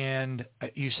And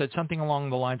you said something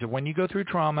along the lines of when you go through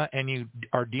trauma and you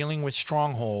are dealing with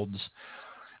strongholds,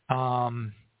 I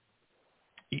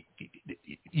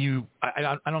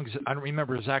don't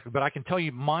remember exactly, but I can tell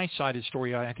you my side of the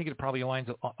story. I think it probably lines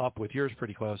up with yours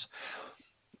pretty close.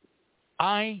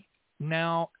 I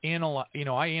now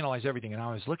analyze everything, and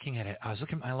I was looking at it. I was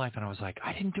looking at my life, and I was like,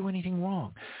 I didn't do anything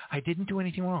wrong. I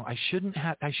shouldn't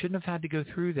have had to go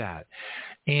through that.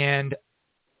 And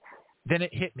then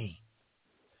it hit me.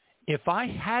 If I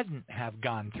hadn't have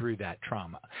gone through that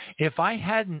trauma, if I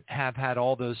hadn't have had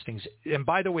all those things, and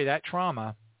by the way, that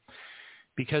trauma,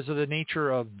 because of the nature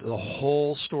of the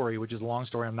whole story, which is a long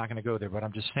story, I'm not going to go there, but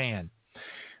I'm just saying,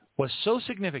 was so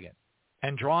significant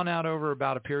and drawn out over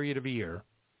about a period of a year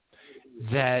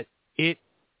that it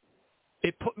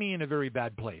put me in a very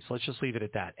bad place. Let's just leave it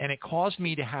at that. And it caused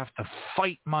me to have to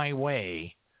fight my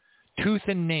way, tooth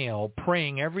and nail,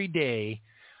 praying every day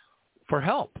for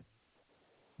help.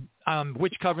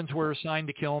 Which covens were assigned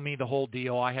to kill me, the whole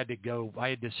deal. I had to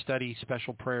study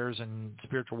special prayers and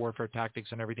spiritual warfare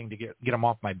tactics and everything to get them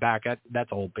off my back.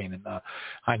 That's a whole pain in the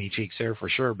hiney cheeks there for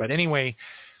sure. But anyway,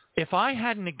 if I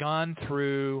hadn't gone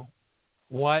through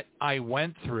what I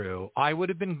went through, I would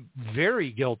have been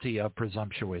very guilty of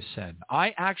presumptuous sin.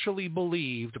 I actually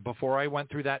believed before I went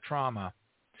through that trauma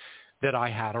that I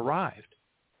had arrived.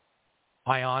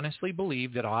 I honestly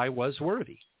believed that I was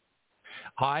worthy.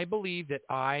 I believe that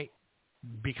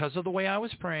because of the way I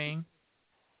was praying,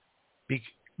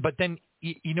 but then,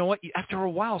 you know what? After a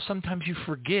while, sometimes you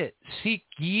forget, seek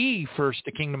ye first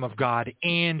the kingdom of God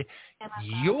and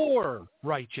your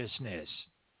righteousness,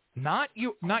 not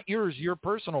yours, your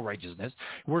personal righteousness.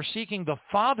 We're seeking the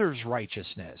Father's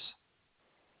righteousness.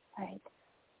 Right.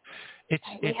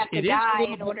 We have to die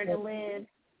in order to live.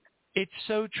 It's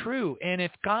so true. And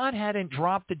if God hadn't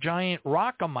dropped the giant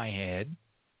rock on my head,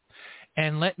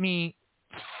 and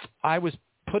I was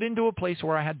put into a place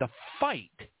where I had to fight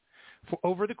for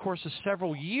over the course of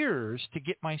several years to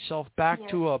get myself back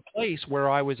to a place where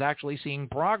I was actually seeing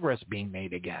progress being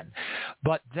made again.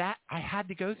 But I had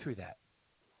to go through that.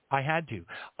 I had to.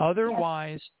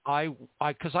 Otherwise,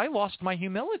 because I lost my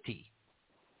humility.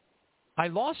 I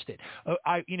lost it.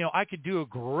 I could do a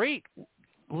great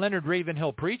Leonard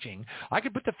Ravenhill preaching. I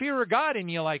could put the fear of God in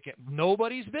you like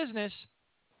nobody's business.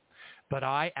 But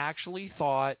I actually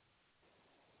thought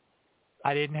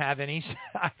I didn't have any.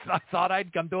 I thought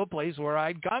I'd come to a place where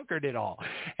I'd conquered it all,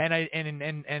 and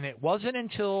it wasn't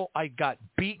until I got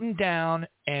beaten down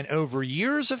and over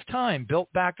years of time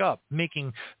built back up.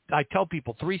 I tell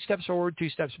people 3 steps forward, 2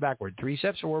 steps backward, 3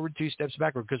 steps forward, 2 steps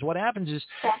backward. Because what happens is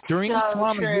during the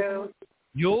trauma,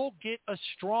 you'll get a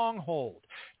stronghold.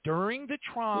 During the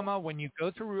trauma, when you go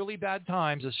through really bad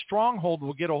times, a stronghold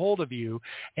will get a hold of you,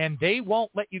 and they won't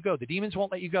let you go. The demons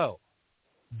won't let you go.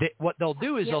 What they'll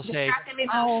do is they'll say,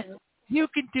 "Oh, you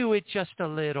can do it just a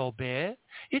little bit.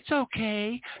 It's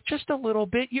okay, just a little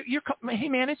bit. Hey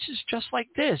man, it's just like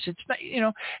this. It's not,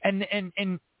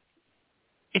 and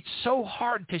it's so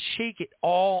hard to shake it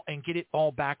all and get it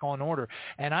all back on order."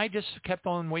 And I just kept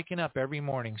on waking up every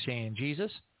morning saying,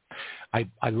 "Jesus." I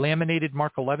laminated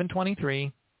Mark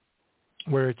 11:23.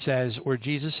 Where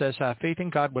Jesus says, have faith in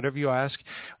God, whatever you ask,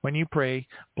 when you pray,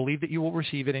 believe that you will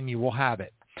receive it and you will have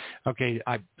it. Okay,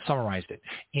 I summarized it.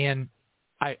 And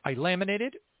I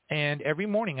laminated, and every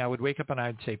morning I would wake up and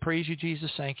I'd say, praise you,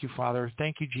 Jesus. Thank you, Father.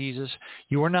 Thank you, Jesus.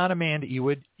 You are not a man that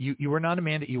you are not a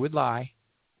man that you would lie.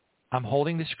 I'm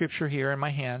holding the scripture here in my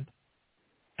hand,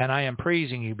 and I am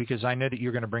praising you because I know that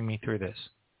you're going to bring me through this.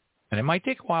 And it might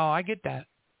take a while. I get that.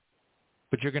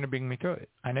 But you're going to bring me through it.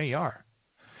 I know you are.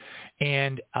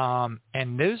 And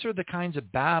those are the kinds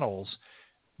of battles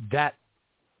that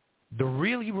the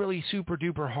really, really super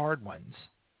duper hard ones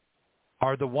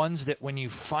are the ones that when you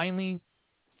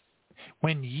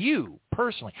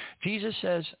personally, Jesus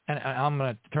says, and I'm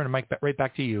going to turn the mic right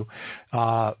back to you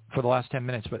for the last 10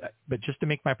 minutes, but just to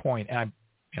make my point, and I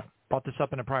brought this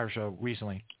up in a prior show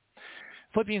recently.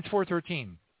 Philippians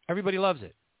 4:13, everybody loves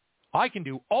it. I can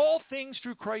do all things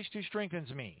through Christ who strengthens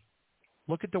me.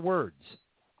 Look at the words.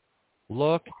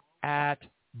 Look at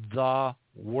the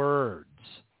words.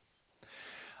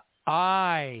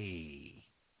 I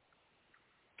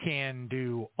can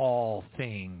do all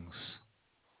things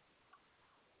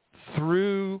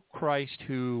through Christ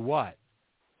who what?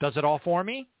 Does it all for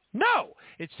me? No.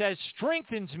 It says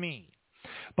strengthens me.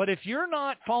 But if you're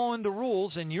not following the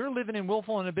rules and you're living in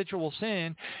willful and habitual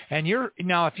sin, and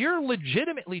if you're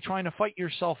legitimately trying to fight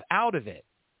yourself out of it,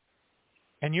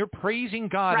 and you're praising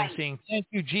God and saying, thank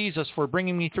you, Jesus, for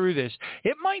bringing me through this,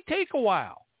 it might take a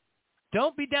while.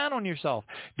 Don't be down on yourself.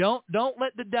 Don't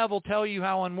let the devil tell you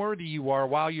how unworthy you are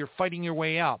while you're fighting your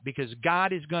way out, because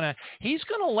God is he's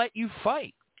going to let you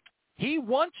fight. He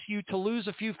wants you to lose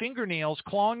a few fingernails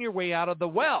clawing your way out of the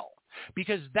well,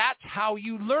 because that's how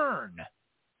you learn.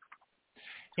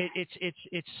 It's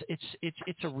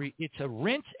a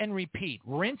rinse and repeat,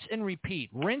 rinse and repeat,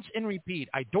 rinse and repeat.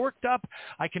 I dorked up,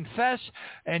 I confess,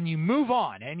 and you move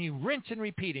on, and you rinse and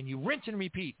repeat, and you rinse and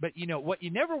repeat. But what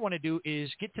you never want to do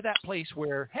is get to that place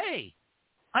where, hey,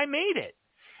 I made it,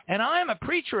 and I'm a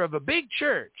preacher of a big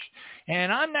church,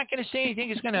 and I'm not going to say anything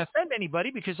that's going to offend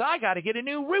anybody because I got to get a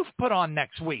new roof put on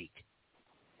next week.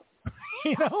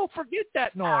 Forget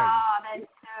that noise. Oh,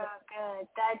 that's so good.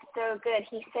 That's so good.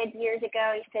 He said years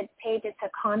ago, Paige, it's a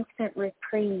constant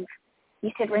reprieve.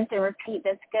 You said rinse and repeat.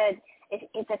 That's good.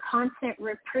 It's a constant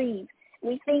reprieve.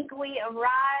 We think we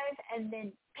arrive and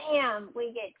then, bam,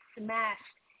 we get smashed.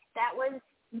 That was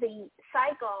the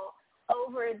cycle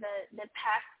over the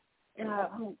past,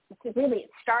 really it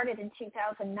started in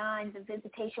 2009. The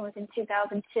visitation was in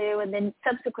 2002, and then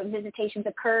subsequent visitations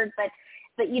occurred. But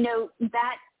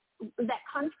that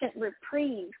constant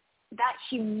reprieve, that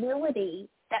humility,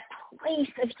 that place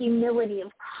of humility,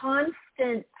 of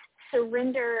constant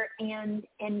surrender and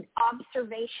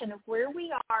observation of where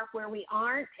we are, where we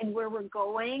aren't, and where we're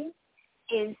going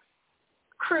is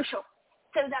crucial.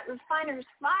 So that refiner's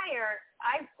fire,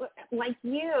 I, like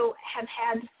you, have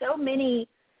had so many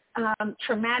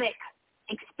traumatic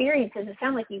experiences. It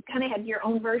sounds like you kind of had your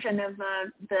own version of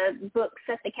the book,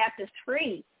 Set the Captives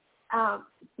Free.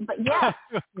 But yeah,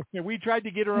 we tried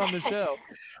to get her on the show.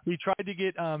 We tried to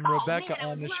get Rebecca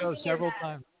on the show several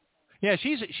times. Yeah,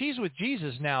 she's with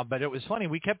Jesus now, but it was funny.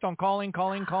 We kept on calling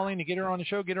to get her on the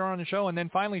show, and then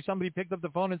finally somebody picked up the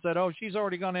phone and said, "Oh, she's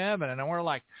already gone to heaven," and we're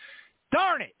like,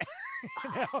 "Darn it!"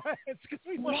 It's because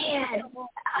we I'm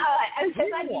so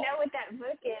glad you know what that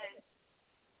book is.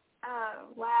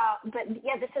 Oh, wow! But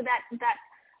yeah, so that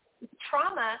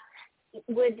trauma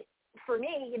would. For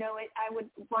me, I would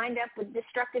wind up with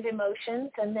destructive emotions,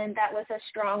 and then that was a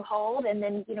stronghold, and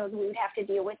then, we would have to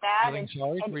deal with that. Feeling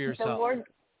sorry for yourself. Lord,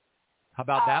 how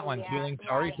about that one? Yeah, Feeling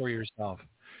sorry for yourself.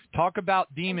 Talk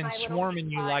about demons swarming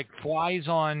you like flies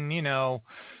on,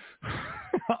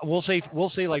 we'll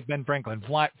say like Ben Franklin,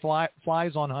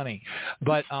 flies on honey.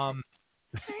 But,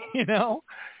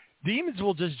 demons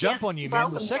will just jump on you,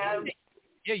 man. The second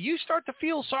you start to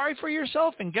feel sorry for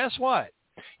yourself, and guess what?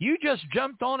 You just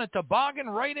jumped on a toboggan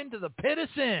right into the pit of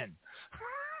sin.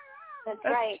 That's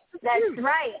right. That's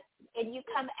right. And you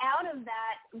come out of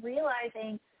that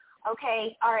realizing,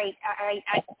 okay, all right.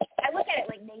 I look at it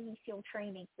like Navy SEAL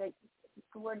training.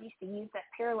 The Lord used to use that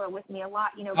parallel with me a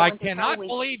lot. I cannot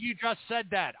believe you just said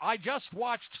that. I just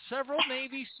watched several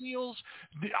Navy SEALs.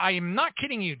 I am not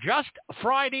kidding you. Just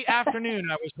Friday afternoon,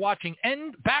 I was watching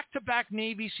back-to-back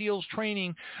Navy SEALs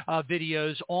training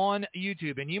videos on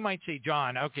YouTube. And you might say,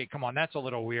 John, okay, come on, that's a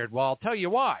little weird. Well, I'll tell you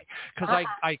why. Because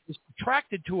I was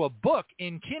attracted to a book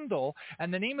in Kindle,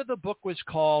 and the name of the book was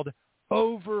called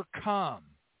Overcome.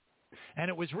 And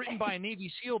it was written by a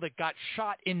Navy SEAL that got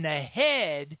shot in the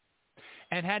head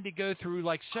and had to go through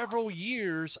like several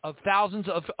years of thousands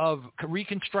of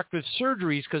reconstructive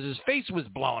surgeries because his face was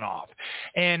blown off.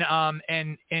 And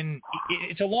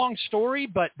it's a long story,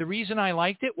 but the reason I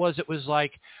liked it was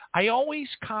like, I always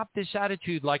cop this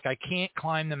attitude like I can't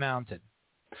climb the mountain.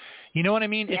 You know what I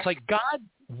mean? Yeah. It's like,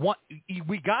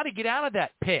 we got to get out of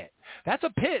that pit. That's a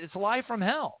pit. It's life from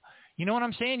hell. You know what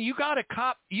I'm saying? You got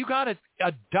to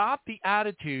adopt the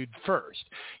attitude first.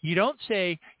 You don't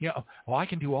say, I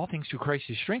can do all things through Christ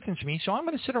who strengthens me, so I'm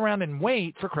going to sit around and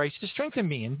wait for Christ to strengthen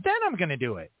me, and then I'm going to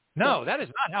do it. No, that is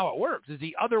not how it works. It's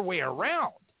the other way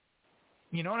around.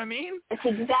 You know what I mean? That's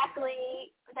exactly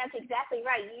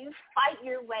right. You fight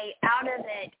your way out of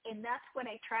it, and that's what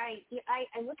I try.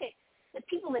 I look at the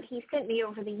people that he sent me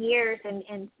over the years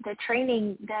and the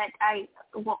training that I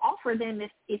will offer them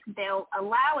if they'll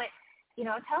allow it.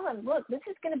 I tell them, look, this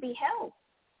is going to be hell.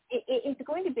 It's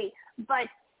going to be. But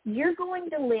you're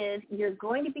going to live. You're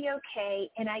going to be okay.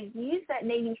 And I use that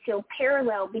Navy SEAL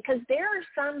parallel because there are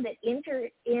some that enter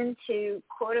into,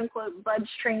 quote-unquote, budge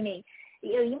training.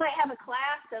 You might have a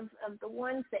class of the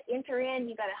ones that enter in.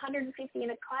 You got 150 in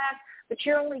a class, but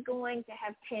you're only going to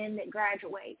have 10 that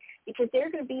graduate because there are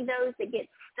going to be those that get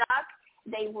stuck.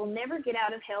 They will never get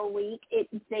out of Hell Week.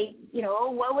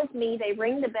 Oh, woe is me. They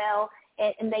ring the bell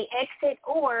and they exit,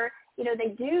 or,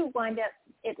 they do wind up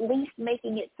at least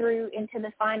making it through into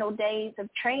the final days of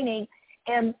training,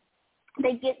 and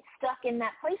they get stuck in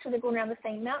that place where they're going around the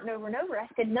same mountain over and over. I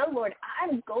said, no, Lord,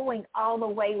 I'm going all the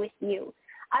way with you.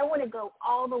 I want to go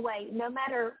all the way, no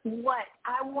matter what.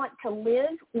 I want to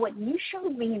live what you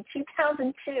showed me in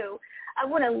 2002. I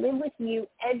want to live with you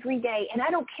every day, and I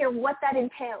don't care what that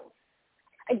entails.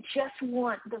 I just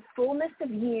want the fullness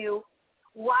of you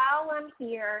while I'm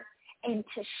here, and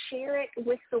to share it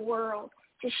with the world,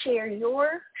 to share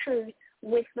your truth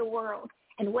with the world.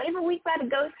 And whatever we've got to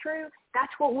go through,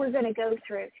 that's what we're going to go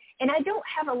through. And I don't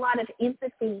have a lot of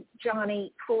empathy,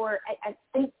 Johnny, for, I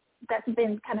think that's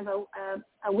been kind of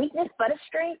a weakness, but a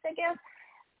strength, I guess.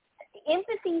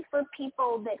 Empathy for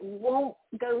people that won't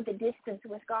go the distance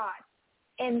with God.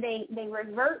 And they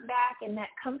revert back in that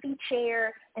comfy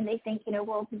chair, and they think,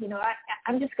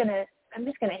 I'm just gonna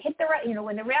hit the right,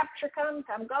 when the rapture comes,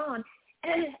 I'm gone.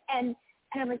 And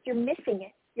I'm like, you're missing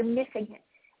it. You're missing it.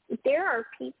 There are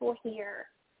people here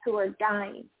who are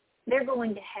dying. They're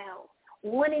going to hell.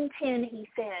 1 in 10, he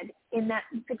said, in that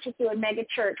particular mega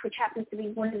church, which happens to be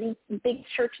one of these big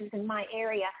churches in my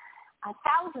area,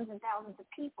 thousands and thousands of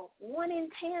people. 1 in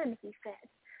 10, he said.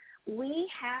 We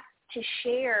have to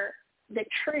share the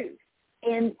truth.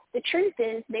 And the truth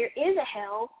is, there is a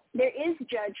hell, there is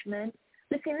judgment,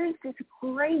 but there is this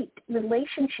great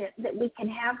relationship that we can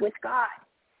have with God.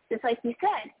 Just like you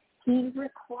said, he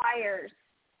requires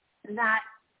that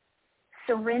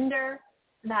surrender,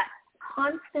 that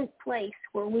constant place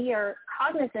where we are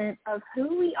cognizant of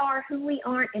who we are, who we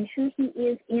aren't, and who he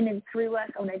is in and through us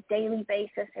on a daily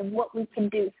basis, and what we can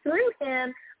do through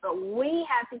him. But we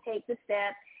have to take the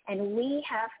step, and we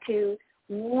have to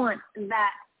want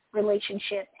that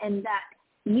relationship and that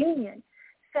union.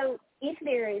 So if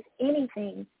there is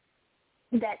anything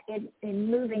that in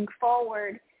moving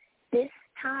forward, this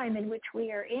time in which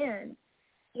we are in,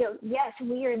 yes,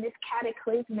 we are in this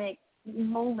cataclysmic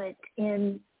moment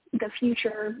in the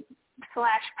future /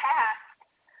 past,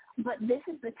 but this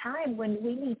is the time when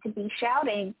we need to be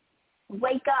shouting,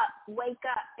 wake up, wake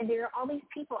up. And there are all these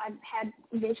people, I've had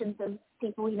visions of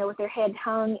people, with their head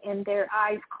hung and their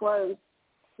eyes closed.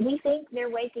 We think they're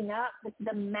waking up, but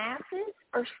the masses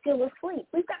are still asleep.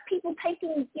 We've got people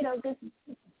taking, this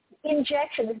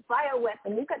injection, this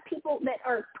bioweapon. We've got people that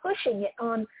are pushing it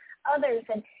on others,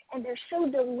 and they're so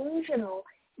delusional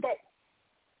that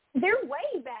they're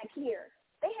way back here.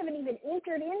 They haven't even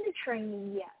entered into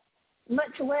training yet,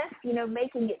 much less,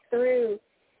 making it through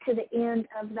to the end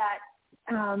of that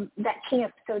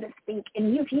camp, so to speak.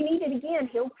 And if you need it again,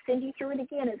 he'll send you through it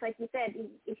again. It's like you said,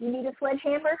 if you need a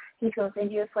sledgehammer, he's going to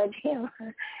send you a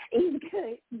sledgehammer. He's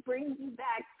going to bring you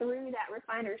back through that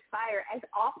refiner's fire as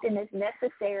often as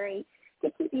necessary to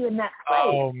keep you in that place.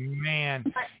 Oh man,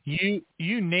 you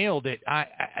nailed it.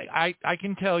 I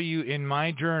can tell you in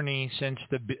my journey since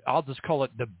I'll just call it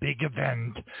the big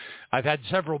event. I've had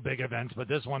several big events, but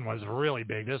this one was really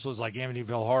big. This was like Amityville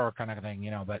Horror kind of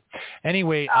thing, But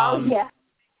anyway, yeah.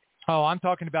 Oh, I'm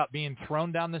talking about being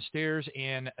thrown down the stairs,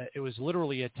 and it was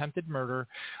literally attempted murder.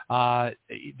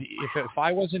 If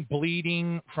I wasn't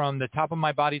bleeding from the top of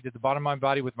my body to the bottom of my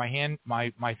body with my hand,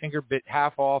 my finger bit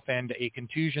half off and a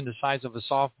contusion the size of a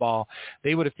softball,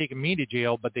 they would have taken me to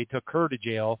jail, but they took her to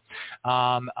jail.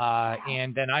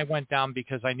 And then I went down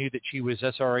because I knew that she was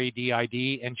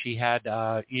SRADID, and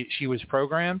she was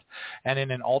programmed and in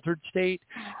an altered state.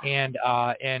 And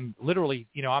literally,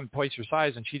 I'm twice her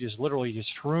size, and she just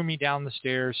threw me down the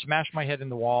stairs, smashed my head in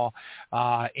the wall,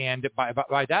 and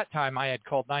by that time I had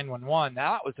called 911.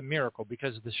 That was a miracle,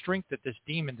 because of the strength that this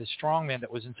demon, this strong man that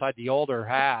was inside the altar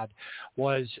had,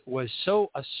 was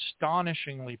so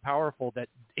astonishingly powerful that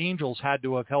angels had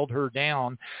to have held her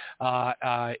down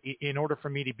in order for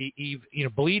me to be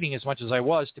bleeding as much as I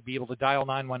was, to be able to dial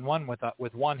 911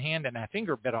 with one hand and a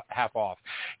finger bit half off.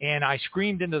 And I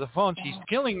screamed into the phone, "She's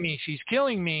killing me! She's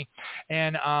killing me!"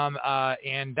 And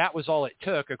that was all it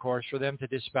took, of course, for them to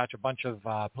dispatch a bunch of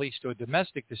police to a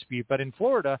domestic dispute. But in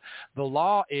Florida, the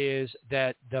law is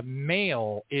that the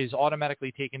male is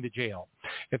automatically taken to jail.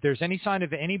 If there's any sign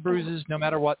of any bruises, no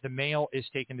matter what, the male is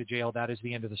taken to jail. That is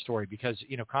the end of the story, because,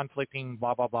 conflicting,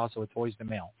 blah, blah, blah, so it's always the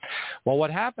male. Well,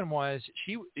 what happened was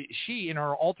she in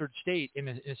her altered state, in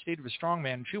a state of a strong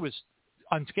man, she was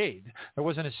unscathed. There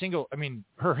wasn't a single,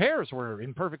 her hairs were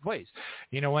in perfect place.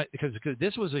 You know what? Because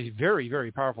this was a very,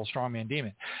 very powerful strongman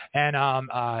demon. And,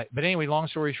 but anyway, long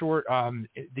story short,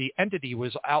 the entity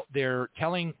was out there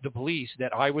telling the police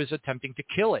that I was attempting to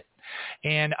kill it.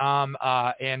 And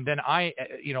then I,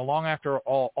 long after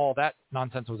all that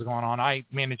nonsense was going on, I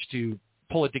managed to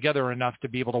pull it together enough to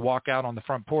be able to walk out on the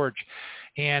front porch,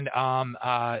 and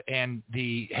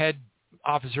the head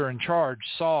officer in charge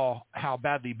saw how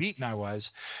badly beaten I was,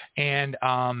 and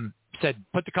said,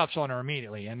 "Put the cuffs on her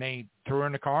immediately." And they threw her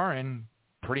in the car and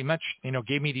pretty much,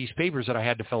 gave me these papers that I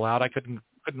had to fill out. I couldn't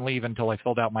couldn't leave until I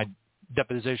filled out my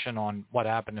deposition on what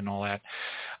happened and all that.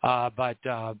 But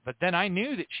then I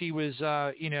knew that she was,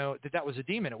 that was a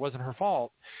demon. It wasn't her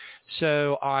fault.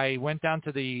 So I went down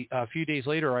to a few days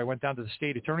later, I went down to the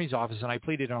state attorney's office and I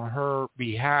pleaded on her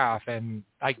behalf. And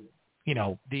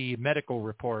the medical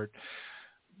report,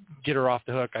 get her off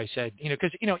the hook. I said,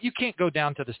 because, you can't go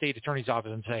down to the state attorney's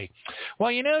office and say,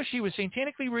 well, she was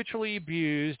satanically ritually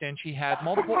abused and she had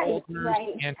multiple altars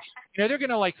and, they're going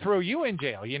to throw you in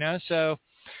jail, So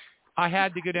I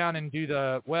had to go down and do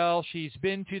she's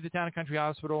been to the Town and Country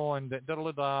Hospital and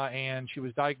and she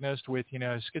was diagnosed with,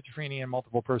 schizophrenia and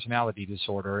multiple personality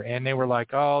disorder. And they were like,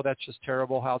 oh, that's just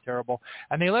terrible. How terrible.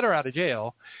 And they let her out of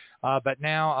jail. But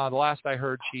now the last I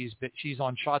heard, she's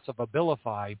on shots of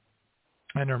Abilify.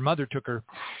 And her mother took her,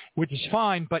 which is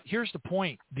fine. But here's the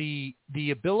point. The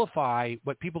Abilify,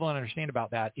 what people don't understand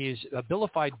about that is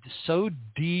Abilify so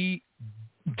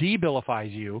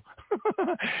debilifies you.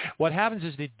 What happens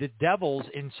is the devils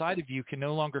inside of you can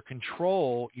no longer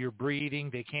control your breathing.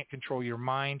 They can't control your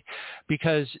mind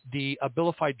because the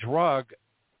Abilify drug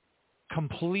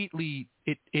completely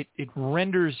it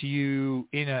renders you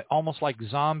in a almost like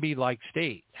zombie-like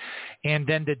state, and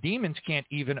then the demons can't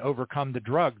even overcome the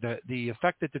drug. The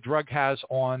effect that the drug has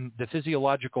on the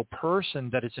physiological person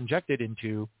that it's injected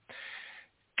into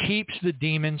keeps the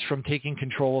demons from taking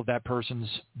control of that person's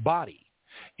body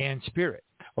and spirit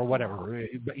or whatever,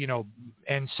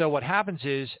 and so what happens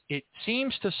is it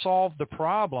seems to solve the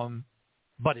problem,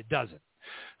 but it doesn't.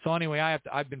 So anyway,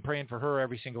 I've been praying for her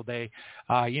every single day.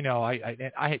 My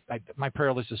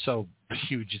prayer list is so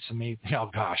huge. It's amazing.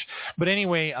 Oh gosh. But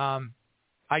anyway,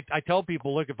 I tell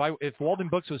people, look, if Walden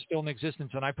Books was still in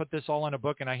existence and I put this all in a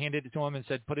book and I handed it to them and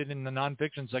said, put it in the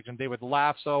nonfiction section, they would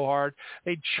laugh so hard.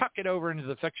 They'd chuck it over into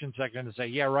the fiction section and say,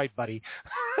 yeah, right, buddy.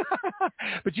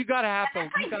 But you got to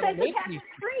wait.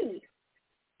 Free.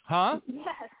 Huh? Yes.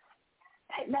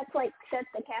 That's like set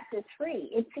the captives free.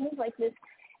 It seems like this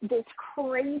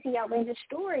crazy outlandish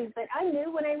story, but I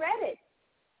knew when I read it,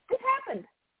 this happened.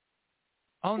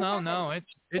 Oh, no,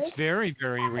 it's very,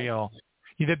 very real.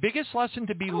 The biggest lesson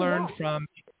to be learned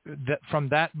from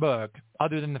that book,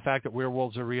 other than the fact that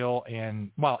werewolves are real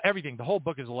and, everything, the whole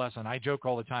book is a lesson. I joke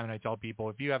all the time and I tell people,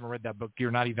 if you haven't read that book,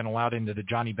 you're not even allowed into the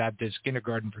Johnny Baptist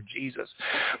kindergarten for Jesus.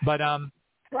 But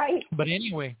right. But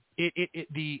anyway,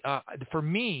 for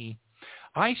me,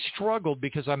 I struggled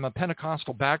because I'm a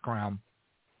Pentecostal background,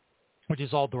 which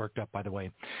is all dorked up, by the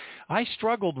way. I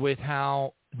struggled with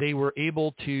how they were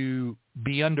able to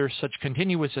be under such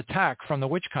continuous attack from the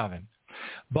witch coven.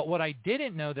 But what I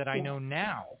didn't know that I know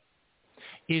now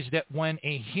is that when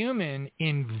a human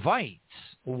invites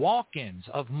walk-ins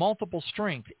of multiple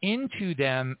strength into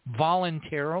them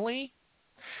voluntarily,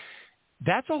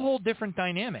 that's a whole different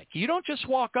dynamic. You don't just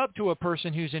walk up to a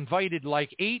person who's invited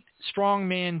like 8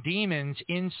 strongman demons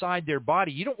inside their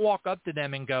body. You don't walk up to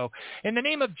them and go, in the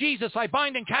name of Jesus, I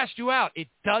bind and cast you out. It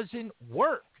doesn't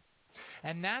work.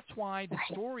 And that's why the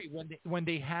story, when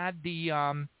they had the,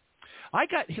 I'm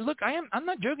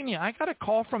not joking you. I got a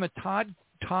call from a Todd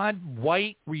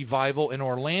White revival in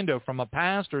Orlando from a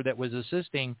pastor that was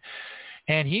assisting.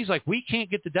 And he's like, we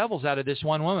can't get the devils out of this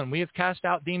one woman. We have cast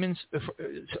out demons,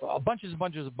 bunches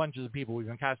of people. We've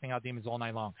been casting out demons all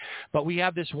night long. But we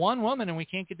have this one woman, and we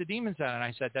can't get the demons out. And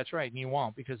I said, that's right, and you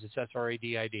won't, because it's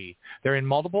SRADID. They're in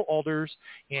multiple altars,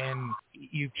 and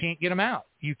you can't get them out.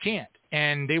 You can't.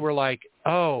 And they were like,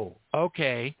 oh,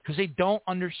 okay, because they don't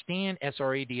understand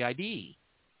SRADID.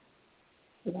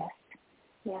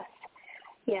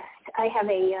 Yes. I have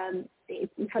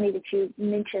it's funny that you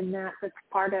mentioned that. That's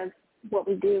part of what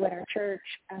we do at our church.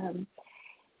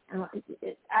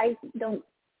 I don't.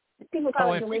 People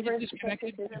call it believers. If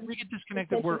we get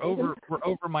disconnected, we're over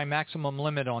my maximum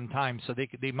limit on time, so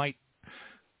they might,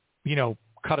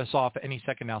 cut us off any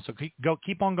second now. So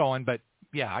keep on going. But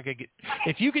yeah,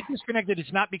 if you get disconnected,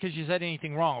 it's not because you said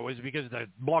anything wrong. It was because the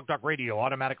Blog Talk Radio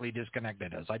automatically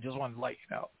disconnected us. I just wanted to let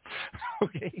you know.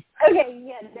 Okay. Okay.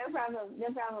 Yeah. No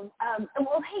problem.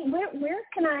 Well, hey,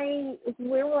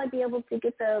 where will I be able to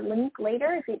get the link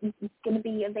later? Is it going to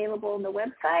be available on the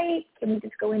website? Can we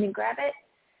just go in and grab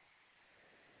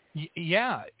it?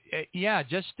 Yeah.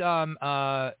 Just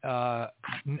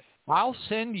I'll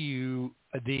send you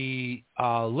the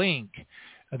link,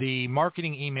 the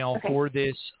marketing email for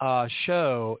this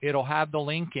show. It'll have the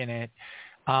link in it.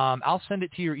 I'll send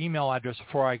it to your email address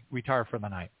before I retire for the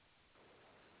night.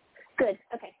 Good.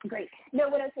 Okay, great. No,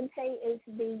 what I was going to say is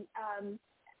the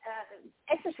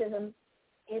exorcism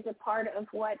is a part of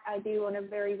what I do on a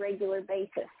very regular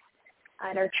basis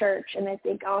at our church. And I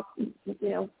think,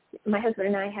 my husband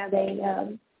and I have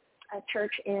a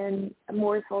church in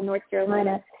Mooresville, North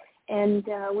Carolina. And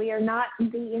we are not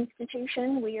the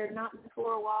institution. We are not the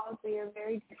four walls. We are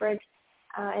very different.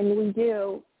 And we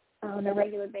do, on a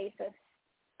regular basis,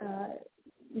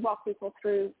 walk people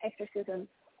through exorcism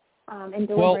and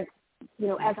deliverance.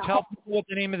 As a tell whole. people what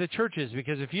the name of the church is,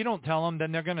 because if you don't tell them,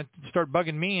 then they're going to start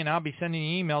bugging me, and I'll be sending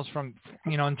emails from,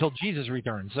 until Jesus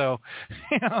returns. So,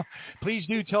 please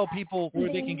do tell people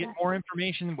where they can get more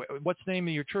information. What's the name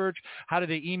of your church? How do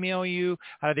they email you?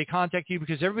 How do they contact you?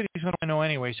 Because everybody's going to know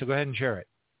anyway, so go ahead and share it.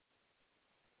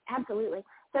 Absolutely.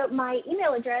 So my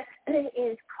email address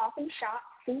is Coffey Shop,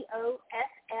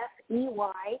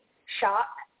 COFFEY, shop,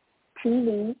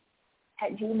 TV,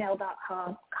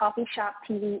 @gmail.com,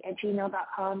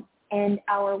 coffeeshoptv@gmail.com, and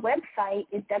our website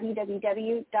is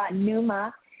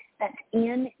www.numa, that's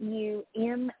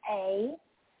NUMA,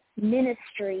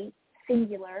 ministry,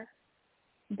 singular,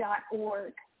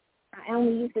 .org. I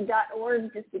only use the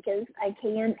 .org just because I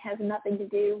can. It has nothing to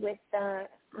do with the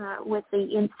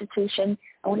institution.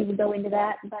 I won't even go into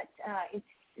that, but it's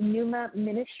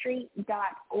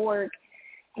numaministry.org.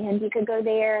 And you could go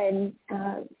there and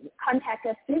contact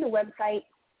us through the website.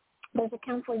 There's a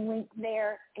counseling link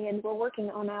there, and we're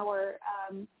working on our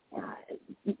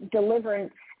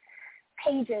deliverance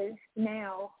pages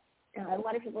now. A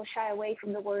lot of people shy away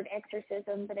from the word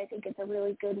exorcism, but I think it's a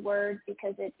really good word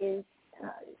because it is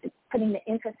putting the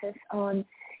emphasis on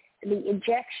the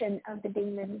ejection of the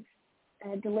demons.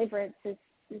 Deliverance is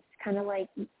kind of like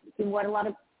what a lot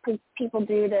of people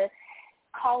do to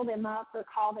call them up or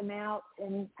call them out,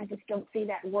 and I just don't see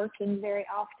that working very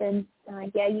often.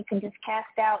 You can just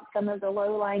cast out some of the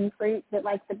low-lying fruit, but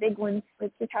like the big ones that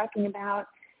you're talking about,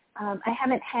 I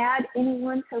haven't had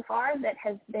anyone so far that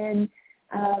has been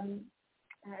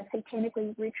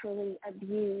satanically, ritually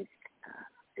abused,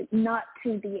 not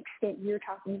to the extent you're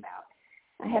talking about.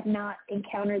 I have not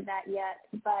encountered that yet,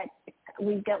 but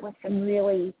we've dealt with some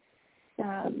really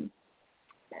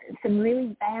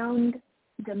bound,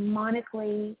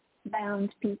 demonically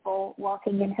bound people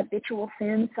walking in habitual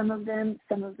sin, some of them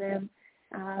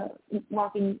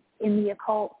walking in the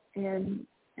occult and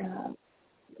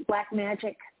black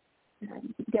magic,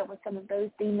 dealt with some of those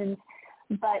demons,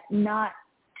 but not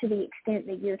to the extent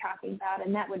that you're talking about,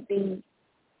 and that would be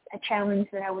a challenge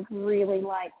that I would really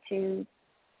like to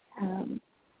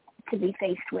be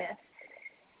faced with.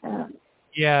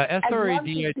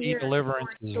 SRADID deliverance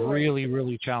is really,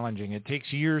 really challenging. It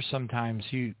takes years sometimes.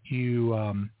 Here's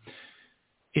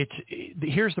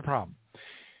the problem.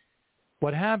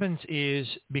 What happens is,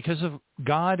 because of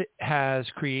God has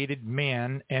created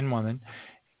man and woman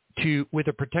with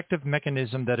a protective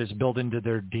mechanism that is built into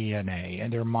their DNA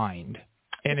and their mind.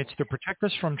 And it's to protect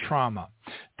us from trauma.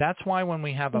 That's why when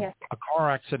we have a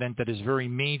car accident that is very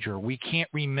major, we can't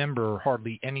remember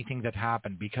hardly anything that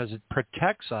happened, because it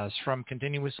protects us from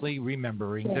continuously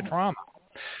remembering the trauma.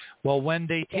 Well, when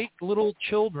they take little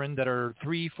children that are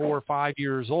 3, 4, 5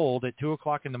 years old at 2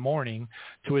 o'clock in the morning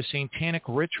to a satanic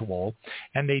ritual,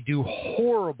 and they do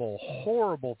horrible,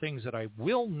 horrible things that I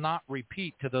will not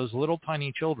repeat to those little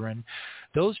tiny children,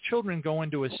 those children go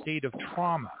into a state of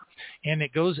trauma. And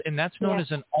that's known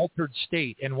as an altered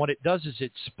state. And what it does is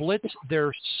it splits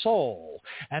their soul.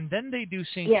 And then they do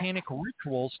satanic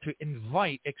rituals to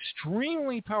invite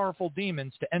extremely powerful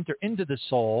demons to enter into the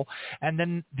soul. And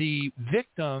then the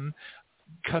victim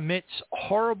commits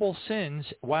horrible sins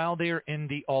while they're in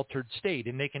the altered state.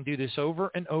 And they can do this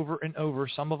over and over and over.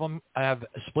 Some of them have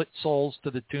split souls to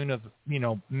the tune of,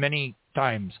 many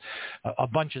times,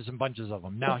 bunches and bunches of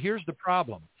them. Now, here's the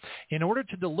problem. In order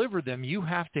to deliver them, you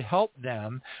have to help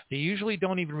them. They usually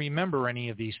don't even remember any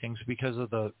of these things because of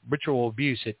the ritual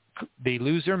abuse. They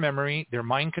lose their memory. They're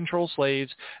mind control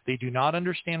slaves. They do not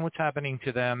understand what's happening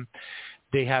to them.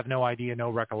 They have no idea, no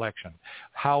recollection.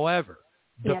 However,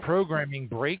 the programming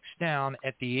breaks down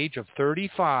at the age of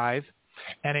 35,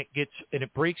 and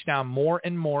it breaks down more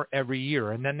and more every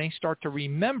year. And then they start to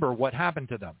remember what happened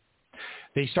to them.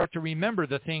 They start to remember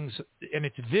the things, and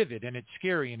it's vivid, and it's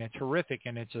scary, and it's horrific,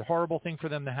 and it's a horrible thing for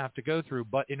them to have to go through.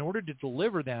 But in order to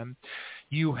deliver them,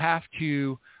 you have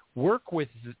to work with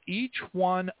each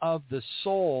one of the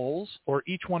souls, or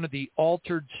each one of the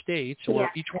altered states, or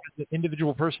each one of the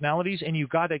individual personalities, and you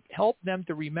got to help them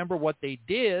to remember what they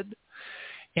did.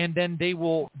 And then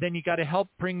you got to help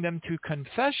bring them to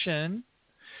confession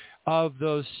of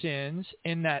those sins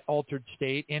in that altered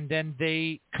state. And then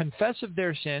they confess of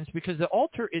their sins, because the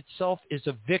altar itself is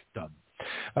a victim.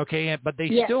 Okay, but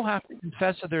they still have to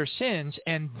confess of their sins,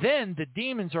 and then the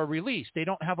demons are released. They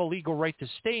don't have a legal right to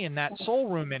stay in that soul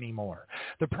room anymore.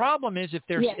 The problem is if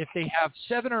they have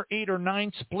 7 or 8 or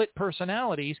 9 split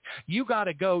personalities, you got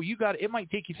to go. It might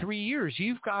take you 3 years.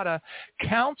 You've got to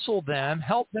counsel them,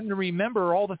 help them to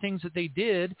remember all the things that they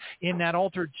did in that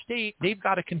altered state. They've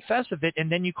got to confess of it, and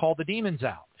then you call the demons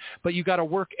out. But you got to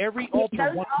work every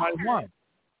altar one by one.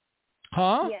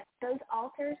 Huh? Yes, those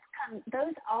altars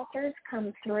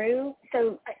come through.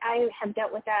 So I have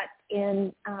dealt with that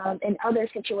in other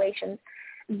situations.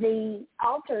 The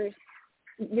altars,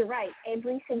 you're right,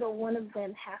 every single one of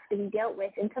them has to be dealt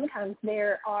with. And sometimes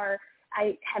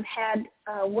I have had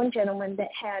one gentleman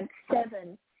that had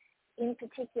 7 in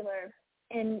particular.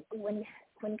 And when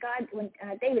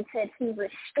David said, he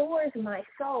restores my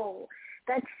soul,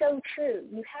 that's so true.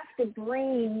 You have to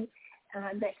bring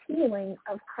the healing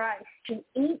of Christ to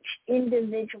each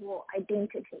individual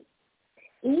identity.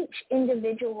 Each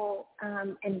individual,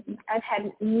 and I've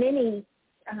had many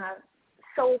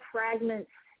soul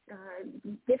fragments,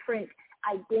 different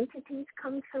identities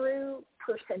come through,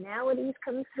 personalities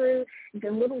come through.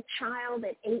 The little child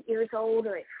at 8 years old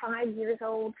or at 5 years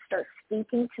old starts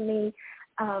speaking to me,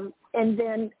 and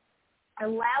then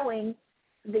allowing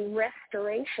the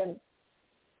restoration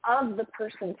of the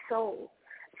person's soul.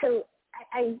 So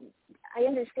I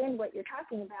understand what you're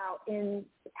talking about in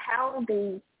how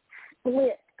the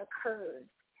split occurs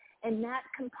and that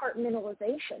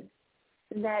compartmentalization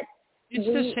that it's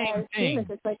the same thing. Humans,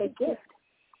 it's like a gift.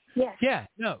 Yes. Yeah,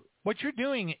 no. What you're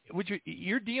doing,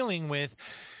 you're dealing with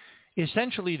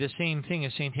essentially the same thing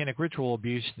as satanic ritual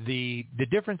abuse. The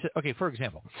difference, okay, for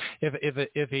example,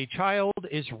 if a child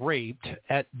is raped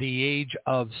at the age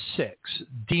of 6,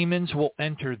 demons will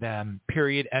enter them,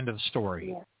 period, end of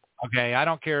story. Yeah. Okay, I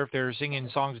don't care if they're singing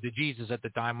songs to Jesus at the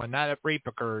time. When that rape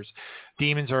occurs,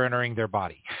 demons are entering their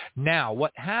body. Now,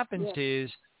 what happens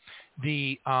is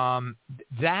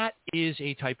that is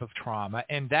a type of trauma,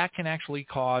 and that can actually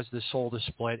cause the soul to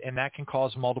split, and that can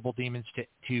cause multiple demons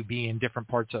to be in different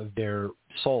parts of their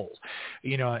souls,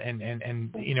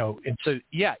 and so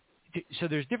so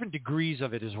there's different degrees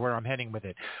of it is where I'm heading with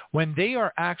it. When they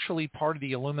are actually part of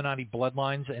the Illuminati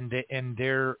bloodlines and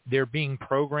they're being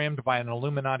programmed by an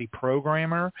Illuminati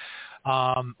programmer,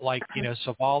 like,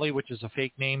 Savali, which is a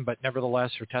fake name, but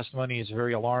nevertheless her testimony is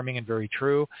very alarming and very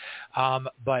true.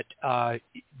 But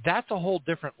that's a whole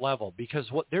different level, because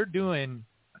what they're doing,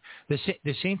 the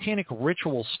satanic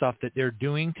ritual stuff that they're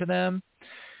doing to them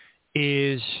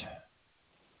is...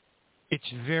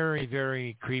 it's very,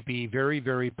 very creepy, very,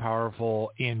 very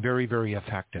powerful, and very, very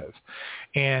effective.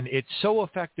 And it's so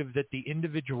effective that the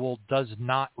individual does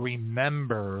not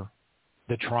remember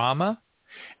the trauma,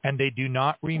 and they do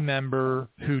not remember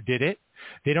who did it.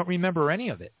 They don't remember any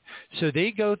of it. So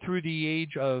they go through the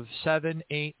age of 7,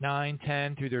 8, 9,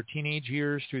 10, through their teenage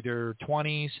years, through their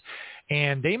 20s,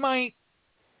 and they might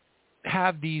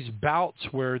have these bouts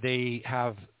where they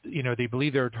have, they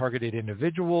believe they're a targeted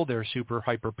individual, they're super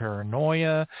hyper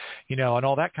paranoia, and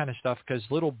all that kind of stuff, because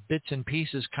little bits and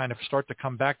pieces kind of start to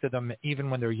come back to them even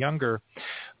when they're younger.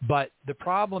 But the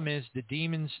problem is the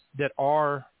demons that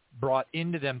are brought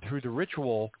into them through the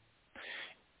ritual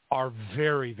are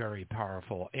very, very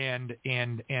powerful, and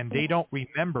they don't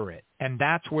remember it, and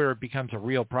that's where it becomes a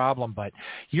real problem. But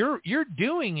you're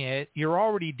doing it, you're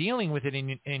already dealing with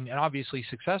it, and obviously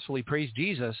successfully, praise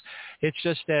Jesus. It's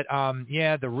just that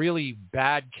the really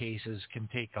bad cases can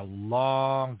take a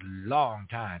long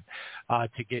time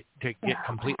to get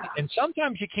completely, and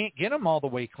sometimes you can't get them all the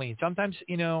way clean. Sometimes,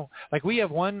 like we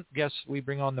have one guest we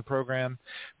bring on the program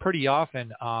pretty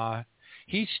often.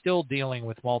 He's still dealing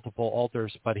with multiple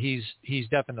altars, but he's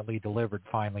definitely delivered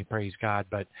finally, praise God.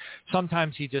 But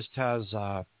sometimes he just has,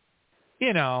 like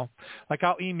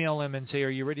I'll email him and say, are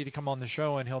you ready to come on the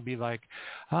show? And he'll be like,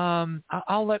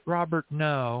 I'll let Robert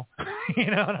know,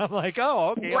 and I'm like, oh,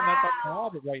 okay. Wow. I'm not talking to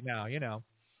Robert right now,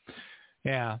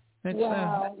 Yeah. It's,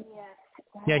 wow.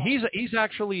 Yeah, he's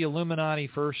actually Illuminati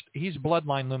first. He's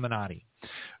bloodline Illuminati.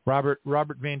 Robert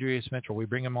Vandrius Mitchell. We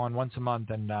bring him on once a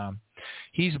month, and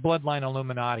he's bloodline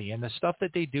Illuminati. And the stuff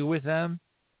that they do with them,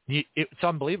 it's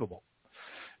unbelievable.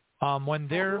 When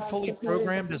they're fully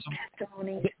programmed,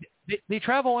 they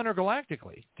travel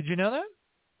intergalactically. Did you know that?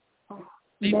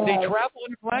 They travel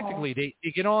intergalactically. They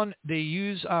get on. They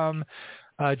use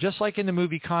just like in the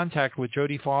movie Contact with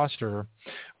Jodie Foster,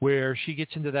 where she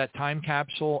gets into that time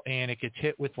capsule and it gets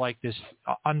hit with like this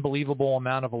unbelievable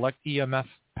amount of EMF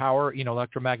power,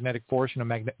 electromagnetic force,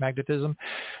 magnetism.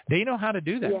 They know how to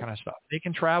do that kind of stuff. They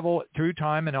can travel through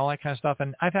time and all that kind of stuff.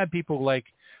 And I've had people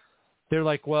they're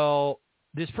like, well,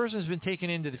 this person's been taken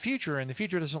into the future, and the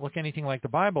future doesn't look anything like the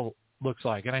Bible looks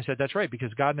like. And I said, that's right,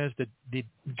 because God knows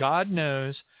God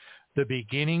knows the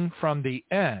beginning from the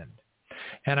end.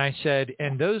 And I said,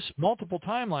 and those multiple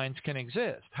timelines can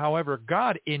exist. However,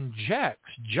 God injects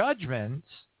judgments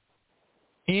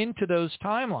into those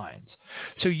timelines.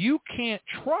 So you can't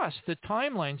trust the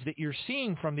timelines that you're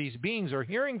seeing from these beings or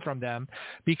hearing from them,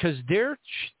 because they're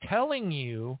telling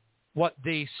you what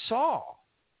they saw.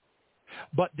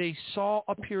 But they saw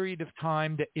a period of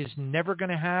time that is never going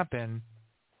to happen,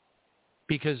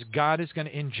 because God is going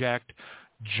to inject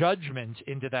judgment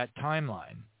into that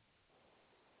timeline.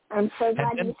 I'm so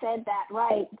glad you said that,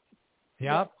 right.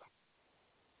 Yep.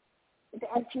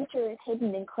 Our future is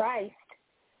hidden in Christ.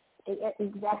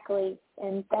 Exactly.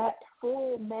 And that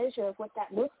full measure of what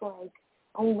that looks like,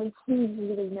 only He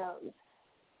really knows.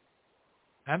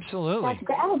 Absolutely. That's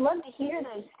great. I would love to hear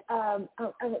those. I'm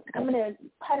going to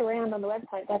putt around on the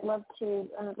website. I'd love to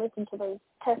listen to those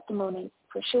testimonies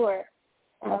for sure.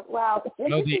 Wow.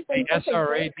 The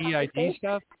SRA BID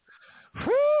stuff?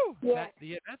 Whew! Yeah.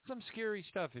 That's some scary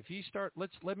stuff. If you start,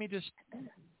 let me just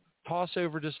toss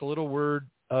over just a little word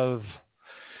of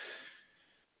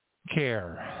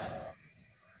care.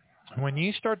 When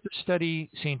you start to study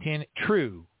satanic,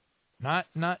 not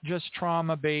just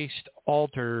trauma-based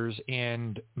alters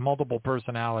and multiple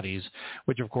personalities,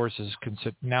 which of course is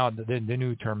now the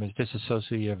new term is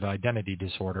dissociative identity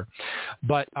disorder.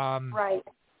 But right.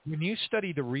 When you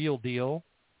study the real deal,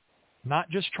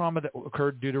 not just trauma that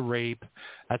occurred due to rape,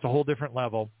 that's a whole different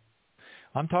level.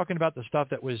 I'm talking about the stuff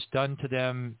that was done to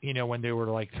them, when they were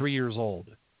like 3 years old.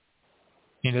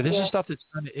 This is stuff that's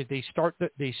done. They start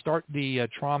the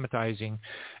traumatizing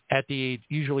at the age,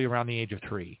 usually around the age of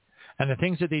 3. And the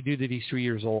things that they do to these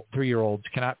 3-year-olds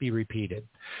cannot be repeated.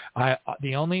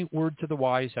 The only word to the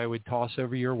wise I would toss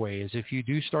over your way is, if you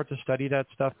do start to study that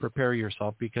stuff, prepare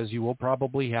yourself, because you will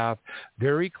probably have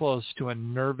very close to a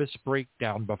nervous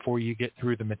breakdown before you get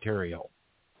through the material.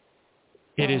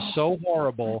 It is so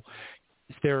horrible.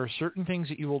 There are certain things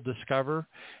that you will discover,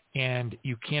 and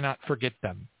you cannot forget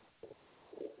them.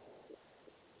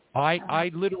 I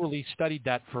literally studied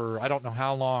that for I don't know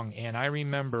how long, and I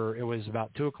remember it was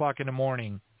about 2:00 in the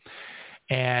morning,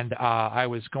 and I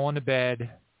was going to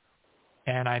bed,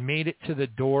 and I made it to the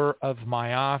door of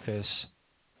my office,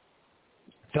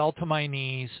 fell to my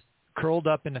knees, curled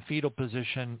up in the fetal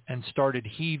position, and started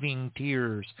heaving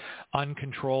tears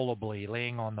uncontrollably,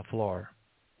 laying on the floor.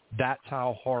 That's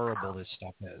how horrible this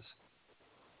stuff is.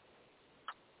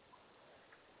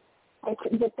 But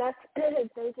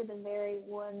those are the very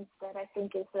ones that I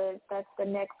think that's the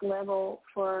next level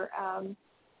for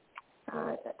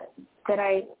that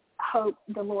I hope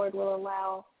the Lord will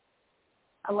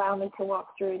allow me to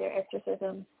walk through their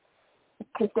exorcism,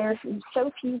 because there's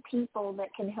so few people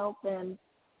that can help them.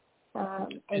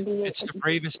 It's the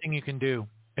bravest thing you can do.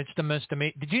 It's the most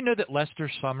amazing. Did you know that Lester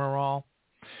Summerall?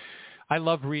 I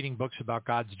love reading books about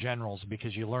God's generals,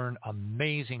 because you learn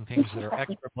amazing things that are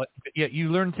extra. Yeah, you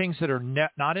learn things that are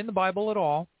not in the Bible at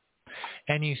all,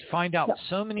 and you find out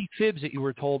so many fibs that you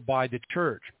were told by the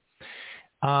church.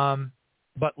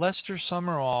 But Lester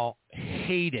Summerall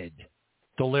hated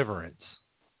deliverance.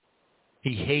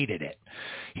 He hated it.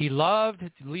 He loved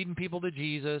leading people to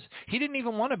Jesus. He didn't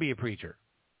even want to be a preacher.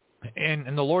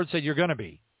 And the Lord said, "You're going to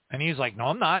be." And he was like, "No,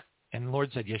 I'm not." And the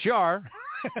Lord said, "Yes, you are."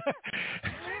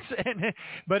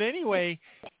 But anyway,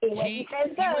 he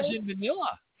was in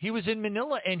Manila. He was in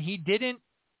Manila, and he didn't.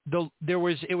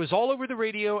 It was all over the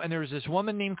radio, and there was this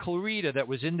woman named Clarita that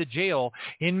was in the jail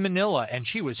in Manila, and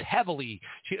she was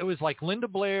it was like Linda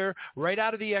Blair right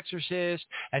out of The Exorcist,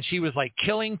 and she was like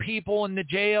killing people in the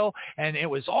jail, and it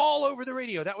was all over the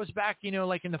radio. That was back,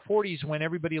 like in the 40s, when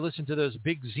everybody listened to those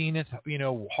big Zenith,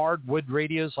 hardwood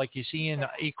radios like you see in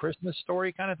A Christmas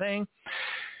Story kind of thing.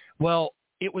 Well,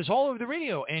 it was all over the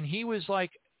radio, and he was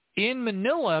like in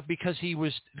Manila because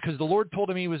the Lord told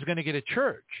him he was going to get a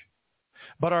church.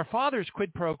 But our Father's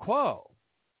quid pro quo.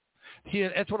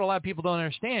 That's what a lot of people don't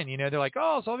understand. They're like,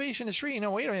 "Oh, salvation is free." No,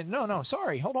 wait a minute. No,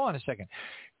 sorry. Hold on a second.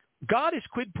 God is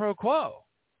quid pro quo.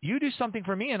 You do something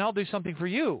for me, and I'll do something for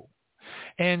you.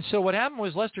 And so what happened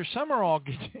was Lester Summerall,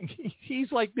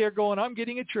 he's like there going, I'm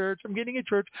getting a church,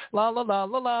 la, la, la,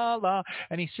 la, la, la.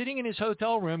 And he's sitting in his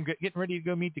hotel room getting ready to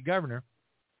go meet the governor.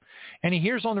 And he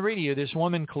hears on the radio this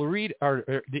woman, Clarita,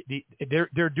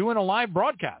 they're doing a live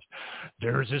broadcast.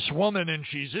 There's this woman, and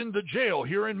she's in the jail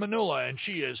here in Manila, and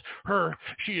she is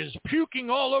puking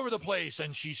all over the place,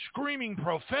 and she's screaming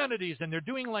profanities, and they're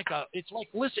doing it's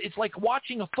like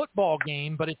watching a football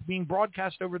game, but it's being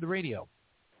broadcast over the radio.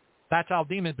 That's how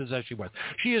demon-possessed she was.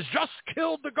 She has just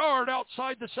killed the guard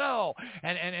outside the cell.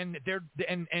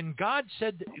 And God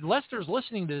said, Lester's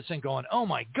listening to this and going, oh,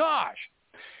 my gosh.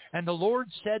 And the Lord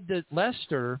said to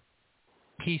Lester,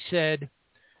 he said,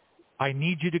 I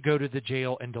need you to go to the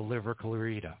jail and deliver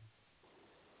Clarita.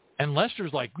 And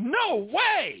Lester's like, no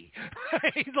way.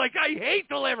 He's like, I hate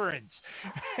deliverance.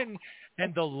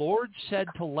 And the Lord said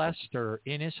to Lester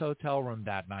in his hotel room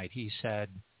that night, he said,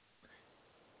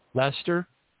 Lester,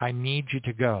 I need you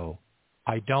to go.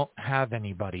 I don't have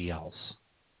anybody else.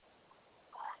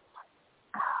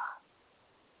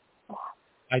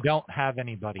 I don't have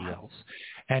anybody else.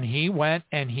 And he went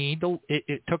and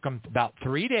it took him about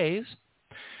 3 days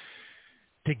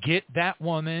to get that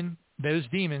woman, those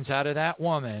demons out of that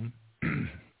woman,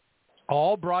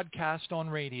 all broadcast on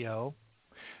radio.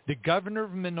 The governor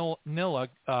of Manila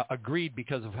agreed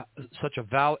because of such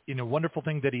a wonderful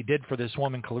thing that he did for this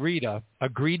woman, Clarita,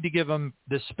 agreed to give him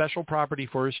this special property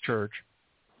for his church.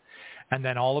 And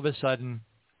then all of a sudden,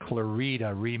 Clarita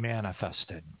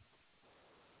remanifested.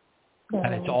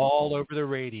 And it's all over the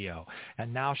radio.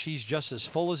 And now she's just as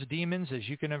full of demons as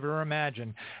you can ever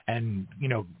imagine. And,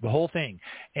 the whole thing.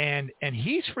 And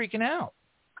he's freaking out.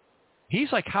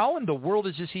 He's like, how in the world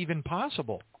is this even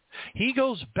possible? He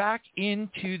goes back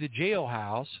into the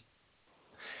jailhouse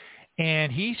and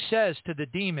he says to the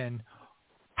demon,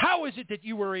 how is it that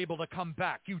you were able to come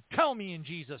back? You tell me in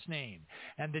Jesus' name.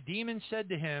 And the demon said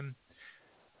to him,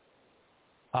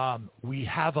 we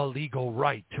have a legal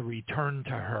right to return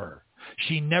to her.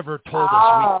 She never told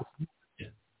us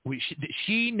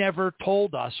she never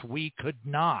told us we could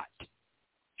not.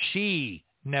 She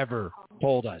never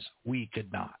told us we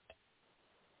could not.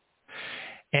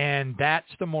 And that's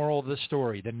the moral of the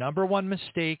story. The number one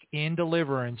mistake in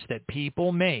deliverance that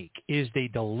people make is they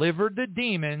deliver the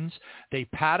demons, they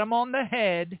pat them on the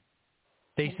head,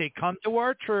 they say, come to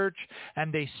our church,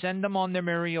 and they send them on their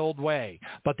merry old way.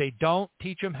 But they don't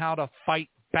teach them how to fight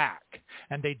back.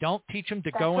 And they don't teach them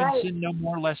to go and sin no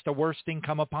more lest the worst thing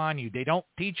come upon you. They don't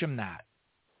teach them that.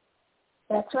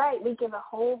 That's right. We give a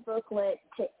whole booklet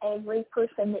to every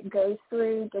person that goes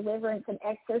through deliverance and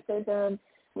exorcism.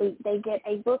 They get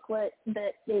a booklet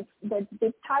that is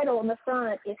the title on the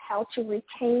front is How to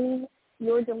Retain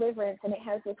Your Deliverance, and it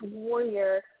has this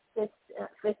warrior. This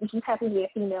just happens to be a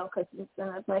female because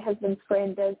my husband's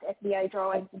friend does FBI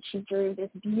drawings, and she drew this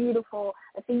beautiful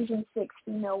Ephesians 6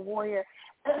 female warrior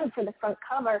for the front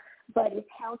cover. But it's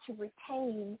how to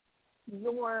retain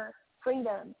your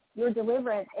freedom, your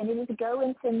deliverance, and it is to go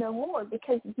and sin no more.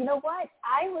 Because you know what?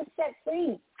 I was set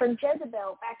free from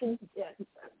Jezebel back in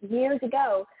years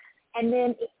ago, and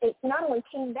then it not only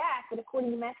came back, but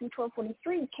according to Matthew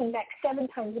 12:43, came back 7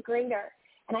 times greater.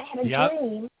 And I had a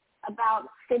dream about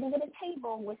sitting at a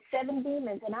table with 7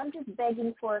 demons, and I'm just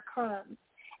begging for a crumb.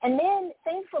 And then,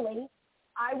 thankfully,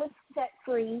 I was set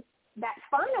free that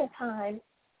final time,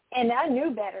 and I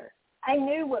knew better. I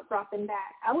knew what brought them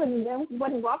back. I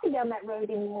wasn't walking down that road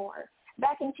anymore.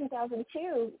 Back in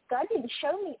 2002, God didn't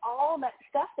show me all that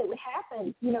stuff that would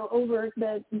happen, over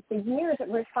the years of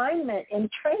refinement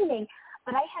and training.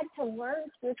 But I had to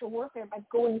learn spiritual warfare by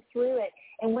going through it.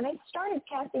 And when I started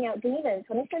casting out demons,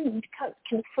 when I started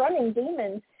confronting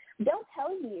demons, they'll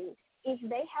tell you if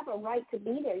they have a right to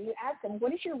be there. You ask them,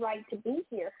 what is your right to be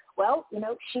here? Well,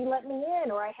 she let me in,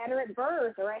 or I had her at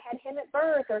birth, or I had him at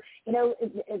birth, or,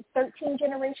 13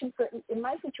 generations. In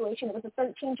my situation, it was a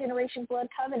 13-generation blood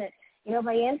covenant.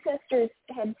 My ancestors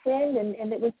had sinned,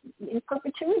 and it was in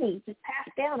perpetuity, just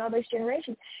passed down all those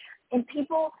generations. And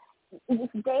people,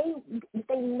 if they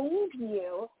leave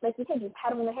you, like you said, you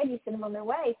pat them on the head, you send them on their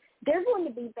way, they're going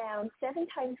to be bound 7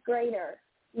 times greater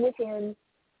within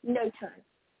no time.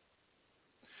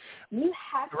 You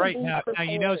have to be now,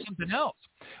 prepared. Something else.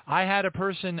 I had a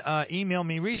person email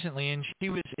me recently, and she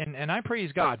was, and I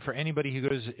praise God for anybody who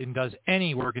goes and does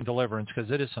any work in deliverance, because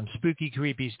it is some spooky,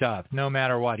 creepy stuff, no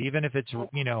matter what. Even if it's,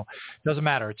 doesn't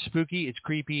matter. It's spooky, it's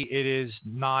creepy, it is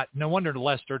not. No wonder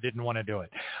Lester didn't want to do it.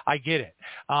 I get it.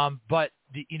 But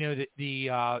the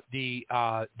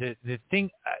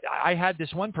thing, I had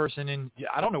this one person, and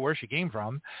I don't know where she came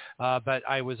from, but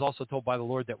I was also told by the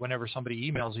Lord that whenever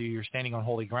somebody emails you, you're standing on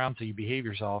holy ground, so you behave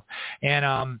yourself.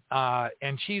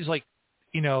 And she's like,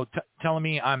 telling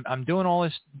me I'm doing all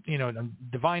this,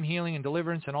 divine healing and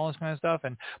deliverance and all this kind of stuff.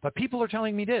 But people are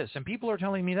telling me this and people are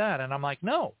telling me that. And I'm like,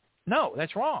 no,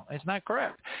 that's wrong. It's not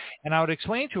correct. And I would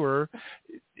explain to her,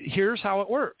 here's how it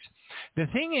works. The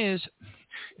thing is,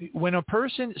 when a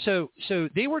person, so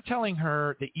they were telling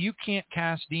her that you can't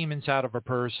cast demons out of a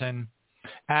person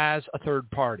as a third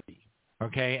party.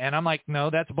 Okay. And I'm like, no,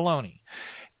 that's baloney.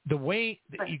 the way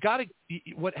that you got to,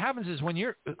 what happens is when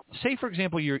you're, say for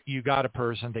example, you got a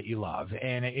person that you love,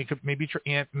 and it could maybe your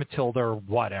Aunt Matilda or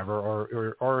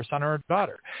whatever, or a son or a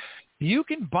daughter. You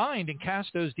can bind and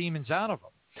cast those demons out of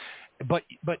them. But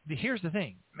here's the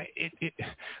thing,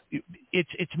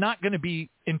 it's not going to be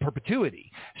in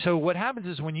perpetuity. So what happens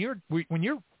is when you're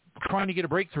trying to get a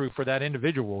breakthrough for that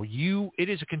individual, it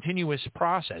is a continuous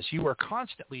process. You are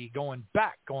constantly going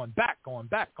back, and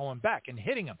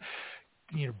hitting them.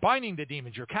 You're binding the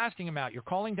demons. You're casting them out. You're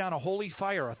calling down a holy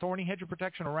fire, a thorny hedge of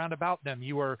protection around about them.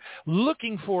 You are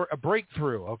looking for a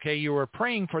breakthrough, okay? You are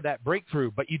praying for that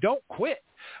breakthrough, but you don't quit,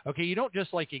 okay? You don't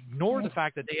just like ignore the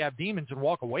fact that they have demons and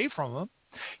walk away from them.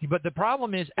 But the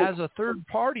problem is, as a third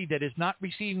party that is not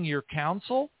receiving your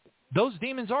counsel, those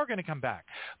demons are going to come back.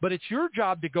 But it's your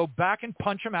job to go back and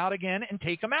punch them out again and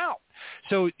take them out.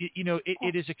 So,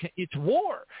 it's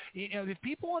war. If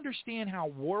people understand how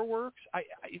war works,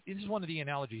 this is one of the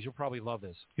analogies. You'll probably love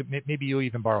this. Maybe you'll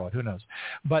even borrow it. Who knows?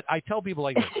 But I tell people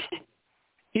like this.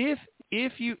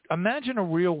 If you imagine a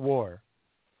real war,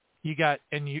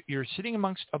 you're sitting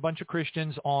amongst a bunch of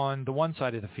Christians on the one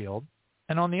side of the field,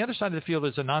 and on the other side of the field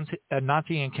is a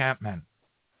Nazi encampment.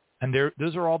 And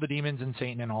those are all the demons and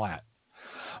Satan and all that.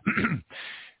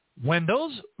 When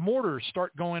those mortars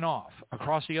start going off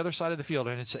across the other side of the field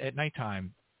and it's at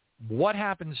nighttime, what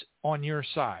happens on your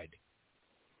side?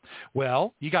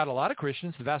 Well, you got a lot of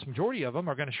Christians, the vast majority of them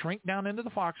are going to shrink down into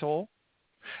the foxhole.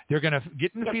 They're going to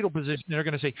get in the fetal position. They're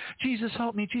going to say, Jesus,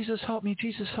 help me, Jesus, help me,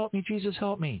 Jesus, help me, Jesus,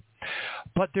 help me.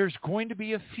 But there's going to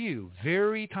be a few,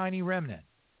 very tiny remnant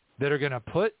that are going to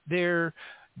put their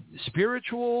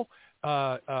spiritual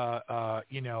what do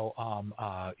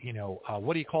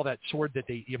you call that sword that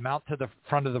you mount to the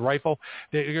front of the rifle?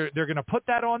 They're going to put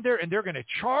that on there, and they're going to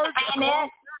charge across that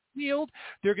field.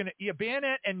 They're going to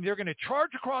bayonet, and they're going to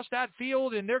charge across that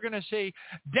field, and they're going to say,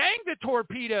 "Dang the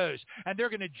torpedoes!" And they're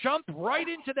going to jump right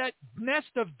into that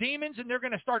nest of demons, and they're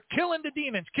going to start killing the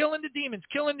demons, killing the demons,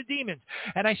 killing the demons.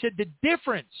 And I said the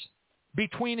difference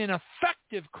between an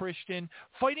effective Christian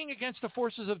fighting against the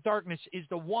forces of darkness is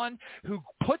the one who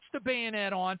puts the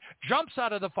bayonet on, jumps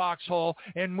out of the foxhole,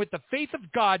 and with the faith of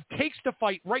God takes the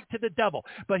fight right to the devil.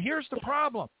 But here's the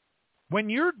problem. When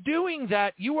you're doing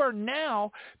that, you are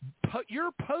now,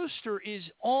 your poster is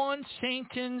on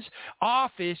Satan's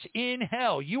office in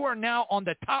hell. You are now on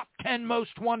the top 10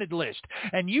 most wanted list.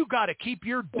 And you got to keep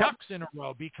your ducks in a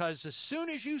row, because as soon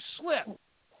as you slip,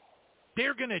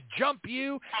 they're going to jump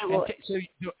you. So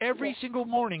every single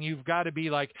morning you've got to be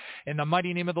like, in the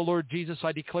mighty name of the Lord Jesus,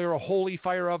 I declare a holy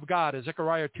fire of God, a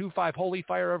Zechariah 2:5, holy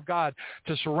fire of God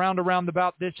to surround around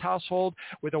about this household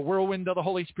with a whirlwind of the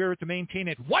Holy Spirit to maintain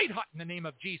it white hot in the name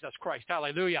of Jesus Christ.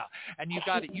 Hallelujah. And you've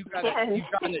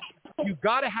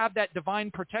got to have that divine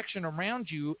protection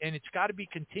around you, and it's got to be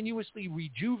continuously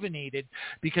rejuvenated,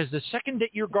 because the second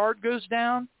that your guard goes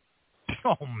down,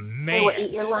 oh man, they will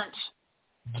eat your lunch.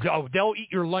 Oh, they'll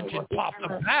eat your lunch and pop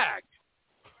the bag.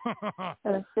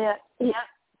 That's it. Yep,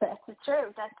 that's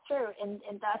true. That's true. And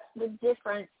that's the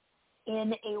difference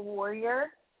in a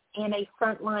warrior and a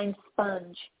frontline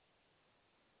sponge.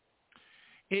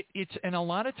 And a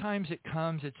lot of times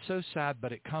it's so sad,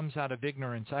 but it comes out of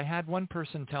ignorance. I had one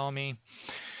person tell me,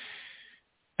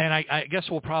 and I guess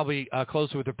we'll probably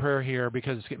close with a prayer here,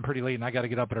 because it's getting pretty late and I got to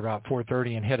get up at about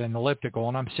 4:30 and hit an elliptical,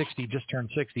 and I'm 60, just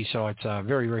turned 60, so it's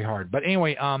very, very hard. But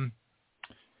anyway, what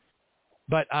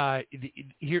was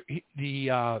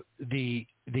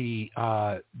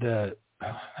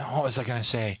I going to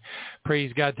say?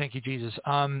 Praise God, thank you, Jesus. It's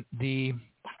on the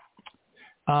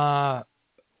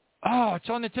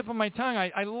tip of my tongue.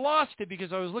 I lost it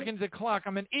because I was looking at the clock.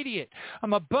 I'm an idiot.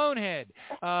 I'm a bonehead.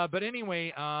 But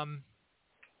anyway,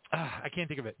 I can't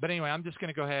think of it. But anyway, I'm just going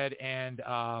to go ahead and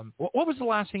what was the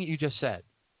last thing that you just said?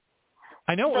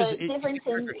 I know the difference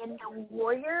in the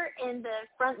warrior and the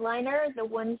frontliner, the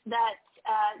ones that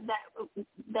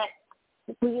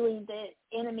really the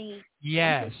enemy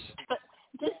just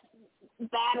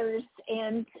batters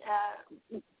and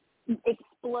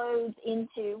explodes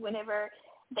into whenever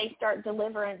they start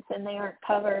deliverance and they aren't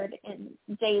covered in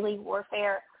daily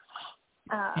warfare.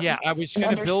 I was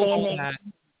going to build on that.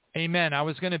 Amen. I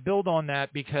was going to build on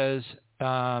that because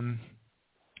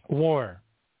war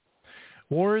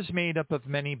is made up of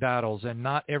many battles, and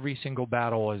not every single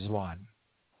battle is won.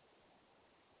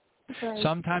 Right.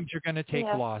 Sometimes you're going to take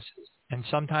losses, And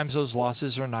sometimes those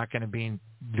losses are not going to be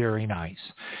very nice.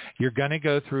 You're going to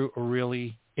go through a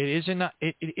really, this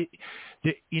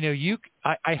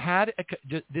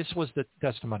was the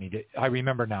testimony. I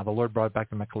remember now, the Lord brought it back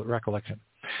to my recollection.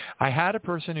 I had a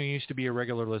person who used to be a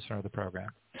regular listener of the program,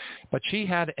 but she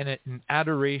had an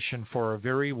adoration for a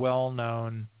very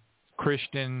well-known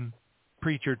Christian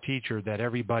preacher, teacher that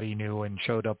everybody knew and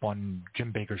showed up on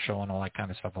Jim Bakker's show and all that kind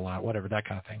of stuff a lot, whatever, that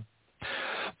kind of thing.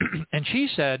 And she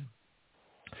said,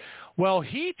 well,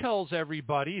 he tells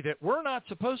everybody that we're not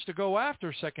supposed to go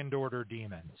after second-order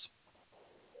demons.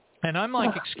 And I'm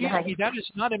like, excuse me, that is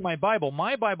not in my Bible.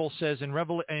 My Bible says in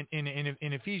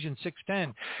Ephesians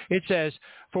 6:10, it says,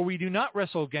 for we do not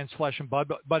wrestle against flesh and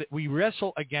blood, but we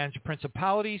wrestle against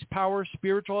principalities, powers,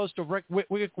 spiritual hosts of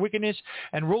wickedness,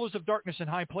 and rulers of darkness in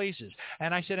high places.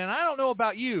 And I said, and I don't know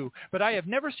about you, but I have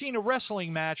never seen a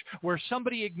wrestling match where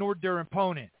somebody ignored their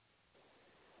opponent.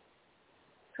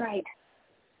 Right.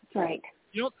 Right.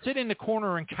 You don't sit in the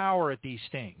corner and cower at these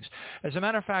things. As a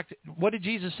matter of fact, what did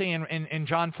Jesus say in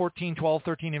John 14, 12,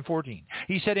 13, and 14?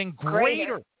 He said, in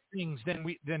greater things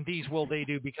than these will they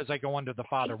do because I go unto the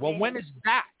Father. Well, when is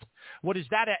that? What is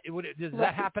that? Does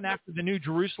that happen after the New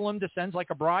Jerusalem descends like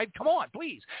a bride? Come on,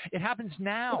 please. It happens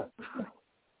now.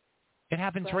 It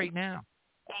happens right now.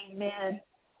 Amen.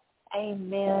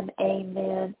 Amen.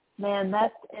 Amen. Man,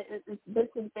 this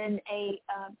has been a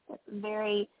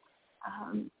very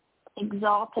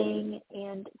exalting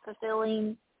and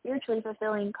spiritually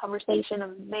fulfilling conversation.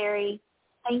 I'm very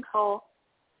thankful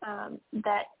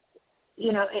that,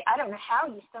 I don't know how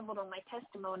you stumbled on my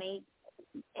testimony.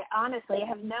 Honestly, I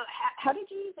have how did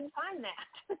you even find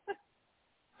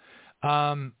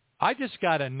that? I just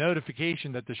got a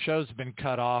notification that the show's been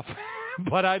cut off,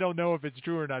 but I don't know if it's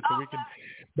true or not. So we can,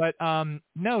 but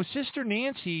no, Sister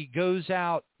Nancy goes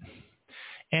out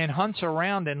and hunts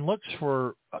around and looks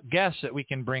for guests that we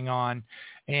can bring on.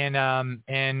 And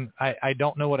I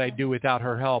don't know what I'd do without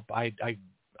her help. I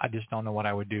just don't know what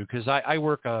I would do because I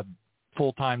work a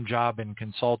full-time job in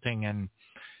consulting, and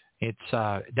it's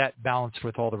that balance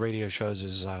with all the radio shows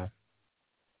is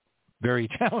very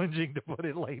challenging, to put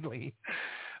it lightly.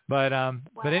 But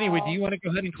anyway, do you want to go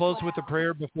ahead and close with a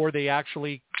prayer before they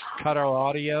actually cut our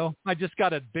audio? I just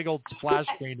got a big old splash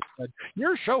screen that said,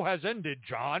 your show has ended,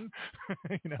 John.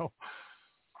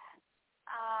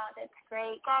 That's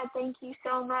great. God, thank you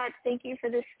so much. Thank you for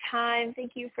this time.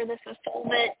 Thank you for the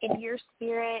fulfillment in your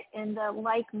spirit and the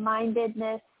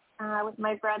like-mindedness with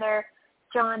my brother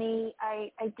Johnny. I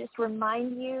just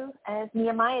remind you, as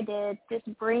Nehemiah did,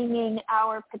 just bringing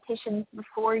our petitions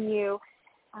before you.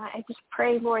 I just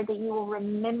pray, Lord, that you will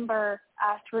remember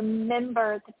us,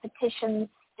 remember the petitions,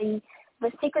 the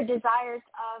secret desires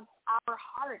of our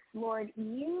hearts, Lord.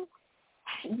 You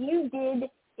did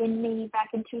in me back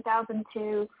in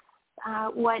 2002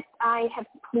 what I have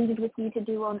pleaded with you to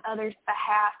do on others'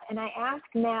 behalf. And I ask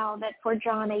now that for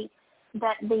Johnny,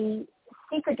 that the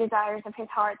secret desires of his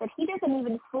heart, that he doesn't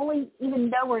even fully even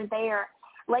know we're there.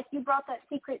 Like you brought that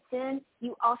secret sin,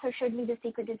 you also showed me the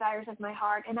secret desires of my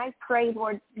heart. And I pray,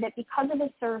 Lord, that because of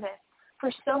his service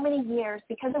for so many years,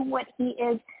 because of what he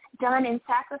has done and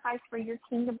sacrificed for your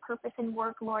kingdom purpose and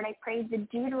work, Lord, I pray the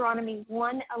Deuteronomy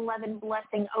 1:11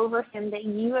 blessing over him that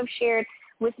you have shared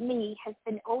with me has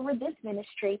been over this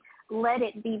ministry. Let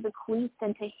it be bequeathed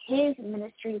into his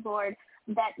ministry, Lord,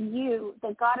 that you,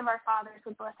 the God of our fathers,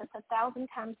 would bless us 1,000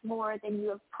 times more than you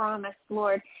have promised,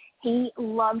 Lord. He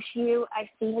loves you. I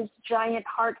see his giant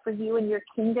heart for you and your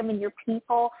kingdom and your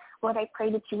people. Lord, I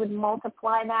pray that you would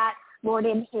multiply that. Lord,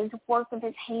 in his work of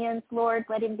his hands, Lord,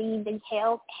 let him be the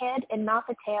head and not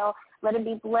the tail. Let him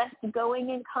be blessed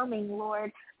going and coming,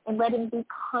 Lord, and let him be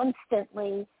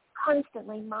constantly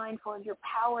mindful of your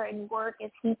power and work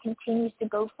as he continues to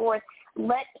go forth.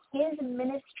 Let his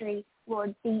ministry,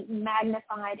 Lord, be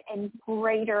magnified, and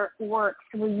greater works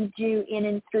will you do in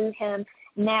and through him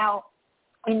now,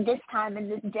 in this time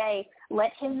and this day.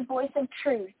 Let his voice of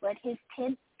truth, let his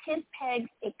tent pegs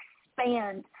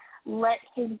expand. Let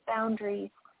his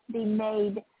boundaries be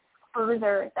made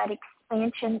further, that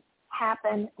expansion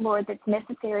happen, Lord, that's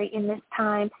necessary in this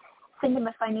time. Send him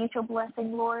a financial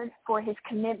blessing, Lord, for his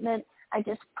commitment. I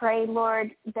just pray,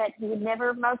 Lord, that he would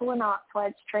never muzzle an ox while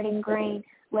it's treading grain.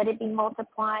 Let it be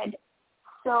multiplied.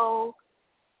 So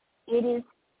it is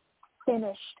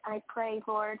finished. I pray,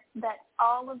 Lord, that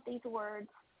all of these words,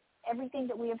 everything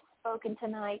that we have spoken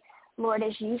tonight, Lord,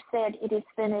 as you said, it is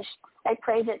finished. I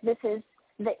pray that this is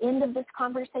the end of this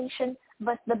conversation,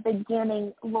 but the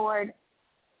beginning, Lord,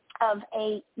 of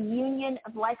a union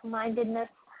of like-mindedness,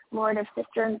 Lord, of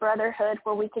sister and brotherhood,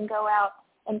 where we can go out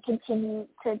and continue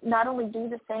to not only do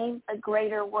the same, but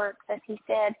greater works, as he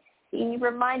said He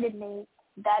reminded me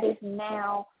that is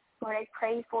now. Lord, I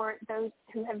pray for those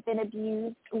who have been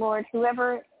abused. Lord,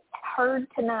 whoever heard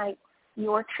tonight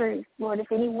your truth. Lord,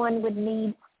 if anyone would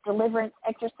need deliverance,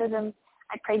 exorcism,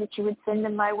 I pray that you would send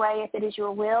them my way if it is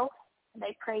your will. And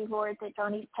I pray, Lord, that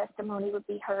Johnny's testimony would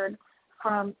be heard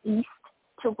from east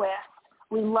to west.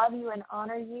 We love you and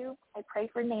honor you. I pray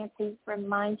for Nancy,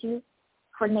 remind you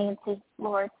for Nancy,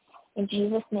 Lord. In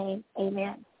Jesus' name,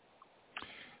 amen.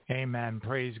 Amen.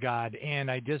 Praise God.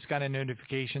 And I just got a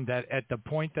notification that at the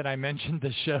point that I mentioned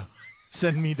the show,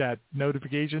 send me that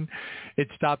notification, it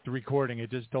stopped the recording. It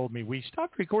just told me we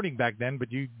stopped recording back then, but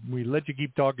we let you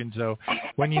keep talking. So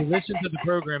when you listen to the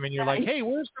program and you're like, hey,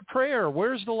 where's the prayer?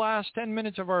 Where's the last 10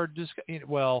 minutes of our discussion?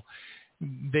 Well,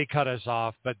 they cut us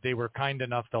off, but they were kind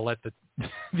enough to let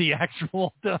the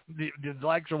actual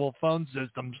phone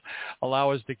systems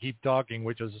allow us to keep talking,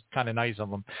 which was kind of nice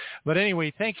of them. But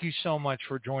anyway, thank you so much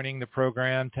for joining the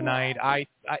program tonight. I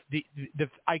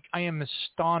am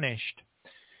astonished.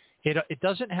 It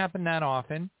doesn't happen that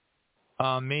often.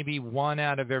 Maybe 1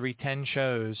 out of every 10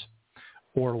 shows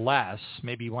or less,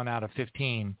 maybe 1 out of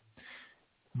 15.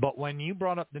 But when you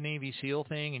brought up the Navy SEAL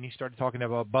thing and you started talking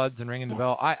about buds and ringing the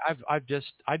bell, I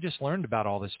just learned about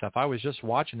all this stuff. I was just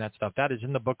watching that stuff. That is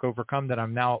in the book Overcome that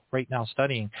I'm right now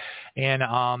studying, and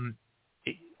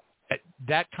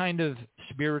that kind of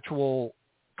spiritual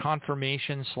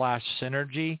confirmation /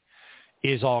 synergy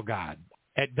is all God.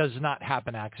 It does not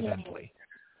happen accidentally.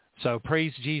 So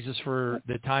praise Jesus for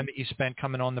the time that you spent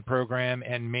coming on the program,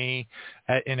 and may,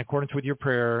 in accordance with your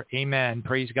prayer, amen,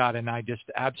 praise God. And I just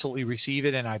absolutely receive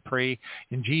it, and I pray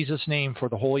in Jesus' name for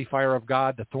the holy fire of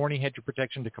God, the thorny hedge of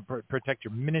protection to protect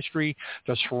your ministry,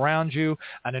 to surround you,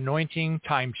 an anointing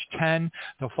times 10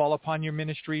 to fall upon your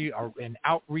ministry, or an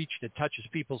outreach that touches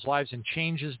people's lives and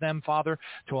changes them, Father,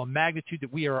 to a magnitude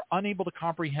that we are unable to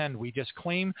comprehend. We just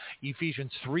claim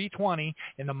Ephesians 3:20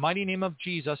 in the mighty name of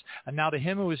Jesus, and now to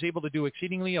him who is able to do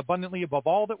exceedingly abundantly above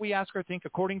all that we ask or think,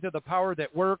 according to the power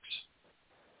that works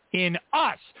in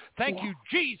us. Thank you,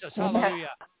 Jesus. Hallelujah.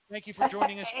 Thank you for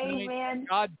joining us tonight. Amen.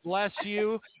 God bless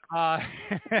you.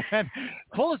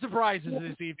 Full of surprises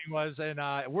this evening was, and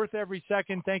worth every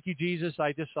second. Thank you, Jesus.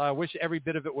 I just wish every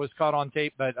bit of it was caught on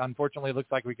tape, but unfortunately it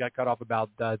looks like we got cut off about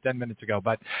 10 minutes ago.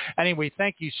 But anyway,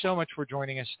 thank you so much for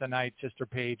joining us tonight, Sister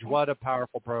Paige. What a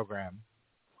powerful program.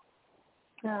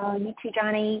 Oh, you too,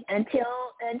 Johnny.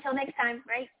 Until next time,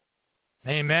 right?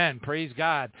 Amen. Praise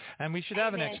God. And we should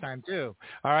have it next time too.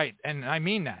 All right. And I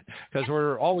mean that, because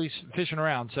we're always fishing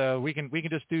around. So we can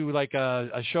just do like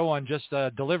a show on just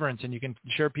deliverance, and you can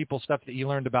share people stuff that you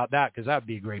learned about that, because that would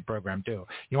be a great program too.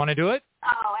 You want to do it?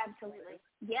 Oh, absolutely.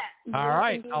 Yeah. All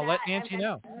right. I'll let Nancy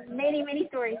know. Many, many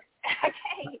stories.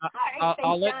 Okay. All right.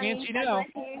 I'll let Johnny. Nancy God know.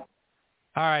 bless you.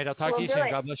 All right. I'll talk to you soon.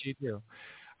 God bless you too.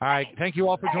 All right. Thank you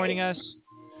all for joining us.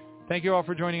 Thank you all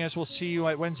for joining us. We'll see you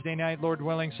at Wednesday night, Lord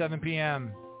willing, 7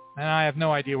 p.m. And I have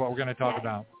no idea what we're going to talk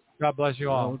about. God bless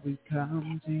you all. Lord, we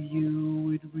come to you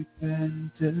with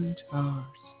repentant hearts.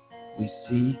 We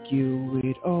seek you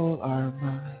with all our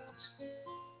might.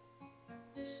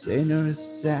 Sinners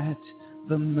at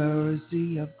the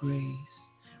mercy of grace,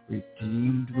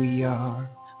 redeemed we are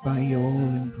by your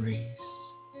embrace.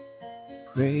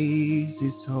 Praise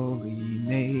his holy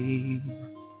name.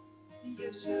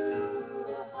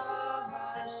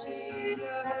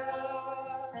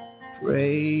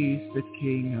 Praise the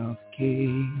King of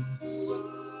Kings.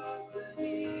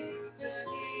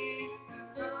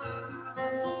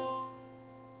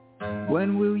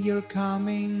 When will your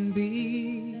coming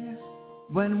be?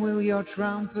 When will your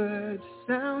trumpet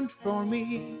sound for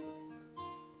me?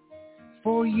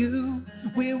 For you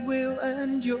we will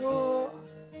endure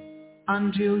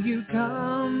until you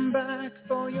come back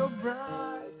for your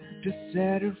bride to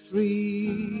set her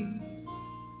free.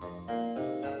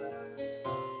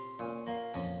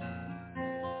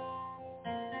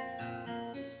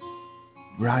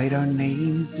 Write our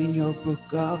names in your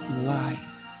book of life.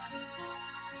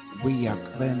 We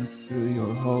are cleansed through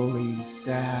your holy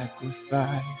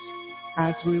sacrifice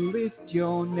as we lift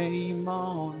your name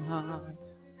on high.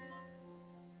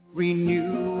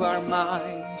 Renew our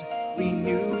mind,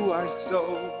 renew our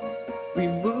soul,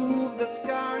 remove the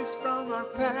scars from our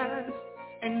past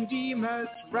and deem us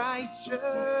righteous.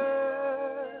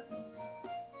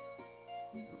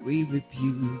 We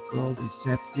rebuke all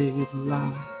deceptive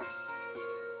lies.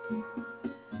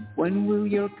 When will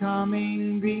your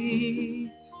coming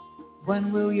be?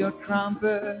 When will your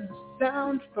trumpet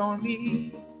sound for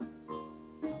me?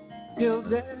 Till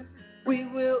then we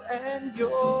will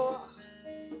endure.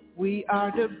 We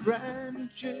are the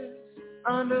branches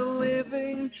on the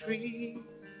living tree.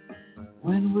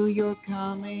 When will your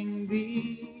coming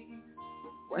be?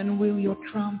 When will your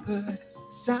trumpet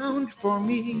sound for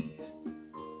me?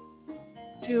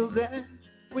 Till then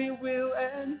we will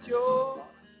endure,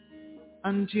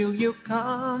 until you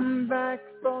come back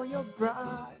for your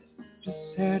bride to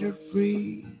set her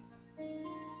free.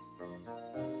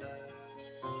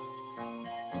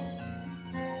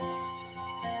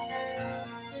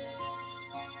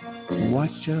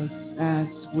 Watch us as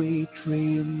we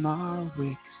trim our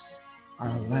wicks.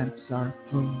 Our lamps are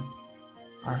full,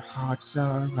 our hearts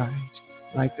are right.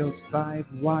 Like those 5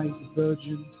 wise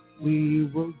virgins we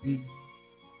will be.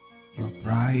 Your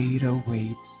bride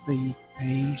awaits thee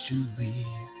patiently.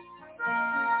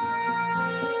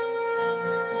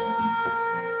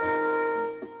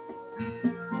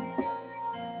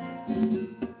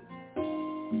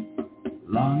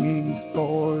 Longing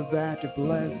for that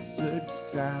blessed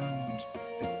sound,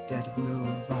 the dead will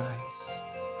rise,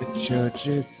 the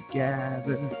churches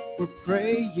gather. We're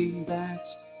praying that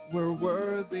we're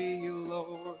worthy,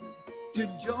 Lord, to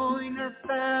join our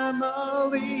family.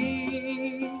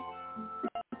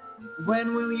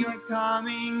 When will your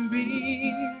coming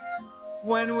be?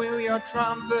 When will your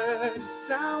trumpet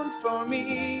sound for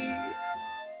me?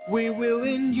 We will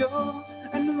endure,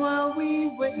 and while we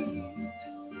wait,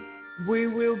 we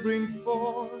will bring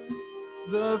forth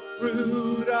the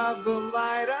fruit of the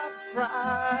light of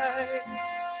Christ.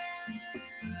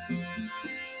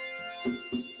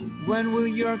 When will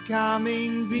your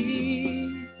coming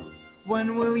be?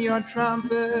 When will your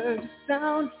trumpet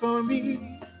sound for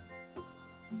me?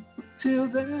 Till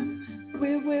then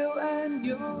we will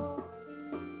endure,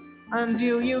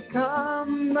 until you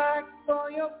come back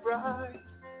for your bride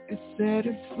and set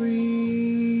her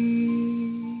free.